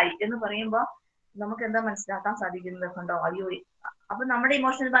ഇഷ്ടത്തിലായി എന്ന് പറയുമ്പോ നമുക്ക് എന്താ മനസ്സിലാക്കാൻ സാധിക്കുന്നത് കണ്ടോ? അയ്യോ, അപ്പൊ നമ്മുടെ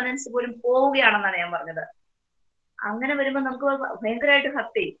ഇമോഷണൽ ബാലൻസ് പോലും പോവുകയാണെന്നാണ് ഞാൻ പറഞ്ഞത്. അങ്ങനെ വരുമ്പോ നമുക്ക് ഭയങ്കരമായിട്ട്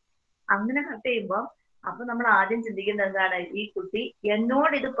ഹർട്ട് ചെയ്യും. അങ്ങനെ ഹർട്ട് ചെയ്യുമ്പോ അപ്പൊ നമ്മൾ ആദ്യം ചിന്തിക്കുന്നത് എന്താണ്, ഈ കുട്ടി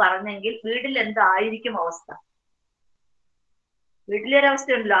എന്നോട് ഇത് പറഞ്ഞെങ്കിൽ വീട്ടിൽ എന്തായിരിക്കും അവസ്ഥ? വീട്ടിലെ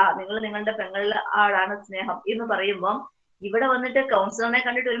ഒരവസ്ഥയുണ്ടല്ലോ, നിങ്ങൾ നിങ്ങളുടെ പെങ്ങളുടെ ആളാണ് സ്നേഹം എന്ന് പറയുമ്പം ഇവിടെ വന്നിട്ട് കൗൺസിലറിനെ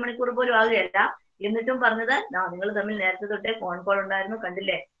കണ്ടിട്ട് 1 മണിക്കൂർ പോലും ആകുകയല്ല, എന്നിട്ടും പറഞ്ഞത് നിങ്ങൾ തമ്മിൽ നേരത്തെ തൊട്ടേ ഫോൺ കോൾ ഉണ്ടായിരുന്നു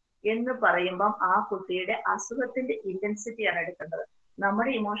കണ്ടില്ലേ എന്ന് പറയുമ്പം ആ കുട്ടിയുടെ അസുഖത്തിന്റെ ഇന്റൻസിറ്റിയാണ് എടുക്കേണ്ടത്.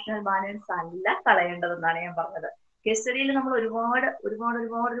 നമ്മുടെ ഇമോഷണൽ ബാലൻസ് അല്ല കളയേണ്ടതെന്നാണ് ഞാൻ പറഞ്ഞത്. കേസ് സ്റ്റഡിയിൽ നമ്മൾ ഒരുപാട് ഒരുപാട്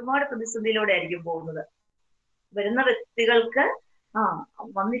ഒരുപാട് ഒരുപാട് പ്രതിസന്ധിയിലൂടെ ആയിരിക്കും പോകുന്നത്. വരുന്ന വ്യക്തികൾക്ക്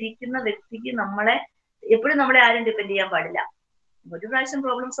വന്നിരിക്കുന്ന വ്യക്തിക്ക് നമ്മളെ എപ്പോഴും നമ്മളെ ആരും ഡിപ്പെൻഡ് ചെയ്യാൻ പാടില്ല. ഒരു പ്രാവശ്യം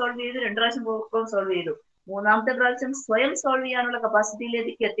പ്രോബ്ലം സോൾവ് ചെയ്തു, 2 പ്രാവശ്യം പ്രോബ്ലം സോൾവ് ചെയ്തു, 3ാമത്തെ പ്രാവശ്യം സ്വയം സോൾവ് ചെയ്യാനുള്ള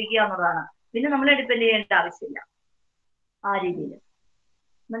കപ്പാസിറ്റിയിലേക്ക് എത്തിക്കുക എന്നുള്ളതാണ്. പിന്നെ നമ്മളെ ഡിപ്പെൻഡ് ചെയ്യേണ്ട ആവശ്യമില്ല ആ രീതിയിൽ.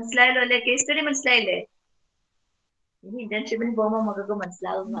 മനസ്സിലായല്ലോ അല്ലേ? കേസ് സ്റ്റഡി മനസ്സിലായില്ലേ? ഇനി ഇന്റേൺഷിപ്പിന് പോകുമ്പോൾ നമുക്ക്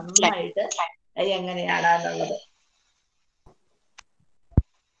മനസ്സിലാകും നന്നായിട്ട് എങ്ങനെയാണ് എന്നുള്ളത്.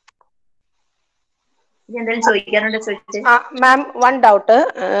 എന്തെങ്കിലും ചോദിക്കാനുണ്ടോ? ചോദിച്ചേ. മാം, 1 ഡൗട്ട്,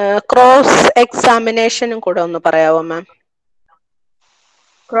 ക്രോസ് എക്സാമിനേഷനും കൂടെ ഒന്ന് പറയാവോ മാം?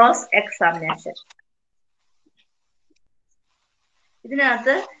 ക്രോസ് എക്സാമിനേഷൻ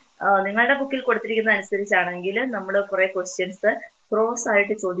ഇതിനകത്ത് നിങ്ങളുടെ ബുക്കിൽ കൊടുത്തിരിക്കുന്ന അനുസരിച്ചാണെങ്കിൽ നമ്മൾ കുറെ ക്വസ്റ്റ്യൻസ് ക്രോസ്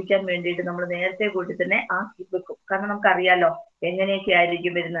ആയിട്ട് ചോദിക്കാൻ വേണ്ടിയിട്ട് നമ്മൾ നേരത്തെ കൂട്ടി തന്നെ ആക്കി വെക്കും. കാരണം നമുക്കറിയാലോ എങ്ങനെയൊക്കെ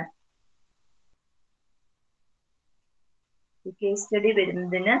ആയിരിക്കും വരുന്നത്. ഈ കേസ് സ്റ്റഡി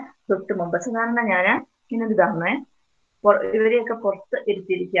വരുന്നതിന് തൊട്ട് മുമ്പ് സാധാരണ ഞാൻ ഇന്നത് പറഞ്ഞേ, ഇവരെയൊക്കെ പുറത്ത്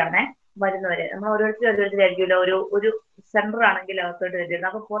ഇരുത്തിയിരിക്കുകയാണേ വരുന്നവരെ. നമ്മൾ ഓരോരുത്തരായിരിക്കുമല്ലോ, ഒരു സെന്റർ ആണെങ്കിൽ അകത്തോട്ട് വരുന്നത്.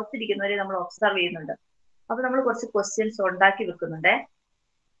 അപ്പൊ പുറത്തിരിക്കുന്നവരെ നമ്മൾ ഒബ്സർവ് ചെയ്യുന്നുണ്ട്. അപ്പൊ നമ്മൾ കുറച്ച് ക്വസ്റ്റ്യൻസ് ഉണ്ടാക്കി വെക്കുന്നുണ്ടേ.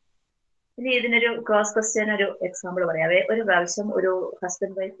 ഇനി ഇതിനൊരു ക്രോസ് ക്വസ്റ്റ്യൻ ഒരു എക്സാമ്പിൾ പറയാവേ. ഒരു പ്രാവശ്യം ഒരു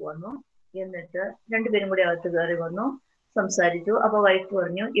ഹസ്ബൻഡ് വൈഫ് വന്നു, എന്നിട്ട് 2 പേരും കൂടി അകത്ത് കയറി വന്നു, സംസാരിച്ചു. അപ്പൊ വൈഫ്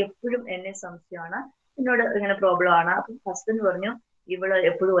പറഞ്ഞു എപ്പോഴും എന്നെ സംശയമാണ്, എന്നോട് ഇങ്ങനെ പ്രോബ്ലം ആണ്. അപ്പൊ ഹസ്ബൻഡ് പറഞ്ഞു ഇവള്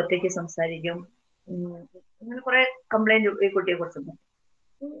എപ്പോഴും ഒറ്റയ്ക്ക് സംസാരിക്കും, ഇങ്ങനെ കുറെ കംപ്ലൈന്റ് ഈ കുട്ടിയെ കുറിച്ചുണ്ട്.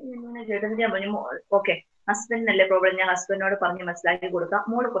 ഇങ്ങനെ കേട്ടത് ഞാൻ പറഞ്ഞു ഓക്കെ ഹസ്ബൻഡിനല്ലേ പ്രോബ്ലം, ഞാൻ ഹസ്ബൻഡിനോട് പറഞ്ഞ് മനസ്സിലാക്കി കൊടുക്കാം,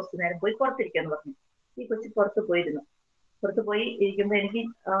 മോള് കുറച്ചു നേരം പോയി പുറത്തിരിക്കാന്ന് പറഞ്ഞു. ഈ കൊച്ചു പുറത്ത് പോയിരുന്നു. പുറത്ത് പോയി ഇരിക്കുമ്പോൾ എനിക്ക്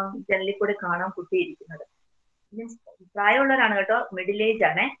ജനലിൽ കൂടെ കാണാൻ കുട്ടി ഇരിക്കുന്നത്. പ്രായമുള്ളവരാണ് കേട്ടോ, മിഡിൽ ഏജ്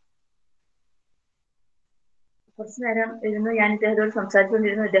ആണേ. കുറച്ചു നേരം ഇരുന്ന് ഞാൻ ഇദ്ദേഹത്തോട്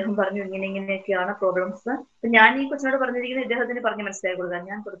സംസാരിച്ചുകൊണ്ടിരുന്നു. ഇദ്ദേഹം പറഞ്ഞു ഇങ്ങനെയൊക്കെയാണ് പ്രോബ്ലംസ്. അപ്പൊ ഞാൻ ഈ കൊച്ചിനോട് പറഞ്ഞിരിക്കുന്നത് ഇദ്ദേഹത്തിന് പറഞ്ഞ് മനസ്സിലാക്കി കൊടുക്കാൻ.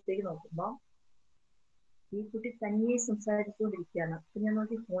 ഞാൻ പുറത്തേക്ക് നോക്കുമ്പോ ഈ കുട്ടി തനിയെ സംസാരിച്ചുകൊണ്ടിരിക്കുകയാണ്. അപ്പൊ ഞാൻ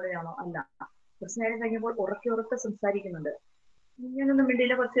നോക്കി ഫോണിലാണോ? അല്ല. കുറച്ചു നേരം കഴിഞ്ഞപ്പോൾ ഉറക്കെ സംസാരിക്കുന്നുണ്ട്. ഞാനൊന്നും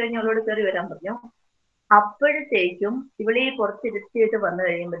മിണ്ടിയില്ല. കുറച്ച് കഴിഞ്ഞ് അവളോട് കയറി വരാൻ പറഞ്ഞു. അപ്പോഴത്തേക്കും ഇവളെ പുറത്തിരുത്തിയിട്ട് വന്നു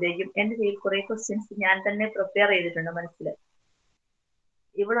കഴിയുമ്പോഴത്തേക്കും എന്റെ കയ്യിൽ കുറെ ക്വസ്റ്റ്യൻസ് ഞാൻ തന്നെ പ്രിപ്പയർ ചെയ്തിട്ടുണ്ട് മനസ്സിൽ.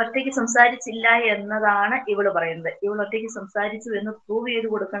 ഇവൾ ഒറ്റയ്ക്ക് സംസാരിച്ചില്ല എന്നതാണ് ഇവള് പറയുന്നത്. ഇവൾ ഒറ്റയ്ക്ക് സംസാരിച്ചു എന്ന് പ്രൂവ് ചെയ്ത്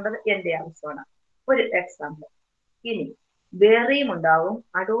കൊടുക്കേണ്ടത് എന്റെ ആവശ്യമാണ്. ഒരു എക്സാമ്പിൾ. ഇനി വേറെയും ഉണ്ടാവും.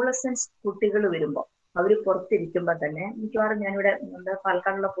 അഡോളസൻസ് കുട്ടികൾ വരുമ്പോൾ അവര് പുറത്തിരിക്കുമ്പോൾ തന്നെ മിക്കവാറും ഞാനിവിടെ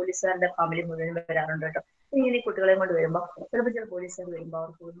പാലക്കാടുള്ള പോലീസുകാരുടെ ഫാമിലി മുഴുവൻ വരാറുണ്ട് കേട്ടോ. ഇങ്ങനെ കുട്ടികളെ കൊണ്ട് വരുമ്പോൾ ചിലപ്പോൾ ചില പോലീസുകാർ വരുമ്പോൾ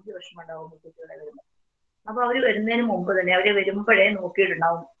അവർക്ക് വലിയ വിഷമം ഉണ്ടാവും കുട്ടികളെ വരുമ്പോൾ. അപ്പൊ അവര് വരുന്നതിന് മുമ്പ് തന്നെ അവര് വരുമ്പോഴേ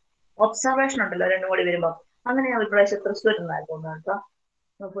നോക്കിയിട്ടുണ്ടാവും. ഒബ്സർവേഷൻ ഉണ്ടല്ലോ രണ്ടും കൂടി വരുമ്പോൾ. അങ്ങനെ ഞാൻ ഒരു പ്രാവശ്യം തൃശ്ശൂർ നിന്നായിരുന്നു കേട്ടോ.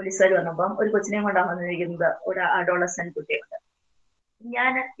 പോലീസുകാർ വന്നപ്പം ഒരു കൊച്ചിനെ കൊണ്ടാണ് വന്നിരിക്കുന്നത്, ഒരു അഡോളസെന്റ് കുട്ടിയുണ്ട്.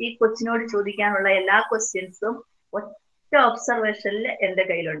 ഞാൻ ഈ കൊച്ചിനോട് ചോദിക്കാനുള്ള എല്ലാ ക്വസ്റ്റ്യൻസും ഒറ്റ ഒബ്സർവേഷനിൽ എന്റെ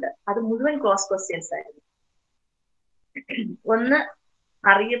കയ്യിലുണ്ട്. അത് മുഴുവൻ ക്രോസ് ക്വസ്റ്റ്യൻസ് ആയിരുന്നു. ഒന്ന്,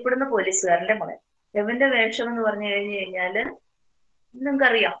 അറിയപ്പെടുന്ന പോലീസുകാരന്റെ മകൻ. എവന്റെ വേഷം എന്ന് പറഞ്ഞു കഴിഞ്ഞാല്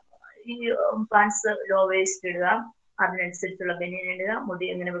നിങ്ങൾക്കറിയാം, ഈ പാൻസ് ലോ വേസ്റ്റ് ഇടുക, അതിനനുസരിച്ചുള്ള ബനിയൻ ഇടുക, മുടി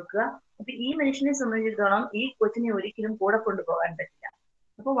എങ്ങനെ വെക്കുക. അപ്പൊ ഈ മനുഷ്യനെ സംബന്ധിച്ചിടത്തോളം ഈ കൊച്ചിനെ ഒരിക്കലും കൂടെ കൊണ്ടുപോകാൻ പറ്റില്ല.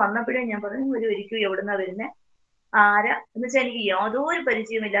 അപ്പൊ വന്നപ്പോഴേ ഞാൻ പറഞ്ഞു ഒരിക്കലും എവിടുന്നാ വരുന്നേ, ആരാ എന്ന് വെച്ചാൽ എനിക്ക് യാതൊരു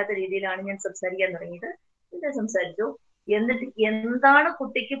പരിചയമില്ലാത്ത രീതിയിലാണ് ഞാൻ സംസാരിക്കാൻ തുടങ്ങിയത്. എന്നിട്ട് സംസാരിച്ചു. എന്നിട്ട് എന്താണ്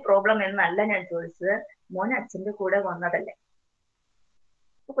കുട്ടിക്ക് പ്രോബ്ലം എന്നല്ല ഞാൻ ചോദിച്ചത്, മോൻ അച്ഛന്റെ കൂടെ വന്നതല്ലേ.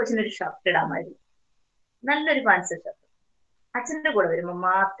 അപ്പൊ കൊച്ചിനൊരു ഷർട്ട് ഇടാമായിരുന്നു, നല്ലൊരു പാൻസ് ഷർട്ട്. അച്ഛന്റെ കൂടെ വരുമ്പോ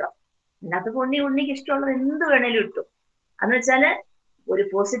മാത്രം. അല്ലാത്ത ഉണ്ണിക്ക് ഇഷ്ടമുള്ളത് എന്ത് വേണേലും ഇട്ടു. എന്ന് വെച്ചാല് ഒരു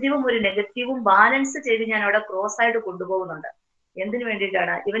പോസിറ്റീവും ഒരു നെഗറ്റീവും ബാലൻസ് ചെയ്ത് ഞാൻ അവിടെ ക്രോസ് ആയിട്ട് കൊണ്ടുപോകുന്നുണ്ട്. എന്തിനു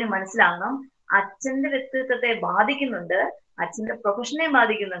വേണ്ടിയിട്ടാണ്? ഇവന് മനസ്സിലാകണം അച്ഛന്റെ വ്യക്തിത്വത്തെ ബാധിക്കുന്നുണ്ട്, അച്ഛന്റെ പ്രൊഫഷനെ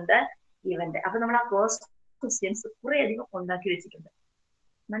ബാധിക്കുന്നുണ്ട് ഇവന്റെ. അപ്പൊ നമ്മൾ ആ ക്രോസ് ക്വസ്റ്റ്യൻസ് കുറെ അധികം ഉണ്ടാക്കി വെച്ചിട്ടുണ്ട്.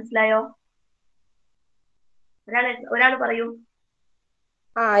 മനസ്സിലായോ? ഒരാൾ പറയൂ.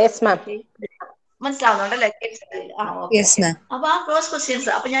 Yes ma'am. മനസ്സിലാവുന്നുണ്ടല്ലേ? Yes, ma'am. അപ്പൊ ആ ക്രോസ് ക്വസ്റ്റ്യൻസ്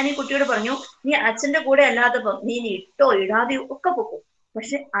അപ്പൊ ഞാൻ ഈ കുട്ടിയോട് പറഞ്ഞു, നീ അച്ഛന്റെ കൂടെ അല്ലാത്തപ്പോ നീ ഇട്ടോ ഇടാതെയോ ഒക്കെ പോകും,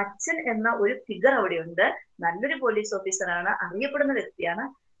 പക്ഷെ അച്ഛൻ എന്ന ഒരു ഫിഗർ അവിടെയുണ്ട്, നല്ലൊരു പോലീസ് ഓഫീസറാണ്, അറിയപ്പെടുന്ന വ്യക്തിയാണ്.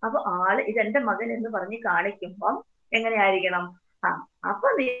 അപ്പൊ ആള് ഇതെന്റെ മകൻ എന്ന് പറഞ്ഞ് കാണിക്കുമ്പം എങ്ങനെയായിരിക്കണം? അപ്പൊ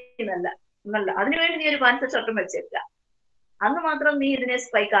നീ നല്ല അതിനുവേണ്ടി നീ ഒരു പാൻസ് ഷർട്ടും വെച്ചേക്ക. അന്ന് മാത്രം നീ ഇതിനെ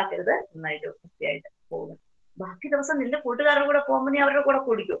സ്ട്രൈക്ക് ആക്കരുത്, നന്നായിട്ട് വൃത്തിയായിട്ട് പോകും. ബാക്കി ദിവസം നിന്റെ കൂട്ടുകാരുടെ കൂടെ പോകുമ്പോൾ നീ അവരുടെ കൂടെ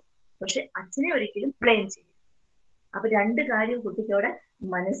കുടിക്കും, പക്ഷെ അച്ഛനെ ഒരിക്കലും ബ്ലെയിം ചെയ്യും. അപ്പൊ രണ്ട് കാര്യം കുട്ടിക്കോടെ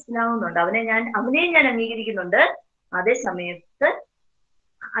മനസ്സിലാവുന്നുണ്ട്. അവനെയും ഞാൻ അംഗീകരിക്കുന്നുണ്ട്. അതേ സമയത്ത്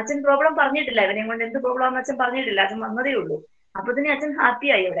അച്ഛൻ പ്രോബ്ലം പറഞ്ഞിട്ടില്ല, ഇവനെ കൊണ്ട് എന്ത് പ്രോബ്ലം ആണെന്ന് അച്ഛൻ പറഞ്ഞിട്ടില്ല, അച്ഛൻ വന്നതേ ഉള്ളൂ. അപ്പൊ തന്നെ അച്ഛൻ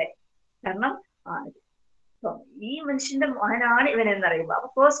ഹാപ്പിയായി ഇവിടെ. കാരണം ഈ മനുഷ്യന്റെ മകനാണ് ഇവനെന്ന് അറിയുമ്പോൾ അപ്പൊ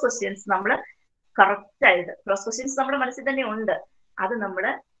ക്രോസ് ക്വസ്റ്റ്യൻസ് നമ്മൾ കറക്റ്റ് ആയിട്ട് ക്രോസ് ക്വസ്റ്റ്യൻസ് നമ്മുടെ മനസ്സിൽ തന്നെ ഉണ്ട്, അത് നമ്മൾ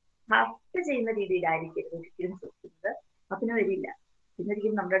കറക്റ്റ് ചെയ്യുന്ന രീതിയിലായിരിക്കും ഒരിക്കലും ചോദിക്കുന്നത്. പിന്നെ വരില്ല, പിന്നെ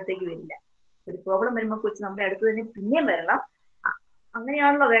ഒരിക്കലും നമ്മുടെ അടുത്തേക്ക് വരില്ല. ഒരു പ്രോബ്ലം വരുമ്പോൾ കൊച്ചു നമ്മുടെ അടുത്ത് തന്നെ പിന്നെയും വരണം.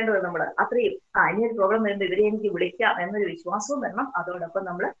 അങ്ങനെയാണല്ലോ വേണ്ടത്. നമ്മൾ അത്രയും ഇനി ഒരു പ്രോബ്ലം വരുമ്പോൾ ഇവരെ എനിക്ക് വിളിക്കാം എന്നൊരു വിശ്വാസവും വരണം. അതോടൊപ്പം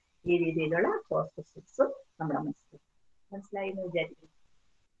നമ്മൾ ഈ രീതിയിലുള്ള ക്രോസ് ക്വസ്റ്റ്യൻസും നമ്മുടെ മനസ്സിലായി എന്ന് വിചാരിക്കുന്നു.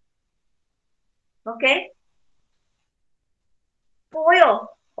 ഓക്കെ, പോയോ?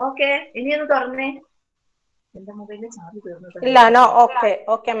 ഓക്കെ, ഇനിയൊന്ന് തുറന്നേ. എന്റെ മൊബൈലിൽ ചാർജ് തീർന്നു.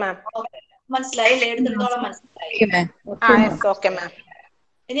 Okay ma'am. മനസ്സിലായില്ലേ? എടുത്തിടത്തോളം മനസ്സിലായി.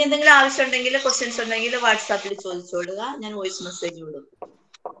 ഇനി എന്തെങ്കിലും ആവശ്യം ഉണ്ടെങ്കിൽ ക്വസ്റ്റ്യൻസ് ഉണ്ടെങ്കിൽ വാട്സാപ്പിൽ ചോദിച്ചോളുക, ഞാൻ വോയിസ് മെസ്സേജ് വിടും.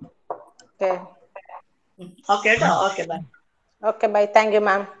 ഓക്കെ കേട്ടോ. Okay bye. Okay bye. Thank you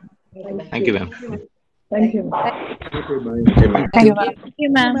ma'am. Thank you, ma'am. Thank you. Thank you,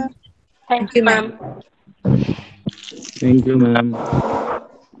 ma'am. Thank you, ma'am. Thank you, ma'am.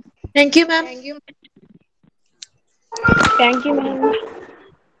 Thank you, ma'am. Thank you, ma'am.